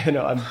 No,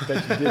 I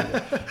bet you did.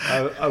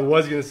 I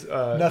was going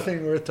to...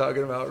 Nothing worth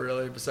talking about,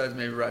 really, besides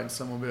maybe riding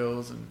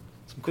snowmobiles and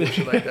some cool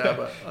shit like that,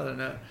 but other than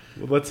that.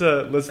 Well,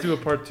 let's do a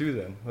part 2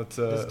 then. Let's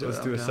do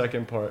a down.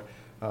 second part.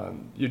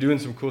 You're doing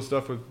some cool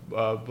stuff with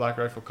Black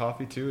Rifle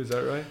Coffee too, is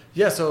that right?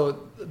 Yeah, so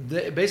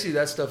basically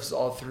that stuff's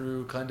all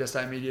through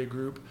Clandestine Media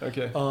Group.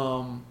 Okay.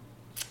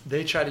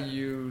 They try to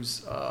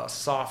use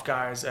soft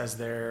guys as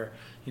their,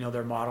 you know,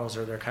 their models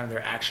or their kind of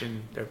their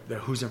action, their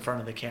who's in front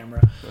of the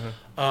camera.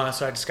 Uh-huh.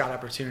 So I just got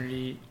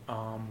opportunity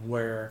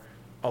where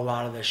a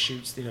lot of the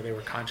shoots, you know, they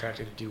were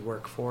contracted to do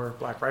work for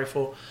Black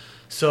Rifle.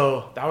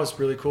 So that was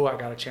really cool. I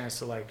got a chance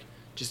to like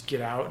just get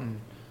out and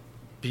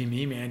be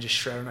me, man, just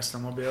shred on a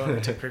snowmobile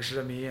and took pictures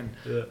of me and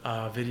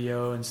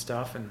video and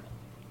stuff, and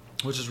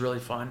which is really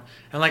fun.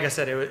 And like I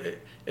said,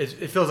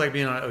 it feels like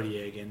being on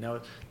ODA again.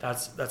 No,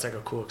 that's like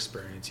a cool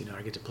experience. You know,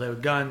 I get to play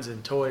with guns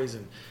and toys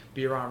and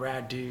be around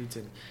rad dudes,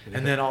 and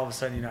then all of a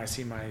sudden, you know, I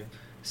see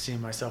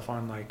myself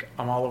on, like,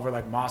 I'm all over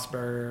like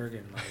Mossberg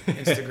and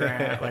like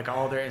Instagram, like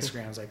all their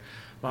Instagrams, like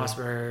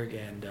Mossberg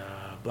and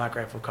Black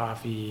Rifle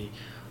Coffee,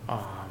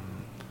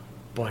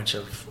 bunch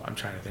of, I'm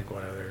trying to think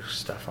what other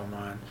stuff I'm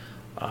on,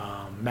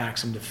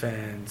 Maxim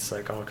Defense,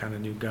 like all kind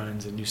of new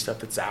guns and new stuff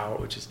that's out,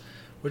 which is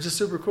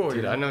super cool. Dude,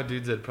 you know? I know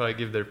dudes that probably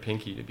give their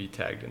pinky to be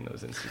tagged in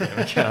those Instagram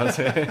accounts.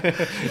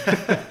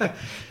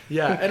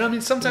 Yeah, and I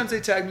mean, sometimes they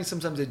tag me,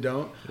 sometimes they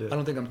don't. Yeah. I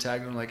don't think I'm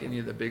tagged on like any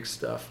of the big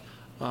stuff.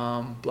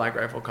 Black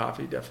Rifle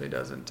Coffee definitely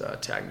doesn't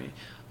tag me,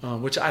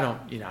 which I don't,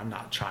 you know, I'm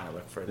not trying to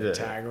look for the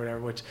tag or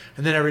whatever,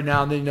 and then every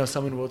now and then, you know,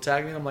 someone will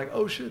tag me and I'm like,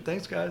 oh shit,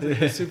 thanks guys.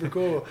 It's super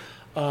cool.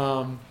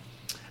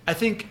 I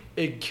think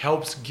it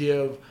helps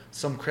give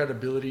some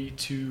credibility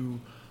to,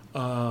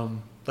 like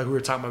we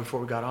were talking about before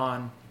we got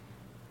on,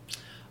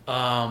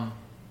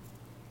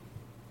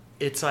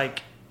 it's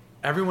like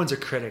everyone's a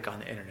critic on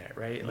the internet,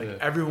 right? Like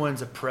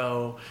everyone's a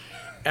pro.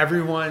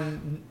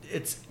 Everyone,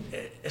 it's,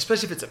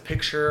 especially if it's a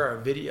picture or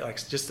a video,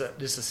 like just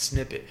a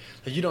snippet.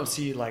 Like you don't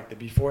see like the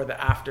before,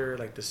 the after,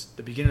 like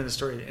the beginning of the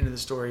story, the end of the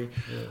story,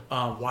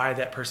 why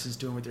that person's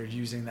doing what they're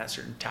using, that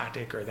certain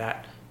tactic or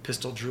that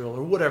pistol drill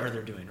or whatever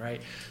they're doing,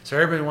 right? So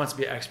everybody wants to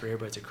be an expert,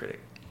 everybody's a critic.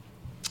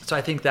 So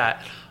I think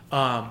that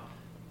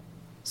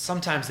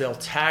sometimes they'll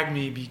tag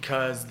me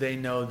because they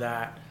know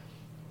that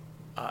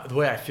the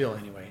way I feel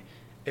anyway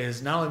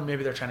is not only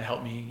maybe they're trying to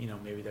help me, you know,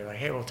 maybe they're like,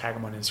 hey, we'll tag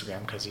him on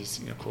Instagram because he's,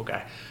 you know, a cool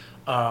guy.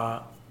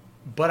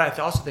 But I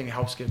also think it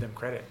helps give them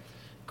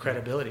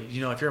credibility.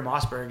 You know, if you're a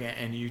Mossberg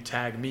and you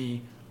tag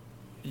me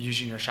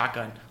using your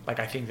shotgun, like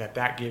I think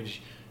that gives,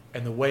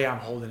 and the way I'm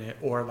holding it,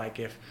 or like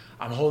if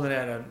I'm holding it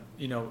at a,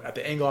 you know, at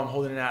the angle I'm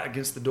holding it at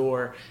against the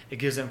door, it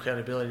gives them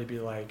credibility to be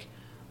like,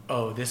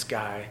 oh, this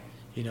guy,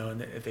 you know,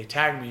 and if they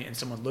tag me and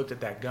someone looked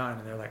at that gun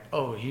and they're like,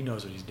 oh, he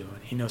knows what he's doing.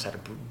 He knows how to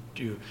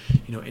do,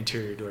 you know,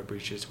 interior door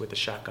breaches with a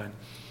shotgun.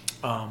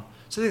 So I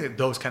think that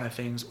those kind of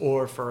things,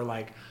 or for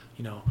like,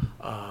 you know,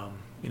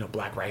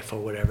 Black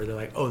Rifle, whatever, they're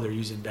like, oh, they're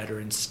using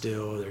veterans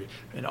still, they're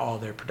in all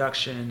their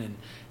production and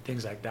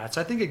things like that.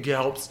 So I think it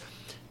helps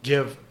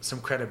give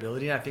some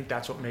credibility. And I think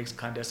that's what makes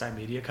Clandestine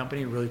Media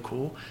Company really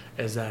cool,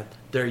 is that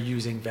they're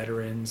using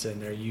veterans and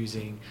they're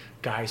using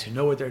guys who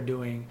know what they're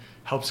doing,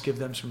 helps give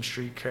them some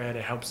street cred.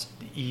 It helps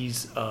the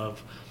ease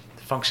of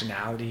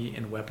functionality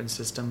in weapon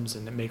systems,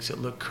 and it makes it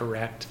look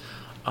correct.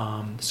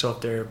 So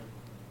if they're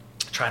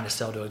trying to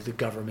sell to the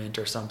government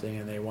or something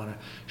and they want to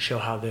show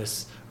how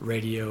this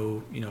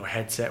radio, you know,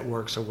 headset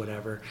works or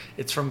whatever,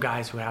 it's from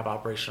guys who have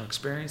operational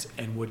experience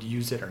and would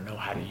use it or know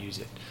how to use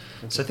it.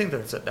 So I think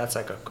that's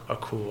like a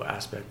cool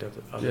aspect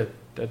of yeah, it.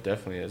 that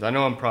definitely is. I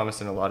know I'm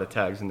promising a lot of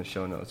tags in the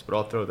show notes, but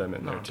I'll throw them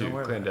in there too.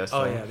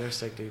 Clandestine. Oh yeah, they're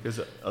sick, dude. Because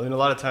I mean, a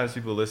lot of times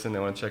people listen, they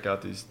want to check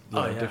out these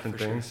different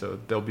things, so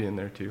they'll be in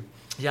there too.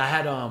 Yeah,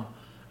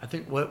 I I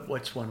think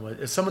which one was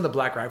it's some of the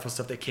Black Rifle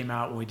stuff that came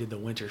out when we did the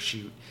winter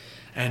shoot,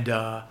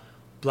 and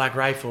Black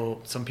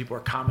Rifle, some people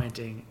were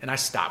commenting, and I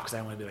stopped because I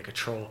didn't want to be like a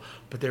troll,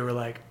 but they were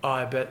like, oh,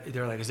 I bet, they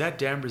were like, is that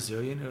Dan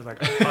Brazilian? It was like,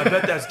 oh, I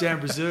bet that's Dan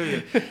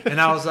Brazilian.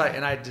 And I was like,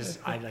 and I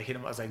like hit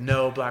him, I was like,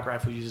 no, Black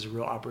Rifle uses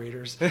real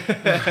operators. And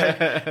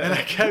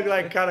I kept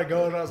like kind of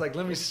going, I was like,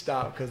 let me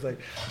stop, because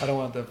like, I don't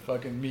want the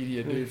fucking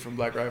media dude from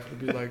Black Rifle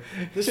to be like,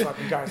 this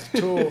fucking guy's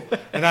a tool.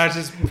 And I was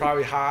just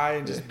probably high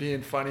and just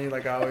being funny,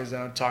 like I always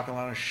am, talking a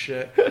lot of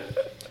shit.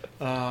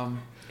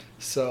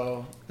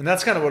 So, and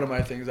that's kind of one of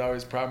my things. I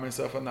always pride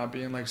myself on not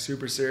being like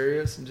super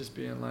serious and just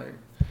being like,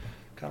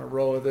 kind of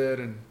roll with it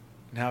and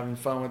having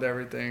fun with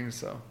everything.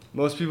 So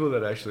most people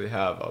that actually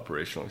have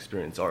operational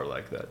experience are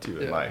like that too.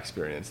 In Yeah. my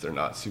experience, they're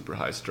not super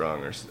high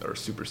strung or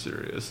super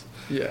serious.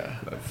 Yeah.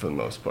 For the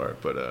most part.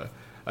 But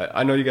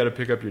I know you got to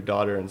pick up your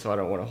daughter, and so I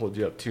don't want to hold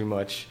you up too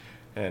much.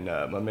 And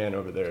my man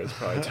over there is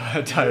probably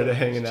tired of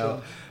hanging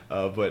out.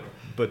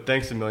 But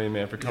thanks a million,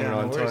 man, for coming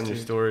on, telling your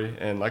story.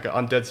 And like,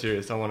 I'm dead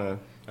serious. I want to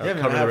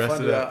cover the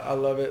rest of that. I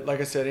love it. Like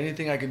I said,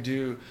 anything I can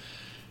do,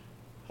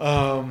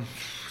 to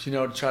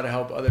try to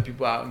help other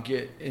people out and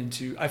get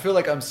into. I feel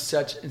like I'm in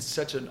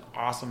such an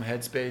awesome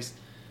headspace,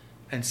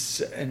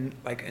 and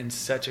like in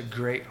such a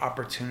great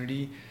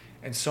opportunity,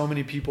 and so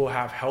many people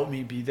have helped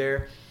me be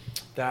there,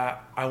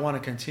 that I want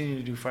to continue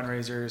to do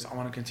fundraisers. I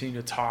want to continue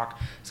to talk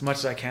as much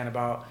as I can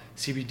about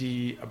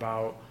CBD,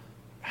 about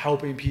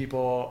helping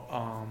people,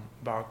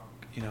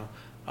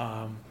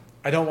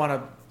 I don't want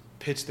to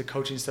pitch the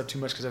coaching stuff too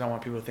much because I don't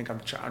want people to think I'm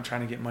trying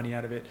to get money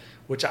out of it,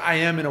 which I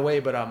am in a way,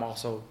 but I'm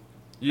also.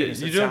 Yeah,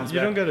 you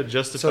don't got to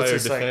justify or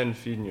defend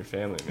feeding your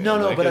family, man.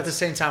 No, but at the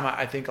same time,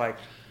 I think like,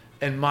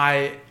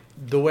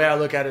 the way I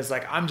look at it is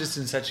like, I'm just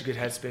in such a good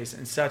headspace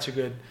and such a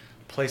good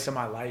place in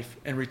my life,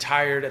 and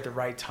retired at the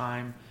right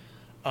time.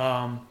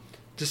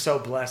 Just so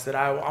blessed that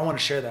I want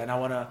to share that, and I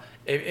want to,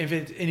 if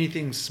it's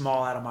anything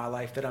small out of my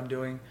life that I'm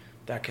doing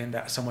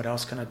that someone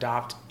else can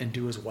adopt and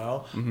do as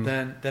well, mm-hmm.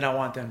 then I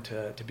want them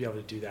to be able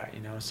to do that,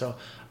 So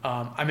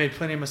I made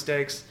plenty of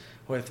mistakes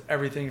with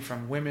everything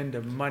from women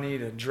to money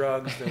to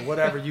drugs to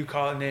whatever you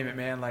call it, name it,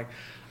 man. Like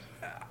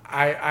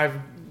I've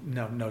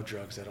no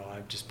drugs at all.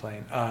 I'm just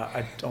playing.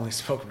 I only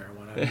smoke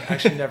marijuana. I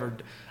actually never.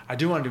 I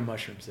do want to do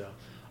mushrooms though.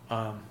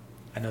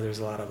 I know there's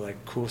a lot of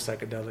like cool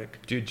psychedelic.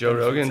 Dude, Joe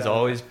Rogan's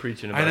always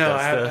preaching about that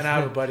stuff. And I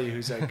have a buddy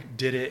who's like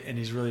did it, and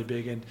he's really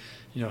big, and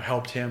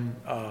helped him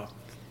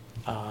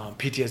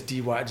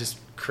PTSD, just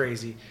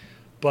crazy.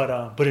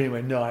 But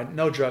anyway,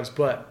 no drugs,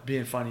 but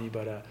being funny.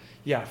 But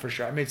yeah, for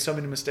sure, I made so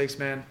many mistakes,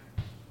 man,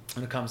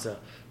 when it comes to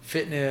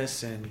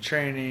fitness and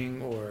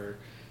training, or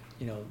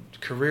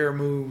career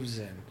moves,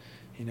 and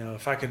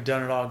if I could have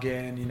done it all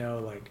again,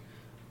 like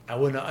I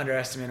wouldn't have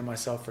underestimated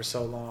myself for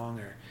so long,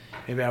 or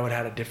maybe I would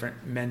have had a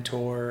different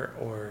mentor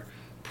or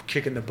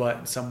kicking the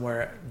butt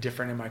somewhere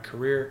different in my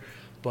career.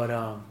 But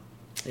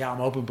yeah,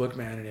 I'm open book,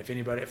 man. And if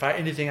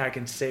anything I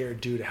can say or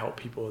do to help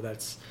people,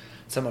 that's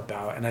what I'm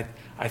about. And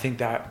I think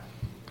that,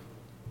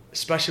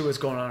 especially what's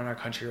going on in our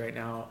country right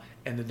now,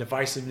 and the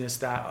divisiveness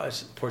that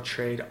is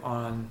portrayed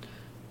on,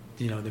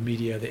 the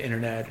media, the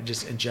internet, and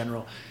just in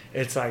general,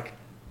 it's like,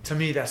 to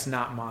me, that's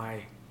not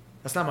my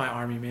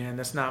army, man.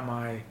 That's not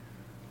my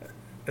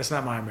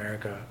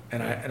America.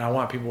 And I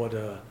want people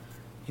to,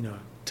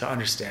 to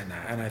understand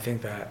that. And I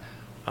think that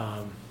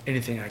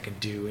anything I can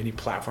do, any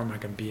platform I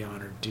can be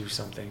on or do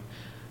something,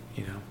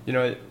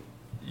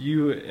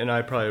 You and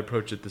I probably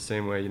approach it the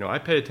same way. I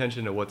pay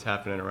attention to what's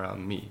happening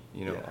around me,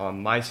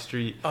 on my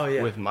street,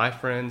 with my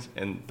friends,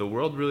 and the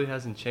world really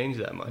hasn't changed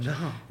that much.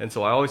 No. And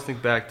so I always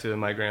think back to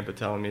my grandpa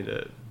telling me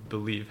to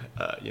believe,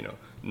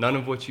 none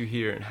of what you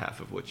hear and half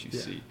of what you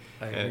see.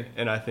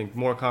 And I think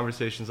more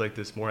conversations like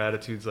this, more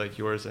attitudes like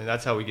yours, and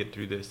that's how we get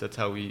through this. That's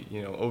how we,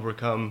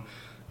 overcome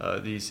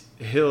these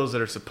hills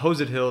that are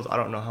supposed hills. I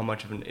don't know how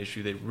much of an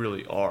issue they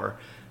really are.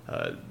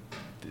 The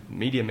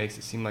media makes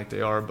it seem like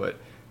they are, but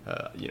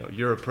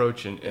your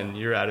approach and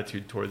your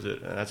attitude towards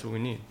it, and that's what we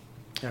need.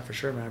 Yeah, for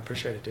sure, man. I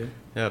appreciate it, dude.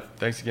 Yeah,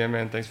 thanks again,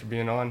 man. Thanks for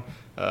being on.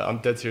 I'm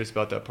dead serious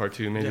about that part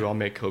 2. Maybe I'll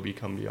make Kobe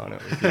come be on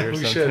it with you or we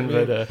something.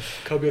 Should, but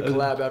Kobe will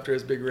collab after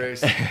his big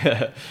race.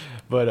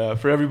 But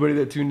for everybody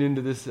that tuned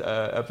into this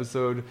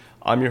episode,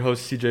 I'm your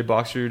host, CJ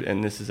Boxrud,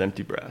 and this is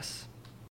Empty Brass.